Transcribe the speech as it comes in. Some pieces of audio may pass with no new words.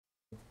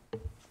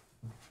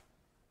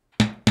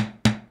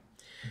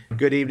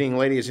Good evening,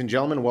 ladies and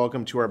gentlemen.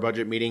 Welcome to our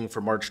budget meeting for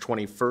March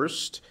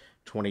 21st,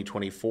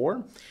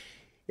 2024.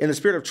 In the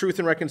spirit of truth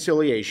and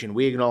reconciliation,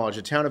 we acknowledge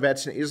the town of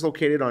Edson is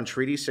located on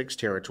Treaty 6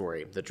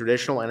 territory, the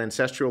traditional and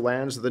ancestral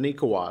lands of the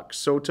Niqawak,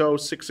 Saulteaux,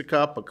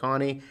 Siksika,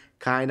 Piikani,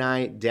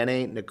 Kainai,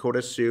 Dene,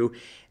 Nakota Sioux,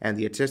 and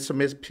the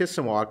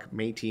Atikamekw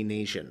Métis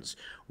Nations.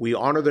 We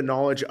honor the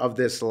knowledge of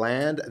this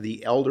land,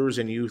 the elders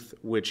and youth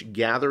which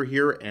gather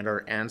here, and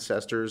our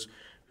ancestors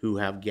who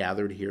have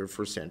gathered here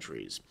for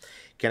centuries.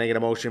 Can I get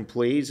a motion,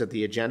 please, that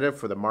the agenda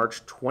for the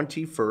March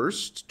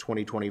 21st,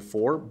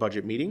 2024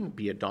 budget meeting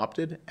be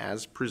adopted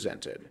as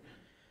presented?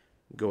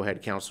 Go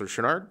ahead, Councillor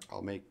Chenard.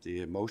 I'll make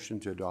the motion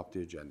to adopt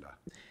the agenda.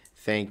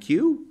 Thank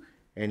you.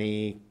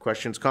 Any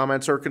questions,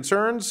 comments, or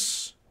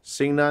concerns?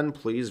 Seeing none,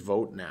 please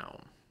vote now.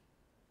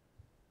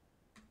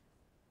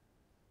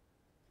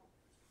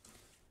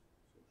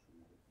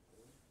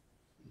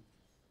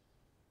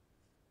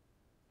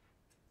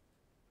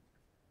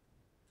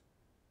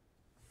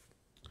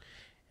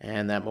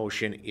 And that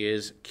motion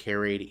is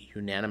carried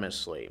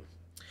unanimously.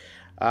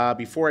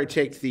 Before I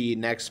take the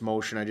next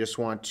motion, I just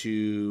want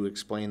to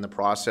explain the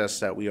process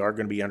that we are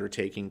going to be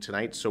undertaking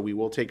tonight. So we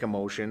will take a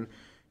motion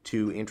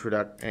to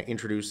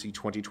introduce the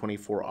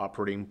 2024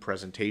 operating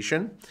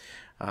presentation.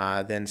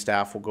 Then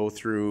staff will go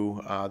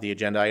through the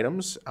agenda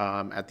items.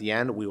 At the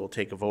end, we will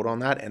take a vote on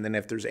that. And then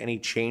if there's any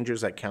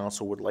changes that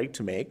council would like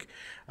to make,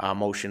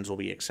 motions will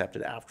be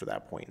accepted after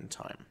that point in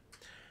time.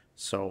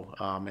 So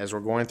as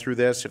we're going through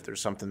this, if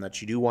there's something that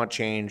you do want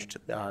changed,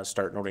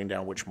 start noting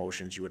down which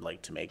motions you would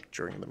like to make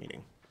during the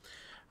meeting.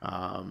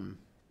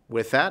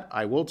 With that,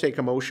 I will take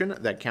a motion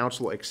that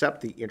council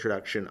accept the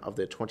introduction of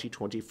the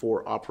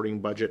 2024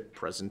 operating budget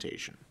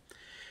presentation.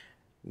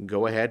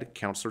 Go ahead,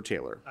 Councillor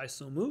Taylor. I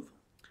so move.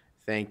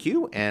 Thank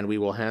you. And we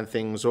will hand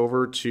things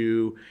over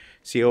to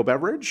CEO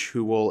Beveridge,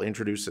 who will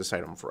introduce this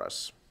item for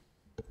us.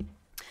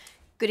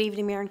 Good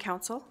evening, Mayor and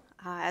Council.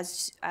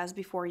 As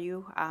before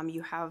you,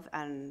 you have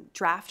a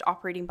draft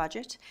operating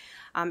budget.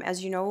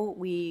 As you know,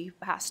 we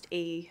passed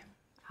a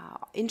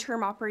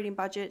interim operating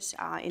budget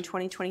in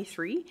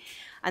 2023,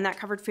 and that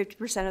covered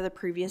 50% of the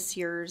previous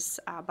year's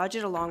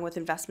budget, along with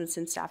investments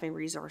in staffing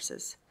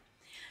resources.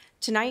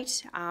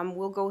 Tonight,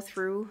 we'll go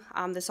through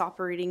this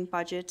operating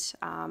budget,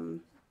 and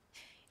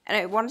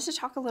I wanted to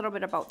talk a little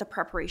bit about the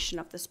preparation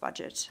of this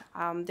budget.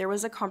 There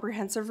was a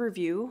comprehensive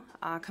review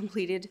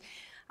completed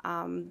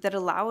that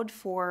allowed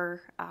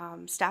for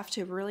staff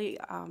to really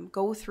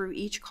go through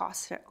each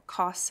cost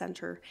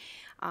center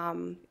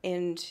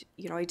and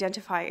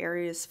identify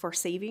areas for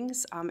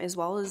savings, as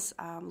well as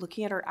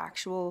looking at our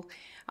actual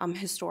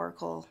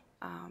historical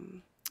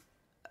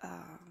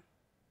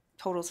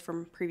totals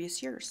from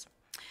previous years.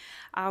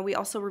 We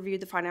also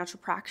reviewed the financial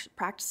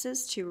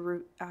practices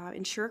to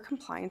ensure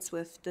compliance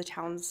with the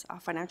town's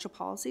financial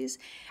policies,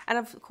 and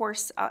of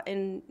course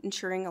in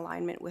ensuring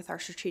alignment with our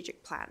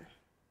strategic plan.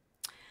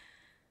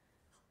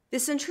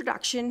 This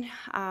introduction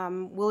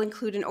will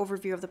include an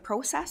overview of the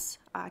process,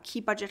 key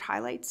budget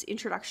highlights,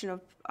 introduction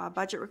of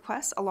budget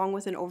requests, along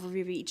with an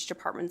overview of each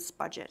department's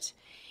budget.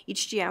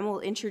 Each GM will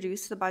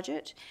introduce the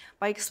budget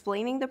by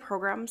explaining the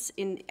programs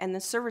and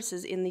the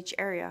services in each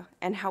area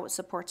and how it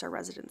supports our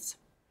residents.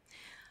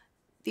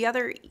 The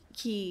other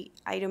key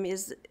item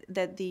is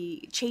that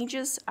the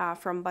changes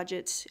from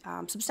budget,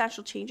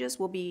 substantial changes,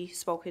 will be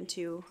spoken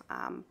to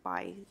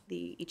by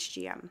each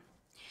GM.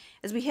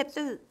 As we hit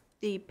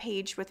the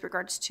page with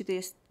regards to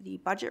the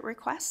budget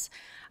requests,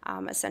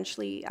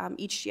 essentially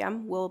each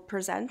GM will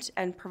present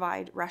and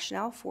provide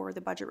rationale for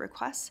the budget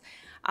requests,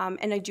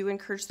 and I do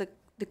encourage the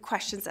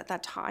questions at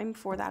that time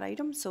for that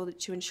item, so that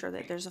to ensure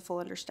that there's a full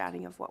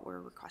understanding of what we're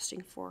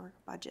requesting for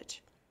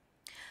budget.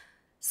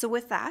 So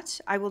with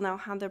that, I will now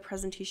hand the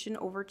presentation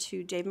over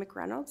to Dave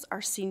McReynolds,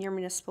 our Senior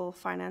Municipal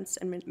Finance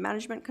and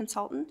Management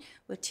Consultant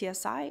with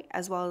TSI,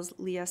 as well as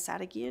Leah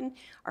Sadagian,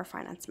 our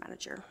Finance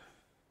Manager.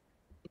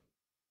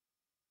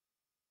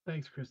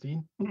 Thanks,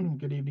 Christine.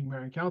 Good evening, Mayor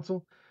and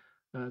Council.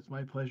 It's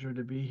my pleasure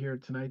to be here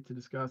tonight to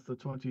discuss the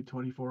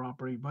 2024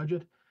 operating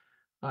budget.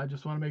 I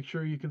just want to make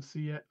sure you can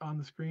see it on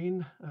the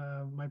screen,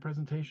 my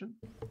presentation.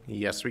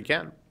 Yes, we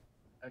can.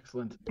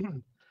 Excellent.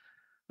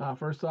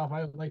 First off,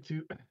 I would like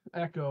to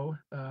echo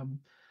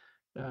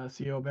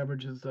CEO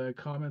Beveridge's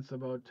comments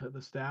about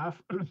the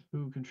staff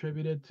who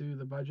contributed to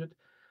the budget.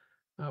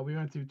 We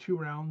went through 2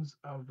 rounds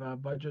of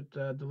budget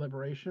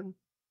deliberation.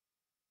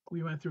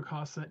 We went through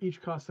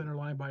each cost center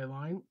line by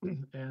line,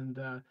 and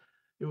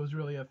it was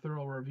really a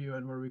thorough review,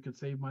 and where we could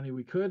save money,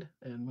 we could,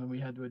 and when we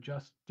had to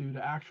adjust due to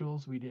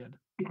actuals, we did.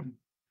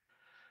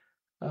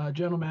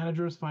 General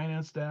managers,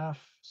 finance staff,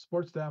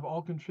 support staff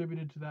all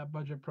contributed to that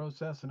budget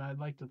process, and I'd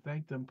like to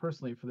thank them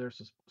personally for their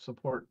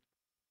support.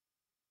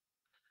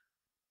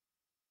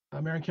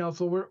 Mayor and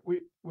Council,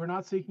 we're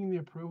not seeking the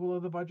approval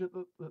of the budget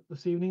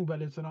this evening,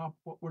 but it's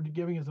what we're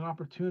giving is an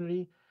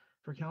opportunity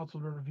for council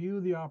to review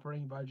the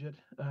operating budget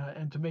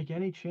and to make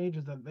any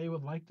changes that they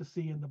would like to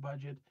see in the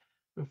budget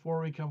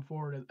before we come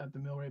forward at the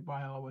mill rate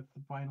bylaw with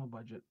the final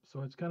budget.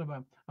 So it's kind of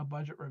a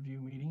budget review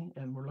meeting,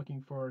 and we're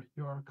looking for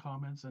your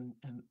comments and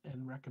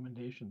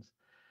recommendations.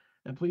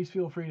 And please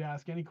feel free to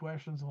ask any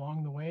questions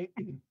along the way.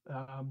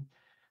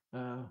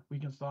 We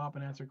can stop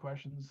and answer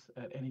questions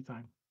at any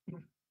time.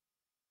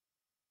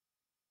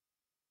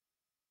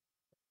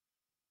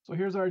 So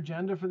here's our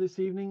agenda for this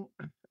evening.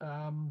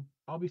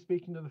 I'll be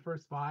speaking to the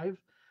first 5,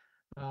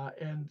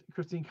 and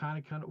Christine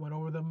kind of went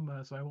over them,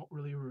 so I won't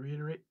really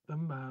reiterate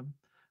them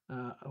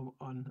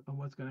on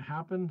what's going to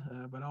happen,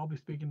 but I'll be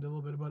speaking to a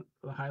little bit about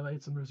the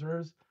highlights and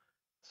reserves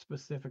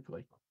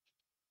specifically.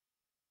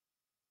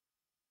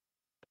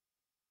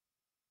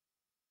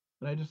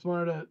 And I just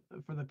wanted to,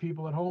 for the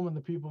people at home and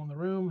the people in the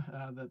room,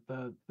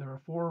 that there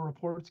are 4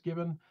 reports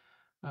given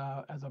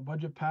as a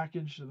budget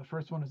package. The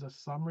first one is a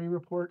summary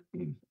report.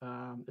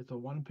 It's a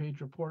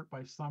 1-page report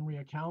by summary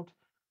account.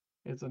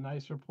 It's a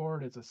nice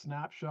report. It's a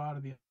snapshot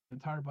of the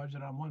entire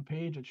budget on 1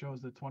 page. It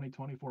shows the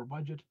 2024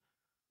 budget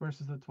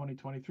versus the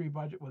 2023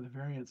 budget with a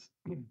variance.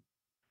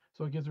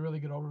 So it gives a really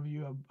good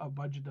overview of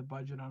budget to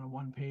budget on a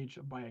 1-page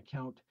by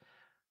account.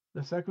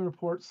 The second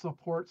report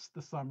supports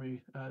the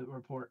summary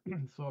report.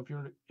 So if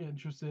you're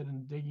interested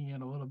in digging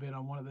in a little bit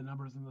on one of the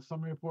numbers in the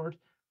summary report,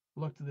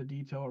 look to the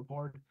detail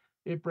report.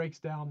 It breaks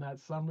down that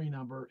summary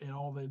number in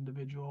all the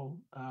individual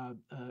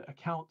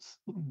accounts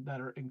that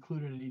are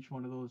included in each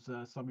one of those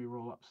summary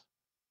roll-ups.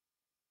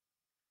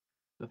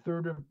 The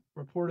third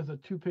report is a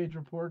 2-page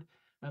report,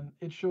 and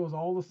it shows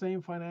all the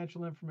same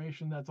financial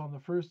information that's on the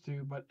first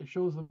 2, but it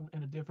shows them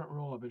in a different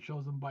roll-up. It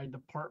shows them by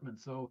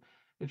department. So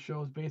it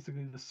shows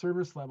basically the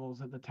service levels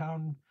that the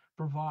town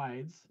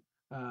provides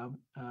and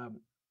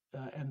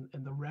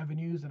the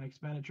revenues and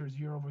expenditures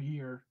year over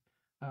year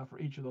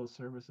for each of those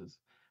services.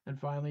 And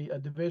finally, a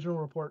divisional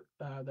report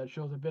that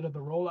shows a bit of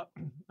the roll-up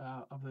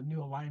of the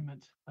new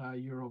alignment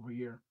year over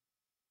year.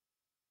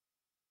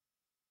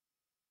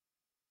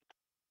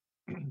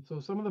 So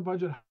some of the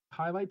budget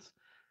highlights.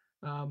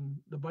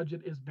 The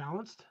budget is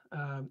balanced.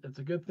 It's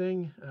a good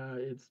thing.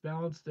 It's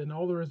balanced, and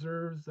all the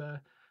reserves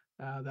that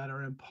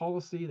are in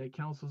policy that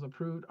council's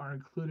approved are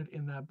included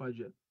in that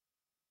budget.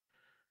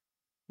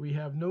 We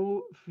have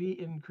no fee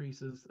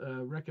increases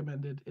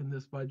recommended in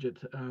this budget.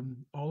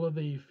 All of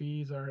the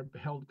fees are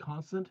held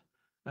constant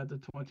at the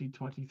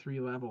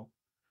 2023 level.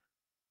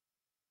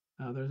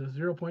 There's a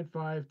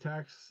 0.5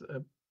 tax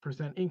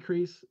percent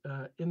increase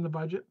in the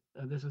budget.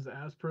 This is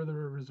as per the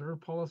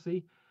reserve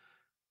policy,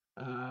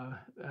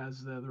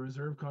 as the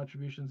reserve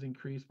contributions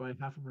increased by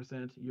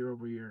 0.5% year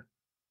over year.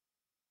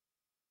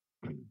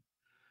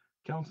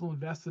 Council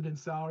invested in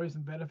salaries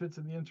and benefits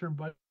in the interim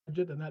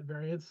budget, and that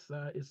variance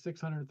is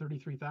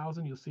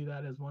 $633,000. You'll see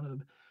that as one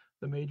of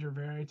the major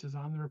variances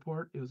on the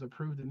report. It was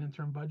approved in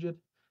interim budget.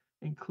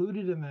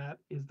 Included in that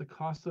is the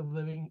cost of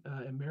living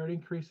and merit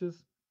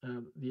increases,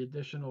 the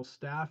additional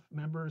staff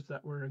members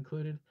that were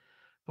included,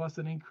 plus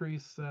an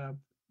increase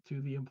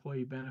to the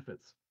employee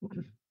benefits.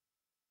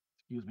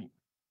 Excuse me.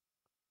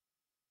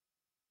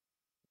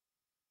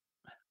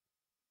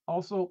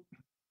 Also,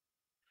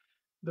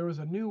 there was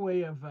a new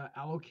way of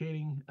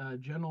allocating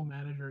general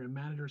manager and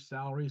manager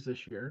salaries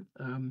this year.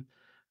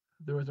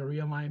 There was a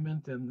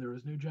realignment, and there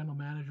was new general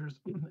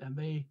managers, and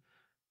they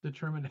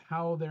determined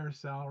how their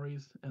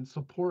salaries and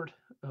support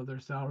of their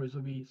salaries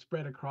would be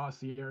spread across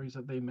the areas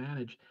that they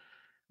manage.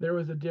 There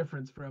was a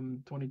difference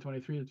from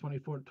 2023 to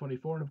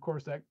 24, and of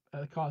course that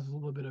causes a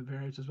little bit of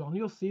variance as well. And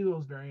you'll see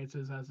those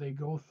variances as they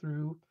go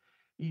through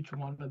each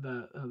one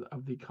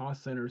of the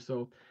cost centers.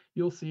 So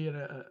you'll see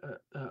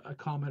a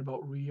comment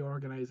about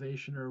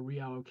reorganization or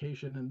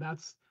reallocation, and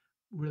that's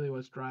really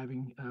what's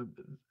driving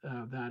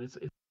that. It's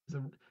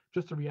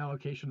just a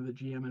reallocation of the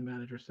GM and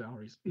manager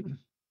salaries. And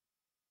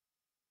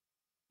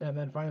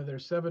then finally,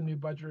 there's 7 new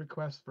budget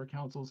requests for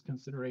council's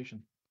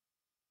consideration.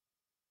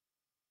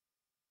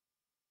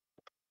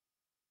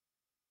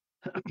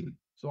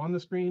 So on the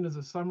screen is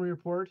a summary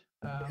report.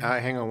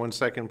 Hang on 1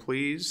 second,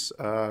 please.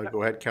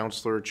 Go ahead,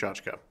 Councillor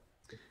Chachka.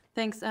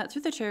 Thanks.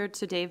 Through the chair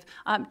to Dave,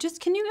 just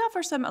can you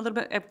offer a little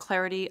bit of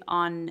clarity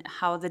on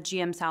how the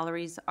GM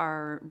salaries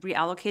are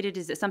reallocated?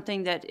 Is it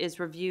something that is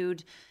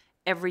reviewed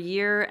every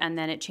year and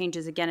then it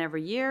changes again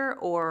every year,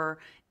 or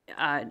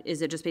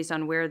is it just based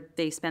on where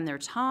they spend their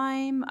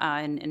time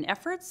and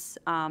efforts?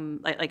 So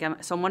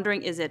I'm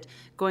wondering, is it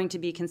going to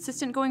be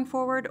consistent going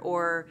forward,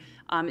 or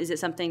is it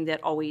something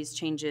that always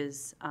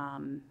changes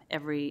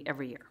every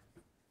year?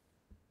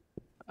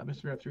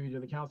 Mr. Mayor, through you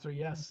to the councillor,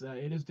 yes,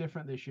 it is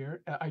different this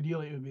year.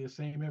 Ideally, it would be the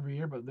same every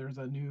year, but there's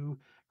a new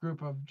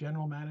group of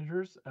general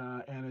managers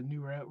and a new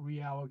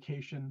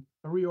reallocation,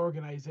 a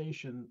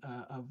reorganization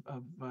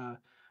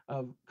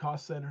of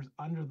cost centers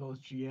under those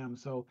GMs.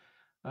 So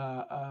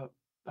a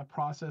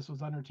process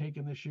was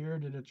undertaken this year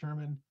to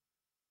determine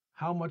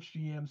how much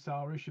GM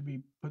salary should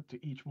be put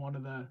to each one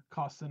of the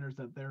cost centers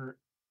that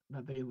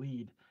they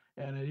lead,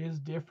 and it is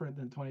different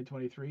than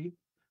 2023.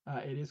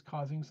 It is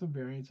causing some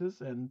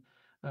variances, and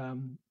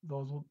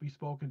those will be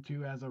spoken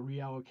to as a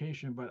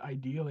reallocation. But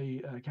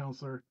ideally,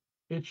 councillor,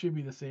 it should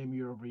be the same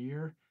year over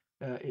year.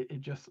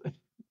 It just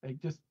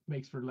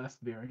makes for less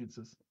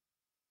variances.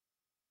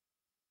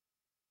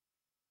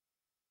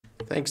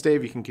 Thanks,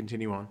 Dave. You can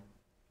continue on.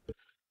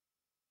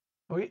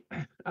 Okay,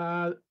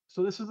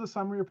 So this is the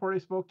summary report I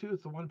spoke to.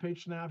 It's a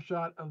one-page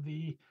snapshot of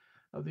the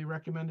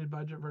recommended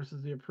budget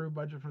versus the approved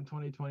budget from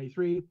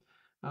 2023.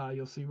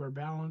 You'll see we're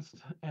balanced,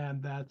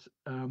 and that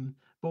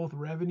both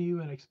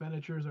revenue and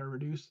expenditures are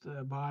reduced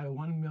by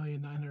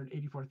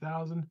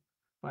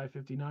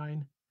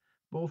 $1,984,559.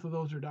 Both of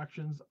those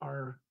reductions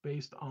are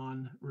based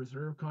on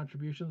reserve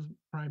contributions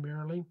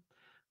primarily,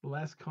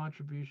 less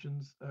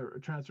contributions or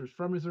transfers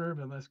from reserve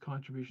and less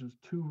contributions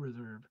to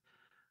reserve.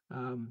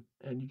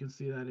 And you can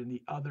see that in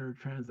the other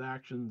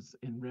transactions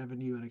in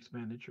revenue and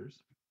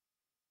expenditures.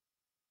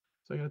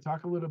 So I'm going to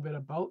talk a little bit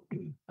about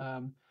the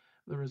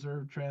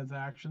reserve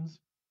transactions.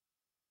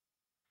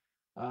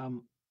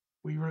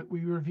 We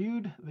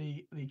reviewed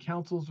the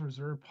council's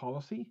reserve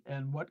policy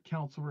and what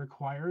council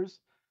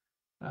requires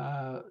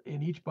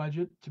in each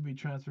budget to be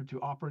transferred to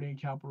operating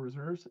and capital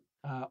reserves.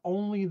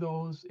 Only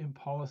those in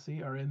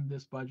policy are in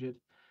this budget,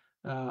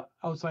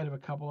 outside of a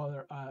couple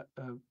other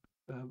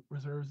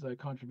reserves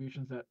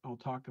contributions that I'll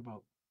talk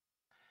about.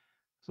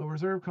 So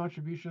reserve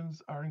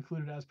contributions are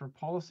included as per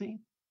policy.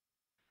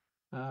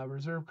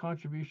 Reserve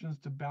contributions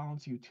to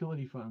balance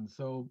utility funds.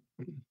 So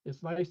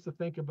it's nice to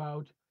think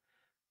about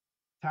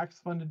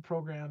tax funded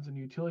programs and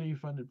utility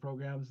funded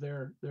programs.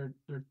 They're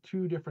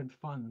two different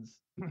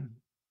funds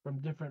from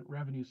different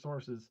revenue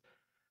sources,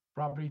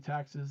 property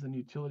taxes and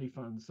utility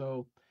funds.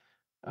 So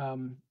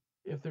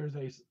if there's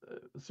a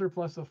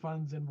surplus of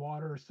funds in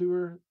water or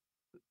sewer,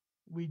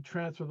 we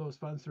transfer those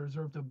funds to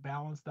reserve to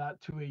balance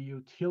that to a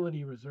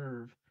utility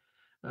reserve,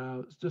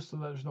 just so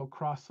that there's no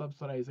cross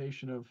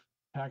subsidization of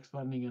tax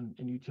funding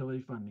and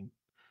utility funding.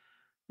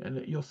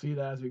 And you'll see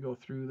that as we go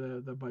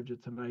through the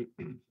budget tonight.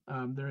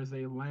 There is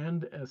a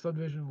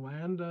subdivision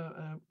land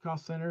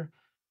cost center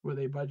where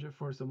they budget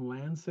for some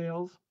land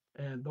sales,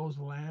 and those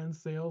land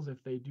sales,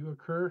 if they do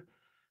occur,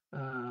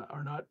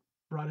 are not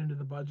brought into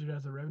the budget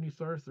as a revenue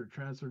source. They're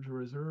transferred to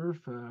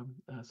reserve,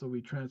 so we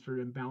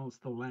transfer and balance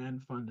the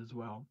land fund as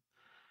well.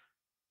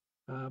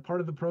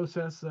 Part of the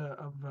process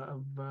of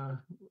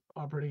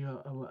operating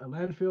a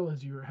landfill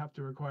is you have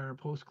to require a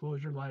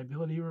post-closure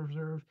liability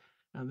reserve,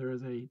 and there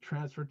is a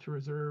transfer to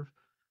reserve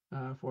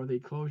for the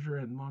closure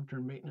and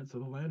long-term maintenance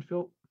of the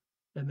landfill,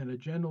 and then a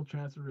general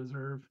transfer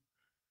reserve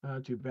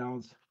to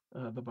balance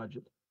the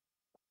budget.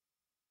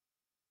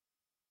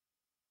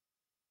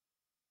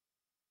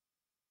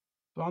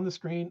 So on the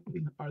screen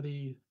are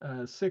the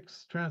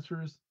 6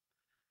 transfers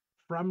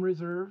from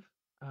reserve.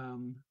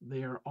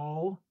 They are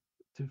all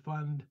to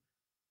fund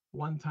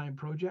one-time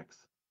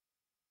projects.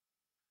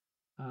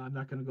 I'm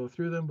not going to go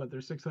through them, but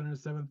there's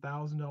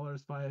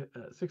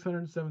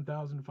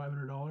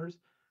 $607,500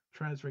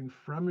 transferring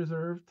from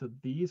reserve to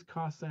these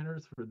cost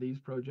centers for these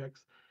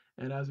projects.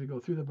 And as we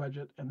go through the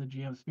budget and the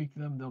GM speak to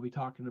them, they'll be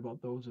talking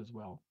about those as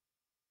well.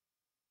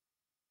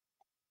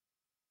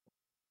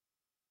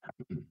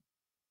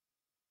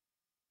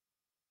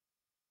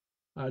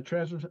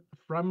 Transfers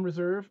from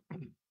reserve.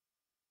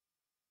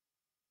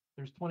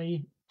 There's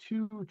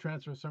 22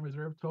 transfers from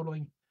reserve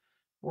totaling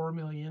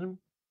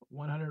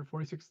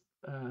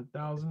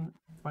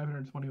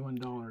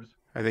 $4,146,521.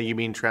 I think you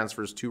mean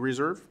transfers to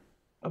reserve?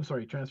 I'm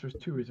sorry, transfers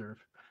to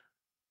reserve.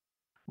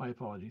 My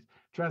apologies.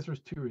 Transfers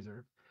to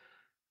reserve.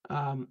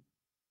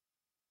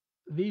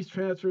 These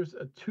transfers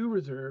to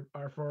reserve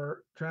are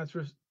for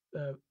transfers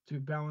to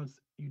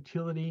balance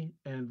utility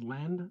and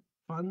land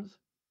funds.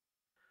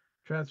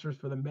 Transfers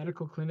for the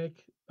medical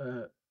clinic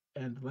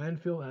and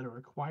landfill that are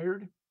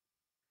required.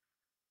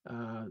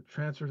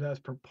 Transfers as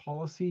per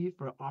policy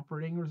for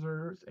operating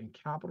reserves and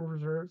capital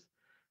reserves,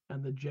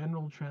 and the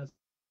general transfer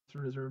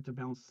reserve to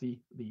balance the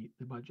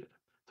budget,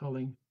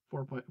 totaling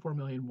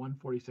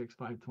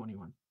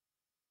 $4,146,521.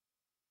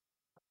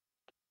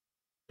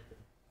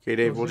 Okay,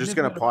 Dave, So we're just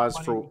going to pause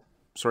money. for,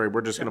 sorry,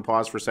 we're just going to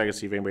pause for a second,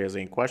 see if anybody has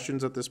any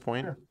questions at this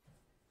point. Sure.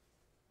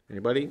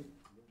 Anybody?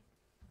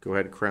 Go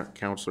ahead,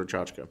 Councillor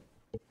Chachka.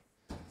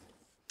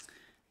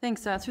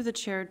 Thanks. Through the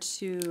chair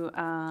to,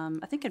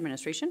 I think,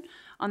 administration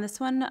on this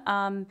one.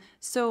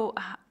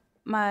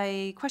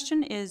 My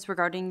question is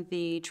regarding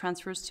the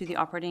transfers to the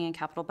operating and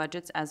capital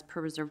budgets as per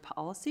reserve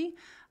policy.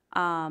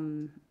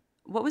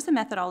 What was the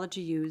methodology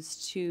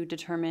used to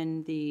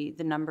determine the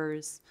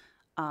numbers,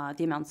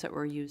 the amounts that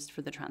were used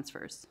for the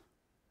transfers?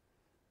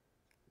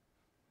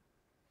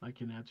 I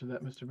can answer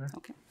that, Mr. Mayor.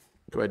 Okay.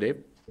 Go ahead,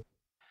 Dave.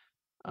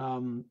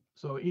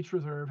 So each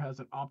reserve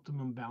has an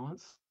optimum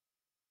balance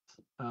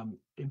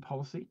in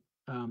policy.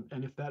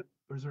 And if that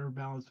reserve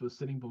balance was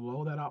sitting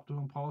below that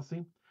optimum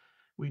policy,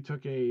 we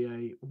took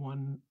a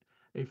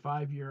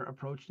 5-year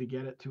approach to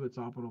get it to its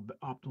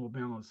optimal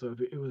balance. So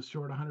if it was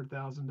short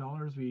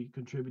 $100,000, we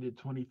contributed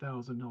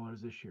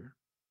 $20,000 this year.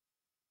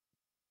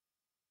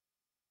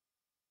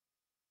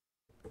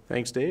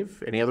 Thanks,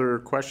 Dave. Any other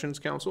questions,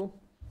 Council?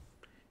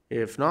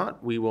 If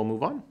not, we will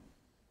move on.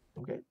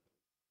 Okay.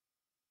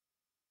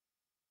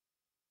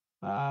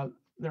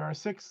 There are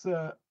 6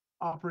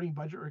 operating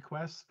budget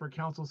requests for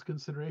council's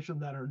consideration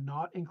that are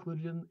not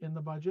included in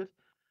the budget.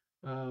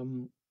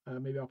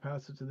 Maybe I'll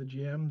pass it to the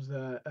GMs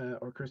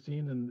or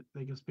Christine, and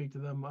they can speak to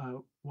them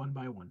one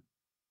by one.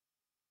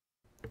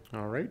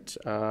 All right,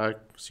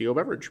 CO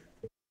Beveridge.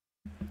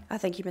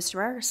 Thank you, Mr.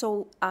 Mayor.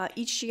 So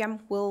each GM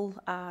will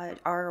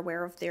are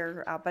aware of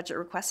their budget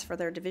requests for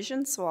their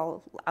division, so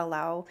I'll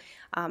allow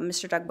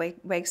Mr. Doug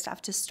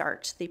Wagstaff to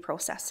start the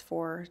process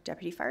for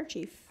Deputy Fire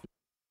Chief.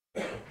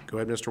 Go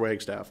ahead, Mr.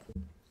 Wagstaff.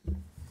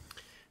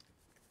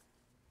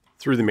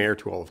 Through the mayor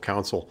to all of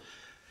council.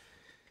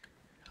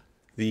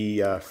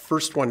 The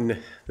first one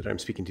that I'm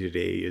speaking to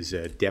today is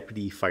a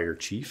Deputy Fire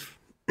Chief.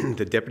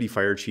 The Deputy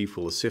Fire Chief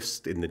will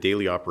assist in the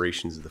daily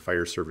operations of the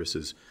fire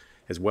services,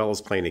 as well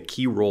as playing a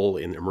key role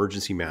in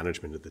emergency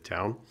management of the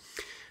town.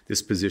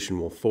 This position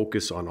will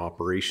focus on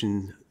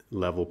operation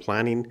level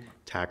planning,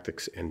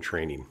 tactics, and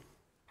training.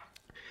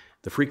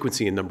 The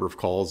frequency and number of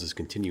calls is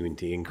continuing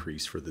to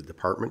increase for the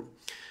department.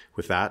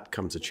 With that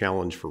comes a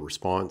challenge for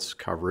response,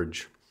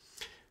 coverage,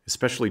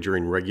 especially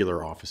during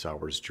regular office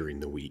hours during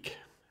the week.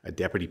 A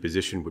deputy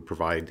position would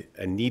provide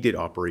a needed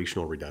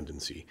operational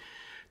redundancy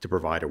to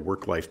provide a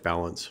work-life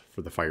balance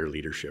for the fire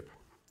leadership.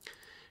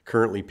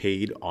 Currently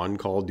paid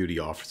on-call duty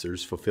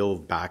officers fulfill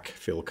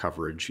backfill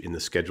coverage in the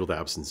scheduled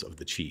absence of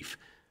the chief.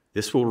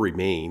 This will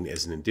remain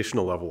as an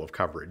additional level of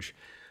coverage,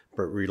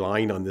 but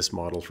relying on this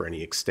model for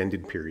any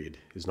extended period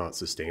is not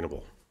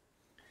sustainable.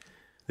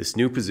 This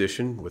new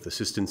position, with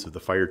assistance of the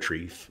fire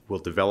chief, will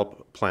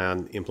develop,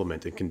 plan,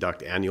 implement, and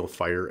conduct annual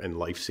fire and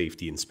life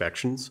safety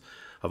inspections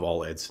of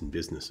all Edson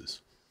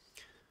businesses.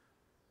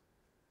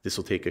 This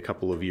will take a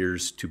couple of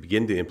years to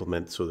begin to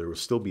implement, so there will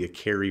still be a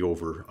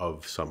carryover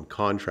of some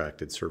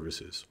contracted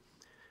services.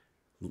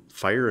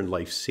 Fire and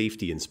life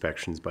safety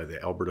inspections by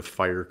the Alberta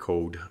Fire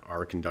Code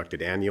are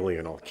conducted annually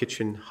on all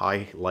kitchen,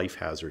 high life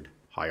hazard,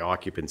 high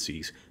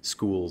occupancies,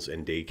 schools,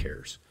 and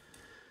daycares.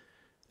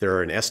 There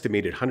are an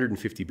estimated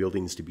 150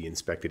 buildings to be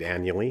inspected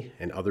annually,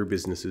 and other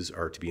businesses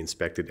are to be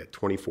inspected at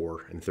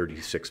 24 and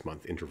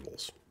 36-month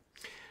intervals.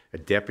 A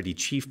deputy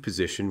chief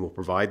position will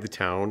provide the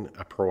town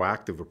a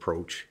proactive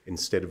approach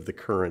instead of the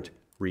current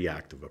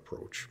reactive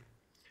approach.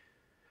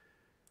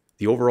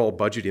 The overall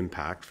budget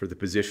impact for the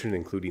position,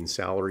 including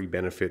salary,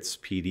 benefits,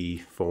 PD,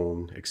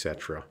 phone,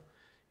 etc.,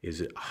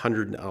 is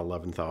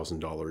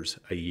 $111,000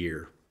 a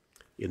year.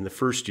 In the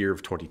first year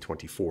of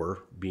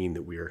 2024, being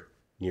that we are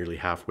nearly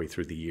halfway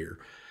through the year,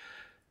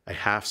 a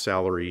half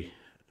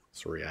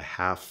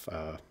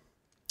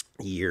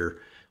year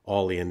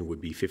all in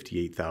would be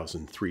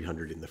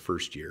 $58,300 in the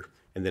first year,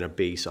 and then a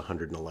base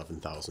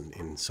 $111,000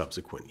 in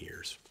subsequent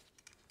years.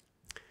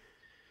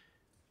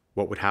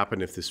 What would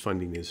happen if this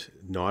funding is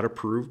not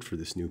approved for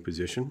this new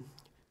position?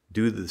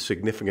 Due to the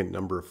significant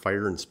number of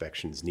fire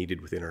inspections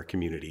needed within our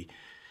community,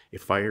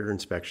 if fire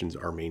inspections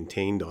are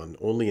maintained on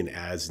only an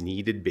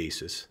as-needed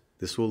basis,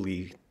 this will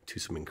lead to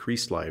some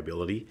increased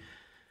liability,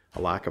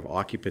 a lack of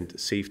occupant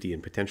safety,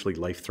 and potentially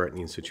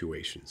life-threatening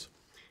situations.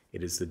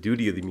 It is the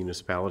duty of the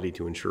municipality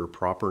to ensure a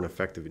proper and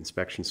effective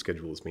inspection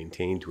schedule is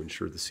maintained to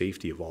ensure the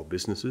safety of all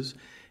businesses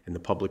and the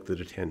public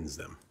that attends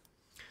them.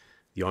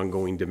 The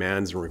ongoing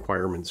demands and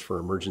requirements for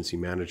emergency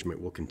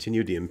management will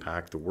continue to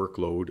impact the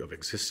workload of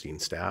existing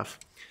staff,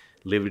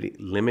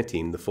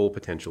 limiting the full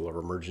potential of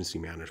our emergency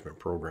management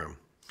program.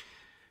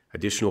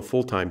 Additional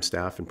full-time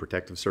staff in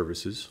protective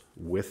services,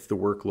 with the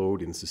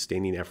workload and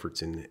sustaining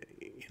efforts in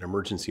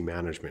emergency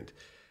management,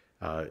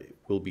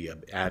 will be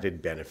an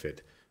added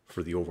benefit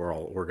for the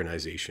overall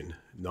organization,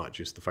 not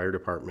just the fire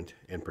department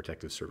and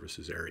protective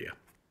services area.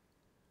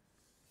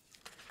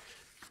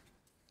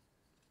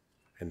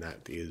 And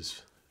that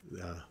is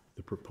the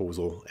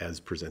proposal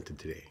as presented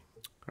today.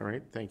 All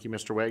right, thank you,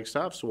 Mr.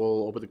 Wagstaff. So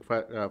we'll open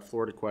the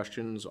floor to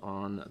questions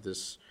on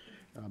this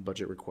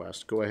budget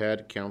request. Go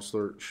ahead,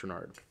 Councillor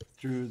Chenard.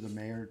 Through the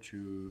mayor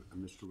to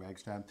Mr.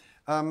 Wagstaff.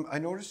 I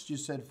noticed you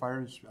said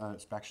fire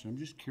inspection. I'm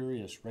just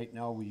curious, right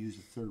now we use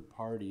a third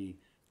party.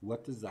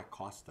 What does that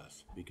cost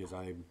us? Because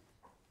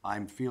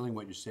I'm feeling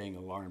what you're saying,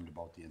 alarmed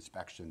about the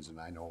inspections, and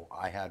I know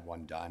I had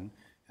one done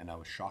and I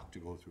was shocked to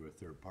go through a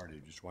third party.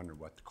 I just wonder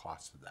what the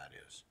cost of that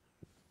is.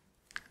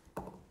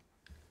 Go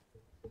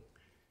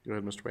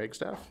ahead, Mr.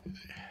 Wagstaff.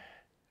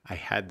 I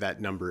had that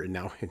number and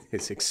now it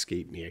has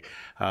escaped me.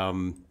 I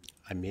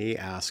may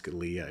ask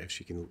Leah if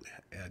she can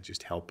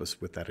just help us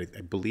with that.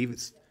 I believe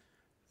it's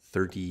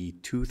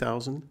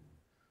 32,000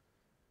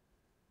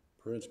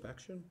 per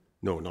inspection.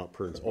 No, not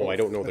per. Oh, I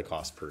don't know the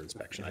cost per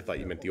inspection. I thought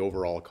you meant the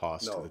overall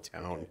cost to the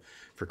town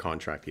for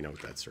contracting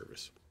out that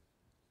service.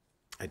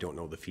 I don't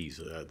know the fees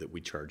that we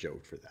charge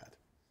out for that.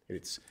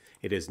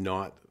 It is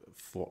not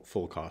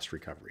full cost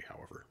recovery,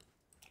 however.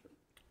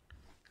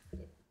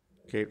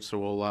 Okay, so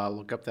we'll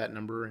look up that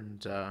number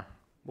and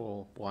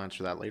we'll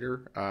answer that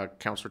later.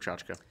 Councillor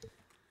Chachka.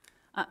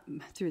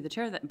 Through the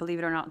chair, that, believe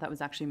it or not, that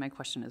was actually my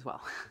question as well.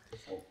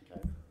 Okay.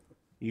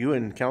 You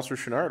and Councillor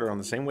Chenard are on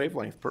the same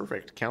wavelength.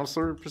 Perfect.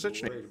 Councillor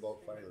Positioning.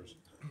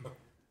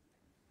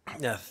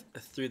 Yeah,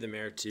 through the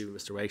mayor to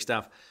Mr.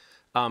 Wagstaff.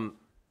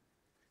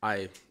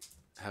 I,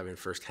 having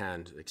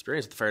firsthand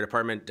experience with the fire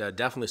department,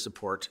 definitely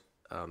support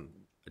a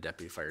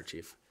deputy fire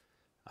chief.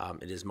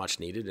 It is much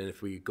needed, and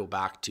if we go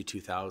back to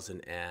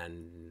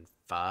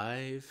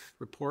 2005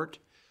 report,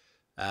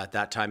 at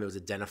that time it was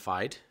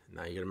identified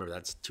Now you got to remember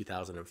that's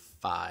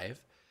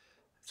 2005.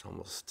 It's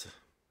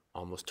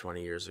almost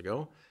 20 years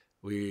ago.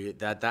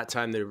 At that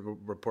time, the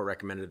report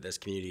recommended that this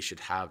community should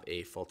have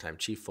a full-time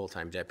chief,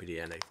 full-time deputy,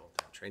 and a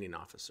full-time training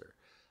officer.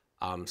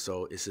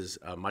 So this is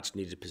a much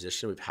needed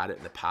position. We've had it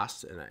in the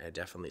past, and I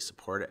definitely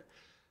support it.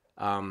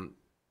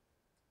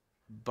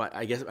 But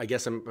I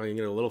guess I'm going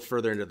a little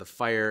further into the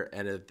fire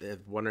and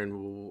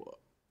wondering,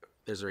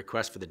 there's a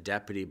request for the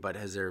deputy, but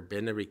has there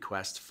been a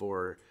request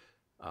for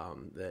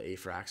the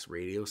AFRAX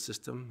radio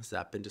system? Has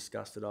that been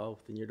discussed at all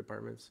within your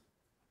departments?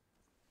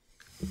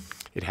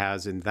 It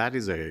has, and that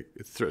is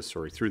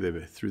through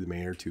the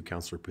mayor to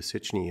Councillor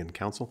Pasichny and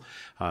council.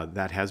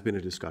 That has been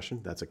a discussion.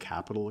 That's a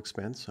capital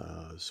expense,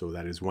 so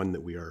that is one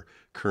that we are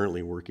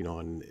currently working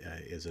on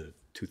as a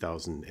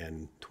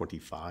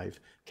 2025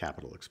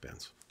 capital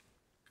expense.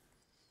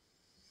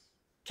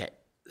 Okay,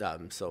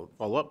 so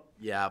follow up.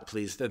 Yeah,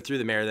 please. Then through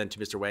the mayor, then to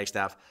Mr.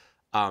 Wagstaff,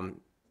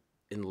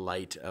 in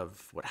light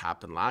of what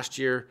happened last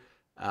year,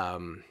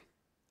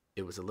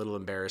 it was a little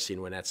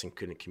embarrassing when Edson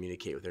couldn't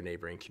communicate with their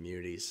neighboring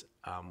communities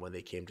when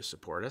they came to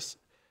support us.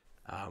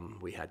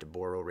 We had to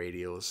borrow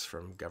radios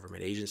from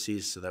government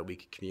agencies so that we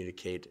could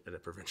communicate at a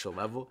provincial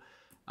level.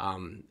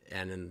 And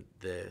then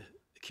the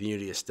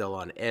community is still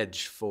on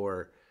edge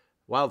for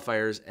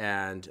wildfires,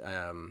 and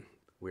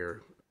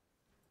we're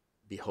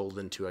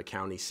beholden to a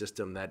county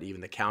system that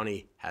even the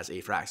county has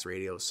AFRAX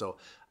radios. So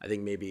I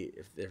think maybe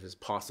if there's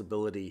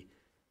possibility,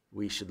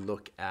 we should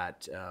look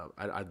at,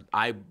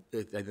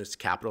 it's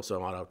capital, so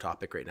I'm not off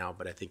topic right now,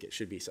 but I think it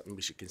should be something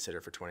we should consider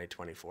for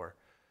 2024,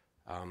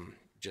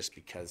 just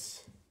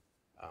because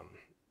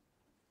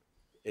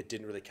it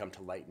didn't really come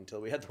to light until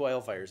we had the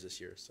wildfires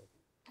this year. So,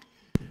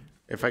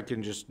 If I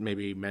can just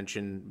maybe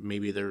mention,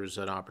 maybe there's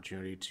an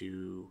opportunity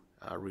to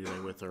relay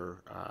with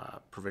our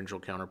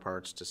provincial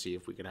counterparts to see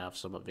if we could have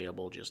some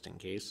available just in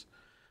case,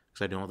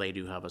 because I know they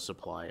do have a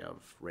supply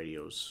of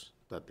radios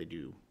that they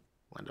do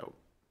lend out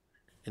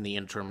in the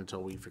interim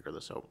until we figure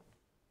this out.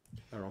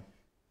 I don't know.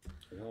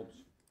 It helps.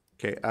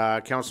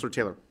 Okay, Councillor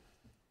Taylor.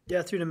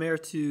 Yeah, through the mayor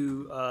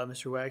to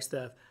Mr.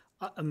 Wagstaff.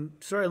 I'm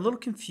sorry, I'm a little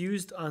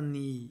confused on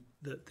the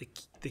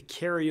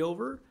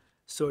carryover.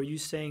 So are you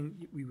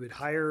saying we would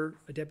hire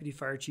a deputy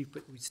fire chief,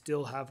 but we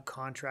still have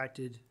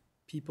contracted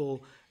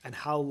people? And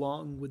how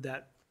long would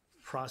that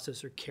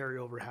process or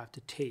carryover have to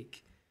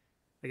take?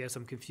 I guess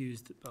I'm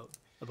confused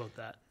about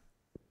that.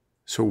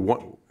 So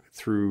what,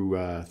 through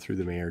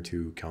the mayor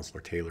to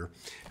Councillor Taylor,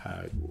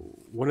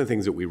 one of the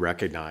things that we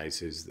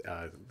recognize is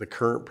the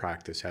current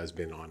practice has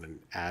been on an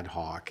ad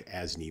hoc,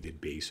 as needed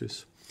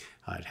basis.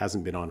 It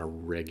hasn't been on a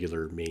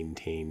regular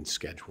maintained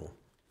schedule.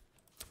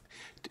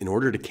 In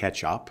order to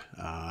catch up,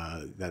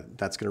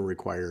 that's going to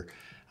require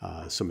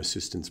some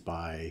assistance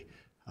by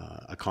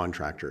a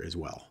contractor as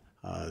well,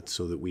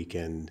 so that we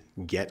can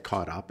get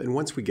caught up. And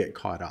once we get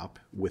caught up,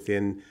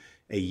 within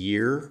a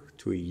year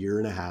to a year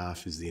and a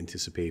half is the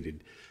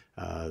anticipated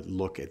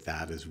look at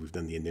that, as we've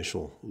done the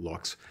initial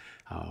looks,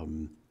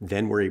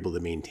 then we're able to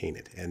maintain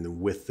it.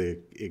 And with the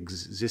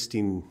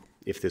existing,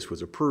 if this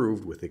was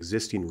approved, with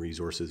existing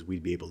resources,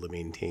 we'd be able to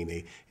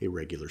maintain a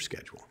regular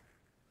schedule.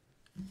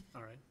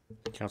 All right.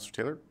 Councillor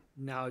Taylor.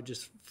 Now I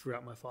just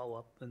forgot my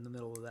follow-up in the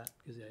middle of that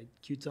because I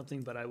queued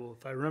something, but I will,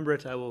 if I remember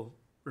it, I will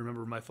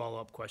remember my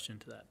follow-up question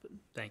to that, but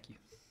thank you.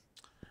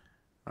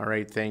 All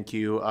right, thank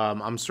you.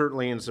 I'm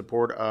certainly in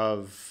support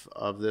of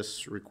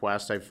this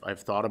request.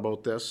 I've thought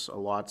about this a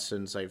lot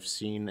since I've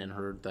seen and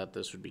heard that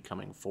this would be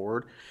coming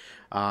forward.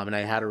 And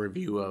I had a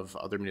review of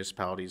other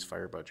municipalities'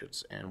 fire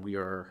budgets, and we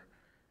are,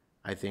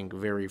 I think,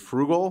 very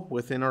frugal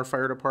within our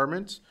fire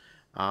department.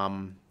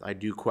 I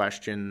do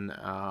question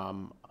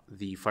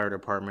the fire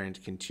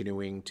department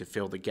continuing to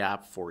fill the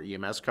gap for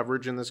EMS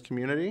coverage in this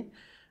community,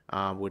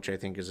 which I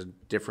think is a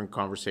different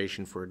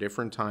conversation for a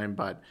different time.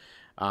 But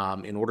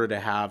in order to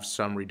have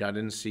some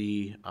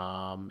redundancy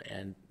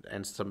and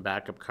some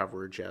backup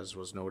coverage, as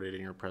was noted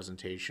in your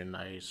presentation,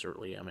 I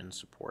certainly am in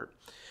support.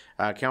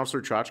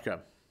 Councillor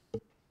Chachka.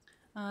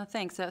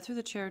 Thanks. Through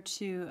the chair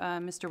to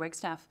Mr.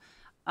 Wagstaff.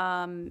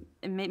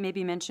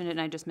 Maybe mention it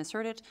and I just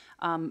misheard it.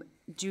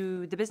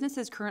 Do the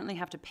businesses currently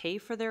have to pay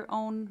for their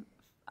own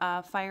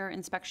fire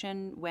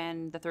inspection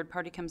when the third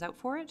party comes out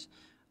for it?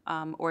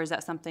 Or is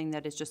that something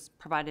that is just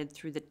provided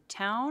through the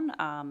town?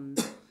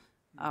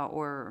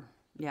 Or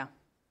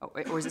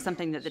is it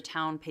something that the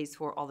town pays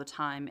for all the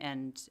time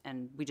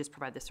and we just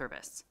provide the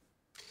service?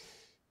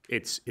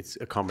 It's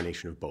a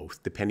combination of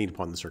both, depending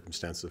upon the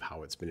circumstances of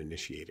how it's been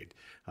initiated.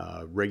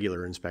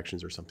 Regular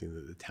inspections are something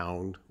that the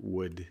town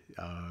would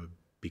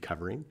be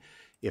covering.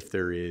 If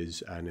there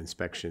is an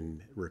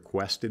inspection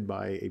requested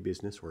by a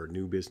business or a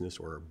new business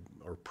or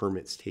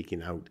permits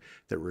taken out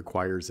that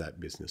requires that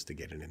business to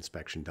get an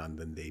inspection done,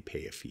 then they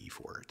pay a fee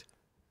for it.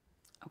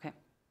 Okay.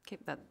 Okay,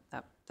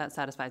 that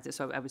satisfies it.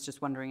 So I was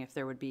just wondering if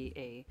there would be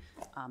a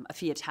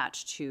fee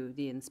attached to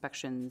the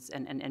inspections,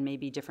 and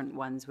maybe different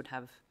ones would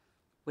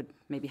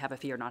maybe have a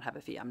fee or not have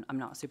a fee. I'm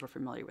not super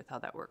familiar with how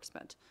that works,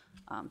 but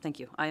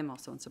thank you. I am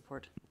also in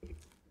support.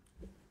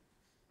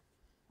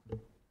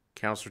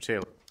 Councillor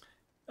Taylor.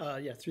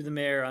 Yeah, through the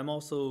mayor, I'm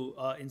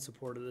also in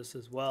support of this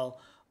as well.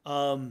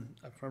 I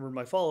remember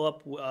my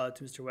follow-up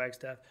to Mr.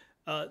 Wagstaff.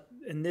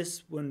 And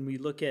this, when we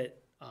look at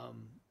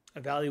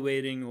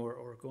evaluating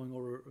or going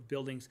over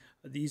buildings,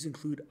 these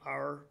include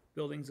our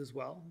buildings as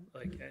well.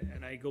 Like,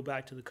 and I go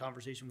back to the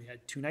conversation we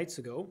had 2 nights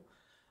ago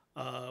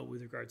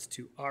with regards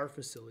to our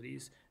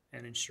facilities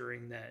and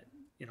ensuring that,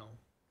 you know,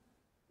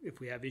 if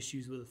we have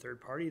issues with a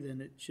third party, then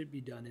it should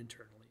be done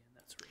internally, and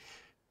that's right.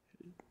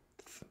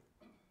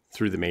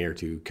 Through the mayor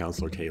to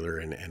Councillor Taylor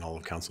and all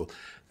of council,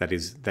 that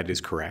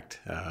is correct.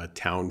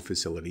 Town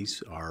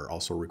facilities are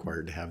also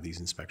required to have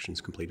these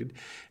inspections completed.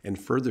 And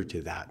further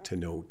to that, to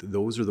note,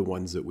 those are the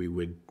ones that we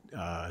would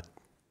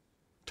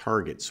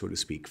target, so to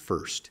speak,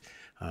 first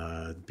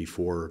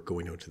before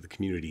going out to the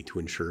community, to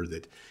ensure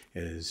that,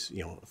 as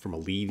you know, from a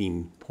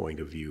leading point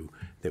of view,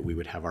 that we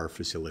would have our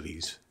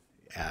facilities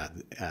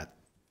at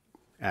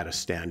a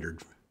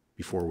standard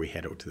before we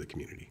head out to the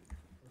community.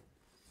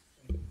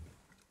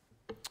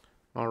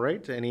 All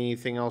right,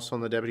 anything else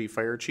on the deputy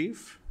fire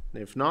chief?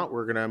 If not,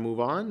 we're gonna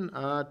move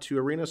on to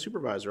arena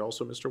supervisor,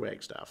 also Mr.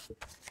 Wagstaff.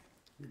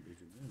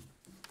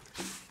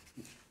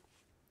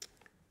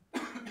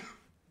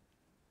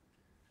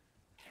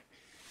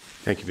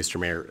 Thank you, Mr.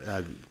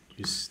 Mayor.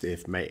 Just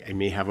if I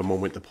may have a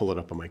moment to pull it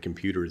up on my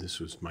computer. This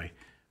was my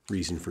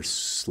reason for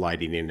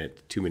sliding in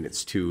at 2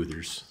 minutes to.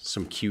 There's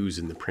some cues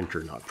in the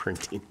printer not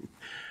printing.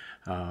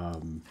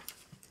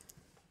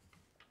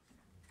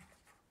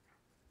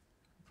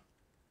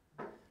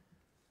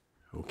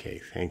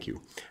 Okay, thank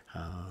you.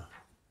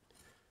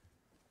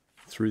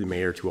 Through the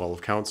mayor to all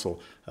of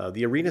council,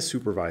 the arena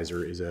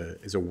supervisor is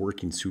a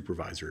working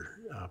supervisor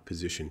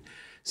position,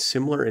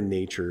 similar in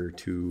nature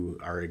to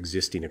our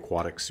existing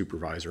aquatic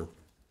supervisor.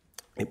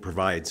 It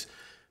provides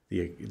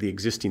the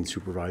existing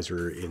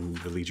supervisor in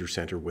the leisure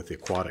center with the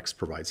aquatics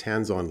provides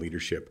hands-on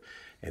leadership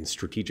and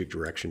strategic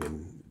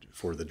direction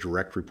for the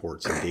direct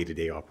reports and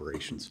day-to-day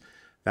operations.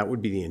 That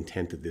would be the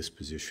intent of this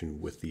position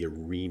with the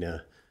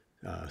arena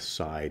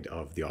side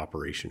of the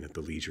operation at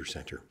the leisure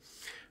center.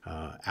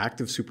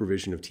 Active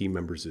supervision of team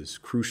members is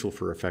crucial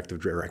for effective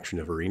direction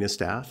of arena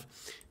staff,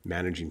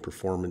 managing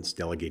performance,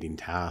 delegating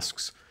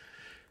tasks,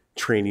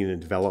 training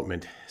and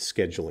development,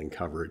 scheduling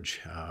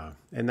coverage,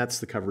 and that's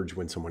the coverage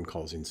when someone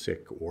calls in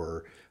sick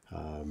or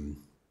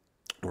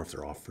if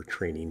they're off for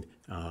training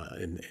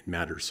in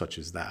matters such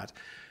as that.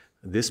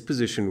 This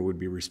position would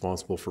be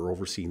responsible for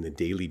overseeing the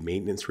daily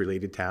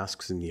maintenance-related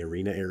tasks in the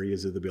arena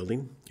areas of the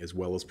building, as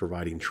well as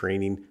providing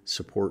training,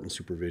 support, and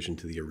supervision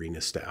to the arena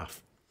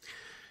staff.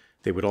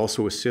 They would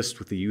also assist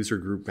with the user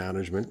group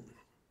management.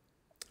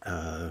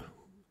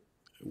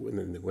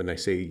 When I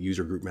say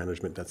user group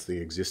management, that's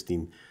the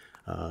existing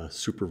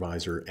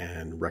supervisor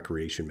and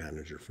recreation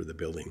manager for the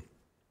building.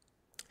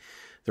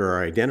 There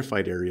are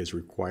identified areas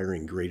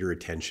requiring greater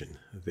attention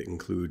that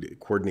include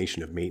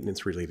coordination of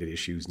maintenance-related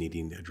issues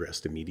needing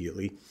addressed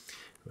immediately.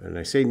 When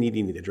I say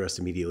needing addressed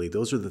immediately,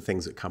 those are the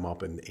things that come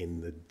up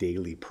in the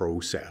daily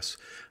process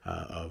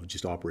of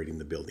just operating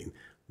the building.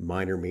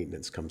 Minor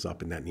maintenance comes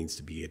up and that needs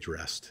to be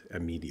addressed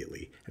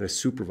immediately. And a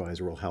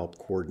supervisor will help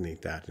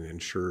coordinate that and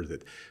ensure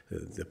that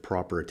the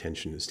proper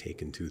attention is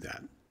taken to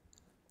that.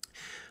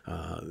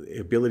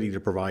 Ability to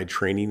provide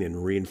training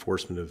and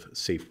reinforcement of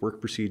safe work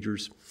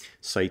procedures,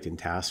 site and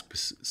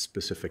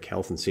task-specific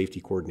health and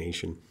safety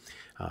coordination.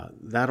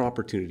 That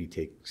opportunity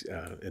takes,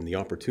 and the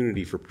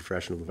opportunity for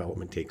professional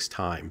development takes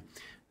time.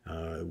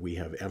 We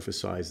have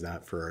emphasized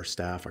that for our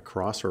staff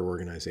across our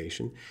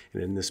organization,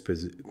 and in this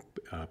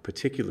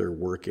particular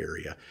work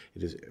area,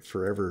 it is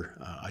forever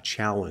a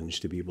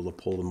challenge to be able to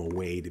pull them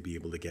away to be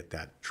able to get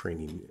that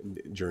training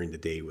during the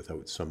day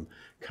without some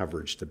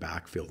coverage to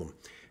backfill them.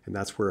 And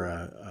that's where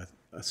a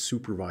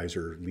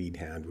supervisor lead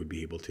hand would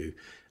be able to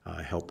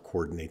help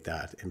coordinate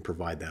that and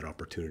provide that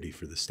opportunity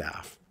for the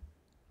staff,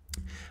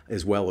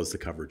 as well as the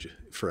coverage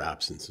for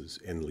absences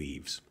and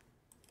leaves.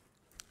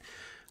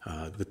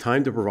 The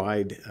time to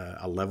provide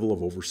a level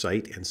of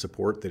oversight and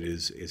support that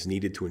is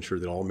needed to ensure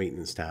that all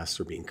maintenance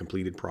tasks are being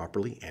completed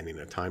properly and in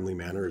a timely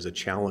manner is a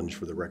challenge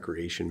for the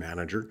recreation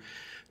manager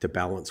to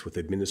balance with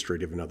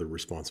administrative and other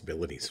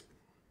responsibilities.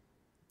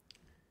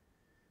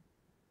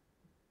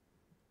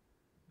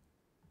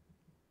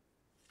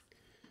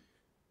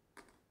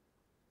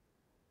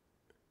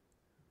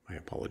 My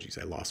apologies,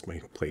 I lost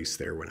my place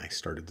there when I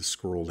started to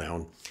scroll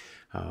down.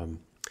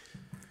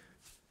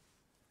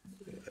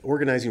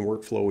 Organizing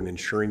workflow and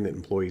ensuring that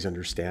employees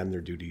understand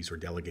their duties or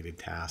delegated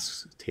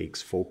tasks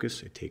takes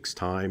focus, it takes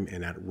time,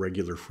 and at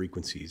regular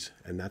frequencies,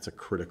 and that's a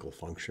critical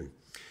function.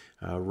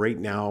 Right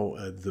now,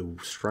 the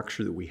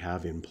structure that we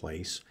have in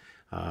place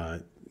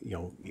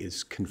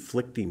is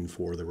conflicting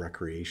for the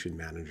recreation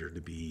manager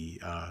to be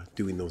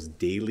doing those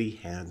daily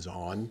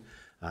hands-on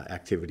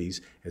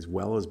activities, as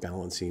well as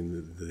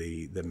balancing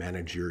the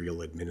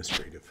managerial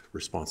administrative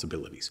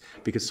responsibilities.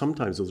 Because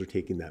sometimes those are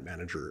taking that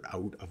manager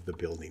out of the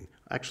building,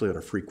 actually on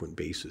a frequent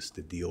basis,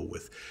 to deal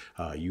with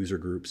user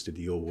groups, to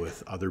deal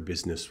with other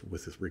business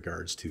with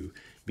regards to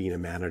being a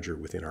manager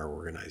within our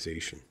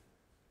organization.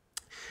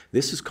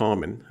 This is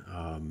common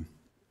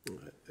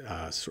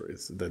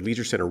the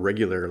Leisure Center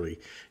regularly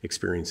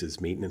experiences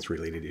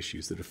maintenance-related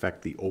issues that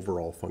affect the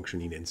overall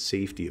functioning and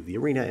safety of the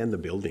arena and the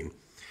building.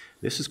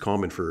 This is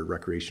common for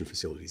recreation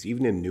facilities,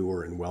 even in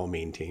newer and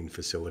well-maintained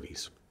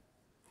facilities.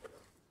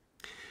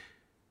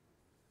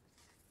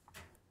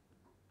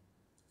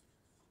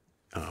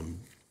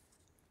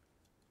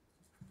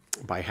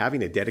 By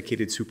having a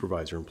dedicated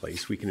supervisor in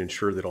place, we can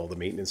ensure that all the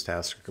maintenance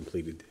tasks are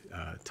completed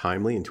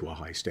timely and to a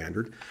high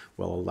standard,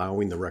 while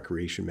allowing the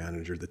recreation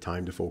manager the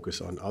time to focus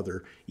on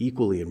other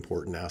equally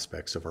important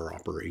aspects of our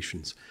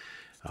operations.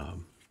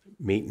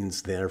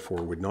 Maintenance,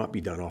 therefore, would not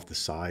be done off the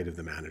side of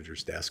the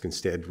manager's desk,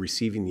 instead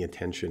receiving the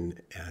attention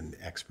and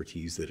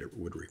expertise that it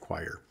would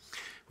require.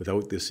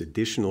 Without this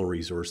additional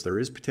resource, there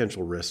is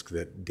potential risk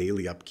that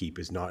daily upkeep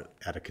is not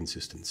at a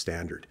consistent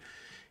standard.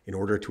 In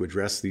order to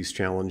address these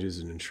challenges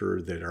and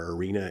ensure that our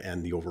arena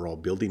and the overall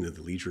building of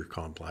the leisure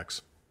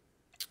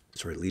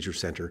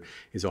center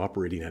is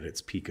operating at its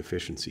peak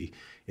efficiency,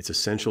 it's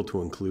essential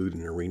to include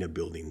an arena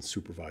building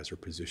supervisor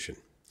position,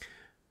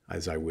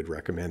 as I would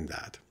recommend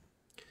that.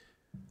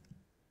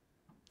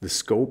 The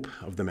scope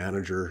of the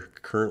manager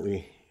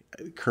currently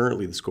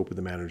the scope of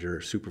the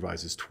manager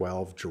supervises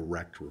 12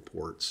 direct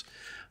reports.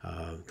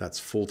 That's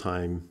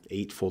full-time,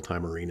 8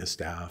 full-time arena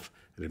staff,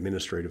 an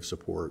administrative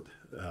support,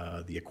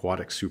 the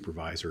aquatic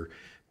supervisor,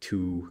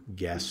 2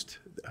 guest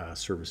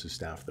services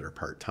staff that are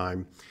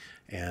part-time,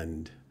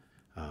 and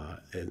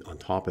on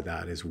top of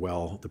that as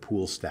well, the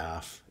pool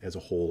staff as a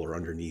whole are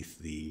underneath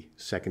the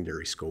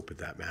secondary scope of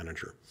that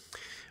manager.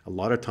 A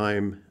lot of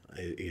time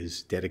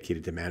is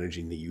dedicated to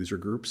managing the user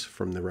groups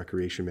from the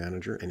recreation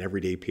manager and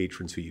everyday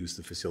patrons who use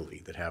the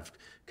facility that have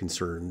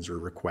concerns or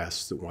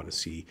requests that want to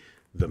see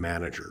the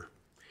manager.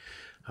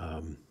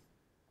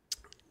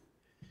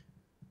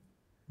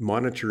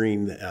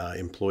 Monitoring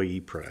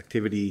employee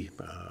productivity,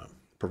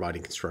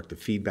 providing constructive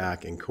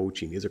feedback, and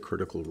coaching is a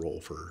critical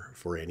role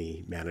for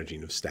any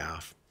managing of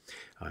staff.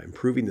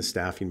 Improving the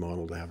staffing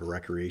model to have a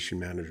recreation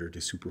manager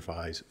to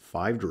supervise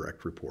 5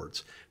 direct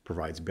reports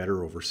provides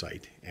better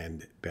oversight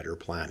and better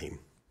planning.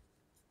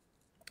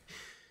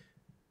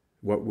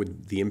 What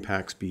would the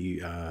impacts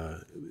be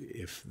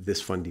if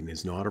this funding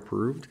is not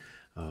approved?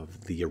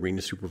 Of the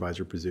arena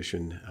supervisor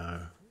position,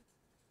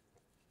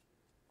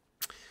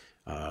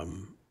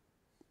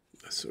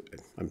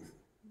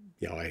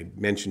 I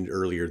mentioned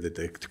earlier that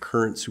the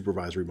current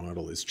supervisory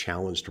model is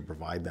challenged to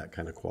provide that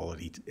kind of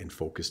quality and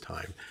focus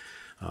time,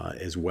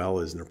 as well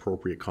as an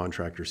appropriate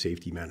contractor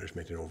safety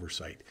management and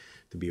oversight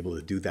to be able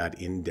to do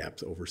that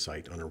in-depth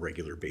oversight on a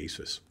regular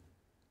basis.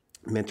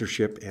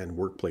 Mentorship and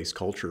workplace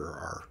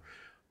culture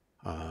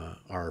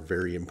are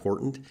very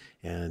important,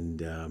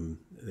 and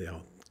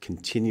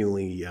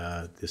continually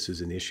this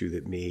is an issue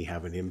that may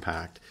have an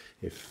impact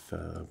if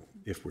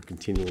we're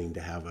continuing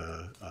to have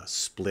a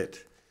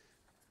split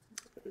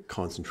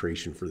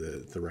concentration for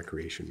the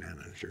recreation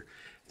manager.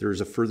 There is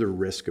a further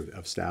risk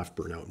of staff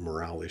burnout and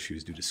morale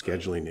issues due to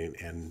scheduling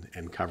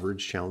and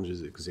coverage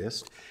challenges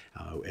exist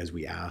as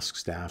we ask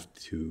staff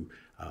to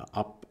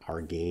up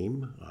our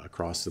game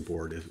across the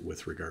board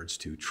with regards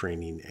to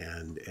training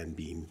and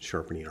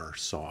sharpening our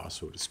saw,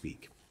 so to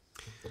speak.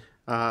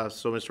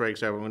 So, Mr.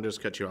 Wagstaff, I'm going to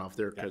just cut you off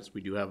there because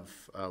we do have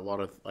a lot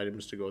of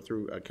items to go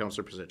through.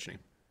 Councillor Positioning.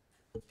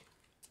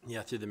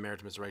 Yeah, through the mayor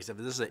to Mr. Wagstaff.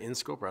 Is this an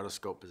in-scope or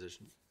out-of-scope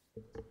position?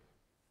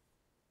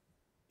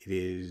 It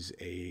is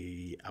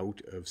a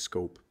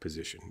out-of-scope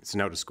position. It's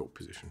an out-of-scope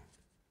position.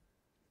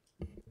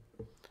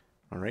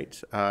 All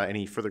right.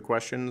 Any further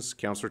questions?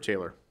 Councillor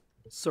Taylor.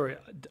 Sorry,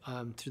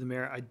 through the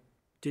mayor, I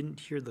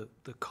didn't hear the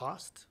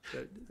cost.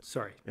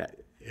 Sorry.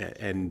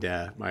 And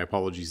my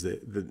apologies.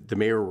 The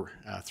mayor,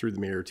 through the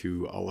mayor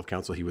to all of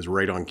council, he was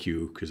right on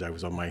cue because I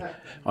was on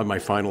my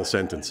final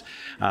sentence.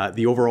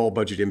 The overall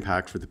budget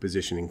impact for the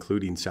position,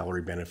 including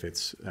salary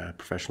benefits,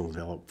 professional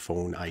development,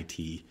 phone,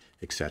 IT,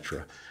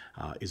 etc.,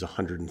 is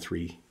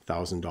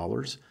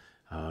 $103,000,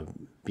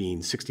 being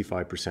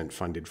 65%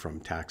 funded from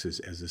taxes,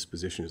 as this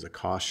position is a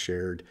cost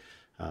shared.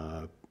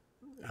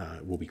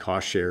 Will be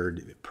cost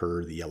shared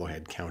per the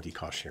Yellowhead County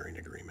cost sharing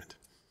agreement.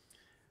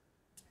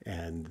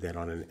 And then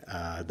on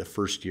the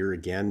first year,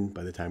 again,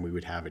 by the time we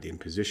would have it in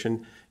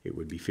position, it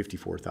would be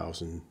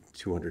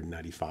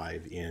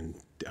 $54,295 in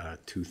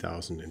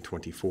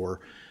 2024,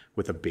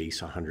 with a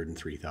base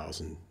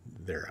 $103,000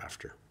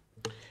 thereafter.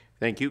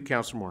 Thank you.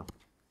 Councillor Moore.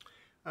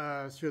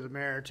 Through the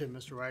mayor to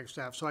Mr.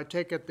 Wagstaff. So I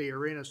take it the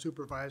arena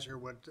supervisor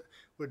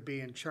would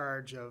be in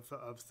charge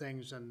of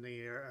things in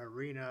the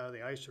arena,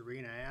 the ice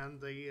arena, and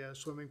the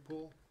swimming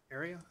pool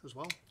area as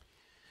well?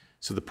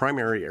 So the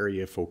primary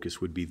area of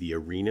focus would be the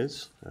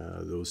arenas,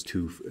 those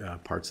 2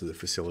 parts of the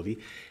facility,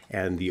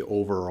 and the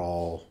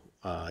overall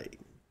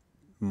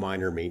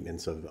minor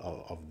maintenance of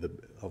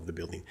the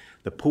building.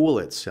 The pool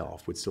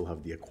itself would still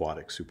have the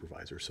aquatic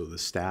supervisor, so the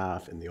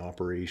staff and the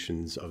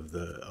operations of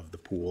the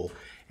pool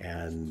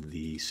and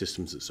the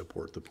systems that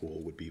support the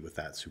pool would be with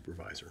that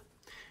supervisor.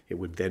 It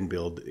would then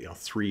build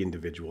 3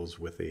 individuals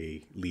with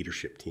a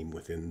leadership team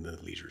within the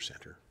leisure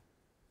center.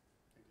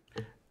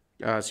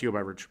 CO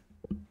Beveridge.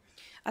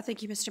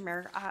 Thank you, Mr.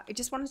 Mayor. I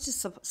just wanted to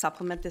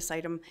supplement this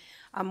item.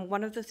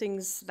 One of the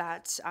things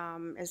that,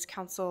 as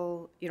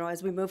council,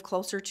 as we move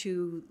closer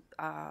to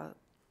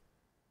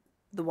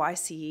the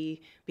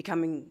YCE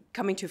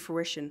coming to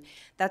fruition,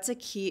 that's a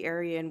key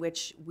area in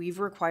which we've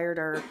required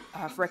our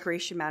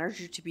recreation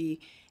manager to be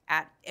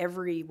at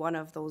every one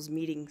of those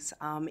meetings.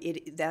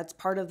 That's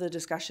part of the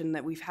discussion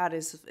that we've had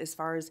as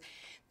far as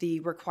the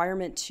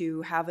requirement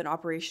to have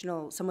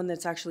someone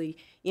that's actually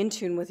in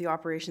tune with the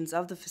operations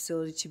of the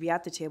facility to be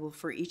at the table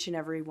for each and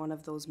every one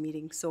of those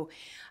meetings. So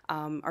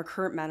our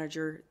current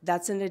manager,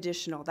 that's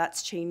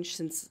that's changed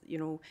since,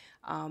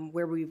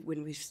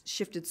 when we've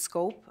shifted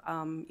scope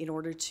in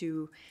order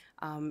to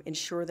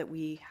ensure that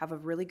we have a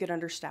really good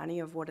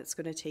understanding of what it's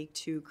going to take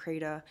to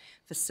create a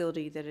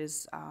facility that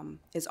is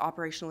as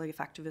operationally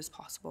effective as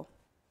possible.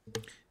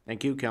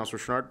 Thank you. Councillor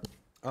Schnard.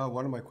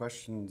 One of my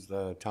questions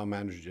the town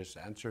manager just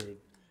answered.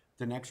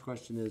 The next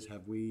question is,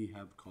 have we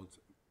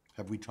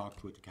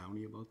talked with the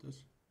county about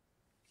this?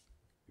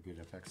 If it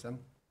affects them?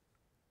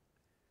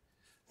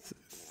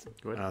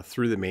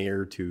 Through the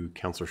mayor to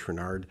Councillor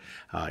Chouinard,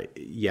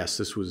 yes,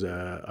 this was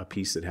a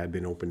piece that had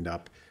been opened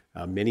up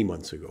many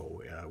months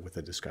ago with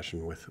a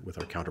discussion with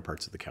our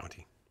counterparts of the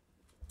county.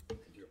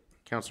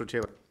 Councillor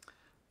Taylor.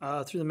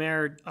 Through the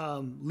mayor,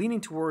 leaning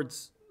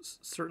towards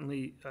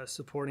certainly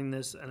supporting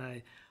this, and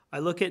I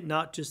look at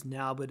not just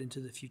now but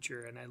into the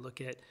future, and I look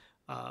at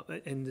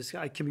and this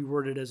can be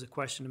worded as a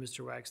question to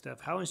Mr. Wagstaff.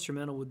 How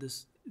instrumental would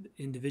this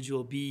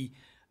individual be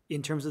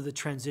in terms of the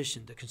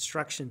transition, the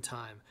construction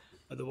time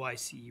of the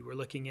YCE? We're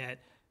looking at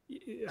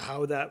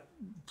how that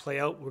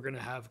play out. We're going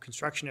to have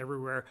construction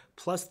everywhere,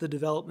 plus the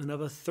development of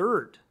a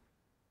third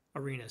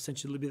arena,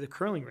 essentially be the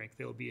curling rink.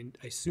 They'll be,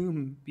 I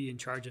assume, be in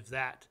charge of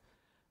that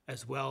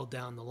as well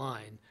down the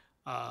line.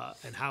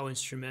 And how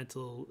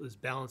instrumental is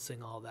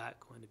balancing all that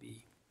going to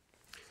be?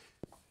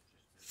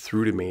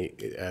 Through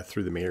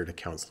the mayor to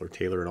Councillor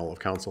Taylor and all of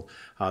council,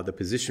 the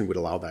position would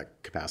allow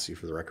that capacity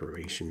for the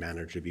recreation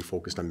manager to be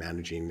focused on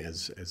managing,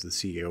 as the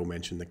CEO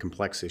mentioned, the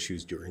complex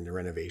issues during the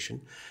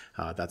renovation.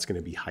 That's going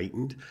to be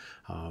heightened,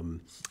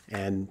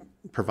 and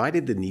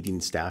provided the needing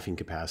staffing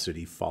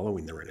capacity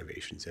following the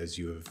renovations, as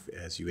you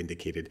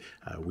indicated,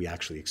 we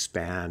actually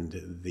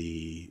expand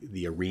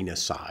the arena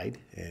side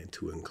and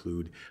to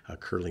include a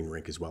curling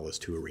rink as well as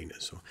 2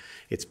 arenas. So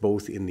it's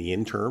both in the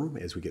interim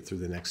as we get through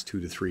the next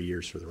 2 to 3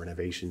 years for the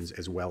renovations,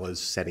 as well as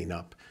setting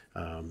up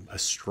a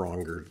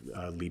stronger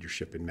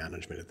leadership and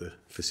management of the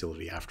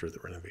facility after the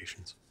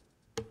renovations.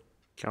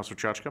 Councillor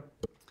Chachka.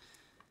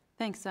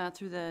 Thanks.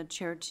 Through the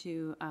chair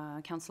to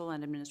council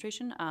and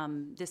administration.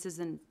 This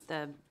isn't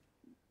the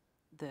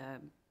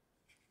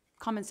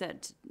comments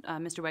that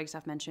Mr.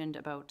 Wagstaff mentioned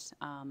about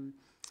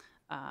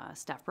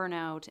staff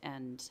burnout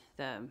and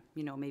the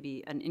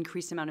maybe an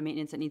increased amount of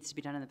maintenance that needs to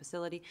be done in the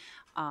facility.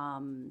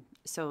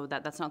 So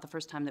that's not the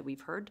first time that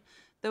we've heard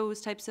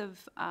those types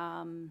of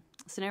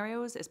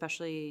scenarios,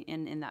 especially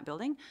in that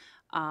building.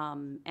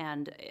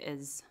 And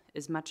as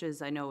much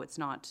as I know it's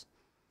not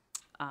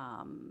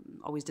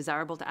always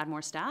desirable to add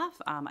more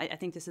staff, I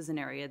think this is an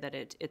area that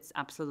it's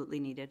absolutely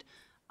needed.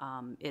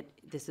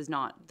 This is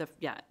not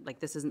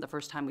this isn't the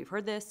first time we've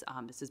heard this.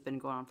 This has been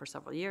going on for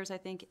several years, I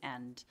think,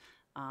 and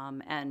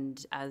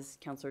as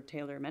Councillor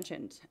Taylor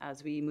mentioned,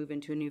 as we move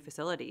into a new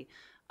facility,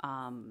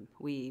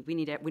 we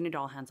need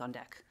all hands on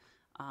deck,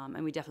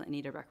 and we definitely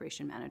need a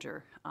recreation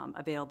manager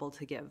available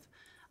to give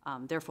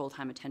their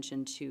full-time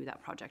attention to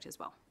that project as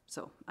well.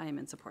 So I am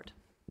in support.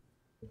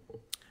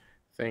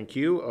 Thank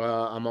you.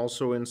 I'm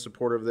also in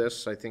support of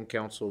this. I think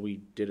council, we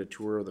did a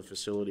tour of the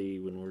facility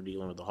when we were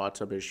dealing with the hot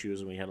tub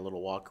issues, and we had a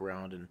little walk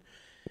around, and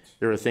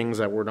there are things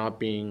that were not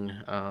being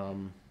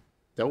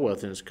dealt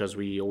with, and it's because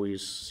we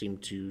always seem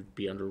to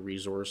be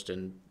under-resourced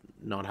and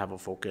not have a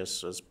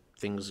focus as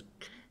things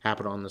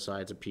happen on the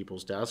sides of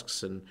people's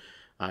desks. And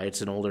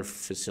it's an older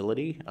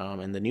facility,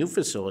 and the new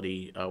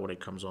facility, when it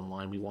comes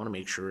online, we want to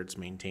make sure it's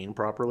maintained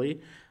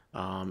properly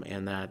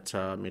and that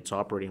it's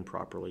operating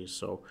properly.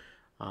 So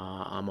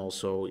I'm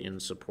also in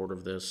support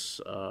of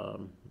this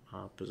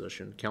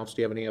position. Council,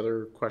 do you have any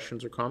other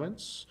questions or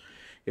comments?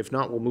 If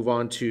not, we'll move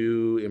on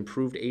to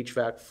improved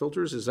HVAC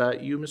filters. Is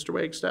that you, Mr.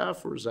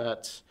 Wagstaff, or is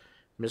that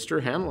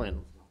Mr.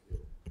 Hanlon?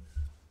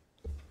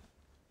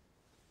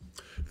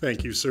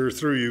 Thank you, sir.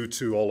 Through you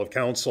to all of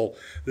council.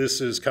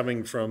 This is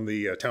coming from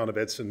the town of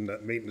Edson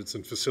maintenance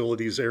and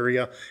facilities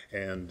area,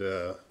 and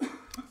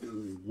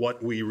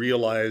what we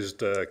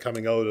realized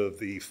coming out of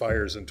the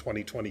fires in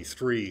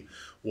 2023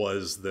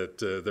 was that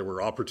there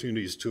were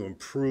opportunities to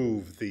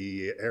improve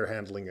the air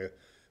handling,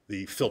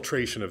 the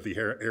filtration of the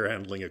air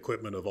handling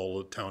equipment of all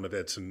the town of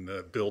Edson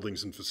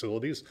buildings and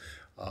facilities.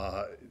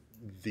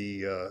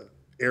 The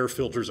air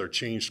filters are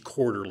changed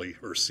quarterly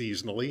or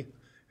seasonally,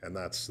 and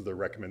that's the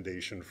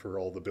recommendation for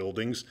all the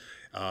buildings.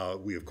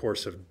 We, of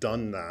course, have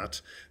done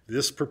that.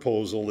 This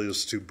proposal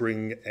is to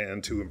bring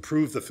and to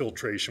improve the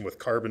filtration with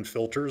carbon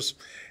filters,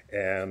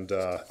 and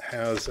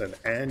has an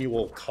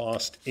annual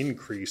cost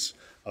increase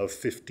of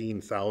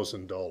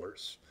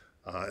 $15,000.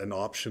 An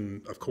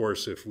option, of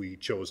course, if we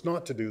chose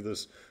not to do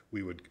this,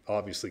 we would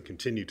obviously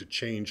continue to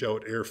change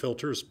out air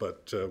filters,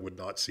 but would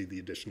not see the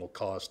additional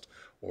cost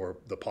or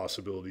the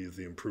possibility of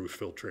the improved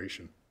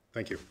filtration.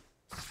 Thank you.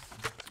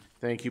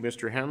 Thank you,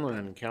 Mr.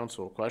 Hanlon.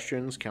 Council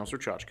questions? Councillor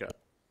Chachka.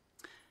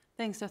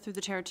 Thanks. Through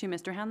the chair to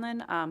Mr.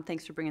 Hanlon.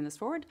 Thanks for bringing this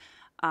forward.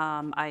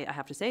 I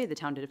have to say the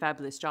town did a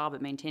fabulous job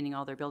at maintaining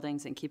all their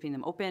buildings and keeping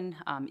them open,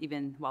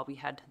 even while we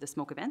had the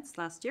smoke events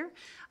last year.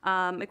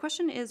 My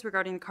question is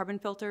regarding the carbon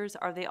filters.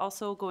 Are they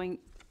also going,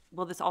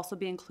 will this also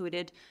be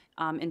included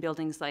in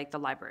buildings like the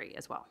library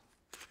as well?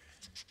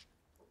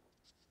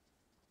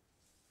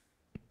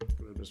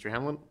 Mr.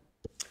 Hanlon.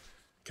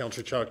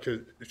 Councillor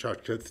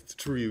Chachka,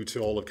 through you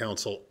to all of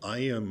council, I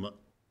am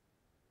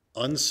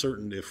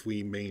uncertain if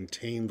we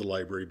maintain the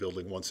library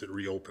building once it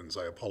reopens.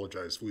 I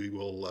apologize. We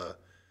will,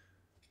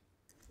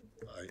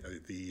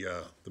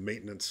 the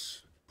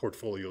maintenance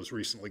portfolios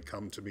recently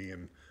come to me,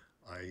 and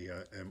I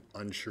am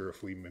unsure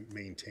if we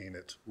maintain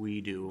it.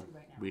 We do.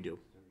 We do.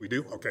 We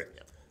do? Okay.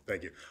 Yeah.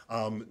 Thank you.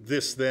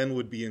 This then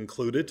would be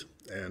included,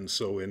 and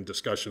so in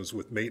discussions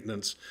with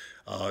maintenance,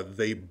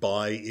 they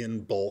buy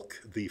in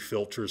bulk the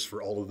filters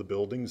for all of the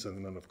buildings,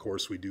 and then of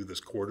course we do this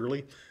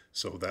quarterly,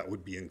 so that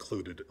would be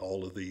included.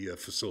 All of the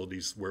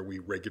facilities where we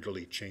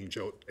regularly change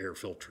out air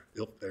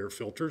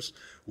filters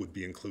would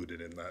be included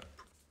in that.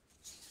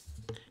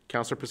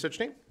 Councillor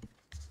Pisichny?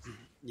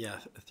 Yeah,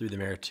 through the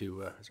mayor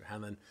to Mr.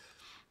 Hanlon.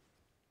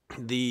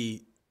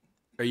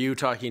 Are you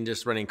talking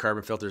just running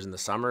carbon filters in the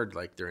summer,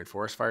 like during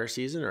forest fire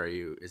season, or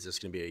is this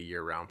going to be a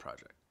year-round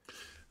project?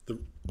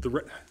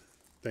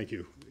 Thank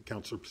you,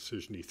 Councillor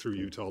Pisichny, through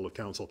you to all of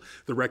council.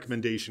 The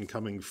recommendation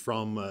coming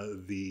from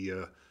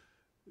the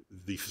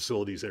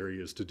facilities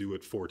area is to do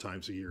it 4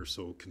 times a year,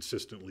 so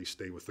consistently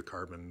stay with the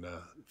carbon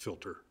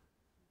filter.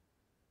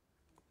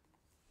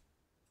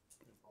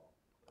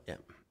 Yeah.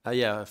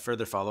 Yeah,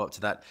 further follow-up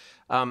to that.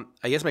 I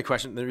guess my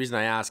question, the reason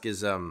I ask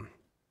is,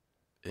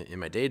 in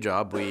my day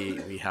job,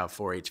 we have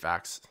 4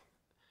 HVACs.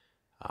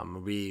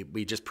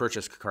 We just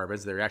purchased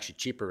carbons. They're actually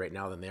cheaper right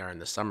now than they are in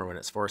the summer when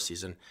it's forest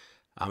season.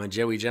 And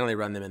we generally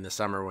run them in the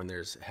summer when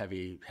there's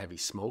heavy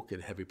smoke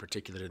and heavy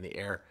particulate in the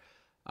air.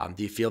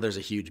 Do you feel there's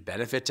a huge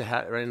benefit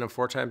to running them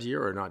 4 times a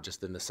year, or not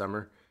just in the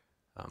summer?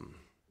 I'm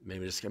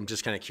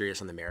just kind of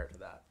curious on the merit of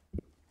that.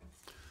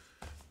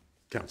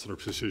 Councillor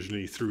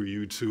Pisichny, through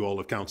you to all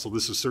of council,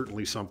 this is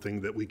certainly something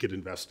that we could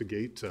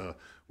investigate.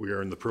 We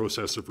are in the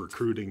process of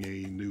recruiting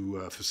a new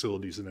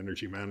facilities and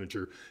energy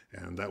manager,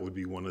 and that would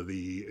be one of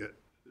the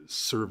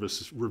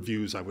service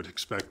reviews I would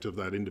expect of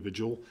that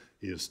individual,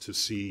 is to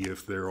see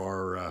if there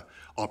are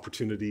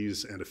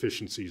opportunities and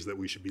efficiencies that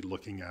we should be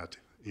looking at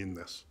in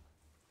this.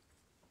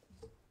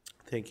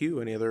 Thank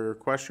you. Any other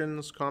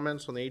questions,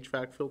 comments on the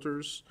HVAC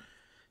filters?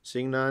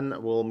 Seeing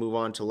none, we'll move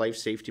on to life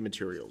safety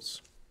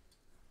materials.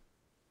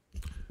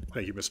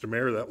 Thank you, Mr.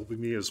 Mayor. That will be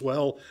me as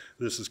well.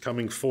 This is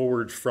coming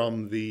forward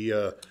from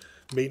the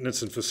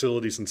maintenance and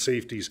facilities and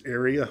safeties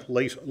area.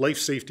 Life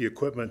safety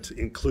equipment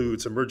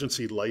includes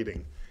emergency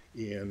lighting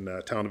in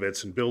Town of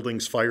Edson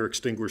buildings, fire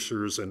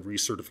extinguishers and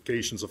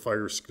recertifications of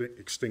fire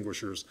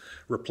extinguishers,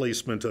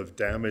 replacement of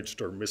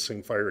damaged or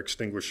missing fire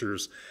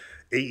extinguishers,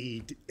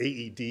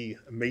 AED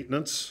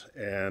maintenance,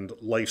 and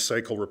life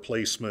cycle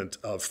replacement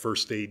of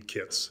first aid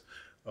kits.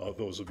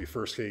 Those would be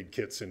first aid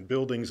kits in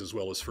buildings as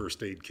well as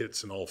first aid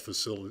kits in all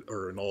facility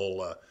or in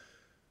all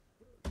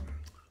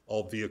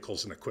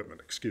vehicles and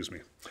equipment. Excuse me.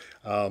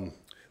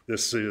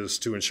 This is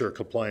to ensure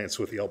compliance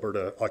with the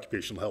Alberta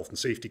Occupational Health and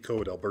Safety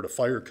Code, Alberta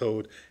Fire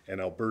Code,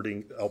 and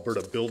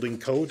Alberta Building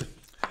Code.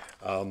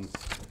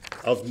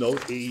 Of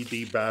note,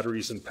 AED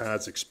batteries and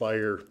pads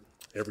expire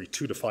every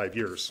 2 to 5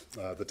 years.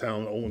 The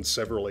town owns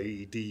several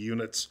AED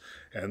units,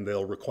 and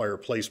they'll require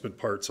placement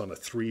parts on a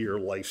 3-year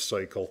life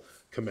cycle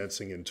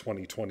commencing in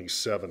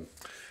 2027.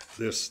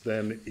 This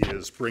then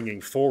is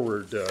bringing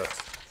forward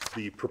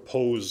the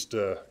proposed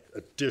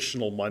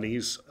additional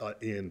monies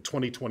in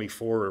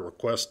 2024, a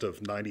request of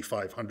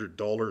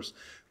 $9,500.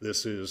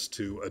 This is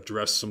to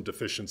address some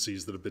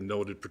deficiencies that have been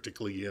noted,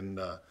 particularly in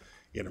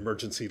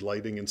emergency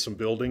lighting in some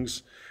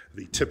buildings.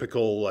 The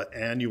typical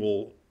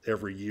annual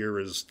every year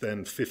is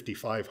then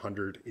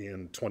 $5,500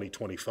 in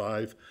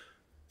 2025,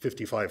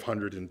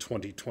 $5,500 in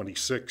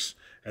 2026,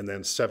 and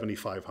then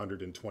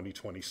 $7,500 in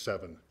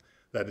 2027.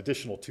 That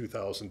additional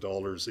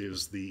 $2,000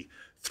 is the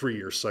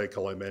 3-year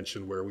cycle I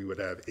mentioned, where we would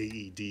have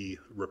AED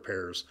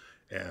repairs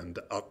and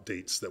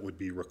updates that would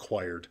be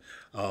required.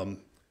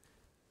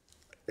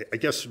 I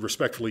guess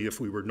respectfully, if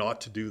we were not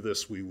to do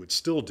this, we would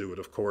still do it,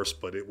 of course,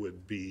 but it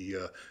would be,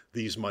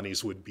 these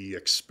monies would be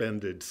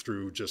expended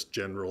through just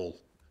general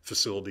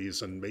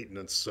facilities and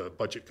maintenance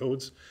budget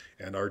codes,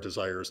 and our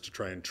desire is to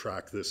try and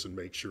track this and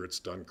make sure it's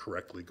done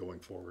correctly going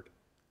forward.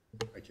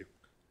 Thank you.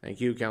 Thank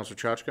you, Councillor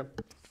Chachka.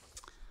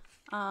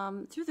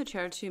 Through the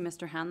chair to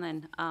Mr.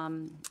 Hanlon,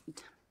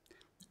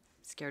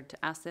 scared to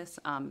ask this,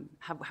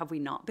 have we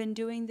not been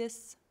doing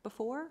this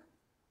before?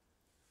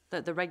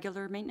 The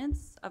regular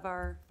maintenance of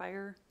our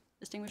fire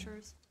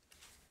extinguishers?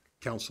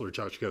 Councillor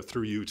Chachka,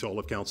 through you to all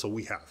of council,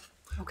 we have.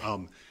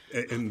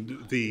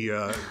 And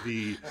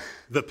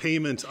the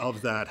payment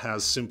of that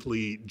has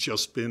simply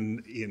just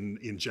been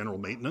in general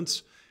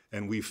maintenance,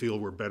 and we feel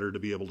we're better to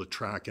be able to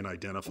track and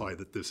identify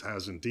that this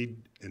has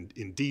indeed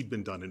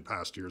been done in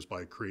past years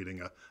by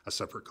creating a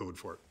separate code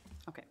for it.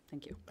 Okay,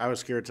 thank you. I was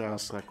scared to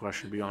ask that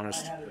question, to be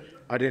honest.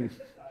 I didn't.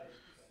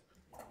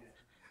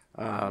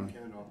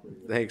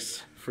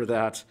 Thanks for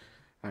that.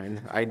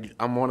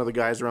 I'm one of the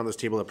guys around this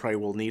table that probably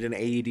will need an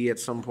AED at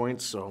some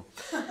point, so.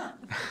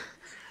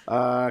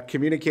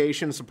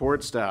 Communication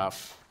support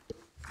staff.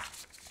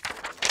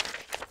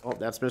 Oh,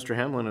 that's Mr.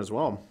 Hanlon as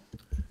well.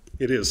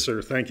 It is,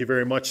 sir. Thank you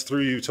very much.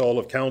 Through you to all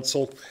of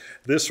council.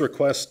 This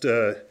request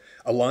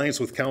aligns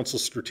with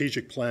council's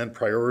strategic plan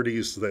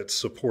priorities that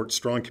support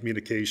strong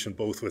communication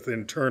both with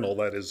internal,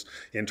 that is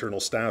internal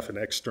staff, and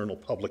external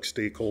public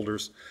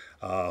stakeholders.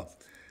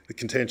 The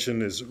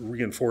contention is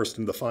reinforced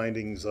in the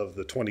findings of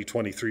the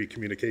 2023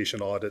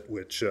 communication audit,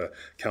 which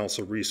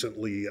council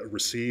recently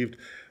received.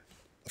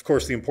 Of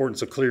course, the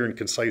importance of clear and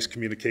concise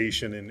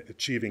communication in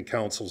achieving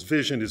council's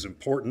vision is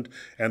important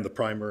and the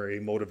primary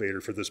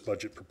motivator for this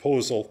budget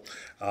proposal.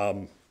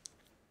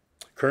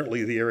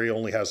 Currently, the area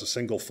only has a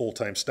single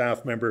full-time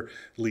staff member,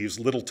 leaves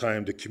little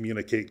time to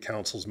communicate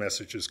council's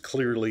messages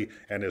clearly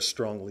and as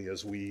strongly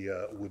as we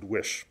would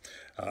wish.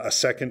 A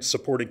second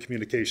supporting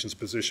communications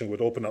position would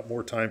open up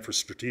more time for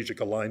strategic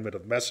alignment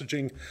of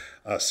messaging,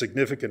 a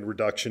significant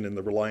reduction in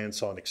the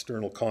reliance on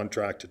external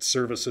contracted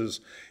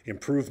services,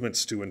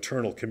 improvements to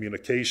internal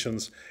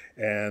communications,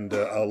 and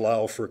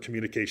allow for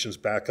communications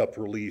backup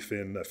relief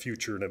in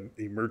future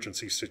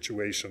emergency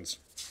situations.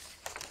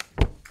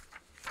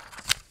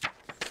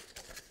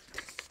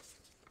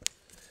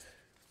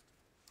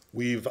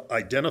 We've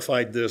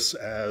identified this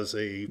as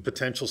a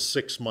potential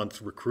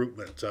 6-month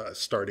recruitment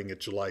starting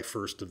at July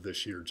 1st of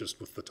this year, just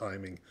with the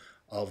timing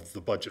of the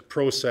budget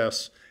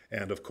process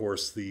and, of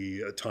course,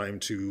 the time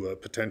to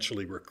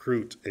potentially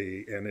recruit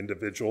an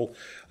individual.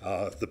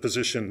 The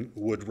position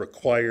would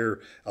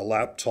require a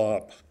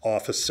laptop,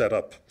 office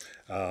setup,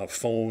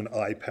 phone,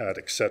 iPad,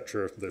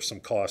 etc. There's some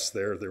costs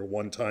there. There are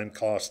one-time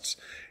costs,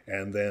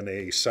 and then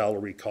a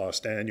salary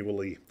cost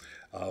annually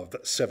of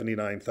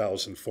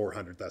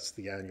 $79,400. That's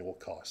the annual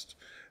cost.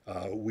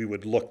 We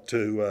would look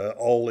to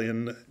all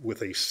in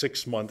with a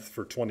 6-month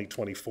for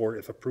 2024,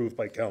 if approved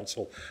by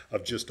council,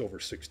 of just over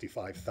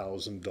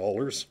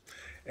 $65,000.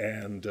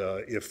 And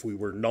if we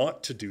were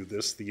not to do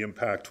this, the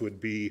impact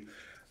would be,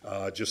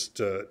 just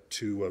to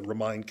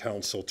remind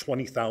council,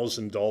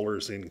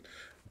 $20,000 in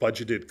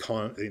budgeted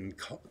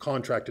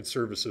contracted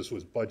services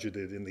was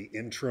budgeted in the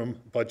interim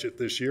budget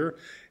this year,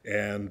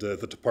 and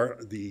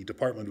the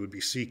department would be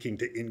seeking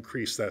to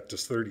increase that to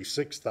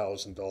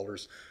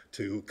 $36,000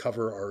 to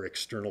cover our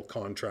external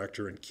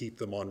contractor and keep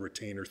them on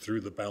retainer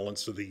through the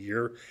balance of the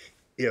year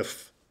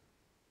if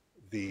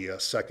the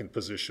second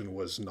position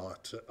was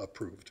not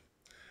approved.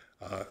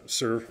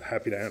 Sir,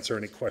 happy to answer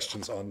any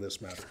questions on this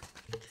matter.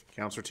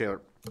 Councillor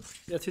Taylor.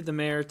 Yeah, through the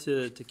mayor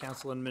to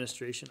council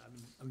administration,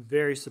 I'm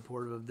very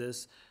supportive of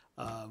this.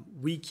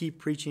 We keep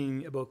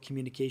preaching about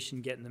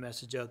communication, getting the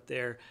message out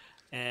there,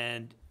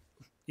 and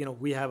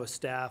we have a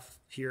staff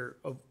here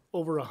of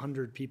over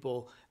 100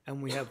 people,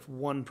 and we have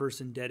one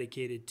person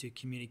dedicated to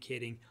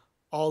communicating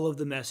all of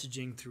the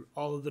messaging through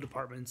all of the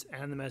departments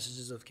and the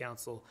messages of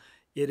council.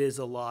 It is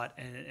a lot,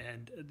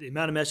 and the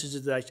amount of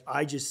messages that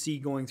I just see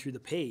going through the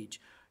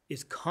page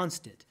is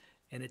constant,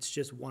 and it's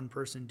just one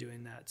person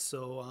doing that.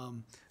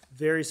 So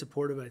very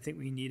supportive. I think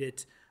we need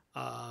it,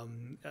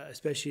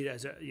 especially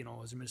as a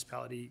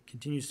municipality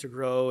continues to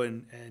grow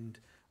and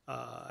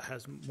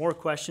has more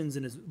questions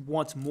and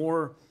wants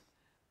more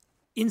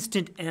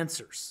instant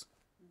answers.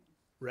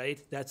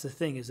 Right? That's the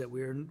thing, is that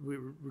we're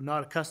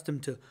not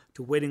accustomed to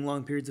waiting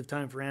long periods of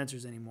time for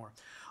answers anymore.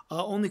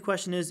 Only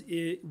question is,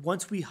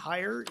 once we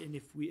hire, and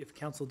if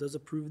council does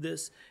approve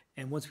this,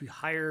 and once we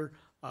hire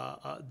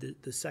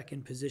the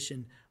second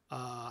position,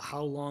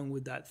 how long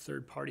would that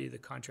third party, the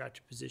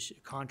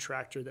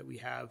contractor that we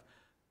have,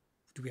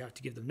 do we have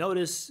to give them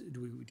notice?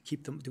 Do we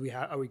keep them?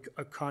 Are we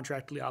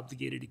contractually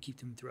obligated to keep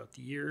them throughout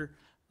the year,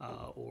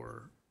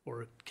 or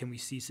can we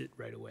cease it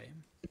right away?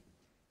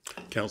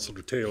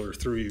 Councillor Taylor,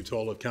 through you to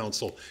all of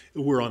council,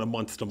 we're on a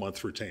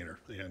month-to-month retainer,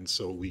 and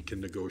so we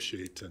can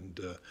negotiate, and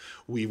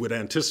we would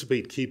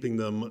anticipate keeping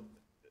them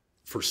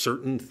for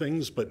certain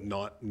things, but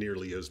not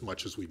nearly as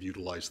much as we've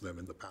utilized them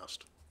in the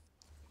past.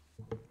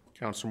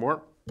 Councillor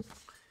Moore.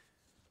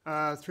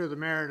 Through the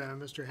mayor to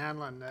Mr.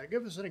 Hanlon,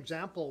 give us an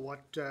example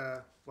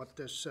what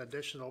this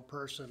additional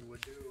person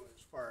would do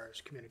as far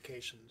as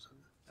communications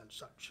and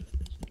such.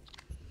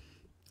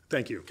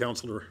 Thank you,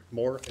 Councillor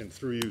Moore, and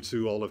through you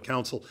to all of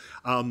council.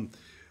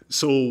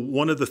 So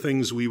one of the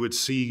things we would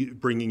see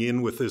bringing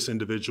in with this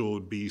individual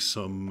would be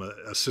some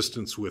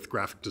assistance with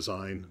graphic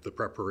design, the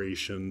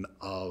preparation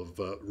of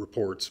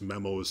reports,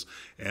 memos,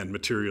 and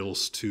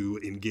materials to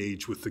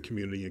engage with the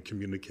community and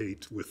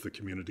communicate with the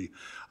community.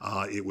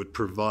 It would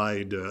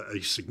provide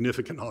a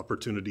significant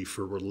opportunity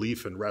for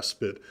relief and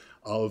respite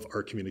of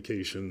our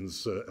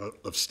communications,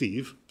 of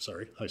Steve,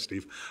 sorry, hi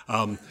Steve,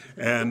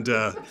 and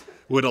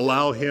would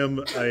allow him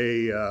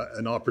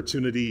an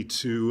opportunity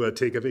to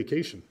take a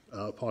vacation,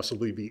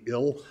 possibly be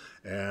ill,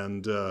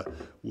 and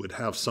would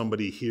have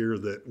somebody here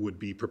that would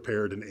be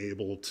prepared and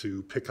able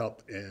to pick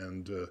up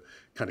and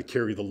kind of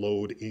carry the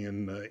load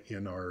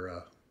in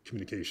our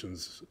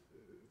communications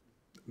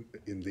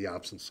in the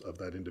absence of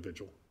that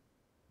individual.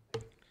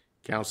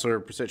 Councillor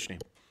Prasichny.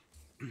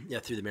 Yeah,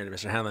 through the mayor to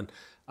Mr. Hanlon.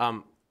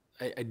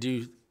 I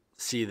do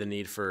see the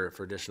need for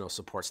additional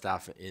support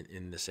staff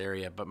in this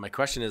area, but my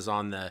question is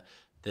on the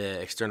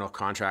external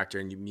contractor,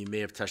 and you may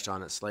have touched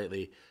on it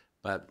slightly,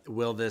 but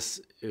will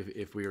this,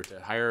 if we were to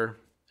hire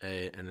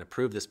and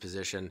approve this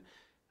position,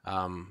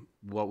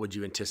 what would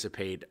you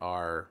anticipate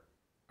our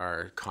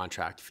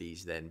contract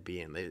fees then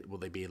being? Will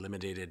they be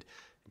eliminated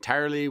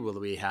entirely? Will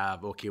we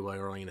have, okay, well,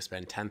 we're only going to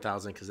spend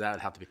 $10,000, because that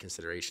would have to be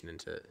consideration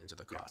into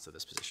the cost of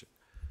this position?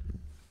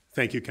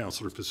 Thank you,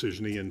 Councillor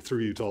Prasichny, and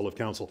through you to all of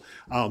council.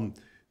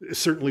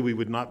 Certainly, we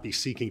would not be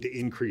seeking to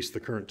increase the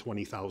current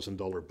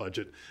 $20,000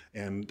 budget,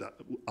 and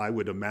I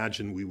would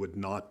imagine we would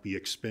not be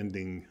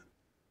expending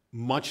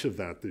much of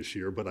that this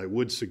year, but I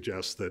would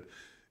suggest that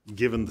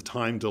given the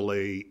time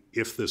delay,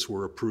 if this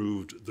were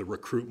approved, the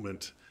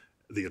recruitment,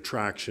 the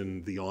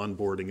attraction, the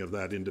onboarding of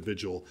that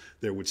individual,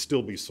 there would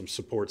still be some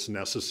supports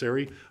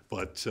necessary,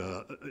 but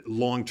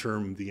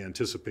long-term, the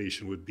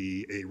anticipation would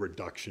be a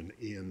reduction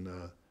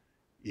in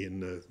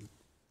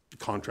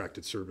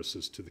contracted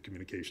services to the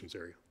communications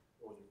area.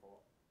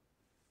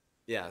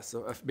 Yeah,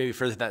 so maybe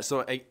further that.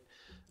 So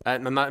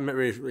I'm not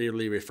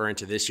really referring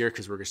to this year,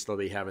 because we're going to still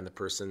be having the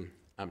person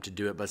to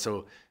do it. But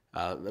so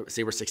let's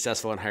say we're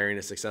successful in hiring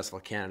a successful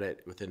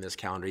candidate within this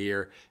calendar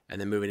year,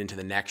 and then moving into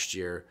the next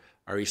year,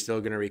 are we still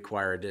going to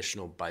require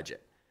additional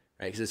budget?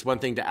 Right, because it's one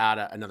thing to add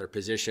another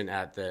position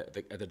at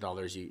the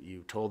dollars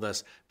you told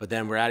us, but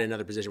then we're adding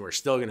another position. We're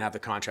still going to have the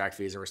contract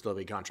fees, and we're still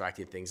be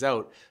contracting things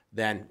out.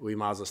 Then we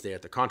might as well stay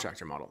at the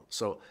contractor model.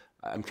 So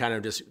I'm kind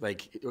of just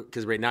like,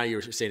 because right now you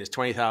were saying it's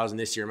 $20,000.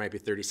 This year it might be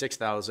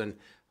 $36,000.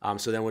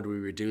 So then would we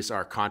reduce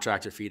our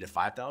contractor fee to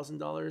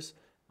 $5,000?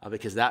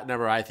 Because that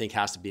number, I think,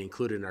 has to be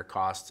included in our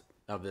cost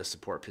of the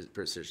support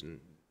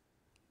position.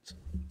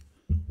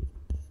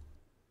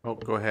 Oh,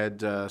 go ahead,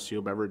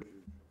 CEO Beveridge.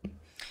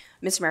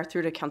 Mr. Mayor,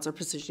 through to Councillor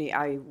Prasichny,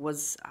 I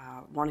was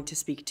wanting to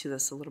speak to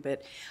this a little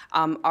bit.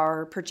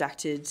 Our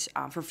projected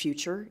for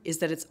future is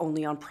that it's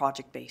only on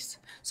project base.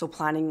 So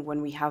planning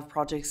when we have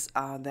projects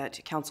that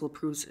council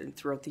approves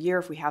throughout the year,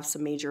 if we have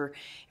some major,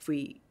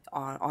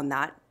 on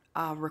that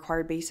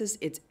required basis,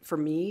 it's for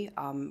me,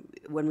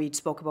 when we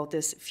spoke about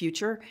this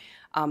future,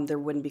 there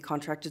wouldn't be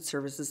contracted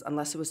services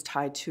unless it was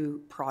tied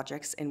to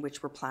projects in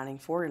which we're planning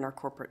for in our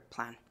corporate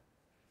plan.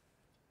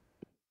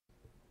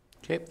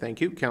 Okay, thank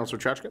you. Councillor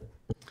Chachka.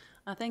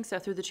 Thanks.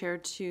 Through the chair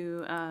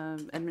to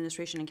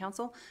administration and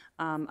council.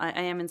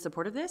 I am in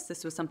support of this.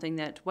 This was something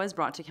that was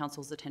brought to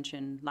council's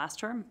attention last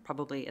term,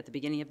 probably at the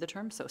beginning of the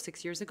term, so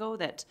 6 years ago,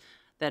 that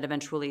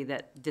eventually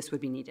that this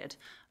would be needed.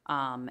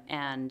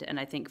 And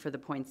I think for the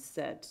points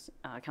that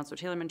Councillor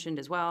Taylor mentioned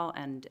as well,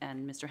 and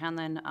Mr.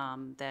 Hanlon,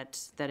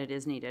 that it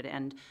is needed.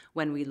 And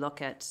when we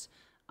look at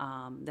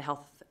the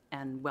health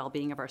and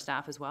well-being of our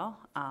staff as well,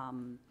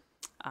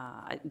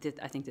 I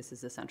think this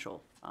is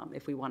essential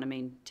if we want to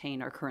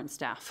maintain our current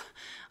staff.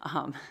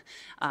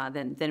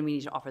 Then we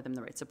need to offer them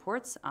the right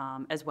supports,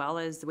 as well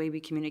as the way we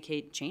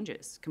communicate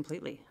changes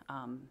completely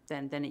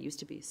than it used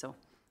to be. So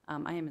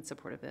I am in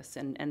support of this,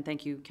 and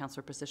thank you,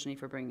 Councillor Prasichny,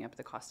 for bringing up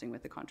the costing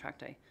with the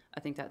contract. I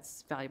think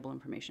that's valuable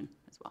information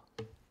as well.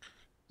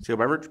 CEO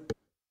Beveridge.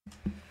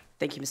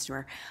 Thank you,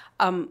 Mr.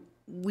 Mayor.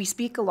 We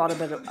speak a lot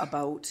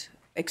about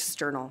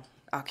external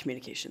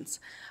communications.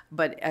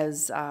 But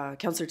as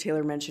Councillor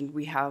Taylor mentioned,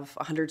 we have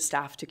 100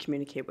 staff to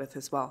communicate with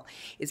as well.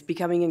 It's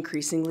becoming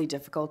increasingly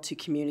difficult to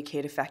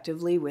communicate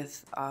effectively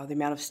with the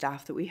amount of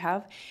staff that we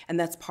have, and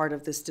that's part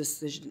of this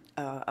decision,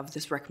 of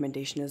this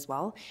recommendation as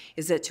well,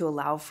 is that to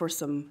allow for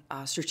some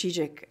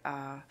strategic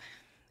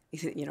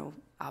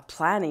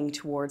planning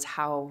towards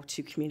how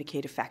to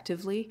communicate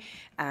effectively,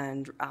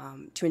 and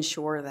to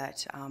ensure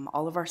that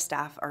all of our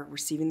staff are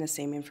receiving the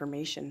same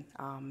information,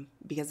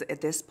 because at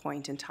this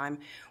point in time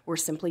we're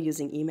simply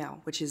using email,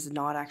 which is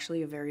not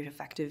actually a very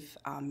effective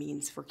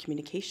means for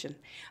communication.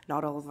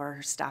 Not all of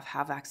our staff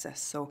have access,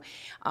 so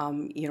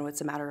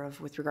it's a matter of,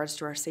 with regards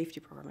to our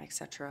safety program,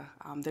 etc.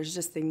 There's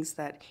just things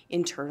that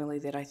internally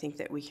that I think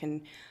that we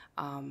can,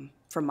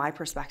 from my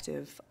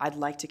perspective, I'd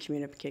like to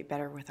communicate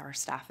better with our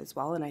staff as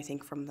well, and I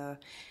think from the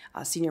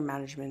senior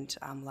management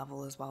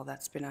level as well,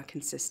 that's been a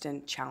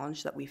consistent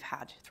challenge that we've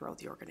had throughout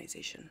the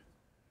organization.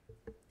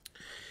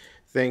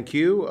 Thank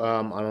you.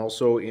 I'm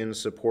also in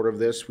support of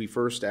this. We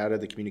first added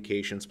the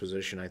communications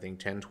position, I think,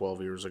 10,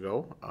 12 years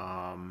ago.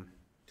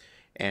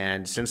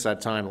 And since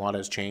that time, a lot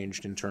has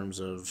changed in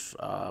terms of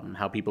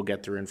how people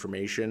get their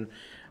information.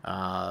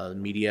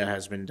 Media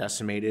has been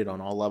decimated on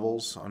all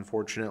levels,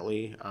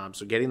 unfortunately.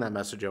 So getting that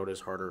message out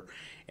is harder.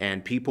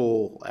 And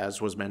people,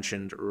 as was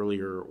mentioned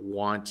earlier,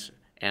 want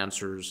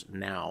answers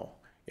now.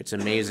 it's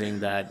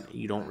amazing that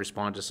you don't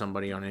respond to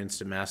somebody on an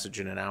instant message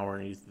in an hour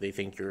and they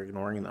think you're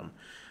ignoring them.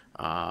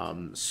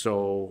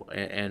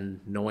 And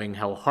knowing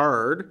how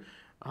hard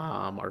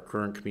our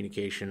current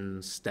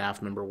communications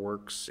staff member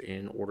works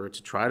in order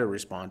to try to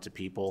respond to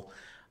people,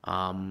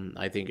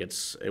 I think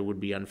it would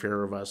be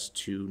unfair of us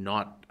to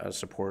not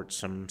support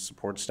some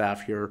support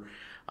staff here.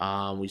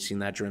 We've seen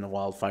that during the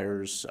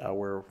wildfires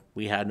where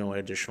we had no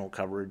additional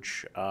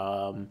coverage.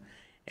 I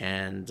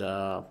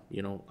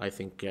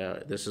think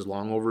this is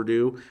long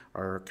overdue.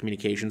 Our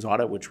communications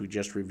audit, which we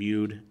just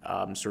reviewed,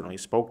 certainly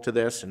spoke to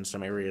this and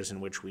some areas in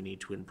which we need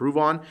to improve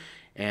on.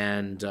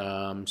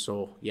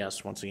 So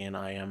yes, once again,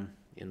 I am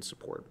in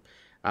support.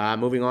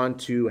 Moving on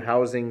to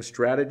housing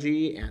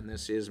strategy, and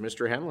this is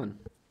Mr. Henlon.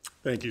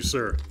 Thank you,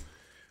 sir.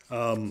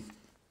 My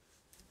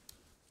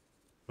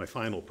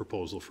final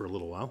proposal for a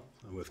little while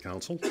with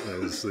council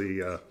is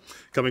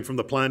coming from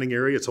the planning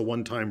area. It's a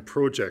one-time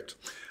project,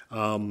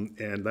 and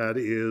that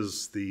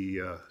is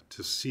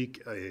to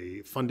seek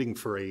a funding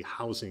for a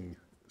housing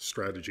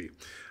strategy.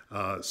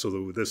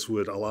 So this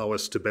would allow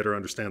us to better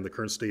understand the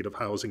current state of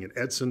housing in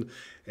Edson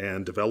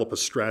and develop a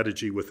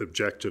strategy with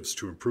objectives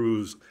to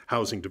improve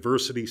housing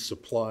diversity,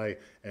 supply,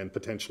 and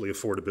potentially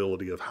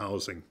affordability of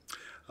housing.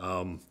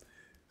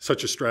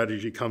 Such a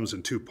strategy comes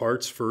in two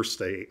parts. First,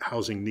 a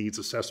housing needs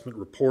assessment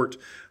report.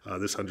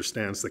 This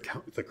understands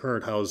the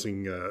current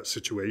housing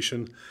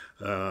situation,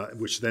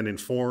 which then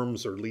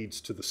informs or leads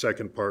to the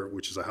second part,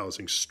 which is a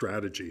housing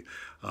strategy.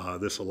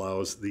 This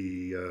allows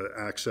the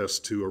access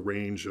to a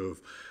range of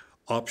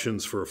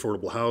options for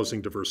affordable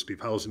housing, diversity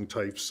of housing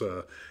types,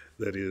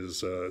 that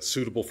is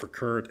suitable for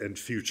current and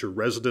future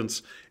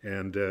residents,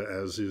 and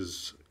as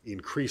is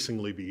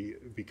increasingly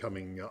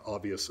becoming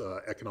obvious,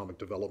 economic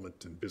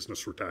development and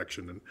business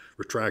attraction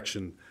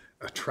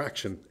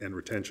and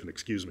retention,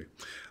 excuse me.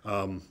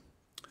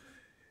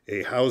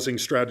 A housing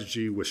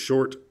strategy with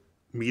short,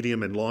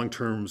 medium, and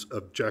long-term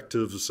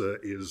objectives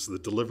is the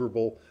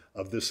deliverable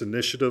of this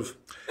initiative.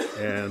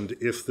 And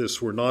if this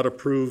were not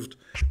approved,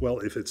 well,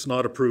 if it's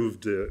not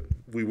approved,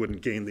 we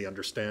wouldn't gain the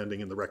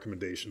understanding and the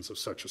recommendations of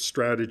such a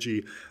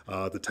strategy.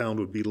 The town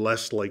would be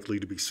less likely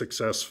to be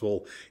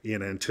successful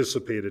in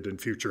anticipated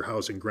and future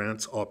housing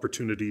grants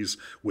opportunities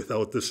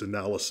without this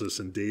analysis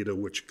and data,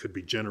 which could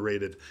be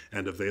generated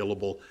and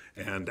available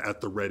and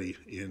at the ready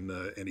in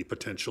any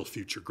potential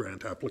future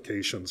grant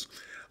applications.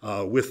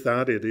 With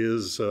that, it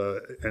is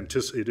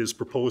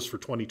proposed for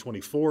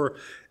 2024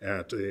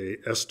 at an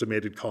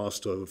estimated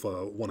cost of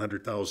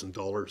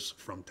 $100,000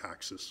 from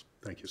taxes.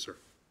 Thank you, sir.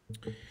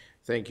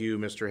 Thank you,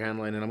 Mr.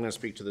 Hanlon, and I'm going to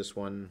speak to this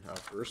one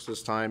first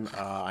this time.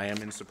 I am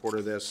in support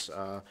of this.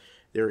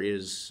 There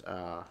is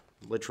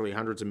literally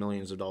hundreds of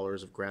millions of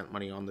dollars of grant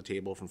money on the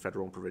table from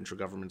federal and provincial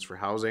governments for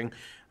housing.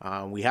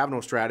 We have no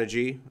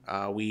strategy.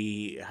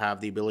 We have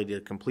the ability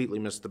to completely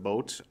miss the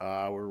boat.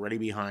 We're already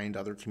behind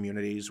other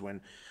communities when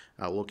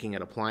looking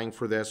at applying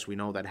for this. We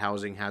know that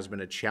housing has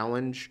been a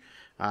challenge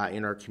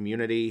in our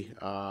community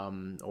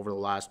over the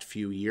last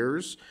few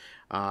years.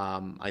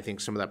 I think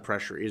some of that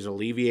pressure is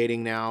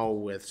alleviating now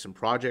with some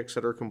projects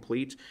that are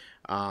complete,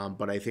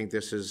 but I think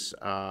this is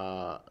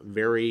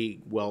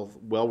very well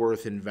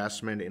worth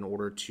investment in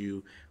order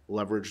to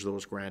leverage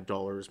those grant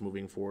dollars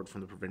moving forward from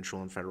the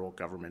provincial and federal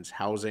governments.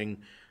 Housing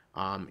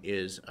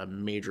is a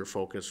major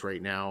focus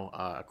right now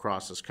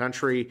across this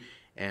country,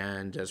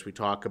 and as we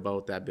talk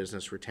about that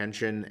business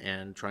retention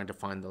and trying to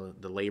find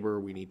the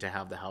labor, we need to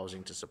have the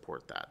housing to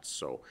support that.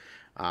 So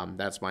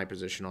that's my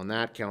position on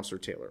that. Councillor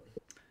Taylor.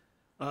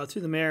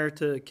 Through the mayor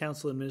to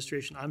council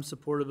administration, I'm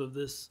supportive of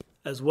this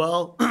as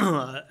well.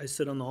 I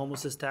sit on the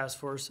homelessness task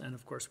force, and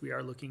of course we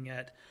are looking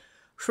at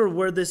sort of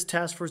where this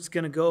task force is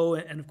going to go,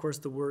 and of course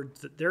the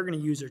words that they're going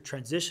to use are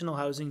transitional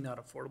housing,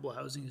 not affordable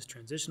housing is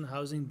transitional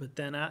housing, but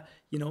then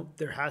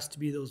there has to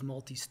be those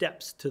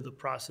multi-steps to the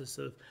process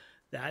of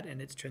that,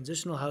 and it's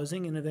transitional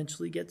housing and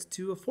eventually gets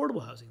to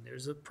affordable housing.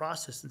 There's a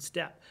process and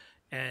step,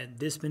 and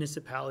this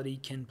municipality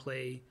can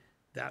play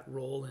that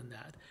role in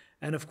that.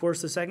 And of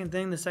course, the second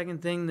thing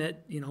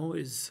that,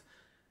 is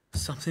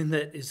something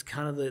that is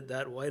kind of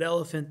that white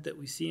elephant that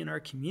we see in our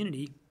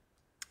community,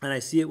 and I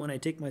see it when I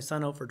take my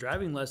son out for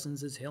driving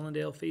lessons, is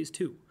Hallandale Phase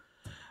 2.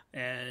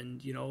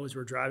 And, as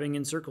we're driving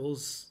in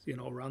circles,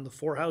 around the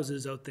 4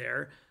 houses out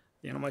there,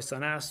 my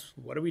son asks,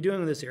 what are we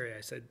doing in this area?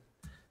 I said,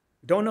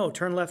 don't know,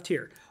 turn left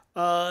here.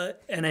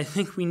 And I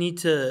think we need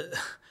to...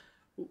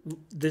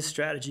 this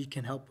strategy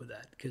can help with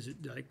that, because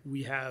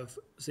we have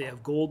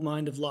gold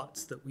mine of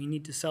lots that we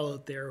need to sell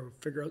out there or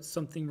figure out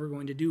something we're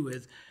going to do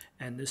with,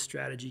 and this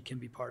strategy can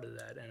be part of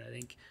that. And I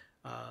think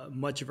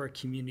much of our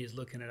community is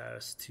looking at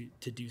us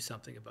to do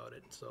something about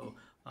it. So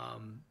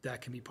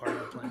that can be part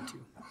of our plan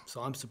too. So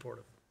I'm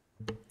supportive.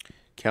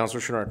 Councillor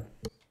Chouinard.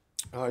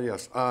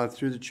 Yes,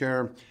 through the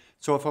chair.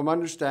 So if I'm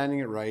understanding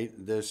it right,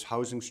 this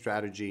housing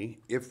strategy,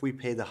 if we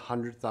pay the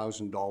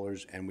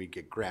 $100,000 and we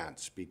get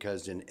grants,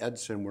 because in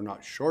Edson, we're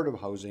not short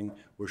of housing,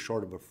 we're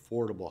short of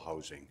affordable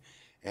housing.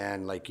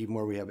 And like even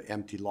where we have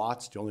empty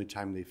lots, the only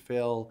time they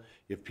fill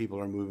if people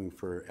are moving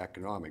for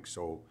economics.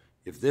 So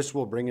If this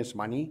will bring us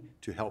money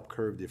to help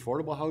curb the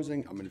affordable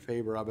housing, I'm in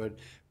favor of it.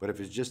 But if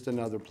it's just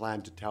another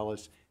plan to tell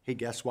us, hey,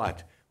 guess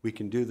what? We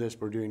can do this,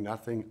 we're doing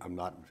nothing, I'm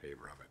not in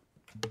favor of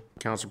it.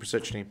 Councillor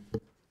Pisichny.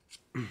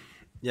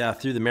 Yeah,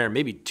 through the mayor,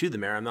 maybe to the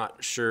mayor. I'm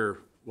not sure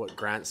what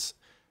grants.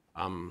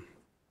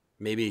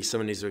 Maybe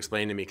someone needs to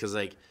explain to me, because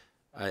like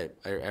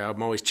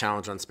I'm always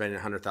challenged on spending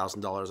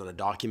 $100,000 on a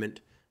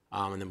document,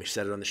 and then we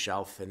set it on the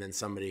shelf, and then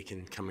somebody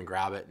can come and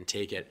grab it and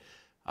take it.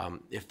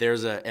 If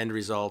there's an end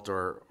result,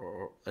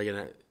 or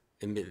again,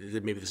 and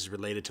maybe this is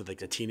related to like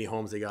the teeny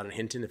homes they got in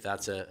Hinton, if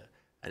that's an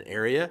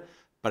area.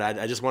 But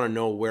I just want to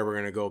know where we're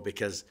going to go,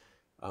 because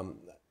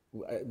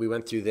we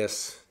went through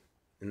this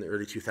in the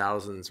early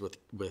 2000s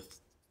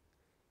with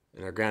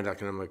in our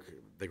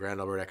the Grand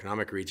Alberta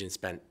Economic Region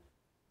spent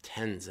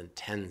tens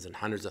and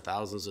hundreds of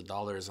thousands of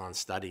dollars on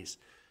studies.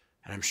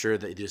 And I'm sure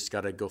that you just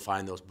got to go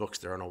find those books.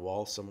 They're on a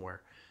wall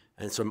somewhere.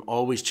 And so I'm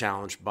always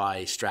challenged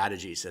by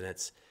strategies, and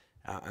it's,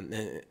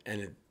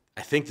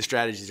 I think the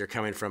strategies are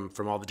coming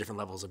from all the different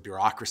levels of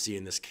bureaucracy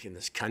in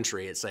this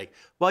country. It's like,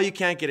 well, you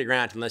can't get a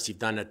grant unless you've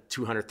done a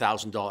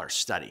 $200,000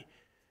 study,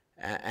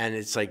 and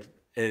it's like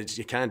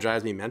it kind of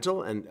drives me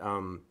mental. And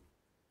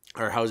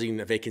our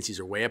housing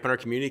vacancies are way up in our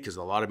community because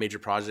a lot of major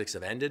projects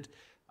have ended.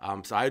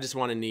 So I just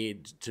want to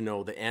need to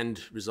know the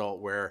end result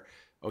where,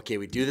 okay,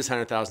 we do this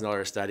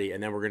 $100,000 study,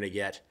 and then we're going to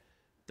get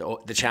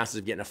the chances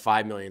of getting a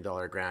 $5 million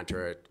grant,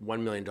 or a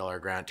 $1 million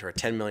grant, or a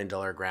 $10 million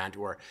grant,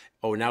 or,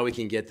 oh, now we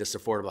can get this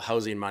affordable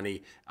housing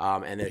money,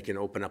 and it can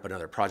open up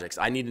another projects.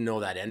 I need to know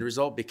that end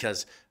result,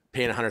 because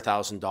paying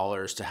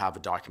 $100,000 to have a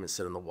document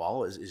sit on the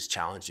wall is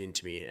challenging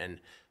to me. And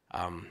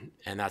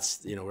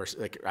that's, we're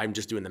like, I'm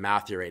just doing the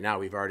math here right now.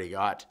 We've already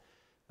got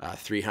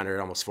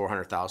 $300,000, almost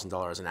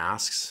 $400,000 in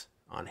asks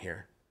on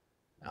here.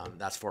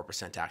 That's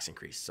 4% tax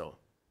increase. So.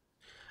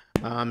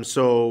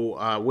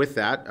 With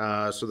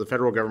that, so the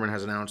federal government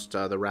has announced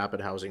the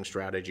rapid housing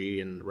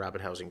strategy and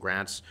rapid housing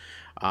grants,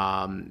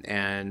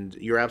 and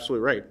you're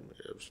absolutely right.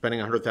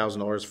 Spending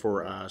 $100,000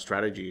 for a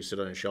strategy sit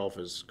on a shelf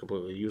is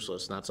completely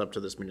useless, and that's up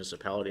to this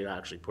municipality to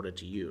actually put it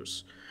to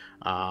use.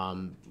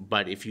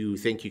 But if you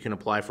think you can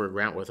apply for a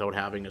grant without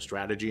having a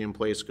strategy in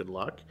place, good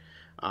luck.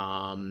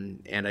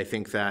 And I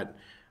think that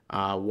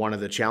one of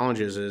the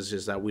challenges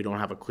is that we don't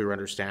have a clear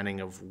understanding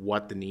of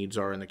what the needs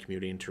are in the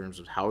community in terms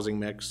of housing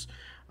mix.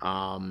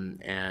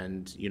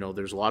 And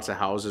there's lots of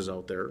houses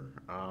out there.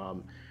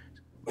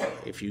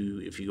 If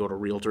you go to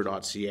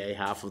realtor.ca,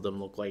 half of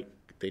them look like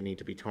they need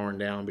to be torn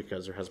down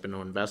because there has been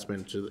no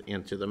investment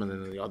into them, and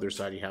then on the other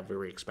side you have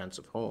very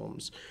expensive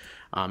homes.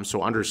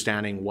 So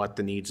understanding what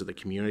the needs of the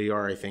community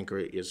are, I think,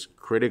 is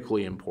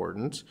critically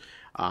important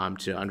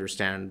to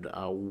understand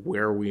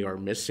where we are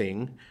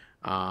missing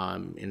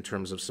in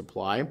terms of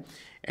supply.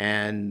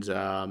 And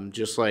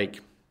just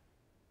like,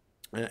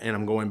 and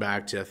I'm going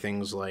back to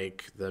things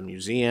like the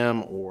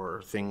museum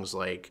or things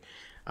like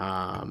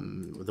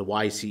the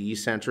YCE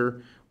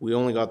Center. We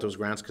only got those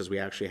grants because we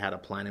actually had a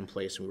plan in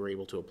place and we were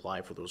able to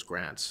apply for those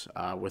grants.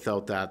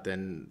 Without that,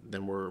 then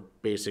we're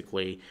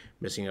basically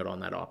missing out on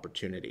that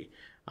opportunity.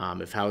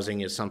 If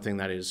housing is something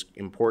that is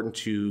important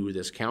to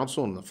this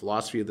council and the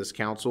philosophy of this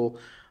council,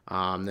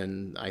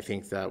 then I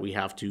think that we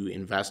have to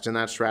invest in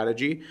that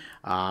strategy.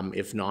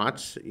 If not,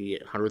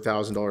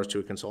 $100,000 to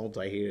a consultant,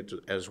 I hate it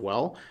as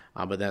well.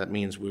 But that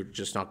means we're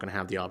just not going to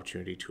have the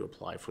opportunity to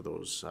apply for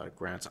those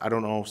grants. I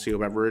don't know, CEO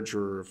Beveridge,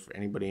 or if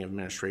anybody in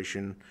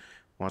administration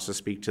wants to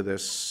speak to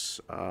this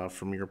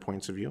from your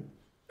points of view.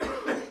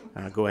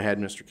 Go ahead,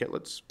 Mr.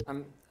 Kitlitz.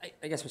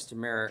 I guess, Mr.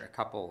 Mayor, a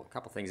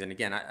couple things. And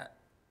again,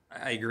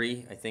 I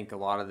agree. I think a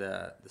lot of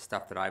the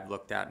stuff that I've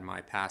looked at in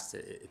my past,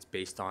 it's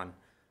based on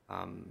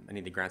any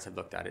of the grants I've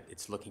looked at,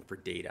 it's looking for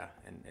data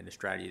and a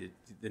strategy.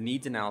 The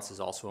needs analysis is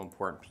also an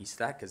important piece of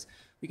that, because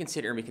we can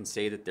sit here and we can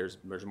say that there's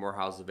more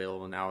houses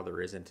available now,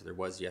 there isn't, there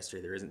was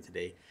yesterday, there isn't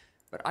today.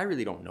 But I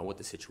really don't know what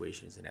the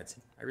situation is in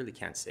Edson. I really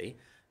can't say.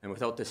 And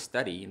without this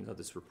study and without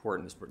this report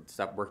and this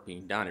stuff work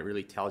being done, it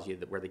really tells you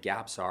that where the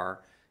gaps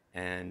are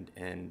and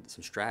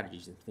some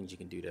strategies and things you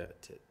can do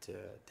to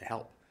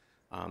help.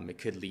 It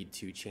could lead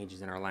to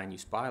changes in our land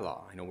use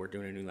bylaw. I know we're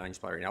doing a new land use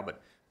bylaw right now,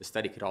 but the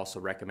study could also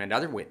recommend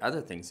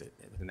other things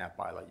within that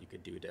bylaw you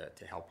could do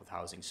to help with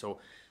housing.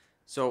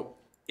 So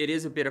it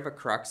is a bit of a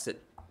crux that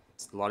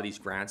a lot of these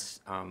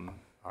grants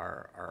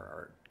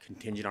are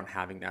contingent on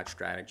having that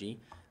strategy.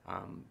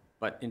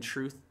 But in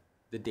truth,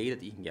 the data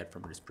that you can get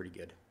from it is pretty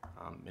good.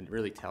 And it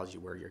really tells you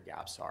where your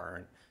gaps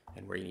are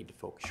and where you need to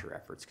focus your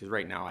efforts. Because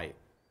right now,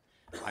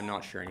 I'm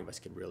not sure any of us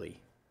can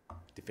really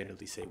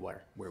definitively say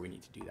where we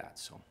need to do that.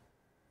 So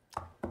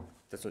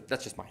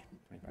that's just my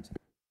 25 cents.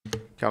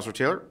 Councillor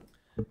Taylor?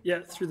 Yeah,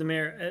 through the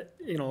mayor,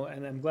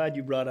 and I'm glad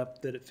you brought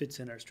up that it fits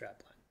in our strat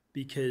plan,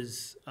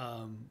 because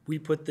we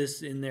put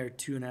this in there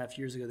 2.5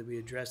 years ago that we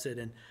addressed it,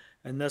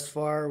 and thus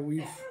far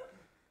we've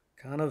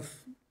kind of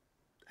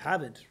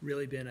haven't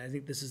really been. I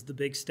think this is the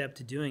big step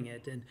to doing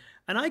it, and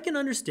I can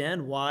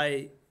understand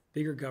why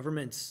bigger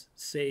governments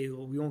say,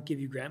 well, we won't give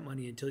you grant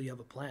money until you have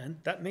a plan.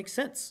 That makes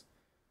sense,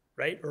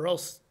 right? Or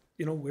else,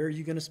 where are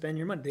you going to spend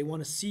your money? They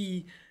want to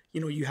see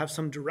you have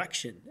some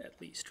direction at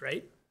least,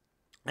 right?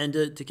 And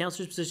to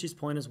Councillor Spasicci's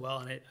point as well,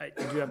 and I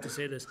do have to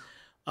say this,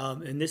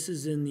 and this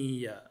is in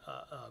the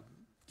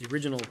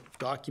original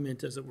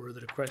document, as it were,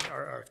 the request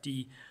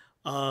RFD,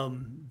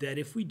 that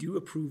if we do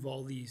approve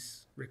all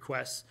these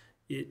requests,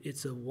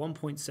 it's a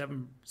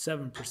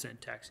 1.77%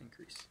 tax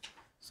increase.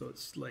 So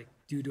it's like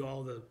due to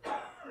all the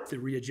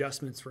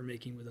readjustments we're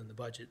making within the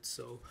budget.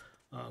 So,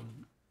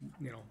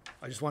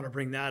 I just want to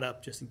bring that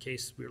up just in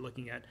case we're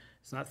looking at,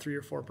 it's not 3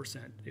 or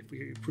 4%. If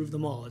we approve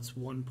them all, it's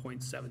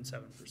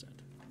 1.77%.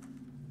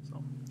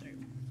 So, there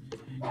you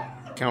go.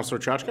 Councillor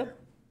Chachka?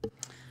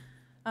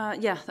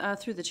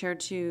 Through the chair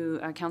to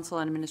council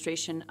and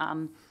administration.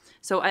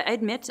 So I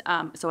admit,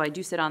 so I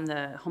do sit on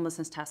the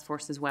homelessness task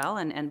force as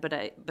well, but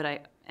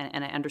I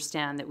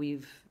understand that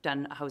we've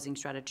done a housing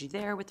strategy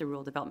there with the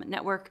Rural Development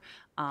Network,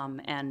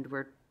 and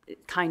we're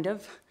kind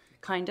of.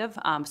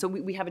 So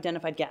we have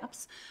identified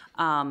gaps,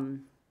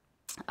 and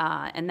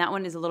that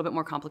one is a little bit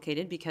more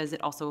complicated because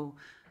it also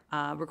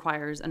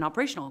requires an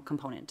operational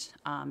component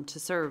to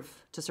serve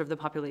the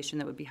population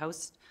that would be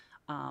housed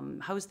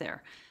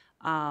there.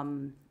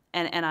 But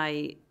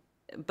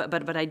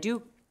I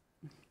do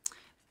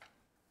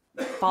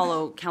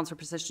follow Councillor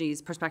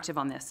Pasicci's perspective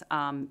on this.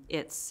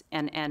 It's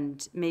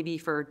and maybe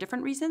for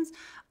different reasons.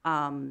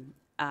 I'm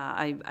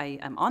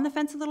on the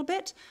fence a little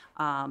bit,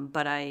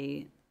 but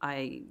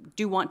I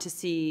do want to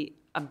see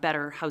a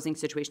better housing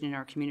situation in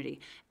our community.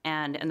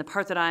 And the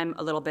part that I'm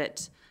a little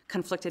bit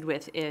conflicted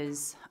with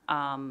is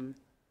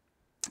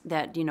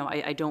that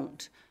I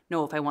don't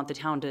know if I want the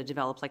town to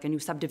develop like a new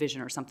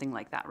subdivision or something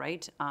like that,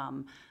 right?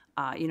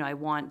 I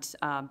want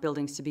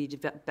buildings to be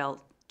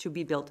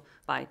built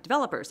by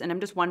developers, and I'm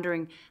just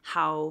wondering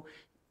how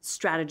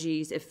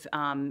strategies, if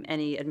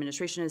any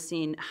administration has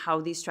seen how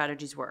these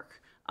strategies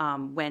work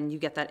when you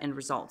get that end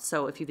result.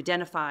 So if you've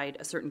identified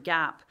a certain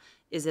gap,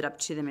 is it up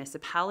to the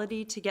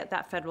municipality to get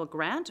that federal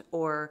grant,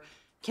 or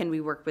can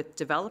we work with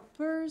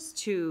developers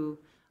to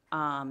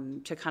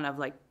kind of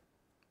like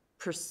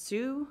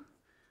pursue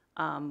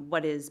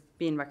what is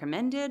being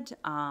recommended?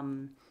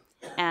 And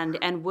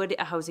would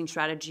a housing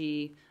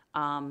strategy,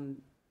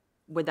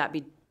 would that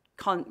be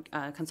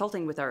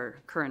consulting with our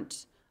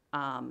current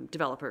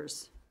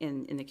developers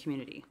in the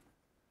community?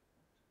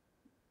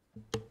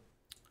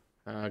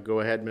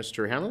 Go ahead,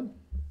 Mr. Hanlon.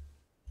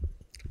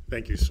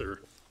 Thank you, sir.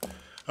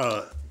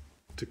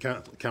 To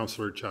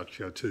Councillor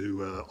Chachka,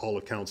 to all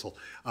of council.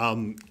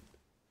 And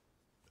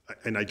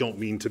I don't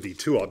mean to be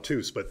too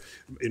obtuse, but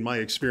in my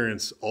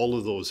experience, all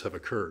of those have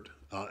occurred.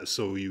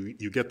 So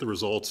you get the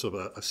results of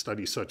a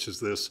study such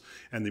as this,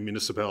 and the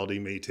municipality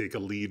may take a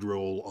lead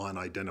role on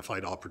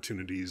identified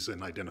opportunities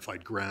and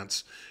identified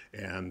grants,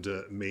 and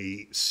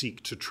may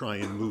seek to try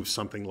and move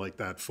something like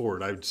that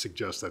forward. I would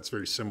suggest that's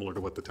very similar to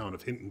what the town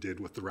of Hinton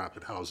did with the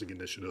Rapid Housing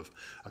Initiative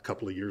a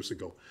couple of years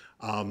ago.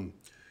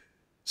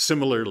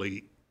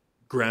 Similarly,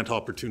 grant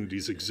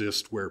opportunities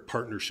exist where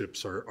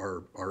partnerships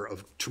are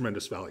of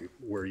tremendous value,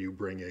 where you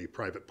bring a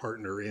private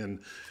partner in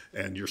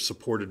and you're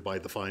supported by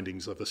the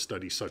findings of a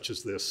study such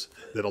as this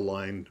that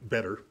align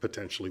better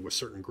potentially with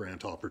certain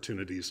grant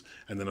opportunities.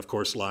 And then of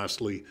course,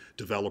 lastly,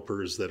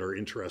 developers that are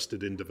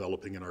interested in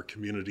developing in our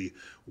community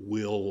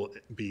will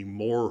be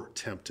more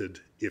tempted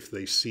if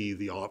they see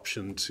the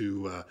option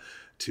to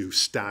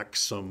stack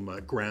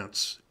some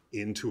grants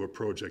into a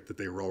project that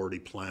they were already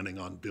planning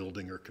on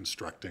building or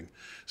constructing.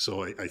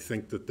 So I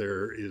think that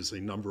there is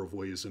a number of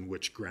ways in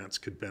which grants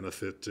could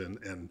benefit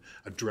and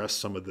address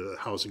some of the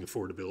housing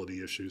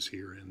affordability issues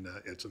here in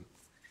Edson.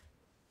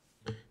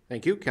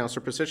 Thank you.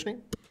 Councillor Pasicci?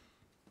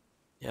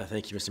 Yeah,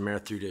 thank you, Mr. Mayor.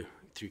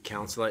 Through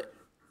council,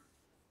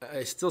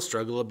 I still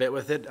struggle a bit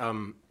with it.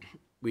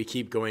 We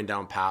keep going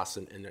down paths,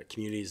 and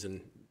communities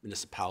and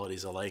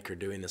municipalities alike are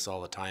doing this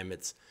all the time.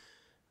 It's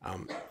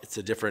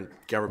a different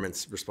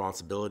government's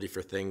responsibility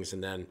for things,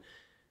 and then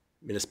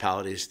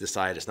municipalities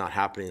decide it's not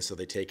happening, so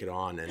they take it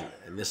on.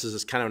 And this is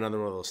just kind of another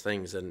one of those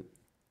things. And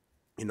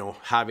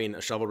having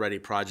a shovel-ready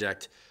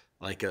project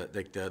like the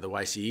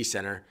YCE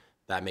Center,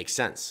 that makes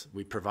sense.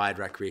 We provide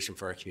recreation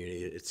for our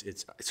community.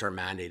 It's our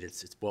mandate.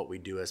 It's what we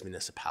do as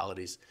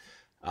municipalities.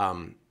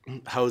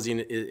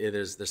 Housing,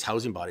 there's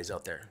housing bodies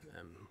out there.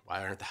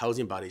 Why aren't the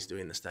housing bodies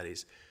doing the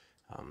studies?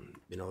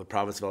 The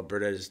province of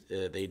Alberta,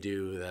 they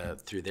do,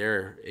 through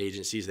their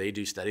agencies, they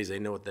do studies. They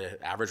know what the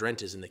average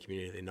rent is in the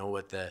community. They know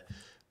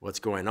what's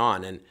going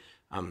on. And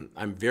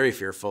I'm very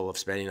fearful of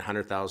spending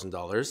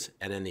 $100,000,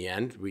 and in the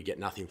end, we get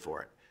nothing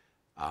for it.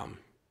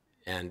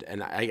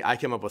 And I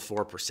came up with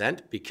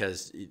 4%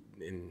 because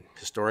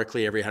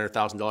historically, every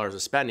 $100,000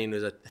 of spending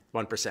is a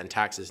 1% in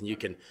taxes,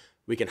 and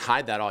we can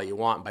hide that all you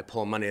want by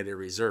pulling money out of your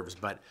reserves.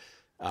 But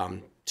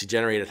to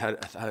generate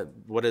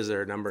what is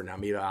their number now?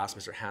 Maybe I'll ask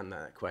Mr. Hannon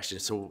that question.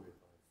 So,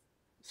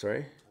 sorry?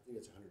 I think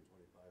it's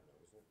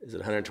 125. Is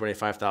it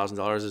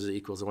 $125,000? Is it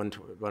equals a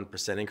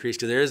 1% increase?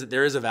 Because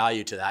there is a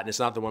value to that, and it's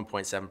not the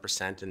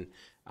 1.7%. And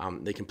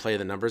they can play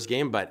the numbers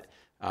game, but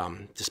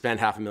to spend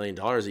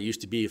 $500,000, it used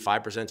to be a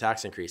 5%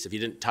 tax increase if you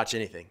didn't touch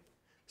anything.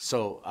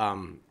 So,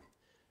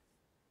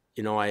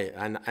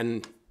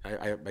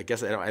 I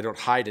guess I don't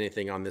hide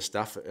anything on this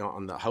stuff,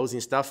 on the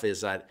housing stuff,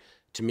 is that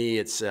to me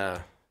it's,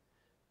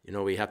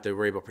 we have to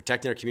worry about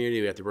protecting our community.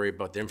 We have to worry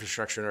about the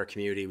infrastructure in our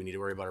community. We need to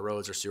worry about our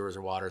roads, our sewers,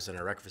 our waters, and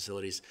our rec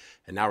facilities.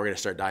 And now we're going to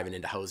start diving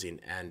into housing.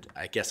 And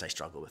I guess I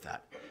struggle with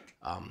that.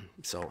 I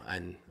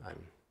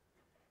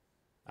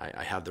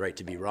have the right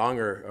to be wrong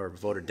or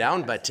voted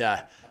down, but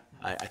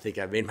I think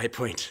I've made my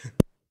point.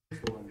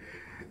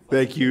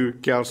 Thank you,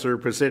 Councillor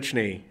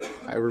Pisichny.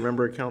 I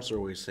remember a councillor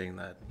always saying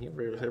that. You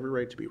have every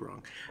right to be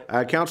wrong.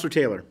 Councillor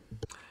Taylor.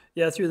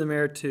 Yeah, through the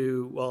mayor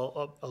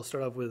I'll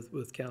start off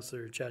with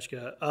Councillor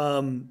Chashka.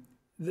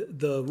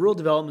 The rural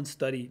development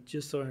study,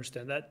 just so I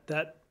understand,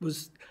 that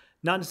was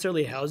not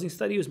necessarily a housing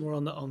study. It was more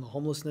on the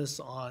homelessness,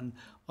 on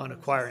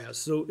acquiring us.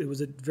 So it was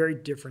a very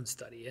different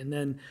study. And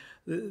then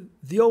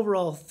the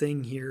overall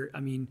thing here, I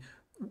mean,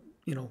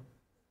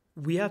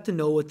 we have to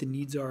know what the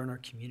needs are in our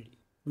community.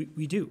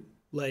 We do.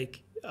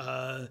 Like,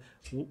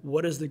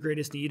 what is the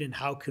greatest need, and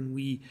how can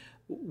we,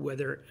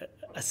 whether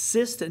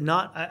assist and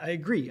not? I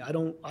agree. I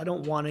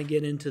don't want to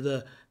get into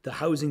the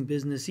housing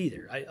business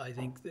either. I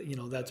think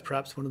that, that's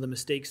perhaps one of the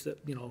mistakes that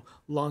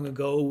long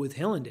ago with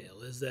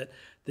Hillendale, is that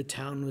the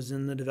town was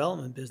in the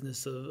development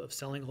business of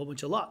selling a whole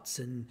bunch of lots,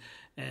 and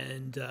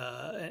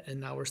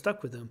now we're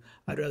stuck with them.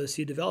 I'd rather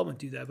see a development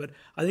do that, but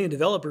I think a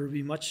developer would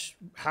be much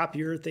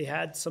happier if they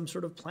had some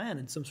sort of plan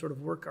and some sort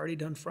of work already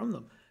done from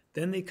them.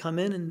 Then they come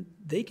in and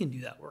they can do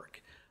that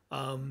work.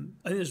 I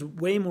think there's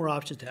way more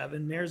options to have,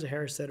 and Mayor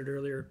Zahara said it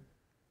earlier.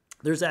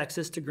 There's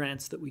access to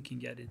grants that we can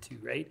get into,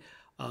 right?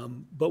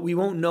 But we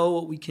won't know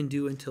what we can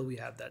do until we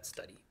have that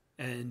study.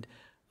 And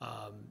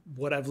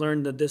what I've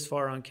learned this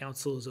far on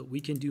council is that we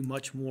can do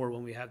much more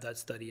when we have that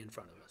study in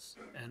front of us.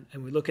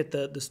 And we look at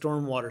the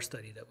stormwater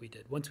study that we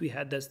did. Once we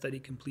had that study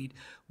complete,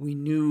 we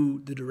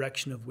knew the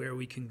direction of where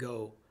we can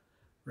go,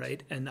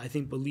 right? And I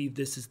believe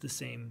this is the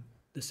same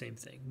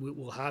thing.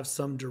 We'll have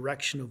some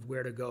direction of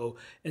where to go,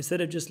 instead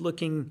of just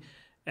looking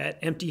at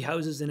empty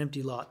houses and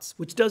empty lots,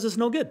 which does us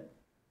no good,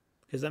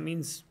 because that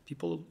means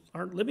people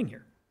aren't living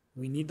here.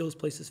 We need those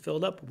places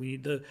filled up. We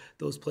need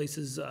those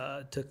places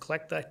to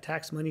collect that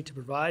tax money to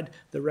provide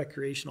the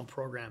recreational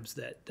programs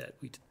that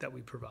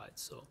we provide.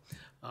 So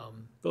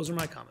those are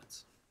my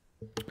comments.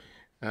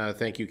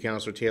 Thank you,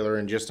 Councillor Taylor.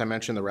 And I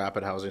mentioned the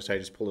rapid housing, so I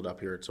just pulled it up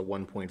here. It's a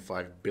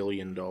 $1.5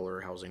 billion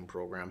housing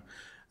program.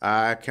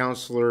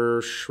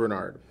 Councillor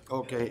Chouinard.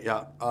 Okay,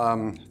 yeah.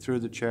 Through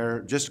the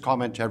chair, just a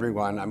comment to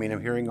everyone. I mean,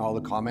 I'm hearing all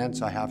the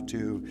comments. I have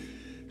to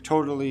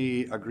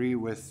totally agree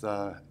with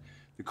the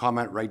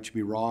comment, right to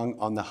be wrong.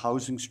 On the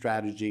housing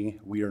strategy,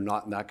 we are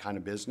not in that kind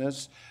of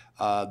business.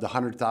 The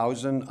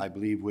 100,000, I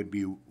believe, would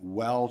be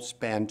well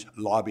spent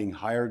lobbying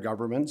higher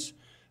governments,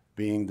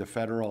 being the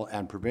federal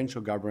and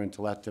provincial government,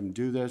 to let them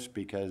do this,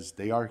 because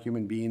they are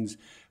human beings.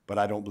 But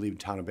I don't believe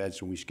the town of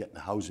Edson we should get in the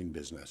housing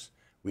business.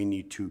 We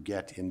need to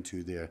get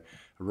into the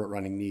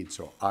running needs,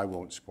 so I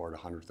won't support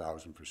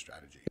 100,000 for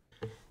strategy.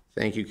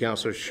 Thank you,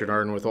 Councillor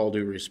Chouinard. And with all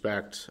due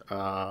respect,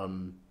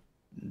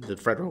 the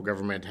federal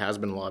government has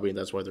been lobbying.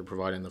 That's why they're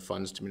providing the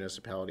funds to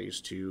municipalities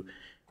to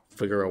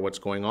figure out what's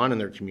going on in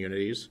their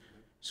communities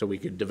so we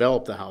could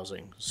develop the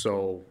housing.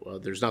 So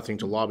there's nothing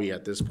to lobby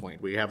at this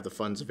point. We have the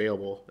funds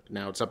available.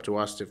 Now it's up to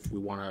us if we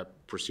want to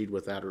proceed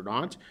with that or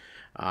not.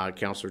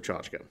 Councillor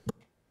Chashka.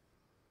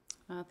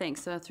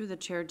 Thanks. Through the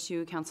chair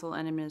to council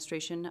and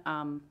administration.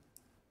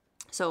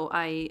 So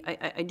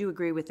I do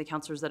agree with the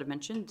councillors that have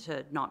mentioned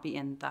to not be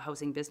in the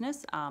housing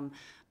business,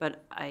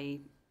 but I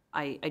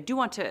do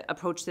want to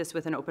approach this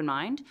with an open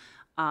mind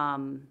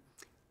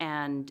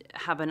and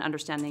have an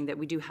understanding that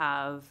we do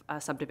have a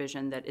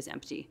subdivision that is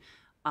empty.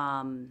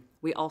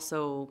 We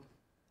also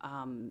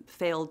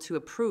failed to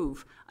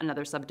approve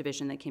another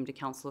subdivision that came to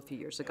council a few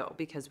years ago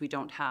because we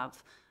don't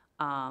have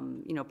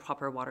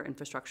proper water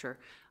infrastructure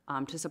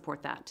to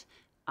support that.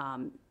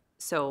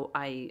 So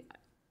I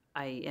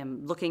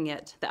am looking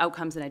at the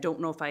outcomes, and I don't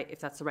know if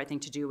that's the right thing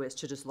to do, is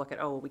to just look at,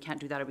 we can't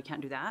do that or we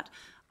can't do that.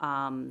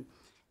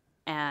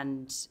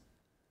 And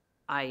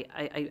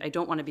I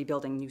don't want to be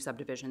building new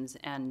subdivisions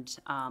and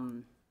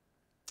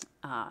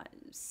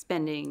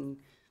spending,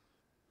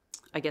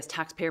 I guess,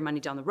 taxpayer money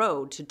down the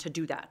road to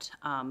do that.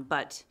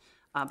 But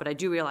I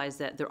do realize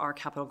that there are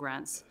capital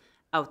grants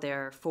out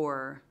there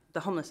for the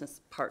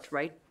homelessness part,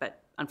 right?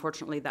 But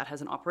unfortunately, that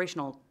has an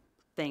operational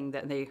thing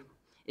that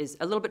is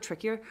a little bit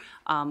trickier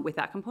with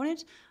that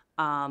component.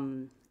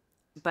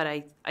 But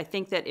I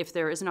think that if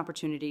there is an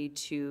opportunity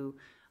to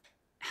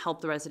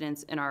help the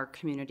residents in our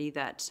community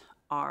that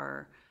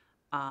are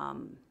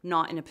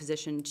not in a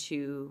position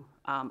to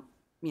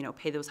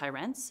pay those high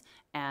rents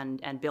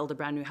and build a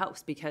brand new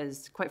house,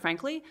 because quite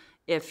frankly,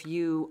 if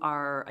you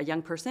are a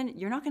young person,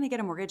 you're not going to get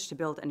a mortgage to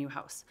build a new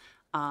house.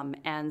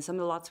 And some of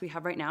the lots we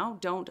have right now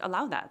don't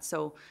allow that.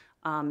 So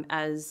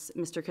as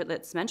Mr.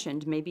 Kitlitz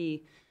mentioned,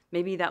 maybe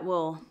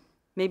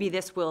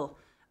this will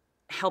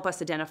help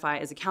us identify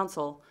as a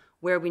council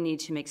where we need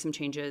to make some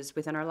changes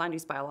within our land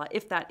use bylaw,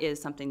 if that is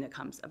something that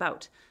comes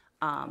about.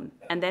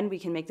 And then we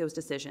can make those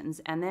decisions,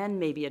 and then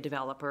maybe a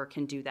developer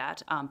can do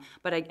that.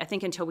 But I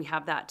think until we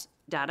have that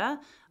data,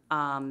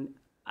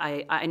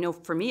 I know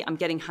for me, I'm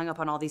getting hung up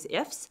on all these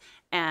ifs,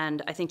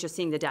 and I think just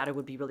seeing the data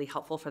would be really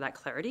helpful for that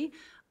clarity.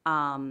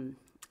 And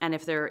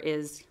if there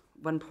is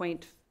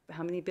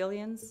how many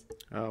billions?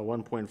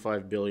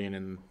 1.5 billion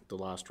in the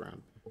last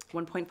round.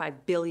 $1.5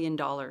 billion.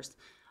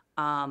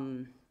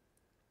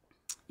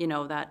 You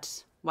know,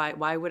 that,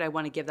 why would I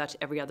want to give that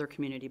to every other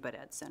community but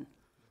Edson?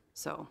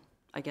 So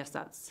I guess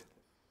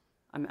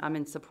I'm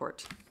in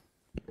support.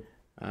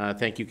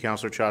 Thank you,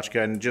 Councillor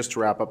Chachka. And just to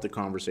wrap up the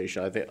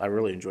conversation, I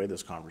really enjoyed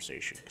this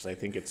conversation because I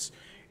think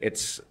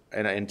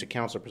and to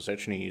Councillor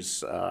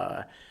Pisecini's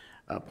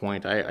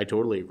point, I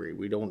totally agree.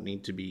 We don't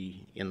need to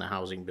be in the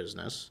housing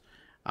business.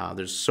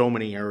 There's so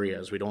many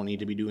areas. We don't need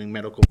to be doing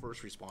medical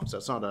first response.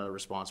 That's not a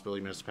responsibility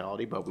of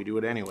municipality, but we do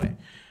it anyway.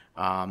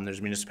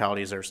 There's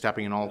municipalities that are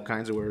stepping in all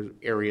kinds of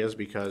areas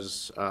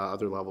because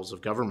other levels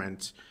of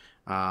government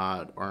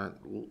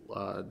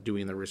aren't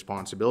doing their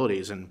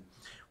responsibilities. And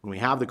when we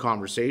have the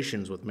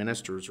conversations with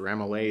ministers or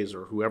MLAs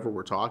or whoever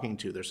we're talking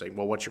to, they're saying,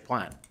 well, what's your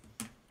plan?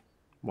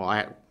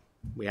 Well,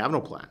 we have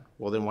no plan.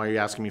 Well, then why are you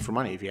asking me for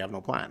money if you have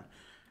no plan?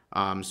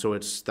 So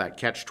it's that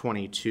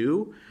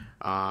catch-22.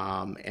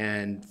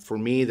 And for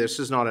me, this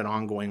is not an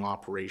ongoing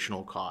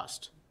operational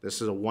cost.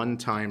 This is a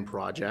one-time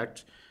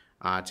project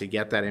to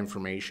get that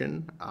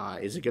information.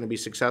 Is it going to be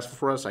successful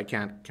for us? I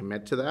can't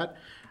commit to that.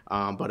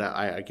 But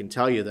I can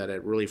tell you that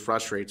it really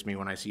frustrates me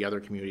when I see other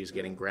communities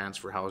getting grants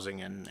for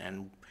housing,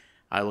 and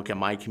I look at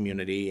my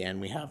community and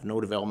we have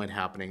no development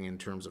happening in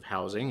terms of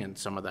housing, and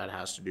some of that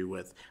has to do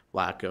with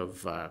lack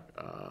of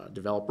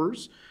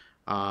developers.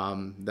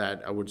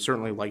 That I would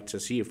certainly like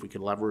to see if we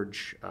could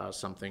leverage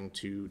something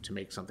to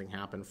make something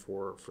happen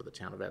for the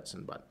town of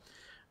Edson. But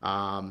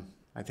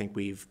I think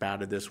we've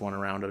batted this one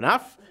around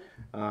enough.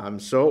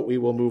 So we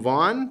will move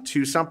on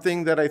to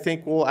something that I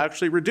think will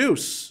actually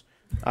reduce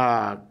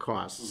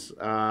costs.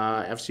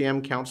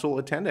 FCM council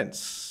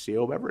attendance.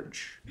 CO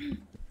Beveridge.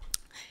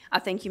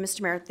 Thank you,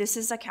 Mr. Mayor. This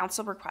is a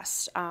council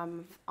request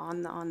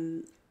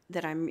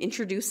that I'm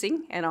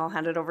introducing, and I'll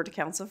hand it over to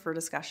council for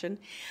discussion.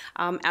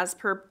 As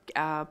per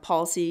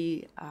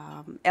policy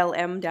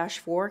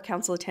LM-4,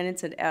 council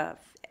attendance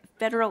at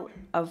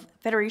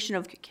Federation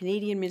of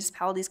Canadian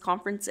Municipalities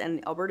Conference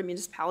and Alberta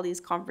Municipalities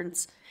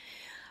Conference.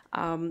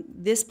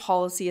 This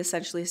policy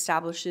essentially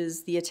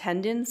establishes the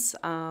attendance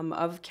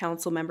of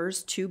council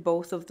members to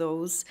both of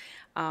those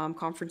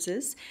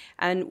conferences,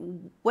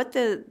 and what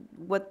the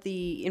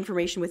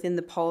information within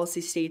the policy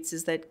states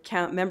is that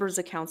members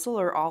of council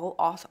are all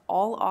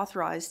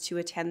authorized to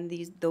attend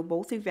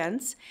both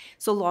events,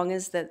 so long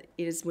as that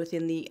it is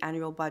within the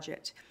annual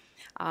budget.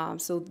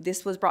 So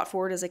this was brought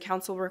forward as a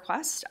council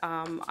request.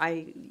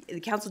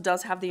 The council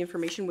does have the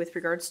information with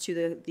regards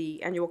to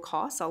the annual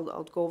costs.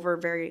 I'll go over a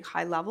very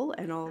high level,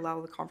 and I'll allow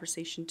the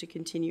conversation to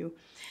continue.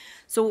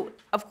 So,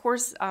 of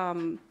course,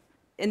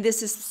 and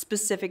this is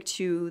specific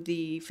to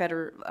the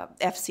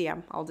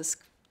FCM. I'll just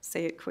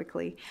say it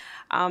quickly.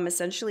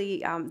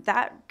 Essentially,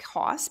 that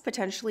cost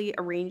potentially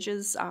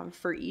arranges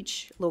for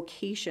each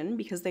location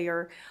because they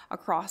are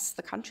across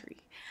the country.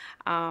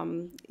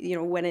 You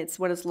know, when it's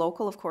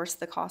local, of course,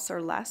 the costs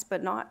are less,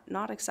 but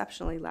not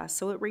exceptionally less.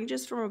 So it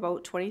ranges from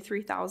about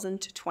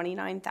 $23,000 to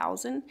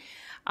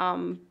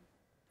 $29,000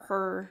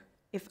 per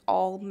if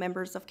all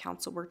members of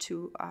council were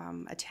to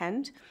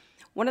attend.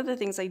 One of the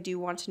things I do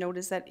want to note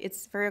is that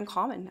it's very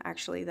uncommon,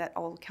 actually, that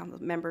all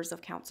members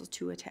of council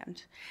to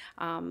attend.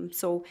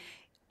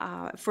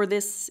 For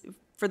this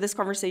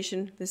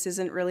conversation, this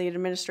isn't really an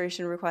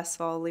administration request,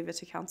 so I'll leave it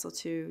to council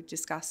to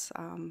discuss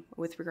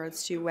with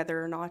regards to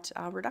whether or not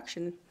a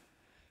reduction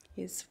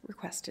is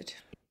requested.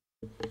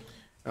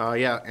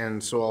 Yeah,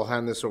 and so I'll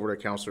hand this over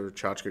to Councillor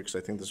Chachka because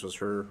I think this was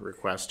her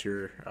request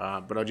here.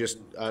 But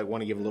I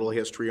want to give a little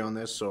history on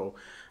this. So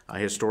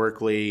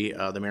historically,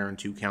 the mayor and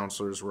two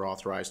councillors were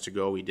authorized to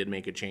go. We did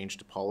make a change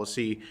to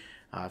policy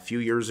a few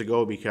years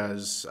ago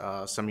because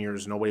some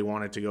years nobody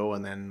wanted to go,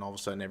 and then all of a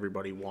sudden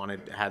everybody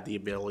had the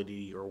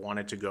ability or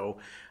wanted to go,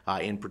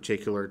 in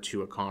particular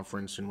to a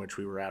conference in which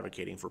we were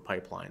advocating for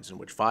pipelines, in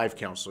which 5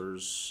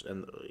 councillors,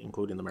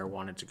 including the mayor,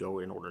 wanted to go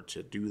in order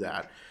to do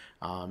that.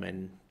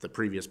 And the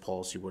previous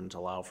policy wouldn't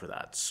allow for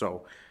that.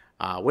 So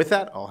with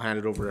that, I'll hand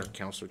it over to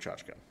Councillor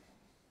Chachka.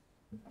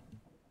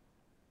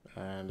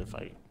 And if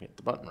I hit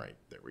the button right,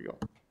 there we go.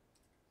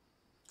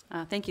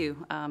 Thank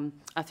you,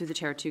 through the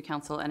chair to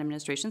council and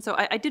administration. So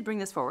I did bring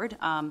this forward.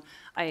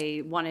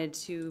 I wanted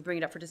to bring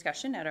it up for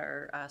discussion at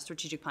our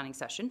strategic planning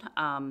session,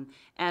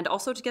 and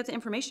also to get the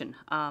information.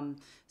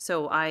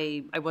 So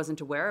I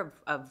wasn't aware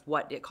of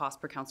what it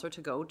costs per councillor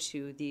to go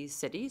to these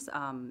cities,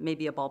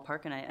 maybe a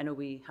ballpark, and I know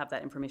we have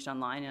that information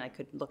online and I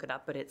could look it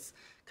up, but it's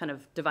kind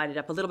of divided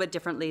up a little bit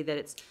differently, that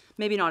it's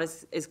maybe not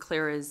as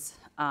clear as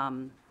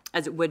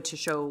it would to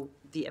show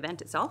the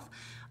event itself.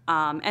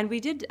 And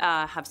we did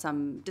have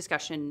some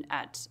discussion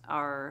at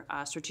our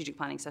strategic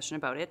planning session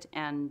about it,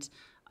 and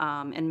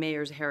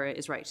Mayor Zahara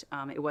is right.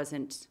 It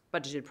wasn't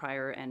budgeted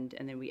prior, and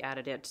then we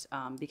added it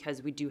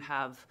because we do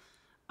have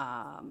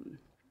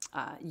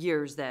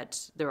years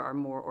that there are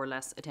more or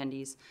less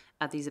attendees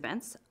at these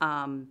events.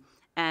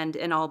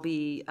 And I'll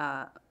be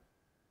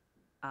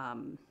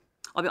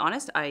I'll be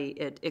honest,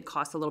 it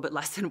costs a little bit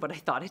less than what I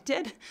thought it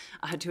did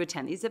to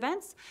attend these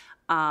events.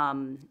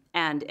 And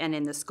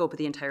in the scope of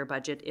the entire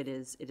budget, it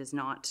is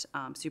not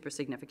super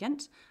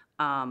significant.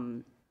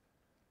 I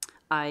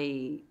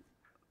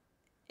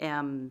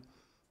am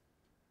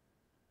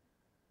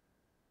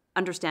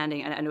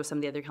understanding, and I know some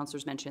of the other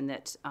councillors mentioned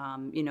that,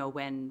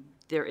 when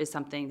there is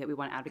something that we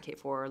want to advocate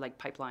for, like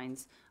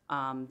pipelines,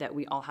 that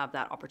we all have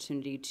that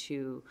opportunity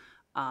to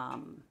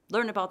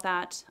learn about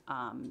that,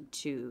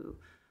 to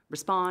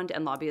respond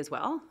and lobby as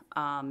well.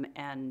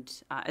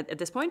 At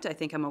this point, I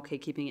think I'm okay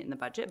keeping it in the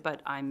budget,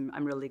 but I'm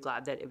really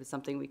glad that it was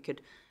something we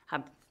could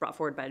have brought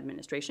forward by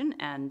administration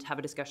and have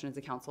a discussion as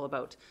a council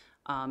about,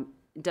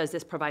 does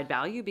this provide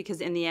value?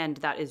 Because in the end,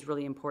 that is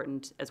really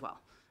important as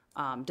well.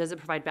 Does it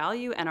provide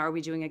value, and are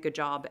we doing a good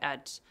job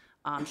at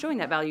showing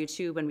that value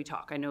too when we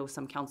talk? I know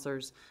some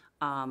councillors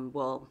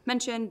will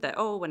mention that,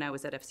 oh, when I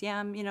was at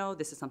FCM,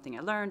 this is something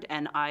I learned,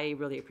 and I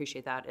really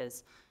appreciate that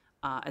as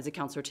a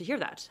councillor to hear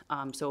that.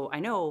 So I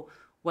know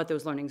what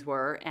those learnings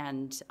were,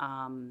 and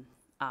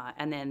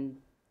then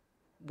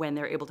when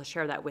they're able to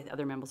share that with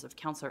other members of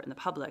council and the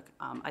public,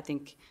 I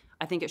think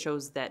it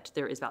shows that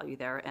there is value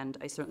there, and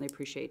I certainly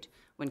appreciate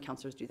when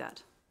councillors do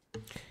that.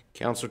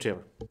 Councillor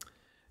Taylor.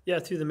 Yeah,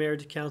 through the mayor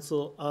to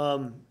council.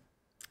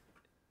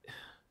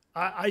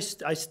 I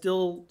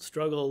still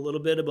struggle a little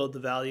bit about the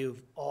value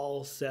of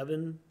all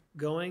 7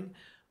 going,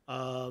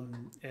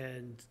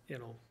 and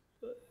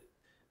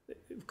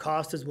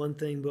cost is one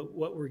thing, but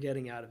what we're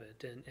getting out of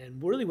it,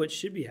 and really what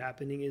should be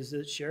happening is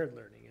that shared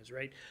learning is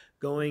right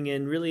going,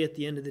 and really at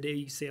the end of the day,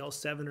 you say all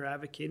 7 are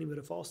advocating, but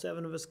if all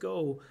 7 of us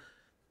go,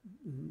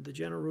 the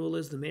general rule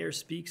is the mayor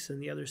speaks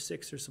and the other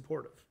 6 are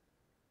supportive.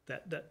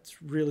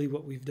 That's really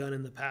what we've done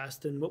in the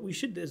past, and what we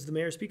should do is the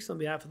mayor speaks on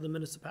behalf of the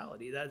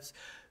municipality. That's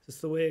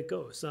the way it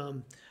goes.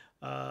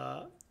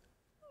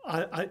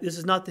 This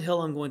is not the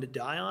hill I'm going to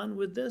die on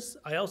with this.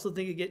 I also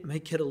think it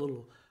might get a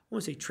little, I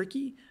want to say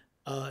tricky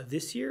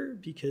this year,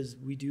 because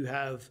we do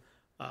have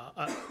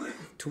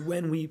to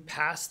when we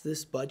pass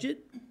this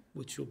budget,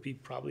 which will be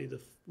probably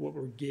what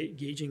we're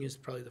gauging is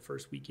probably the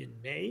first week in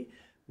May,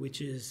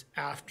 which is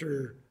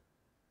after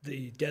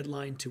the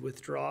deadline to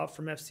withdraw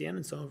from FCM,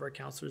 and some of our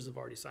councillors have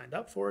already signed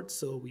up for it,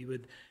 so we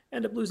would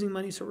end up losing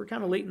money. So we're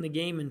kind of late in the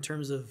game in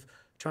terms of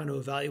trying to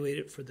evaluate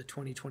it for the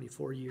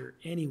 2024 year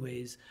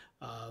anyways.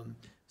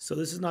 So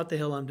this is not the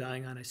hill I'm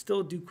dying on. I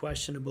still do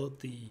question about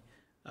the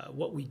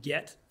what we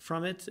get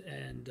from it,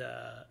 and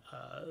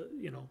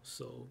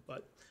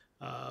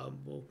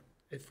well,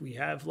 if we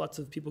have lots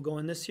of people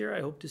going this year,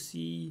 I hope to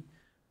see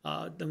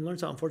them learn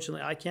something.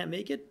 Unfortunately, I can't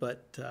make it,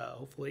 but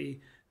hopefully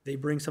they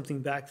bring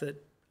something back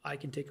that I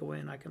can take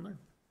away and I can learn.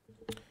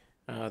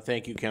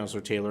 Thank you,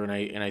 Councillor Taylor,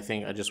 and I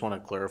think I just want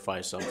to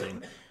clarify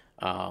something.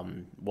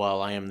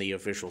 While I am the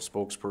official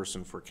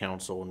spokesperson for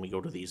council, when we go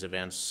to these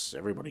events,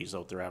 everybody's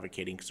out there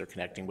advocating because they're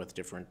connecting with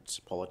different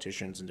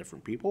politicians and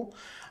different people.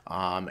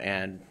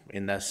 And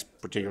in this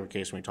particular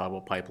case, when we talk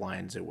about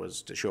pipelines, it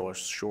was to show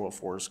of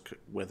force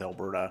with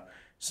Alberta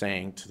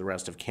saying to the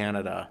rest of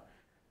Canada,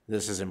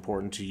 this is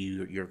important to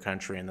you, your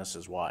country, and this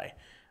is why.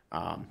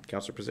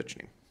 Councillor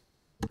Positioning.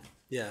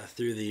 Yeah,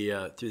 through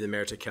the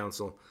mayor to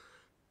council,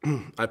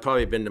 I've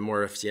probably been to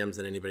more FCMs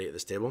than anybody at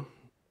this table.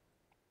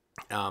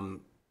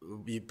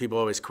 People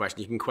always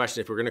question. You can question,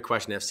 if we're going to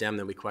question FCM,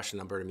 then we question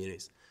Alberta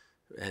Munis,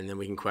 and then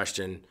we can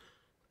question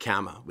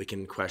CAMA. We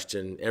can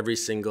question every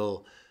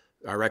single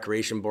our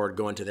recreation board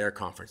going to their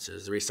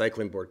conferences, the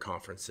recycling board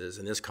conferences,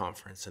 and this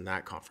conference and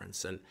that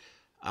conference. And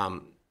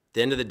at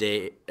the end of the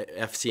day,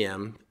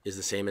 FCM is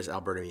the same as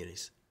Alberta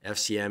Munis.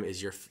 FCM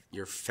is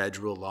your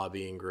federal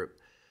lobbying group.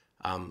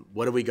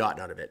 What have we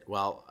gotten out of it?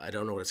 Well, I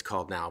don't know what it's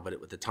called now, but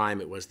at the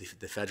time it was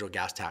the federal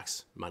gas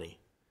tax money.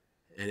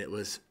 And it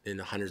was in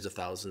the hundreds of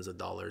thousands of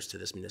dollars to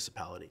this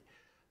municipality.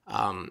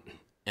 And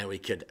we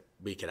could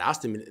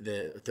ask them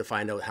to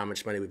find out how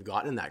much money we've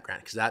gotten in that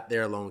grant, because that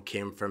there alone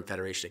came from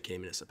Federation of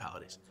Canadian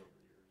Municipalities.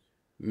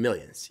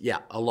 Millions, yeah,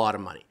 a lot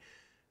of money.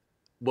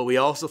 What we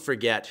also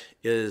forget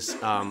is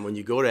when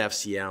you go to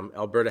FCM,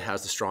 Alberta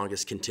has the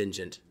strongest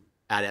contingent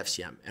at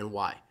FCM. And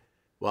why?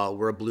 Well,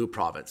 we're a blue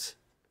province.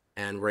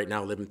 And right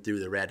now living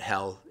through the red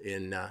hell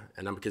and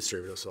I'm a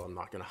conservative, so I'm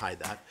not going to hide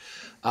that,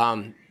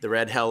 the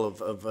red hell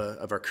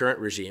of our current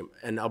regime.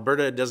 And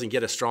Alberta doesn't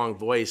get a strong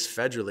voice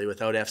federally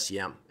without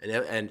FCM.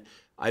 And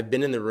I've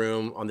been in the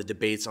room on the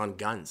debates on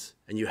guns,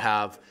 and you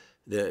have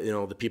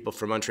the people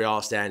from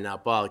Montreal standing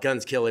up, well,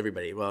 guns kill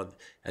everybody. Well,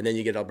 and then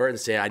you get Albertans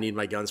say, I need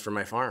my guns for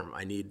my farm.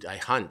 I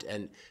hunt.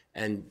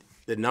 And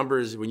the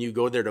numbers, when you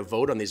go there to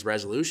vote on these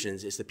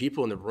resolutions, it's the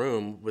people in the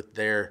room with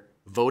their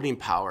voting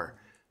power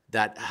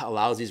that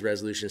allows these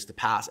resolutions to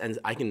pass. And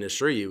I can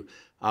assure you,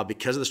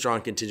 because of the strong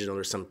contingent,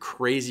 there's some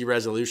crazy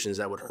resolutions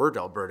that would hurt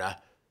Alberta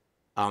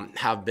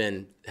have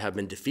been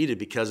defeated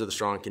because of the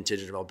strong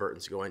contingent of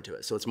Albertans going to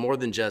it. So it's more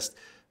than just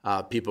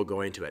people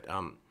going to it.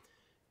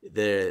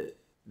 The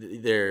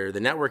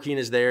networking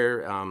is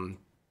there.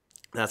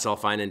 That's all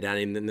fine and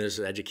dandy. And then there's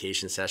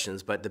education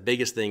sessions. But the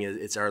biggest thing is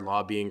it's our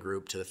lobbying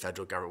group to the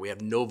federal government. We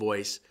have no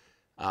voice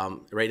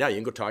Right now, you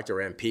can go talk to our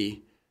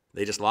MP.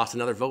 They just lost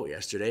another vote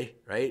yesterday,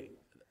 right?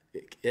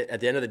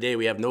 At the end of the day,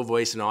 we have no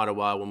voice in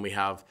Ottawa when we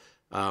have,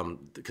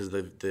 because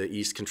the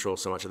East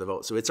controls so much of the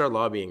vote. So it's our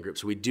lobbying group.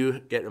 So we do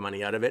get the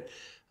money out of it.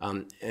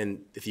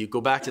 And if you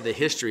go back to the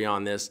history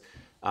on this,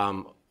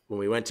 when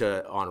we went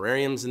to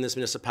honorariums in this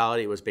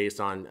municipality, it was based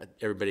on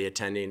everybody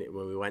attending.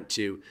 When we went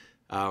to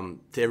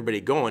everybody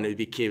going, it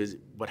became,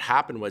 what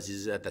happened was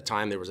is at the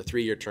time there was a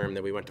 3-year term,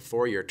 then we went to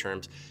 4-year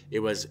terms. It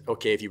was,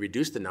 okay, if you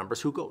reduce the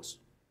numbers, who goes?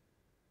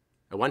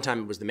 At one time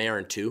it was the mayor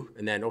and 2,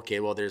 and then,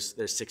 okay, well, there's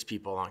 6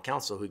 people on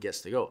council, who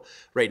gets to go?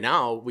 Right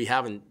now, we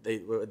haven't,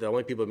 the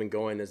only people who have been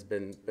going has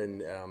been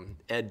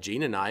Ed,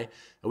 Jean, and I.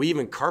 And we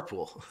even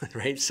carpool,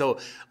 right? So,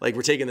 like,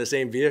 we're taking the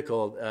same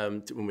vehicle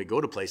when we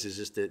go to places,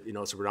 just to, you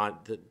know, so we're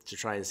not, to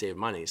try and save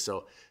money.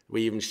 So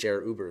we even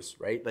share Ubers,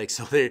 right? Like,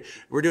 so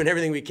we're doing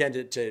everything we can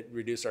to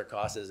reduce our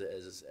costs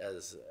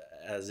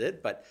as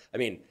it. But, I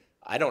mean,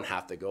 I don't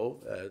have to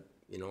go.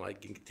 You know, I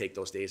can take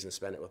those days and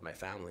spend it with my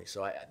family.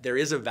 So there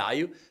is a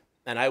value.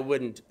 And I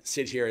wouldn't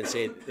sit here and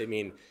say, I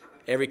mean,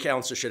 every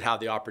council should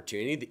have the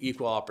opportunity, the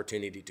equal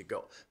opportunity to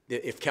go.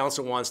 If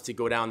council wants to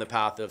go down the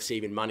path of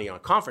saving money on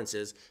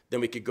conferences,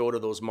 then we could go to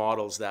those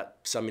models that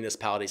some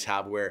municipalities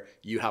have where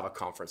you have a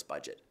conference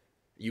budget.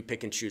 You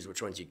pick and choose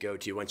which ones you go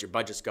to. Once your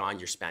budget's gone,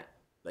 you're spent.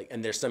 Like,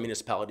 and there's some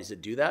municipalities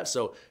that do that.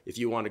 So if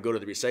you want to go to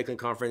the recycling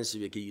conference,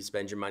 you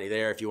spend your money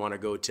there. If you want to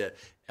go to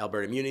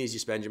Alberta Munis, you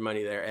spend your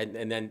money there.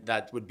 And then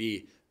that would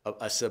be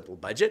a simple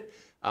budget.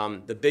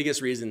 The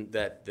biggest reason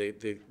that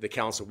the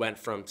council went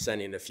from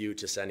sending a few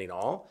to sending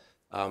all,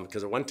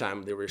 because at one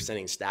time they were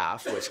sending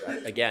staff, which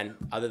again,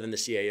 other than the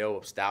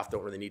CAO, staff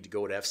don't really need to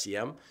go to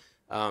FCM.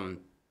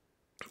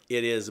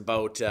 It is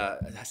about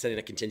sending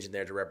a contingent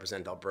there to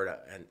represent Alberta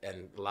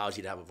and allows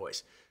you to have a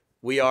voice.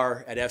 We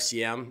are at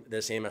FCM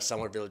the same as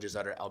similar villages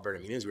that are Alberta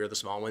Munis. We are the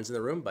small ones in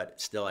the room, but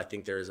still I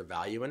think there is a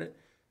value in it.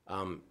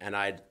 And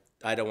I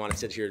don't want to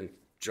sit here and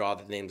draw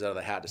the names out of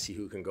the hat to see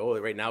who can go.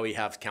 Right now we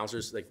have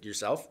councillors like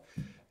yourself,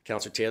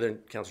 Councillor Taylor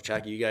and Councillor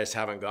Chackey. You guys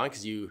haven't gone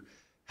because you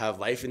have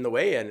life in the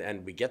way,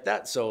 and we get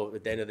that. So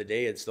at the end of the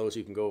day, it's those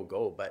who can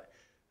go. But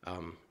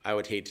I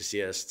would hate to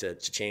see us to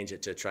change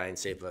it to try and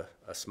save a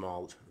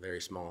small, very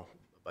small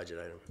budget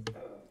item.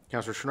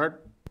 Councillor Chouinard?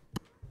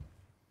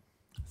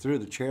 Through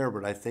the chair,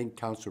 but I think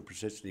Councillor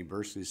Persistently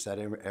virtually said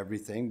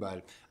everything,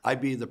 but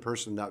I'd be the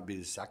person that would be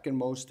the second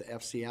most to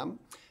FCM.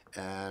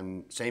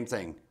 And same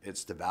thing,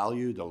 it's the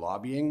value, the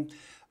lobbying.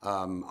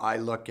 I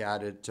look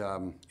at it,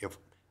 if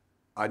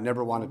I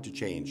never wanted to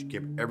change,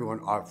 give everyone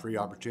a free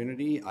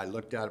opportunity. I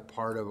looked at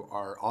part of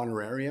our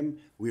honorarium.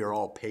 We are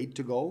all paid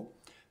to go.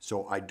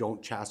 So I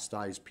don't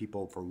chastise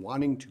people for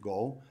wanting to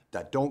go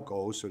that don't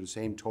go. So the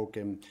same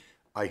token,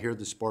 I hear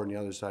the support on the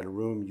other side of the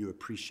room. You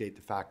appreciate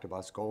the fact of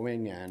us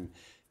going.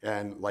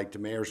 And like the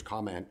mayor's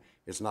comment,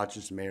 it's not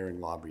just the mayor and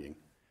lobbying.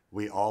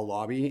 We all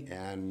lobby,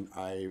 and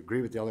I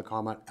agree with the other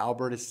comment.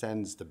 Alberta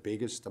sends the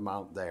biggest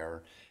amount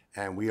there,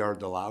 and we are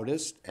the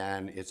loudest,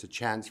 and it's a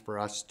chance for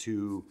us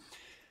to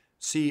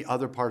see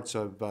other parts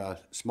of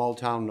small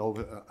town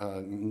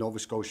Nova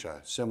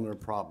Scotia, similar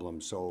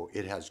problems. So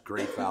it has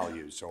great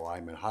value. So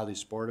I'm in highly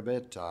support of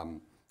it.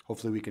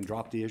 Hopefully we can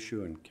drop the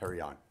issue and carry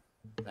on.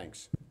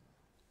 Thanks.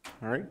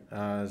 All right.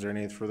 Is there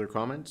any further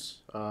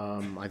comments?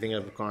 I think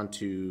I've gone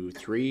to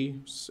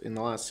 3 in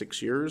the last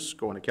 6 years,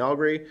 going to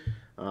Calgary,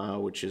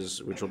 which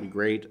will be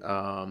great.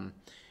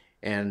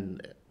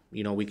 And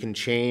you know, we can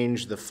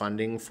change the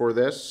funding for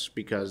this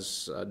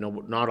because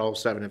not all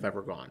 7 have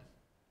ever gone.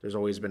 There's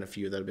always been a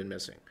few that have been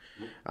missing.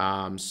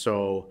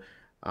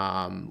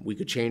 We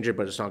could change it,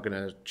 but it's not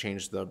going to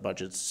change the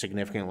budget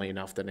significantly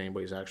enough that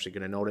anybody's actually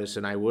going to notice.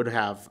 And I would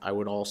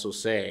also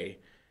say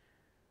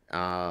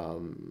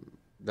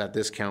that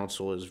this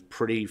council is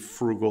pretty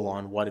frugal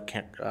on what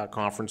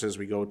conferences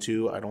we go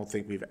to. I don't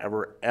think we've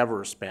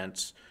ever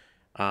spent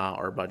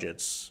our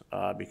budgets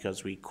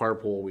because we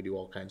carpool, we do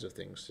all kinds of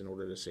things in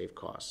order to save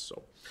costs.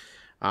 So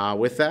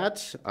with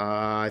that,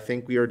 I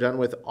think we are done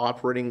with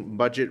operating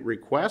budget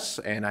requests,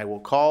 and I will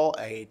call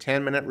a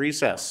 10-minute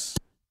recess.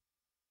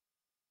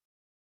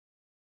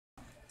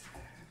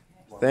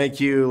 Thank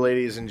you,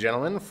 ladies and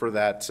gentlemen, for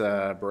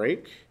that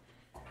break.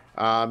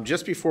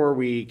 Just before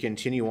we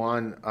continue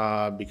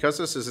on, because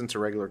this isn't a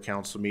regular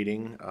council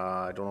meeting,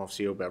 I don't know if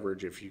CEO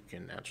Beveridge, if you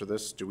can answer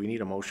this, do we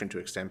need a motion to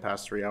extend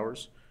past 3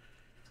 hours?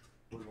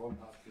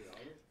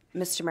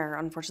 Mr. Mayor,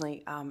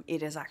 unfortunately,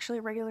 it is actually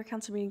a regular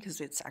council meeting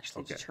because it's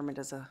actually determined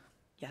as a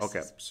yes.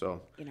 Okay,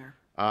 so. In our.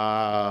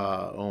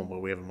 Well,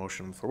 we have a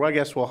motion on the floor. Well, I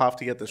guess we'll have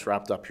to get this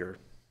wrapped up here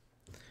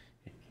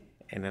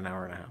in an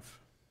hour and a half.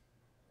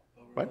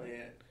 What?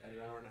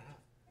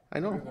 I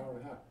know,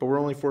 but we're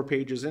only 4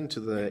 pages into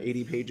the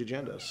 80-page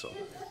agenda, so.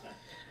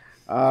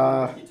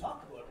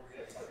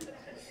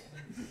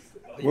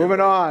 Moving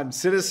on,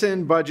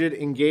 citizen budget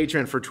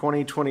engagement for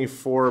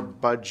 2024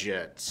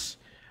 budget.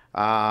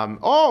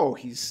 Oh,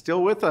 he's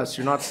still with us.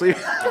 You're not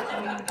sleeping.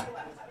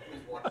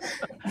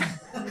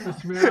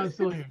 Mr. Mayor, I'm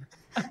still here.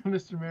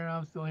 Mr. Mayor,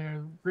 I'm still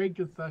here. Great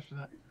discussion.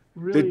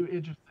 Really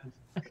interested.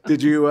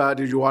 Did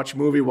you watch a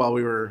movie while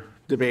we were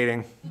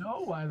debating?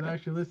 No, I was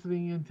actually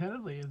listening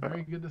attentively. It's a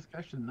very good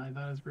discussion. I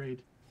thought it was great.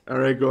 All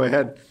right, go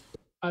ahead.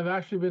 I've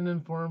actually been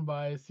informed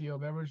by CEO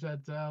Beveridge that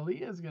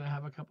Leah is going to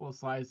have a couple of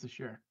slides to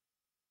share.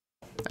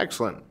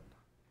 Excellent.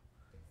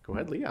 Go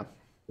ahead, Leah.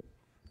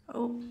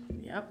 Oh,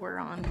 yep, we're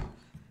on.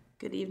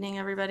 Good evening,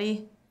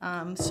 everybody.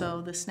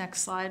 So this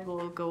next slide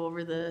will go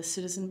over the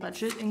citizen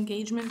budget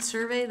engagement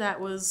survey that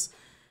was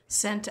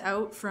sent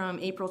out from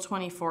April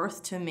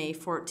 24th to May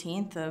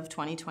 14th of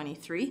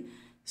 2023.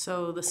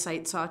 So the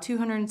site saw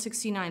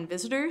 269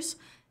 visitors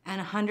and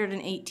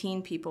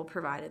 118 people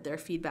provided their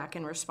feedback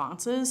and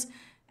responses.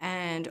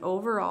 And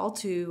overall,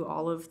 to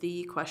all of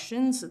the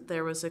questions,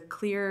 there was a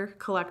clear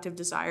collective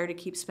desire to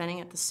keep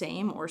spending at the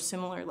same or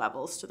similar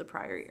levels to the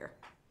prior year.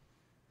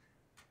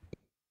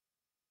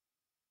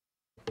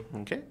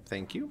 Okay,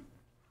 thank you.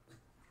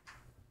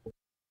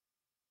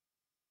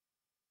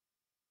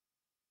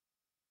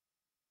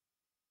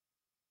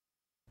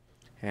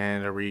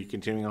 And are we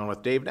continuing on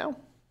with Dave now?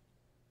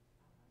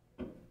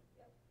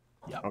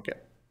 Yeah. Okay.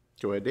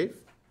 Go ahead, Dave.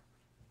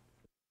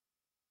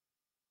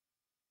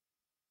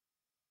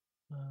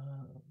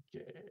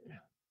 Okay.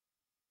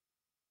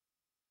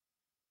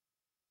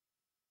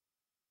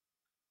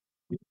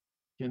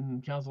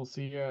 Can council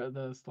see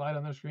the slide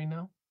on their screen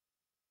now?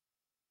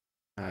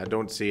 I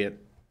don't see it.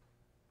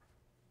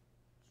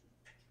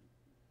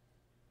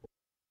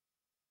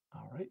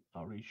 All right,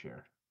 I'll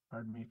reshare.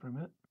 Pardon me for a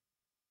minute.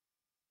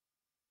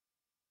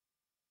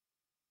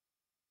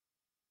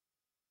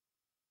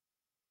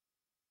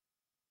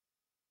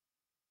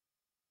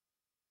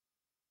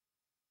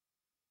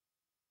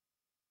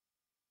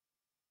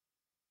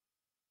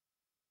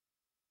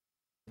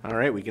 All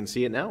right, we can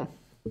see it now.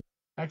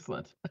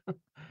 Excellent.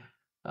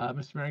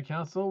 Mr. Mayor and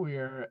Council, we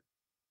are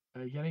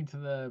getting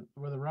to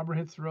where the rubber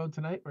hits the road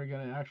tonight. We're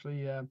going to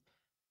actually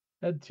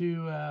head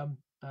to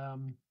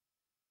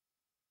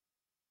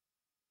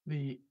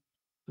the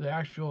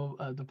actual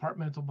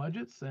departmental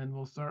budgets, and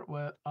we'll start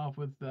off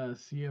with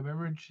CEO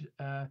Beveridge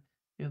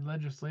in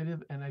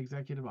legislative and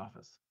executive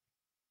office.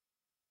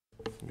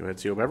 Go ahead,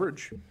 CEO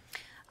Beveridge.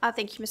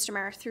 Thank you, Mr.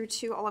 Mayor, through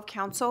to all of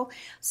council.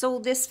 So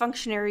this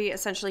functionary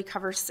essentially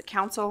covers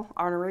council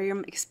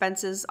honorarium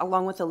expenses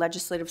along with the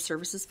legislative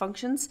services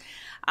functions,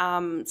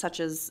 such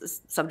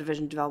as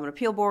subdivision development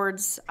appeal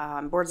boards,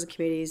 boards and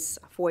committees,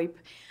 FOIP.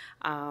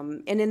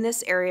 And in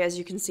this area, as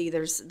you can see,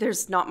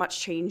 there's not much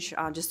change,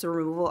 just the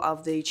removal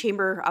of the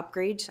chamber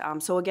upgrade.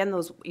 So again,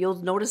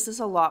 you'll notice this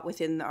a lot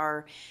within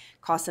our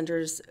cost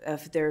centers.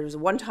 If there's a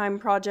one-time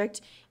project,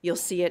 you'll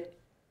see it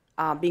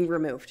being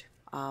removed.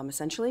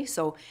 Essentially.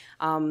 So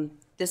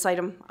this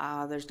item,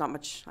 there's not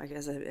much,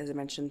 as I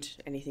mentioned,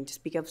 anything to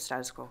speak of,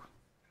 status quo.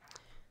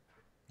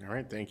 All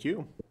right, thank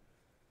you.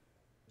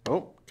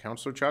 Oh,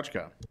 Councillor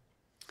Chachka.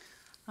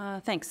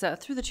 Thanks.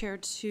 Through the chair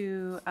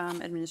to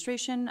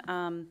administration.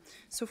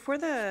 So for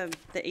the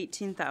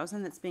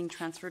 18,000 that's being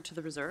transferred to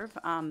the reserve,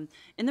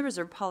 in the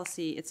reserve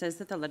policy, it says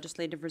that the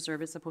legislative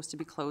reserve is supposed to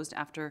be closed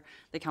after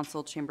the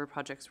council chamber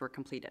projects were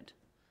completed.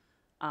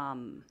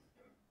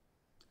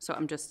 So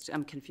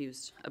I'm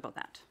confused about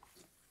that.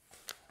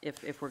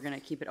 If we're going to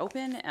keep it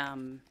open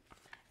and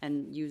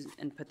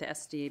put the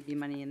SDAB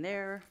money in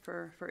there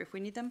for if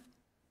we need them.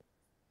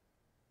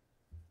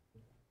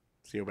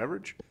 CEO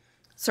Beveridge.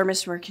 Sir,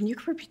 Mr. Mayor, can you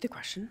repeat the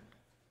question?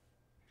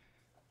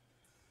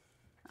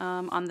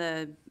 On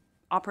the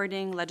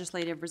operating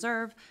legislative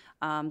reserve,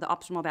 the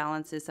optimal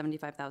balance is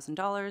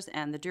 $75,000,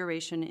 and the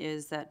duration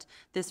is that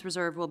this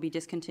reserve will be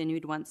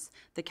discontinued once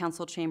the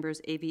council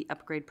chamber's AV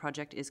upgrade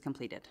project is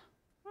completed.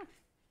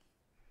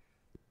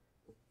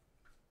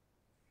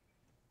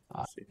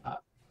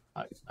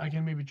 I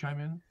can maybe chime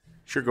in.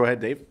 Sure, go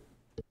ahead, Dave.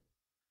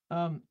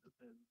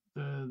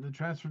 The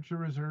transfer to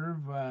reserve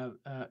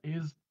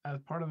is as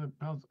part of the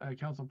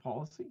council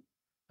policy,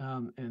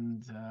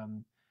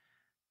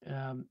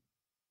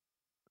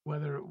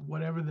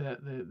 whatever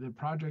the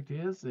project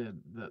is,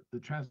 the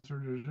transfer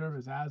to reserve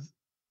is as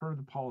per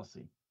the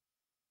policy.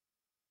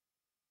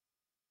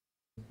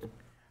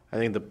 I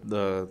think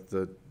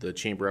the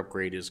chamber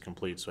upgrade is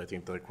complete, so I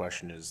think the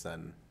question is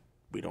then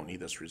we don't need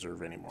this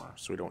reserve anymore,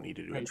 so we don't need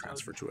to do a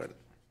transfer to it.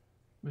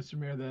 Mr.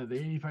 Mayor, the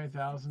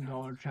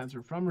 $85,000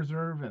 transfer from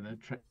reserve and the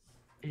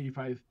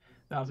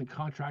 $85,000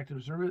 contracted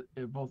reserve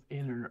are both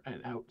in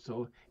and out,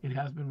 so it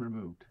has been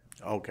removed.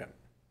 Okay. I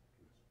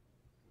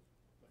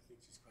think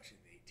she's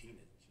questioning the 18,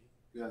 isn't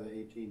she? Yeah, the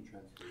 18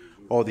 transfer.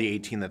 Oh, the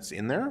 18 that's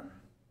in there?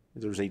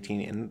 There's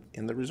 18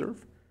 in the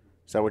reserve?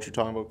 Is that what you're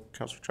talking about,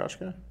 Councillor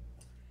Chachka?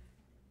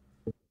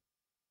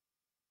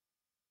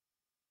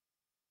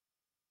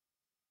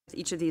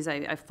 Each of these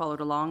I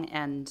followed along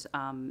and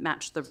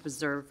matched the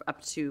reserve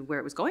up to where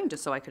it was going,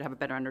 just so I could have a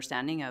better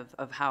understanding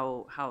of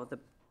how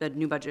the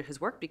new budget has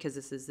worked, because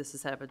this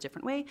is set up a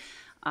different way.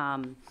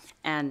 And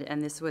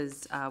this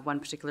was one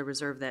particular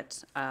reserve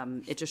that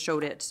it just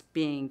showed it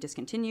being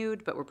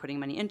discontinued, but we're putting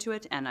money into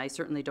it, and I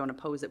certainly don't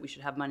oppose that we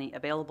should have money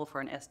available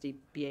for an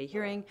SDBA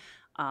hearing.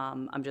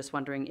 I'm just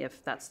wondering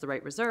if that's the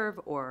right reserve,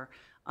 or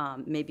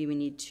maybe we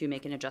need to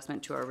make an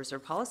adjustment to our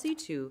reserve policy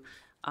to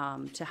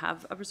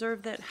have a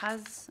reserve that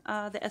has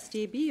the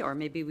SDAB, or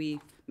maybe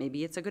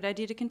it's a good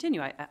idea to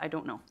continue. I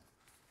don't know.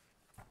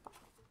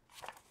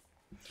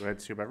 Go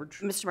ahead, Sue Beveridge.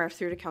 Mr. Mayor,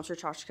 through to Councillor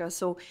Chachka.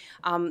 So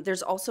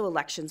there's also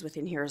elections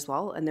within here as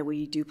well, and that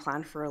we do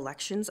plan for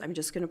elections. I'm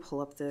just going to pull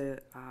up the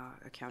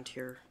account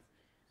here.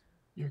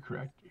 You're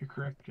correct. You're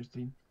correct,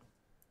 Christine.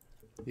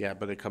 Yeah,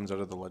 but it comes out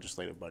of the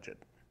legislative budget.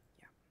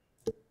 Yeah,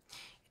 it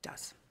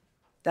does.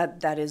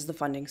 That is the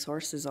funding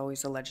source, is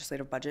always the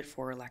legislative budget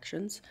for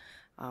elections.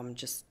 Can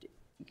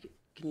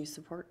you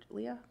support,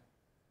 Leah,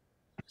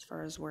 as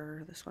far as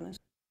where this one is?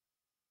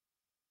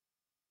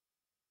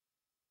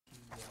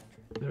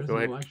 There's Go an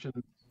ahead.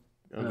 election.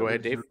 Go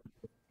ahead, Dave.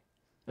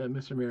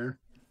 Mr. Mayor,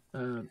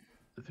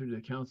 through to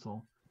the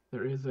council,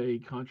 there is a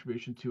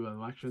contribution to an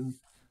election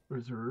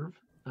reserve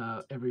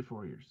every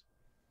 4 years.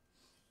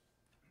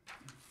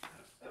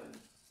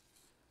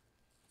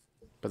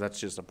 But that's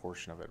just a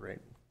portion of it, right?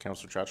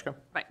 Councillor Chachka?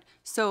 Right.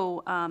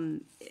 So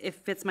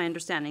if it's my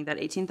understanding that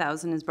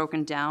 18,000 is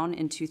broken down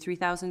into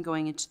 3,000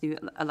 going into the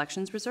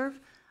elections reserve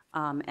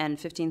and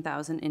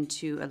 15,000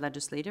 into a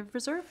legislative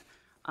reserve.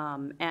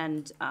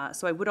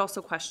 So I would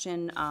also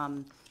question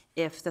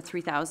if the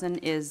 3,000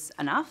 is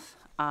enough.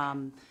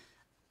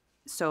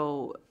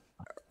 So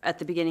at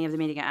the beginning of the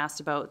meeting, I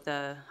asked about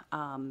the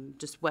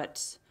just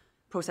what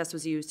process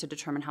was used to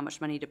determine how much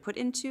money to put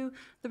into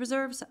the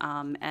reserves,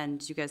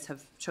 and you guys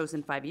have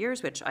chosen 5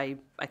 years, which I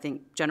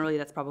think generally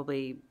that's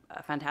probably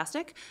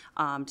fantastic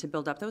to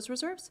build up those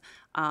reserves.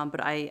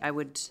 But I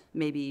would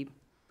maybe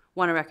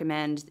want to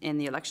recommend in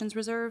the elections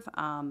reserve,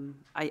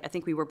 I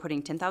think we were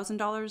putting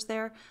 $10,000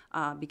 there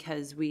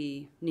because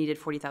we needed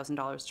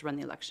 $40,000 to run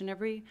the election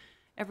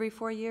every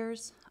 4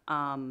 years.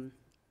 And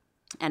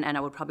I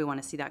would probably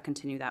want to see that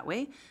continue that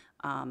way.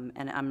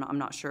 And I'm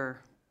not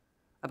sure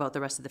about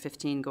the rest of the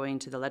 15 going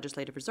to the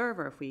legislative reserve,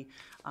 or if we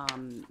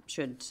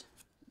should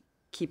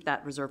keep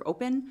that reserve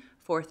open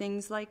for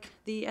things like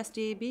the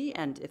SDAB.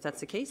 And if that's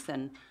the case,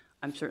 then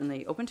I'm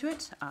certainly open to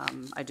it.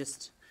 I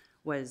just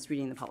was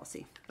reading the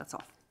policy, that's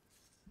all.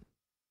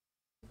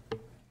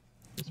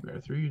 Mr. Mayor,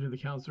 through you to the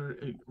councillor,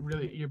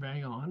 really, you're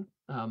bang on,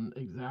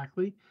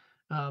 exactly.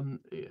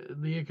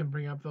 Leah can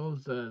bring up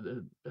those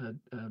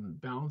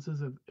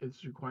balances if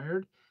it's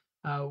required.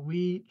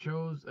 We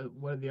chose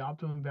what the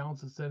optimum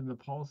balance is set in the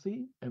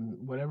policy, and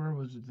whatever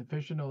was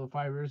deficient over the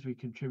 5 years, we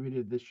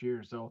contributed this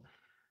year. So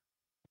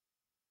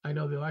I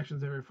know the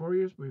election's every 4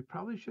 years. We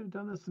probably should have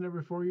done this in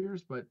every 4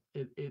 years, but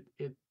it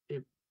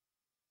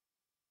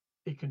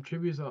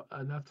contributes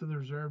enough to the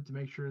reserve to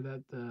make sure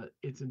that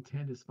its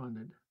intent is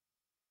funded.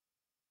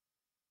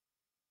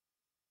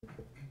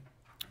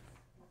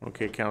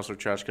 Okay, Councillor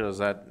Chachka, does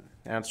that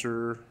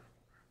answer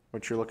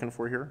what you're looking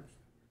for here?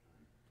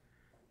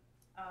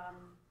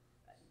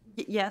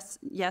 Yes,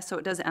 so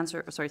it does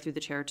answer, sorry, through the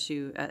chair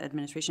to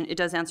administration, it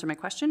does answer my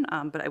question,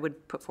 but I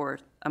would put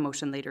forward a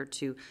motion later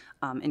to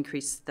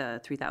increase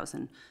the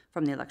 3,000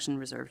 from the election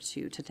reserve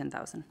to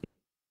 10,000.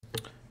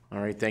 All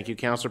right, thank you.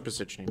 Councillor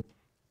Pisichny.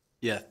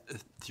 Yeah,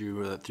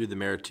 through the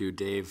mayor to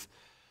Dave.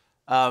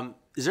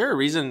 Is there a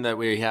reason that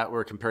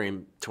we're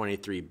comparing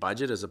 23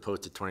 budget as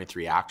opposed to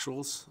 23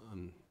 actuals?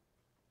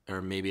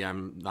 Or maybe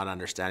I'm not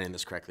understanding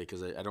this correctly,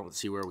 because I don't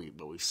see what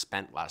we've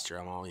spent last year.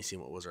 I'm only seeing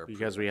what was our.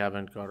 Because we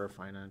haven't got our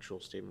financial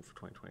statement for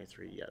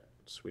 2023 yet,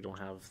 so we don't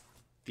have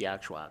the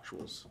actual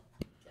actuals.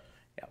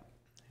 Yeah,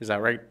 is that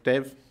right,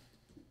 Dave?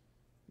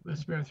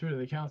 Mr. Mayor, through to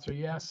the councillor,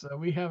 yes,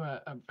 we have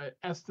an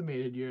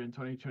estimated year in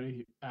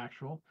 2020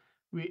 actual.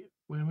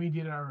 When we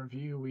did our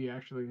review, we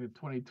actually did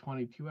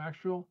 2022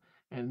 actual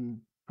and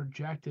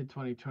projected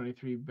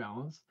 2023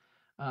 balance.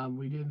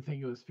 We didn't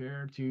think it was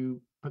fair to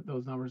put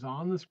those numbers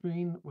on the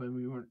screen when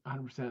we weren't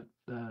 100%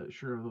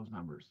 sure of those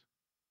numbers.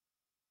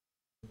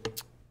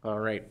 All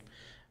right.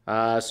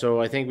 So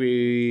I think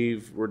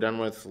we're done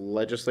with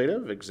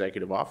legislative,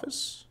 executive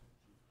office.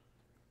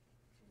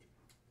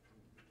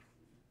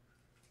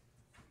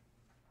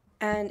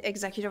 And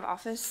executive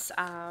office,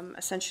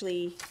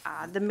 essentially,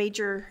 the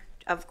major,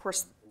 of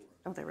course,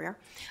 oh, there we are.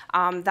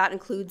 That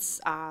includes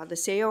the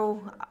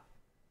CAO.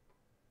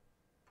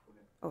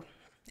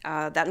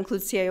 That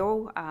includes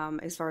CAO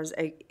as far as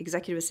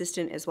executive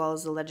assistant, as well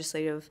as the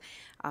legislative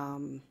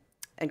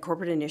and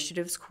corporate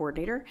initiatives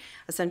coordinator,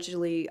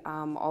 essentially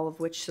all of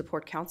which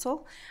support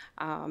council.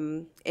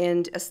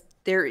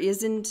 There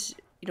isn't,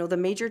 the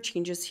major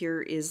changes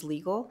here is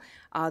legal.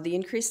 The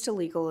increase to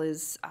legal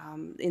is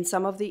in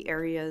some of the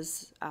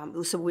areas.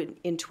 So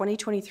in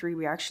 2023,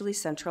 we actually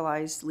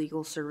centralized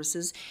legal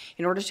services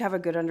in order to have a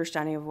good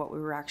understanding of what we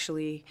were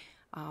actually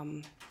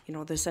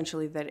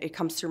essentially that it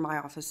comes through my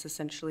office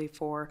essentially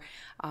for,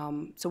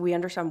 so we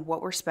understand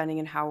what we're spending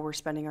and how we're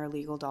spending our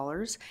legal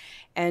dollars.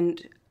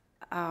 And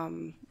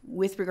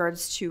with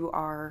regards to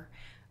our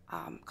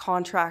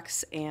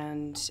contracts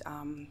and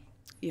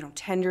you know,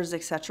 tenders,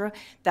 et cetera,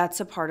 that's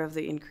a part of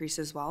the increase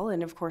as well.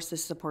 And of course,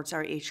 this supports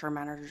our HR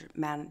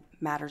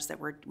matters that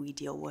we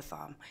deal with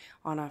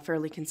on a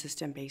fairly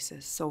consistent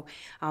basis. So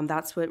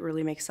that's what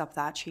really makes up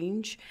that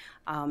change,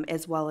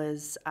 as well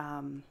as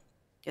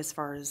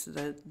far as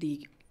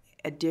the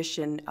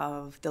addition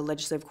of the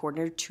legislative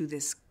coordinator to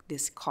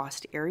this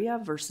cost area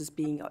versus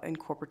being in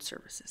corporate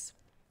services.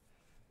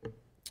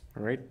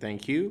 All right,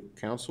 thank you.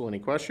 Council, any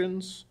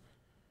questions?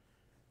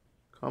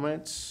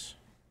 Comments?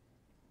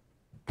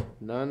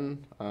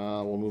 None.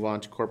 We'll move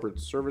on to corporate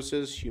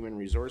services, human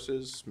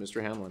resources.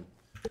 Mr. Hanlon.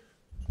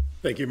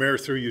 Thank you, Mayor.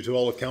 Through you to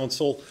all of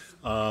council.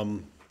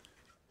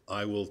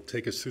 I will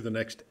take us through the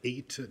next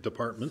 8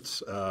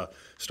 departments,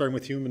 starting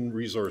with human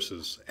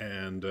resources.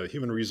 And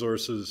human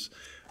resources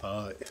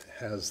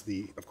has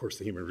of course,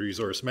 the human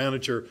resource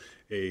manager,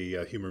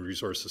 a human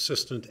resource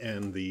assistant,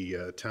 and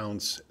the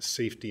town's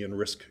safety and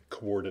risk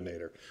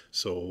coordinator.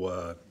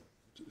 So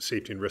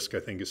safety and risk, I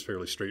think, is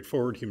fairly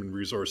straightforward. Human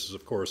resources,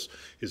 of course,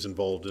 is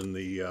involved in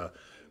the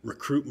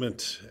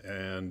recruitment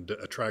and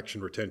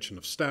attraction, retention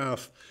of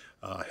staff,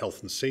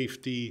 health and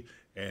safety,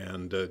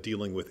 and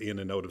dealing with in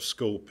and out of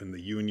scope in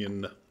the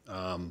union.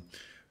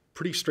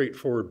 Pretty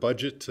straightforward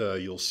budget.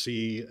 You'll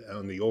see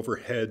on the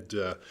overhead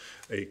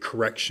a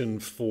correction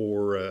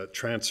for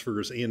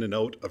transfers in and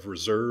out of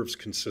reserves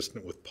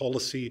consistent with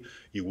policy.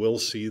 You will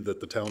see that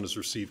the town has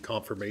received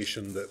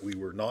confirmation that we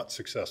were not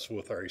successful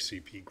with our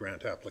ICP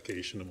grant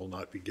application and will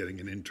not be getting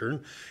an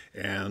intern,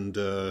 and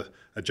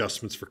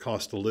adjustments for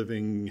cost of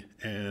living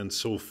and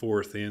so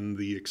forth in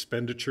the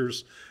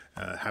expenditures.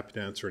 Happy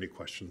to answer any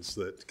questions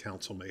that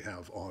council may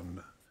have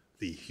on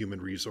the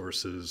Human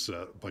Resources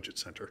Budget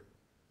Center.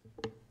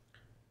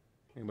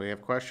 Anybody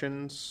have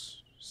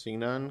questions? Seeing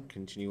none,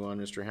 continue on,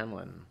 Mr.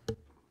 Hanlon.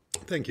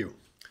 Thank you.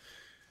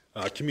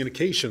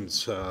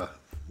 Communications.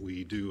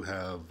 We do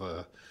have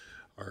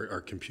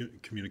our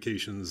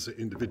communications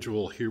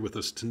individual here with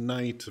us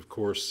tonight. Of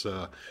course,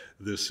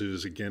 this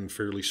is again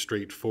fairly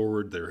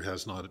straightforward. There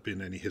has not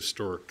been any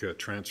historic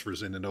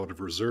transfers in and out of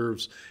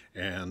reserves,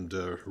 and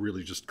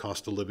really just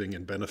cost of living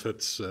and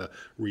benefits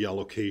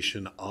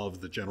reallocation of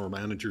the general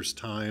manager's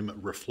time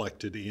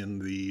reflected in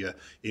the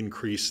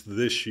increase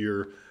this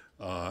year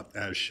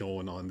as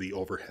shown on the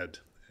overhead.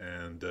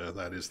 And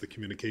that is the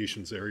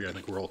communications area. I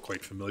think we're all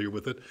quite familiar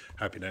with it.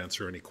 Happy to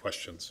answer any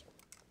questions.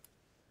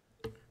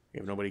 We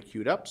have nobody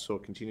queued up, so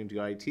continue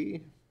to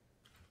IT.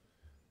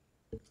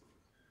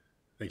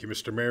 Thank you,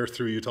 Mr. Mayor.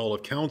 Through you to all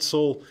of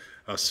council.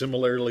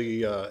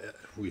 Similarly,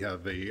 we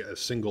have a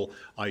single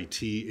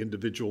IT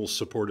individual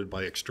supported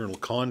by external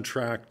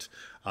contract.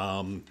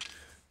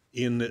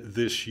 In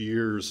this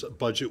year's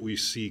budget, we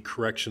see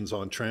corrections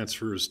on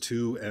transfers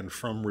to and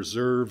from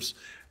reserves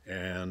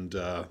and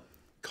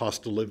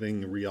cost of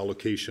living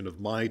reallocation of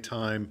my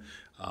time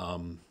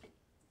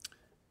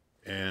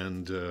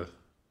and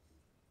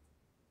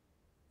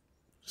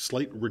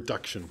slight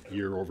reduction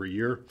year over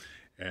year,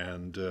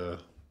 and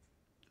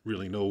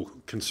really no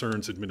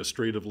concerns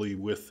administratively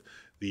with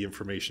the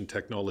information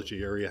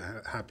technology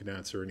area. Happy to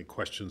answer any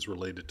questions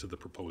related to the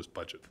proposed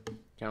budget.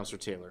 Councillor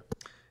Taylor.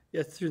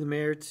 Yeah, through the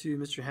mayor to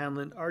Mr.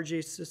 Hamlin,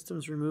 RJ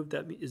Systems removed,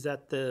 is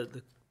that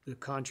the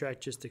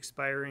contract just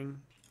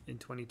expiring in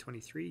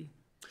 2023?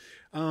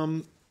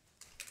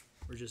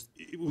 Or just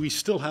we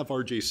still have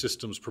RJ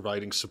Systems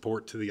providing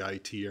support to the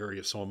IT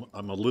area, so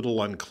I'm a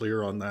little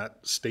unclear on that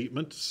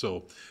statement.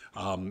 So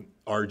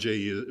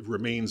RJ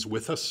remains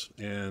with us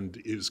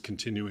and is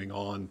continuing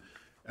on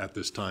at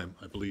this time.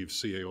 I believe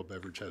CAO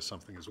Beverage has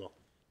something as well.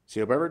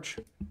 CAO Beverage.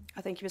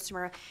 Thank you, Mr.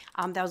 Mayor.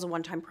 That was a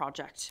one-time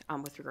project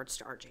with regards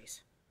to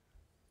RJ's.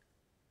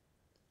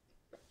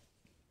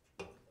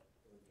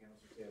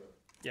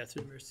 Yeah,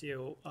 through the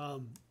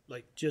CAO,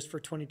 like just for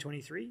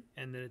 2023,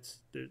 and then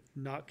they're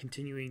not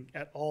continuing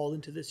at all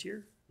into this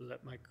year? Was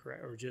that my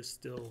correct, or just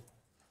still?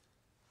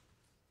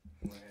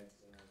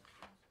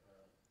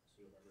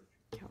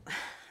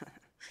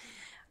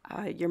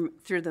 You're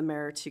through the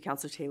mayor to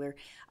Councillor Taylor.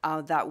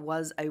 That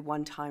was a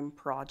one-time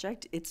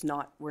project. It's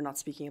not. We're not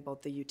speaking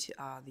about the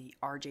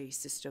RJ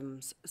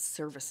Systems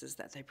services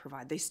that they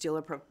provide. They still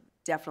are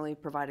definitely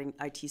providing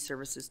IT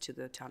services to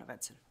the town of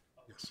Edson.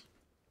 Yes.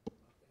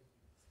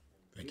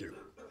 Thank you.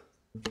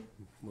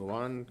 Move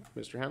on,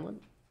 Mr. Hanlon.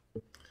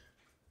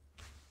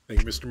 Thank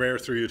you, Mr. Mayor.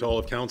 Through you to all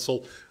of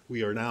council.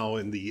 We are now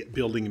in the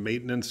building and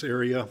maintenance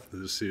area.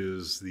 This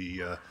is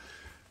the,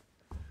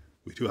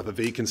 we do have a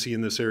vacancy in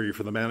this area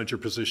for the manager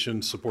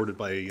position, supported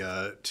by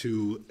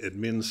two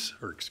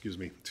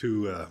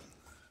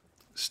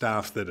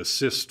staff that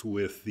assist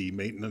with the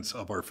maintenance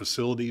of our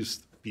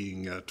facilities,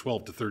 being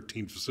 12 to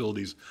 13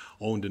 facilities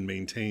owned and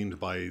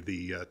maintained by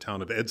the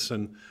town of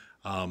Edson.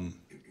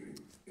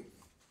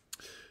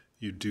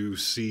 You do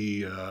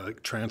see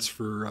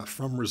transfer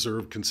from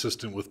reserve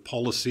consistent with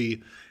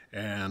policy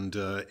and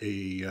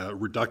a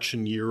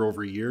reduction year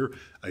over year.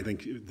 I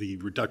think the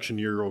reduction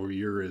year over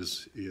year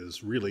is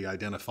really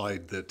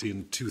identified that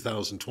in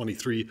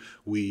 2023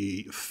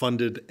 we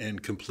funded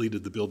and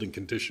completed the building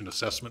condition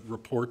assessment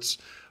reports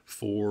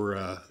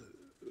for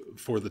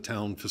for the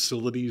town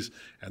facilities,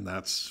 and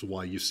that's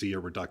why you see a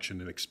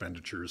reduction in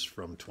expenditures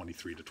from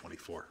 23 to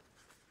 24.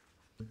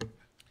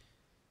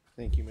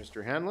 Thank you,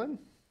 Mr. Hanlon.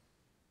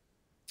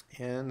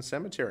 And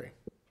cemetery.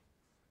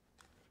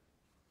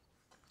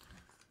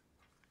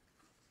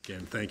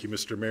 Again, thank you,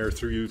 Mr. Mayor,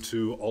 through you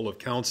to all of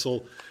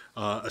council.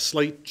 A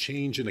slight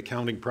change in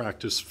accounting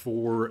practice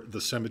for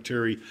the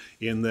cemetery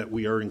in that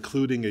we are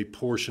including a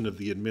portion of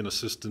the admin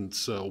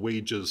assistant's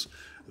wages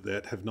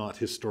that have not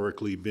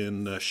historically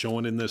been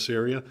shown in this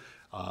area.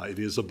 It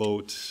is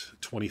about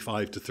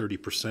 25 to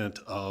 30%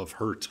 of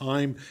her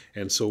time,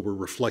 and so we're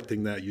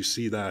reflecting that. You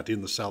see that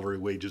in the salary,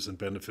 wages, and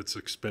benefits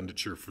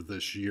expenditure for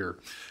this year.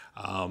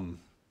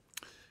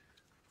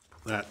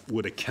 That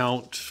would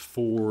account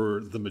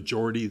for the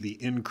majority of the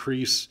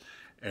increase,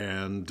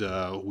 and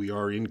we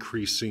are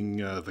increasing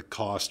the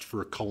cost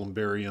for a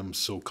columbarium,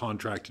 so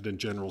contracted and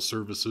general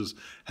services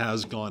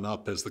has gone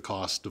up as the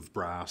cost of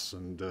brass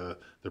and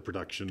the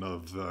production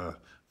of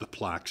the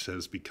plaques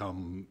has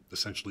become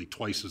essentially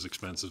twice as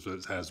expensive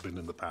as it has been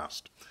in the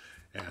past.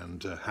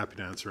 And happy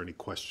to answer any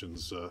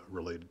questions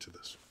related to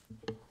this.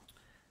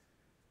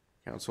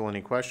 Council,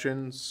 any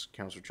questions?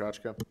 Councillor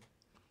Chachka.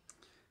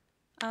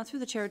 Through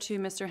the chair to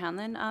Mr.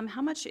 Hanlon,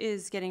 how much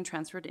is getting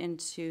transferred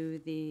into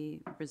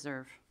the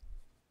reserve?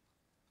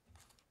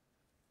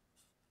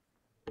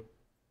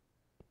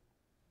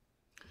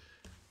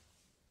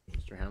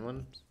 Mr.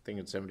 Hanlon, I think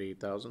it's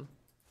 78,000.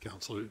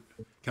 Councillor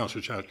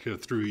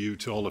Chachka, through you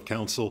to all of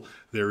council,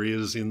 there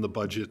is in the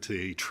budget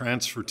a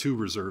transfer to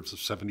reserves of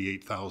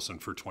 78,000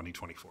 for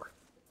 2024.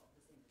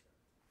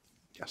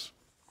 Yes.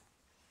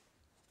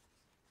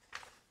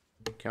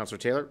 Councillor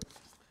Taylor.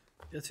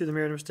 Yeah, through the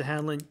mayor to Mr.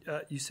 Hanlon,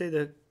 you say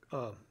the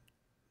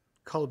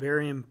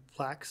columbarium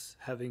plaques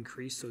have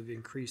increased, so we've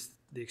increased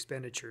the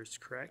expenditures,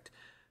 correct?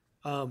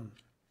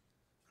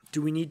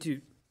 Do we need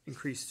to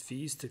increase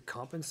fees to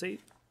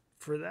compensate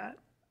for that?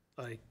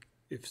 Like,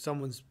 if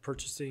someone's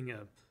purchasing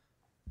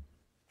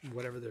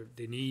whatever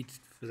they need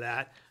for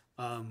that,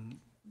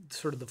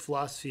 sort of the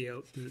philosophy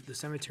out the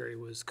cemetery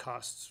was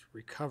cost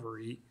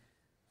recovery,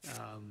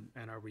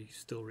 and are we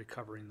still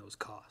recovering those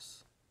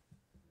costs?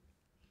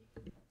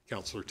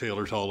 Councillor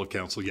Taylor to all of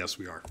council, yes,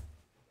 we are.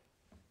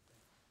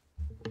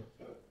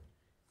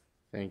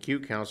 Thank you.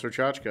 Councillor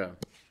Chachka.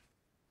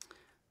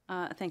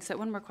 Thanks.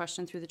 One more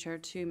question through the chair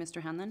to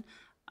Mr. Hanlon.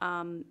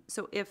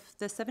 So if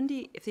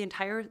the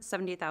entire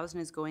 78,000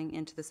 is going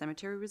into the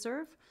cemetery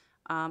reserve,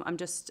 I'm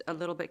just a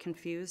little bit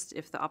confused.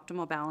 If the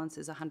optimal balance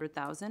is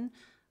 100,000,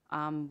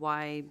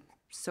 why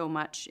so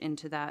much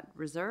into that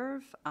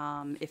reserve?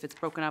 If it's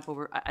broken up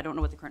over, I don't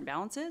know what the current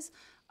balance is,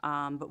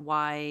 but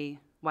why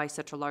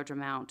such a large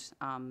amount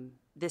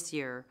this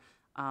year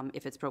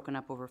if it's broken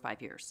up over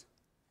 5 years?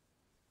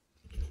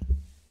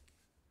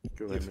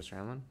 Go ahead, Mr.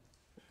 Hanlon.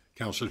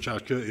 Councillor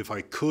Chachka, if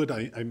I could,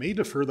 I may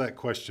defer that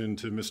question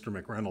to Mr.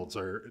 McReynolds.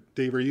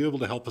 Dave, are you able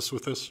to help us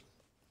with this?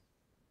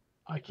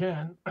 I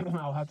can.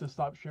 I'll have to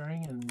stop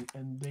sharing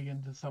and dig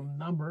into some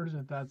numbers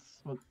if that's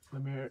what the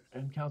mayor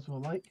and council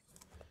would like.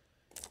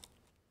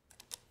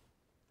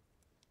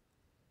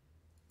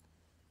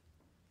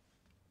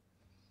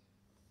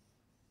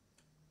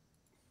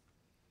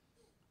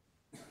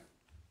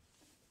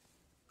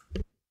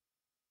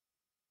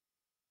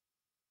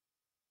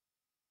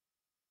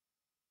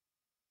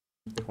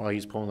 While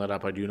he's pulling that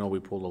up, I do know we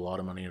pulled a lot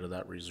of money out of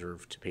that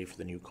reserve to pay for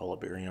the new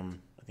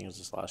columbarium. I think it was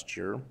this last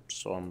year,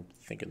 so I'm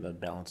thinking the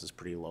balance is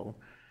pretty low.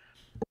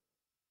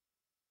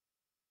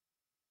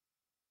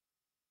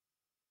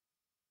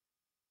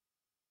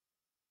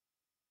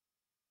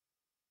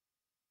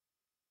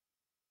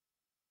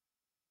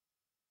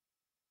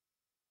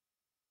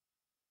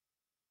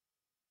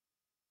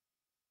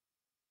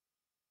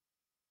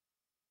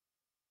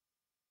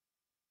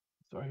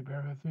 Sorry,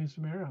 bear with me, Mr.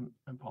 Mayor.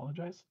 I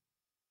apologize.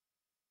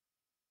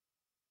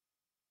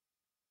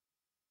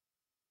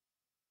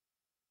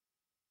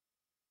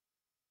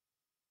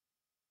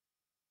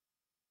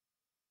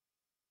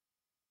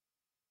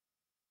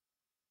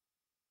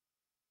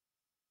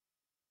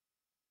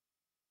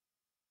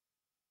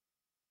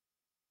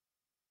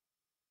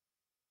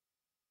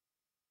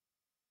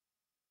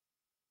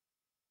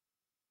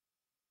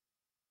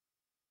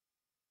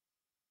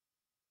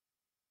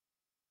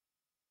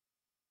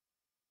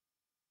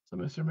 So,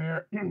 Mr.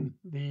 Mayor,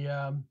 the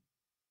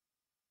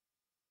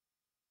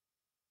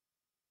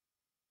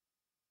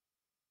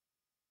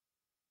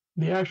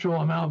actual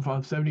amount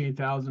of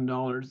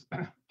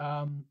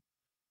 $78,000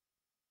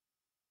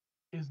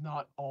 is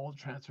not all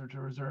transferred to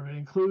reserve. It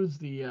includes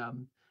the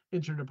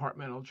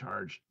interdepartmental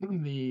charge.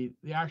 The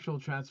actual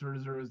transfer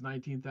reserve is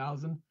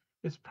 19,000.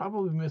 It's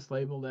probably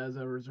mislabeled as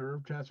a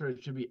reserve transfer.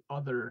 It should be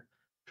other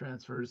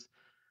transfers.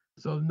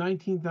 So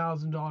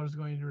 $19,000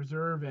 going to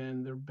reserve,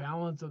 and the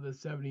balance of the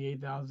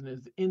 78,000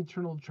 is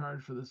internal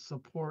charge for the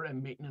support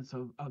and maintenance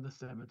of the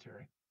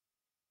cemetery.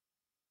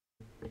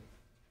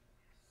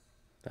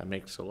 That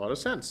makes a lot of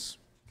sense.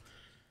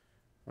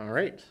 All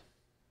right.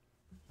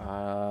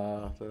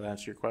 Does that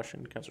answer your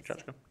question, Councillor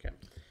Chachka? Okay.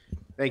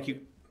 Thank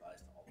you.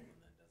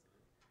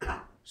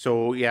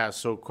 So, yeah,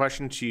 so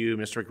question to you,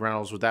 Mr.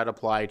 McReynolds, would that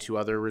apply to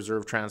other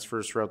reserve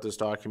transfers throughout this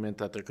document,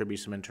 that there could be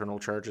some internal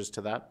charges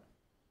to that?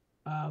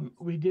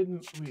 We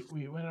didn't,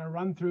 when I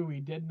run through, we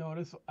did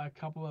notice a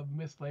couple of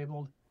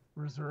mislabeled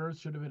reserves,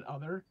 should have been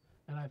other,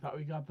 and I thought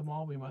we got them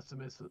all. We must have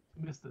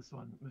missed this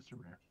one, Mr.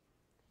 Mayor.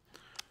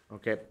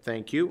 Okay,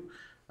 thank you.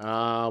 We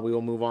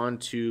will move on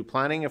to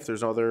planning if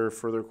there's other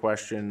further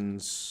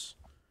questions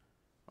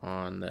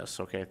on this.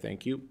 Okay,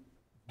 thank you.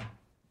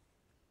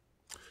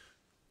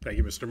 Thank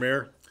you, Mr.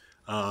 Mayor.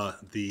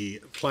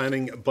 The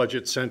Planning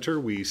Budget Center,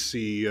 we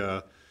see,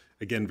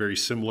 again, very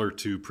similar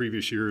to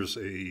previous years,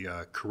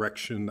 a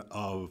correction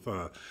of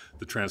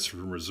the transfer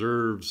from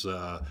reserves.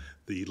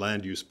 The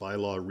land use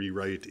bylaw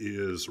rewrite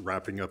is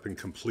wrapping up and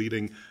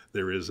completing.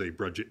 There is a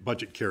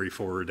budget carry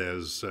forward,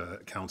 as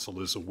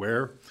council is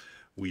aware.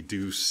 We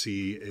do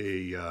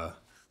see a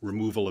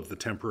removal of the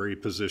temporary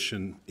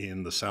position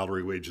in the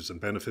salary, wages,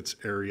 and benefits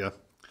area,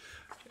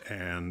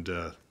 and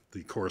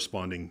the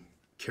corresponding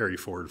carry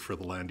forward for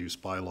the land use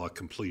bylaw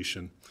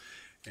completion.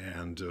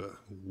 And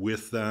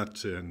with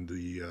that and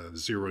the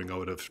zeroing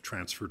out of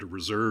transfer to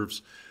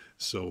reserves,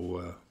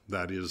 so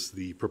that is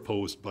the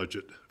proposed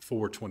budget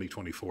for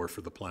 2024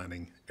 for the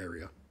planning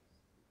area.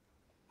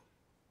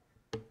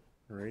 All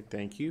right,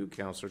 thank you.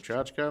 Councillor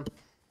Chachka.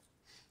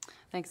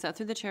 Thanks.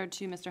 Through the chair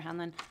to Mr.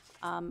 Hanlon.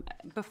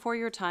 Before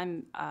your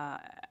time, I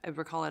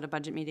recall at a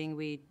budget meeting,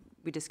 we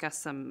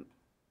discussed some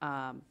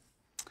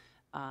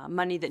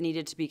money that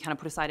needed to be kind of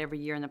put aside every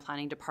year in the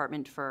planning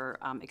department for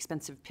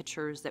expensive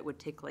pictures that would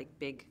take like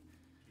big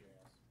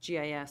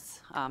GIS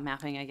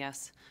mapping, I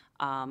guess,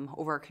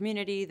 over our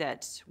community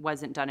that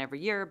wasn't done every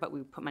year, but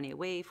we put money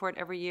away for it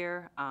every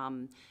year.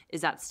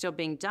 Is that still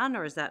being done,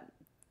 or is that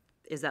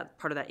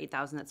part of that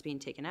 8,000 that's being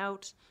taken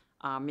out?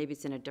 Maybe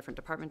it's in a different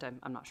department.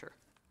 I'm not sure.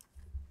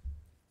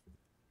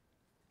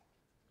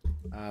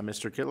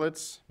 Mr.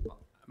 Kitlitz?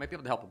 I might be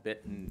able to help a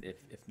bit, and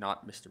if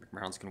not, Mr.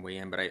 McMahon's can weigh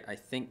in, but I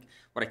think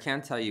what I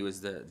can tell you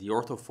is the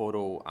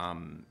orthophoto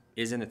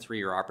is in the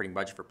 3-year operating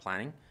budget for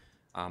planning.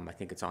 I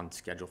think it's on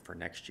schedule for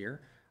next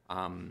year.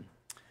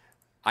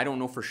 I don't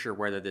know for sure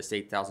whether this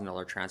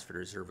 $8,000 transfer to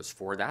reserve was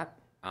for that,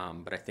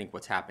 but I think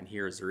what's happened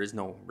here is there is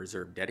no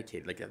reserve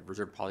dedicated, like a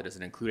reserve policy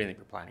doesn't include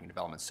anything for planning and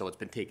development, so it's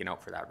been taken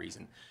out for that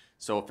reason.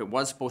 So if it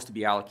was supposed to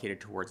be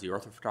allocated towards the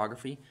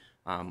orthophotography,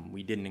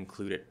 we didn't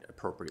include it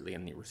appropriately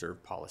in the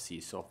reserve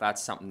policy. So if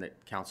that's something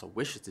that council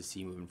wishes to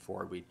see moving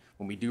forward,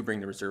 when we do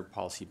bring the reserve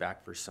policy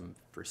back for some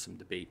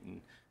debate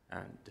and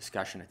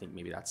discussion, I think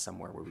maybe that's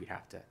somewhere where we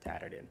have to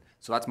add it in.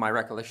 So that's my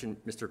recollection,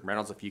 Mr.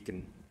 Reynolds. If you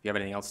have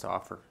anything else to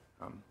offer,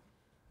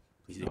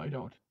 please do. No, I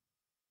don't.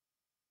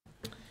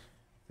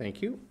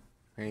 Thank you.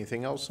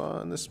 Anything else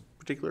on this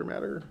particular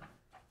matter?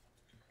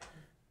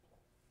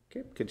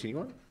 Okay, continue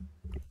on.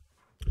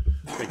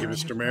 Thank you,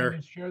 Mr. Mayor.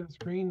 Share the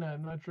screen.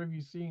 I'm not sure if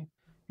you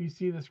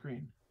see the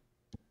screen.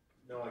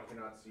 No, I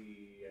cannot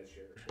see a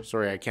shared.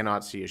 Sorry, I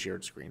cannot see a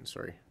shared screen.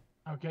 Sorry.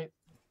 Okay.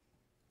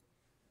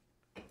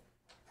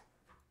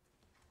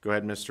 Go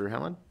ahead, Mr.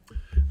 Helen.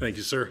 Thank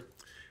you, sir.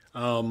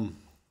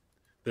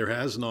 There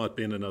has not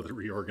been another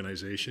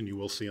reorganization. You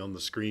will see on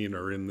the screen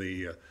or in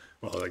the,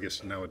 well, I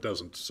guess now it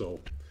doesn't. So,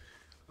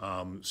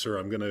 sir,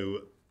 I'm going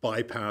to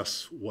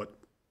bypass what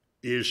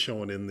is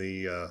shown in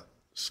the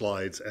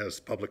slides as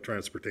public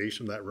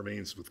transportation. That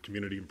remains with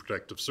Community and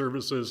Protective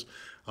Services.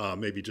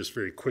 Maybe just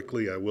very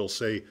quickly, I will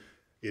say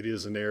it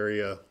is an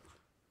area,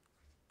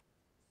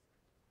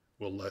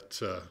 we'll let,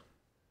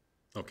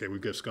 okay,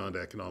 we've just gone to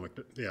economic,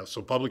 yeah,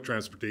 so public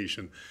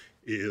transportation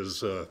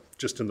is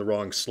just in the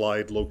wrong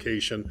slide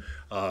location.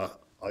 I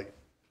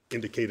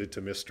indicated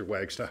to Mr.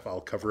 Wagstaff,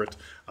 I'll cover it.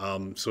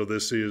 So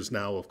this is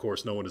now, of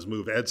course, known as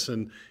Move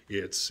Edson.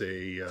 It's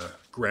a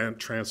grant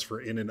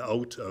transfer in and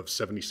out of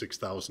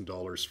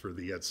 $76,000 for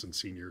the Edson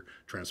Senior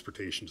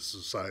Transportation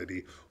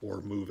Society,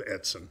 or Move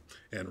Edson,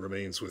 and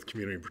remains with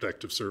Community and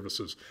Protective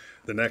Services.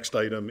 The next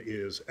item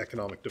is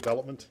economic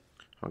development.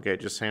 Okay,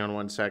 just hang on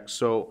one sec.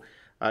 So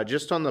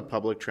just on the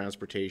public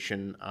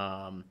transportation,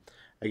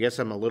 I guess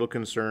I'm a little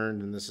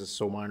concerned, and this is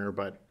so minor,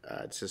 but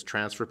it says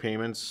transfer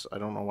payments. I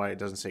don't know why it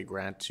doesn't say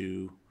grant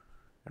to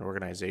an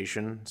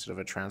organization instead of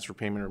a transfer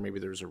payment, or maybe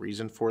there's a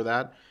reason for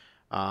that.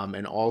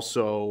 And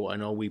also, I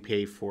know we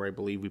pay for, I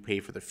believe we pay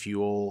for the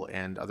fuel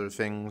and other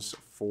things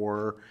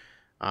for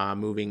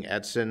moving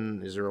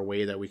Edson. Is there a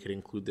way that we could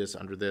include this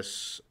under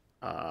this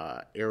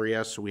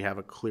area so we have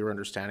a clear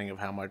understanding of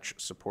how much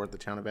support the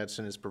town of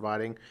Edson is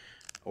providing?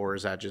 Or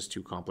is that just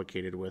too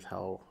complicated with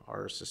how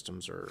our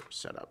systems are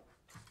set up?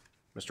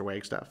 Mr.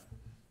 Wagstaff.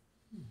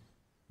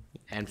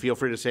 And feel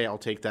free to say, I'll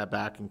take that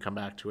back and come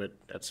back to it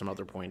at some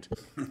other point.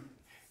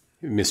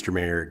 Mr.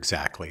 Mayor,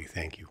 exactly.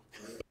 Thank you.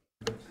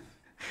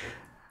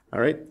 All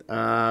right.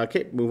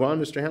 Okay, move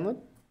on, Mr. Hanlon.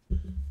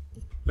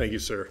 Thank you,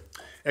 sir.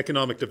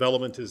 Economic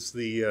development is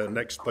the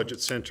next budget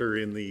center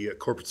in the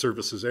corporate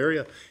services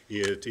area.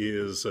 It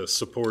is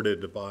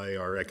supported by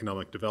our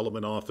economic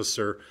development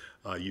officer.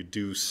 You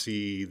do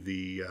see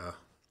the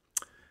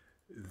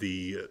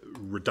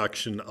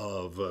reduction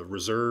of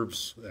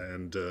reserves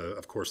and,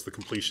 of course, the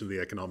completion of the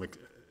economic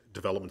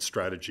development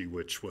strategy,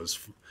 which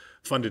was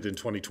funded in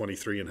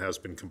 2023 and has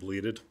been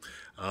completed.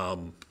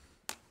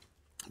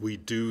 We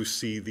do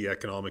see the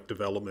economic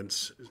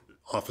development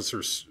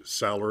officer's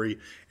salary,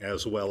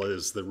 as well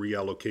as the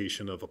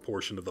reallocation of a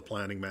portion of the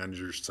planning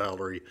manager's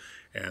salary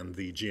and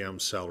the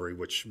GM's salary,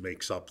 which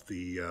makes up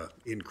the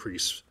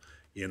increase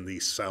in the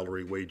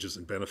salary, wages,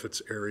 and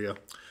benefits area.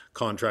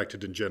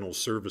 Contracted and general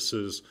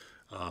services,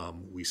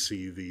 we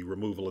see the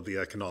removal of the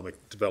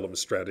economic development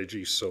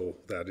strategy, so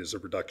that is a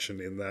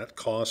reduction in that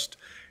cost,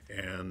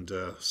 and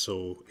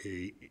so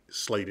a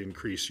slight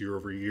increase year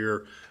over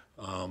year.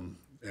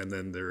 And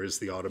then there is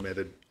the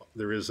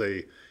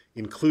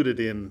included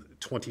in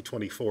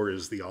 2024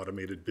 is the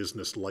automated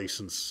business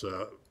license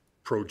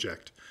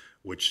project,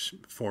 which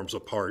forms a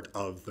part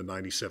of the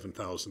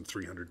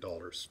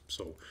 $97,300.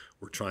 So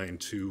we're trying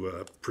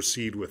to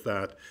proceed with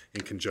that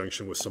in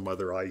conjunction with some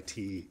other IT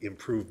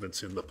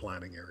improvements in the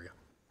planning area.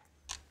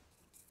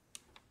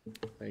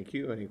 Thank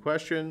you. Any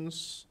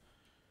questions?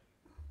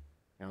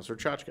 Councillor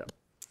Chachka.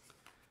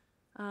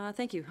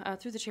 Thank you.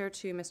 Through the chair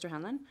to Mr.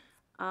 Hanlon.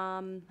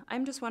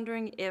 I'm just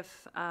wondering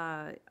if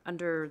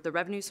under the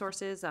revenue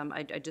sources,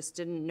 I just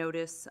didn't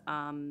notice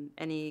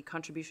any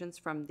contributions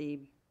from the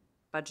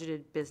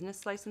budgeted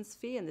business license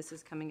fee, and this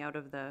is coming out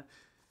of the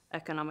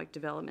Economic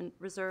Development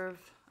Reserve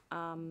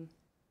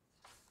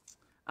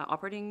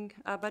operating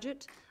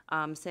budget,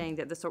 saying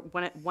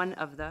that one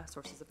of the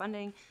sources of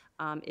funding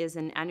is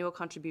an annual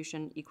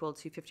contribution equal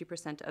to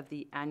 50% of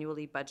the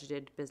annually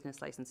budgeted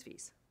business license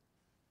fees.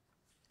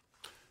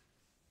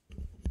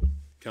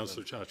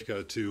 Councillor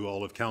Chachka, to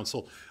all of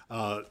council,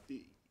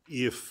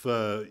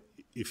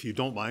 if you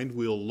don't mind,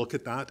 we'll look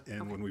at that,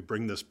 and when we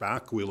bring this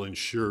back, we'll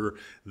ensure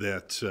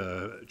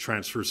that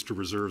transfers to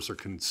reserves are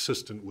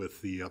consistent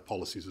with the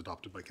policies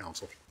adopted by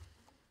council.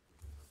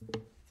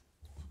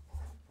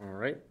 All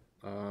right,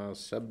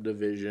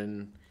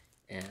 subdivision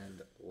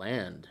and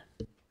land.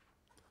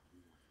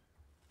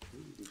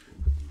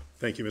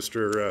 Thank you,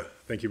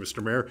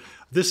 Mr. Mayor.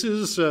 This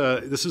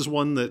is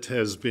one that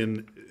has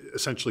been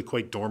essentially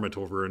quite dormant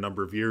over a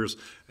number of years,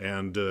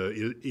 and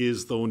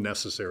is though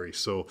necessary.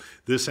 So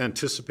this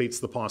anticipates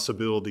the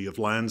possibility of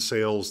land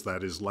sales,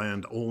 that is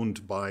land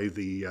owned by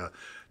the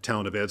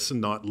town of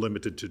Edson, not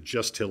limited to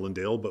just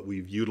Hillendale, but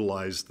we've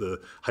utilized the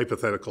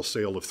hypothetical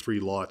sale of 3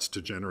 lots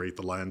to generate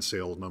the land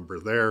sale number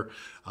there.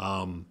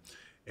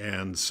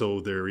 And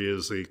so there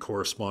is a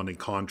corresponding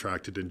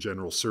contracted and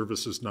general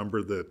services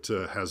number that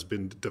has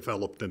been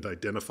developed and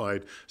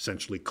identified,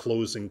 essentially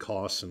closing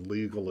costs and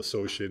legal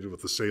associated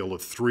with the sale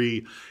of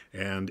 3.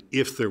 And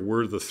if there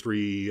were the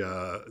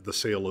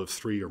sale of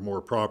 3 or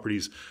more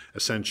properties,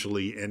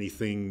 essentially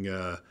anything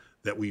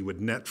that we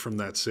would net from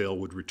that sale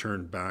would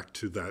return back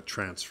to that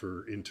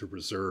transfer into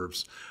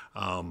reserves.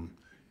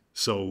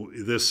 So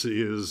this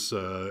is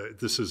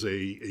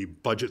a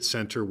budget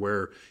center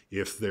where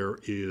if there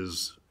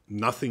is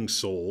nothing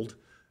sold,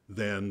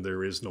 then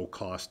there is no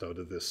cost out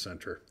of this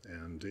center.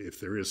 And if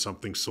there is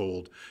something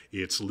sold,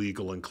 it's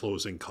legal and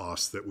closing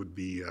costs that would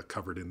be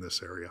covered in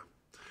this area.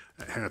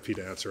 Happy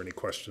to answer any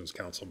questions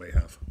council may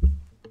have.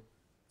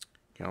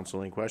 Council,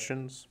 any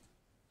questions?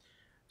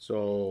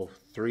 So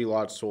 3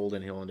 lots sold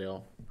in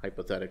Hillendale,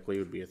 hypothetically,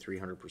 would be a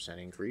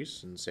 300%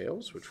 increase in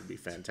sales, which would be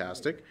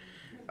fantastic.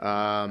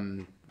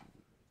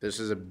 This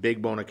is a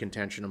big bone of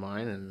contention of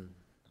mine, and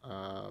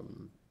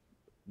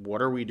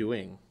what are we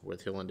doing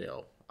with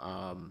Hillendale?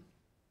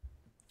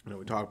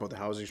 We talked about the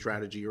housing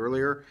strategy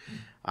earlier.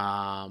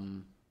 I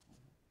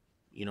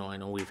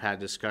know we've had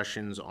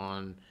discussions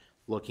on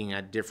looking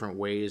at different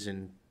ways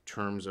in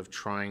terms of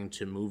trying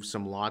to move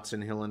some lots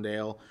in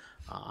Hillendale.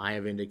 I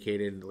have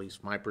indicated, at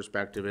least my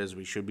perspective is,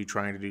 we should be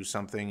trying to do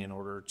something in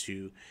order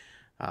to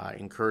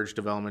encourage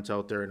developments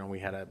out there. I know we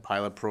had a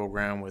pilot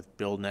program with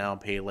build now,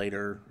 pay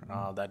later.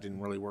 That didn't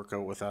really work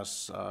out with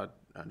us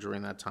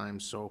during that time.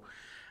 So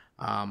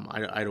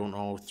I don't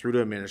know through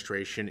the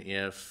administration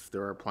if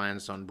there are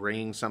plans on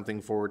bringing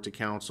something forward to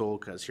council,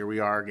 because here we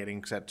are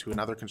getting set to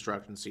another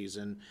construction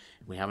season.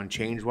 We haven't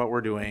changed what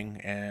we're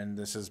doing, and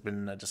this has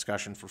been a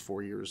discussion for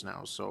 4 years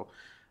now. So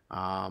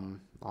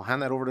I'll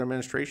hand that over to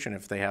administration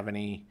if they have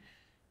any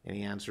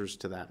answers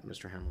to that,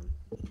 Mr. Hanlon.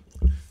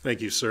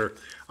 Thank you, sir.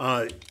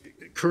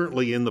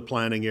 Currently in the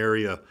planning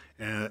area,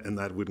 and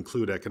that would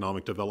include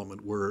economic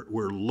development,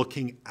 we're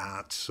looking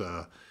at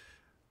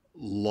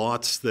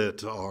lots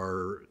that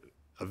are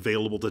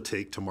available to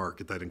take to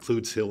market. That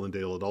includes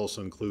Hillendale. It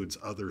also includes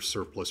other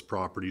surplus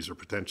properties or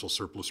potential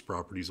surplus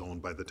properties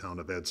owned by the town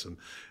of Edson,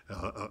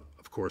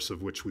 of course,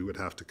 of which we would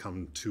have to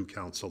come to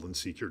council and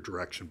seek your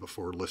direction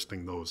before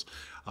listing those.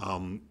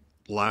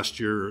 Last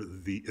year,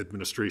 the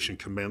administration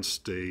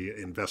commenced an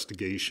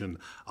investigation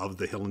of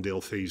the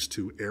Hillendale Phase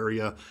 2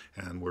 area,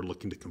 and we're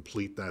looking to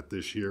complete that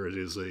this year. It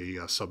is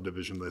a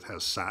subdivision that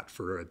has sat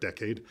for a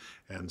decade,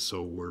 and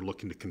so we're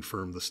looking to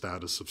confirm the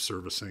status of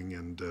servicing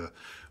and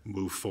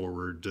move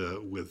forward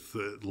with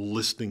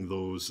listing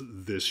those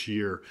this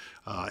year.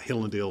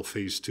 Hillendale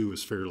Phase 2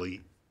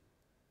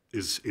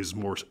 is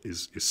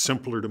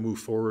simpler to move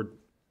forward,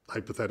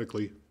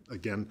 hypothetically.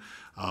 again,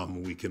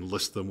 we can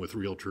list them with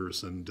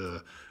realtors and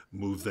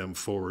move them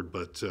forward.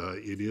 But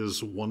it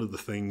is one of the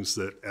things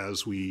that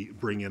as we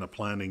bring in a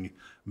planning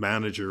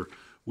manager,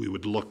 we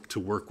would look to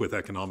work with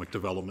economic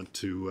development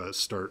to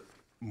start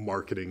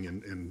marketing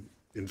and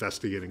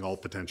investigating all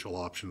potential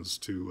options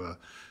to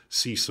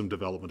see some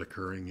development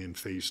occurring in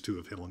phase 2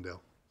 of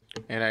Hillendale.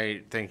 And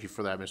I thank you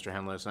for that, Mr.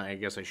 Henless. And I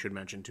guess I should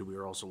mention too, we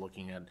are also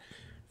looking at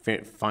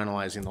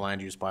finalizing the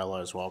land use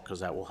bylaw as well, because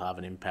that will have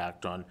an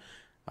impact on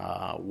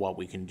what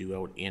we can do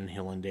out in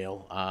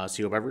Hillendale.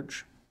 CO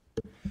Beveridge.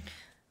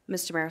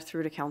 Mr. Mayor,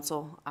 through to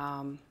council,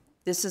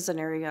 this is an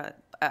area,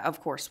 of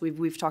course,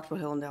 we've talked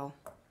about Hillendale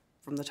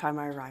from the time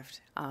I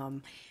arrived.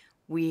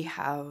 We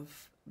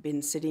have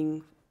been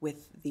sitting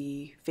with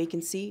the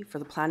vacancy for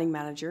the planning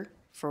manager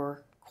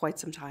for quite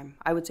some time.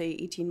 I would say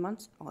 18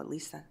 months, or at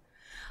least that.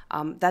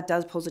 That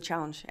does pose a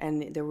challenge,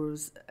 and there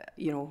was,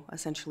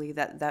 essentially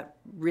that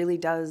really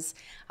does,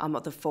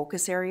 the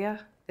focus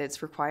area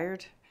that's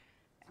required,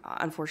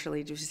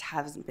 unfortunately, just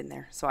hasn't been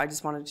there. So I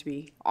just wanted to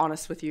be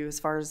honest with you as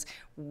far as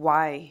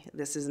why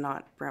this is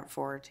not brought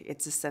forward.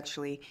 It's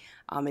essentially,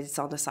 it's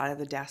on the side of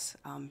the desk,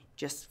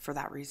 just for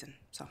that reason,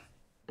 so.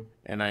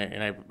 And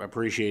I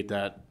appreciate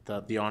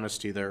the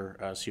honesty there,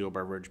 CO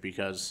Beveridge,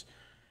 because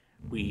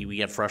we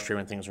get frustrated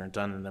when things aren't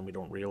done, and then we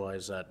don't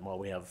realize that, well,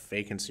 we have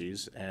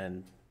vacancies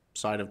and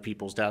side of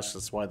people's desks.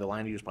 That's why the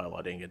land use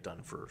bylaw didn't get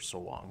done for so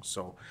long.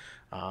 So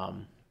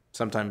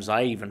sometimes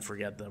I even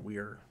forget that we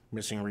are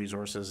missing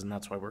resources, and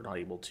that's why we're not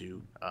able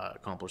to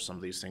accomplish some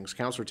of these things.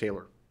 Councillor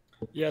Taylor.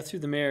 Yeah, through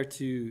the mayor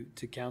to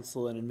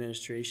council and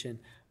administration.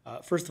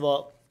 First of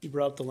all, you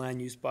brought up the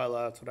land use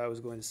bylaw. That's what I was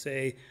going to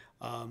say.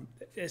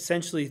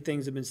 Essentially,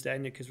 things have been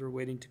stagnant because we're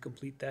waiting to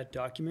complete that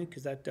document,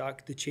 because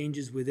the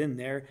changes within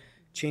there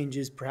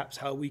changes perhaps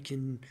how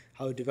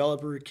a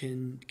developer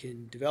can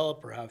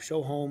develop or have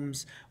show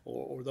homes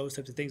or those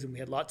types of things. And we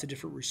had lots of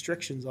different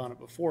restrictions on it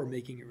before,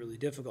 making it really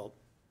difficult.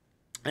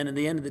 And at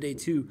the end of the day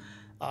too,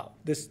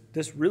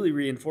 this really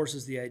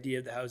reinforces the idea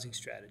of the housing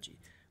strategy.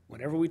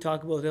 Whenever we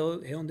talk about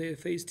Hillendale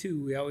Phase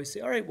 2, we always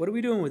say, all right, what are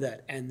we doing with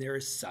that? And there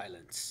is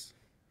silence,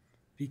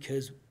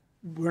 because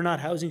we're not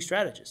housing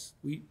strategists.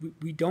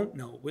 We don't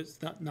know. It's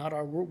not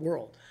our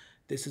world.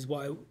 This is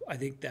why I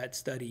think that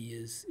study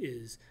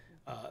is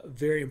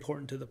very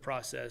important to the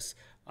process.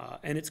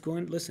 And it's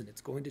going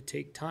to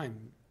take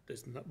time.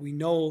 We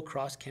know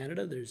across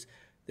Canada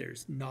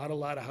there's not a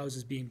lot of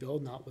houses being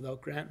built, not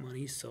without grant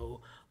money.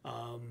 So,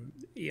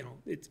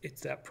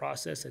 it's that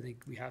process. I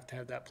think we have to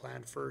have that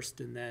plan first,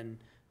 and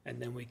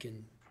then we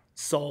can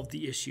solve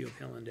the issue of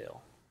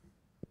Hillendale.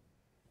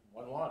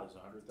 One lot is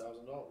 $100,000.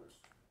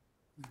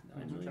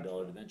 $9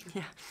 million adventure.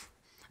 Yeah.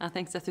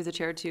 Thanks through the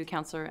chair to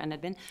Councillor and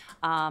Edmund.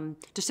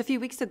 Just a few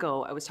weeks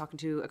ago, I was talking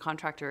to a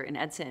contractor in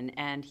Edson,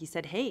 and he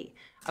said, hey,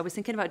 I was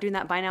thinking about doing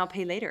that buy now,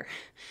 pay later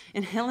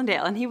in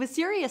Hillendale. And he was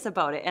serious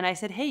about it. And I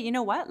said, hey, you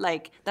know what?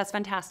 Like, that's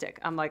fantastic.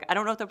 I'm like, I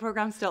don't know if the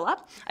program's still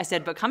up. I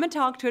said, but come and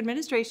talk to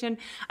administration.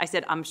 I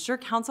said, I'm sure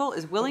council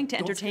is willing to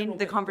entertain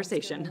the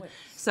conversation.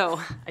 So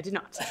I did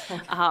not.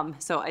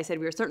 So I said,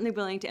 we are certainly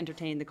willing to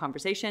entertain the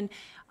conversation.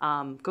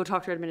 Go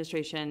talk to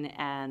administration,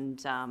 and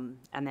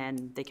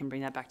then they can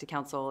bring that back to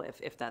council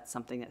if that's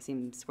something that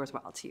seems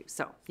worthwhile to you.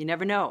 So you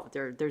never know.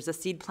 There's a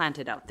seed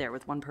planted out there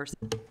with one person.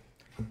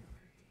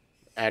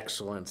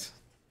 Excellent.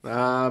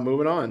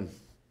 Moving on.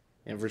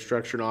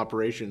 Infrastructure and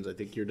operations. I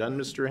think you're done,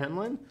 Mr.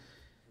 Henlin.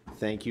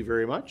 Thank you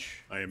very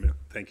much. I am.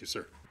 Thank you,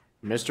 sir.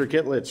 Mr.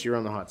 Kitlitz, you're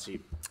on the hot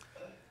seat.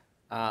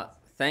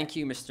 Thank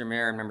you, Mr.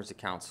 Mayor and members of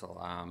council.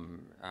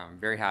 I'm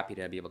very happy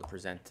to be able to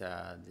present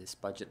this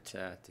budget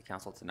to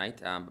council tonight.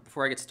 But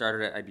before I get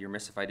started, I'd be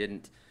remiss if I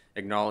didn't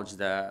acknowledge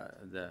the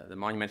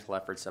monumental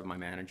efforts of my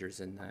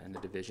managers in the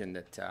division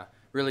that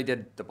really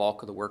did the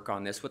bulk of the work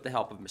on this with the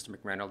help of Mr.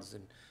 McReynolds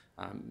and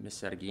Ms.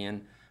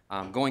 Sedigian,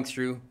 going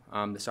through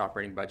this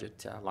operating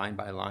budget line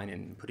by line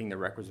and putting the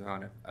requisite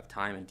amount of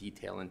time and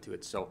detail into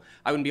it. So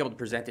I wouldn't be able to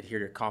present it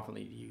here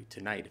confidently to you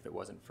tonight if it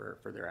wasn't for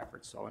their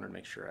efforts. So I wanted to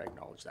make sure I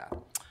acknowledge that.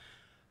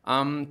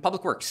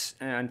 Public Works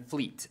and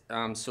Fleet.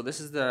 So this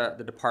is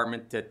the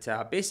department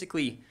that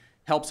basically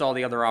helps all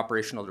the other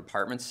operational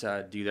departments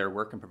do their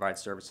work and provide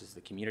services to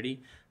the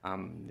community.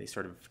 They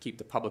sort of keep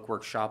the public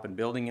works shop and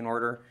building in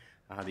order,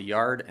 the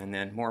yard, and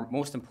then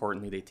most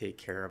importantly, they take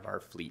care of our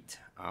fleet.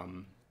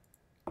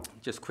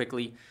 Just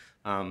quickly,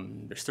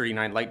 there's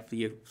 39 light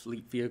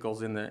fleet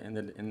vehicles in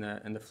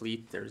the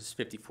fleet. There's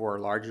 54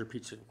 larger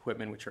pieces of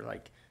equipment, which are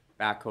like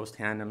backhoes,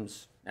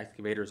 tandems,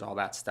 excavators, all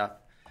that stuff.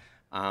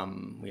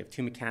 We have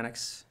 2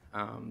 mechanics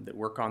that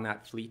work on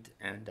that fleet,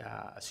 and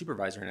a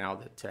supervisor now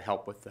to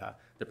help with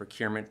the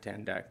procurement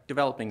and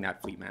developing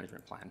that fleet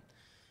management plan.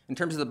 In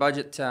terms of the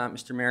budget,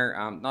 Mr. Mayor,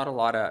 not a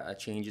lot of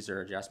changes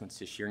or adjustments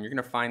this year, and you're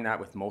going to find that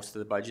with most of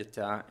the budget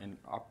in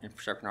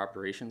infrastructure and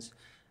operations.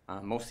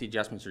 Most of the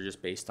adjustments are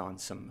just based on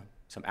some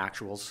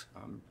actuals,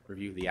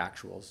 review of the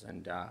actuals,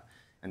 and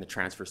the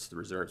transfers to the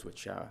reserves,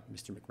 which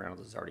Mr. McReynolds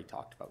has already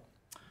talked about.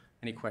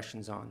 Any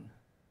questions on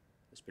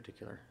this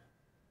particular?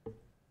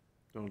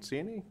 Don't see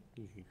any.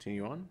 You can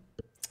continue on.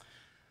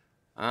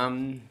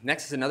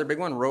 Next is another big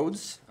one,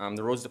 roads.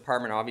 The roads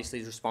department obviously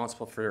is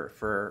responsible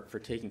for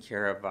taking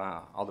care of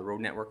all the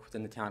road network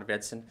within the town of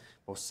Edson,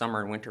 both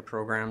summer and winter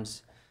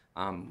programs.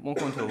 Won't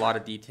go into a lot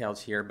of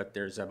details here, but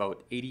there's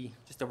about 88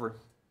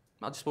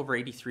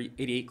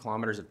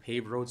 kilometers of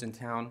paved roads in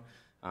town,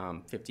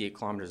 58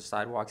 kilometers of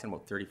sidewalks, and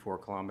about 34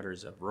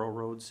 kilometers of rural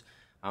roads.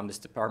 This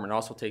department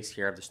also takes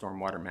care of the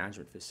stormwater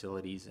management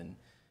facilities and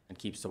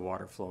keeps the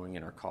water flowing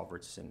in our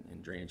culverts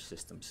and drainage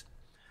systems.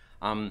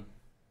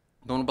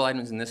 Notable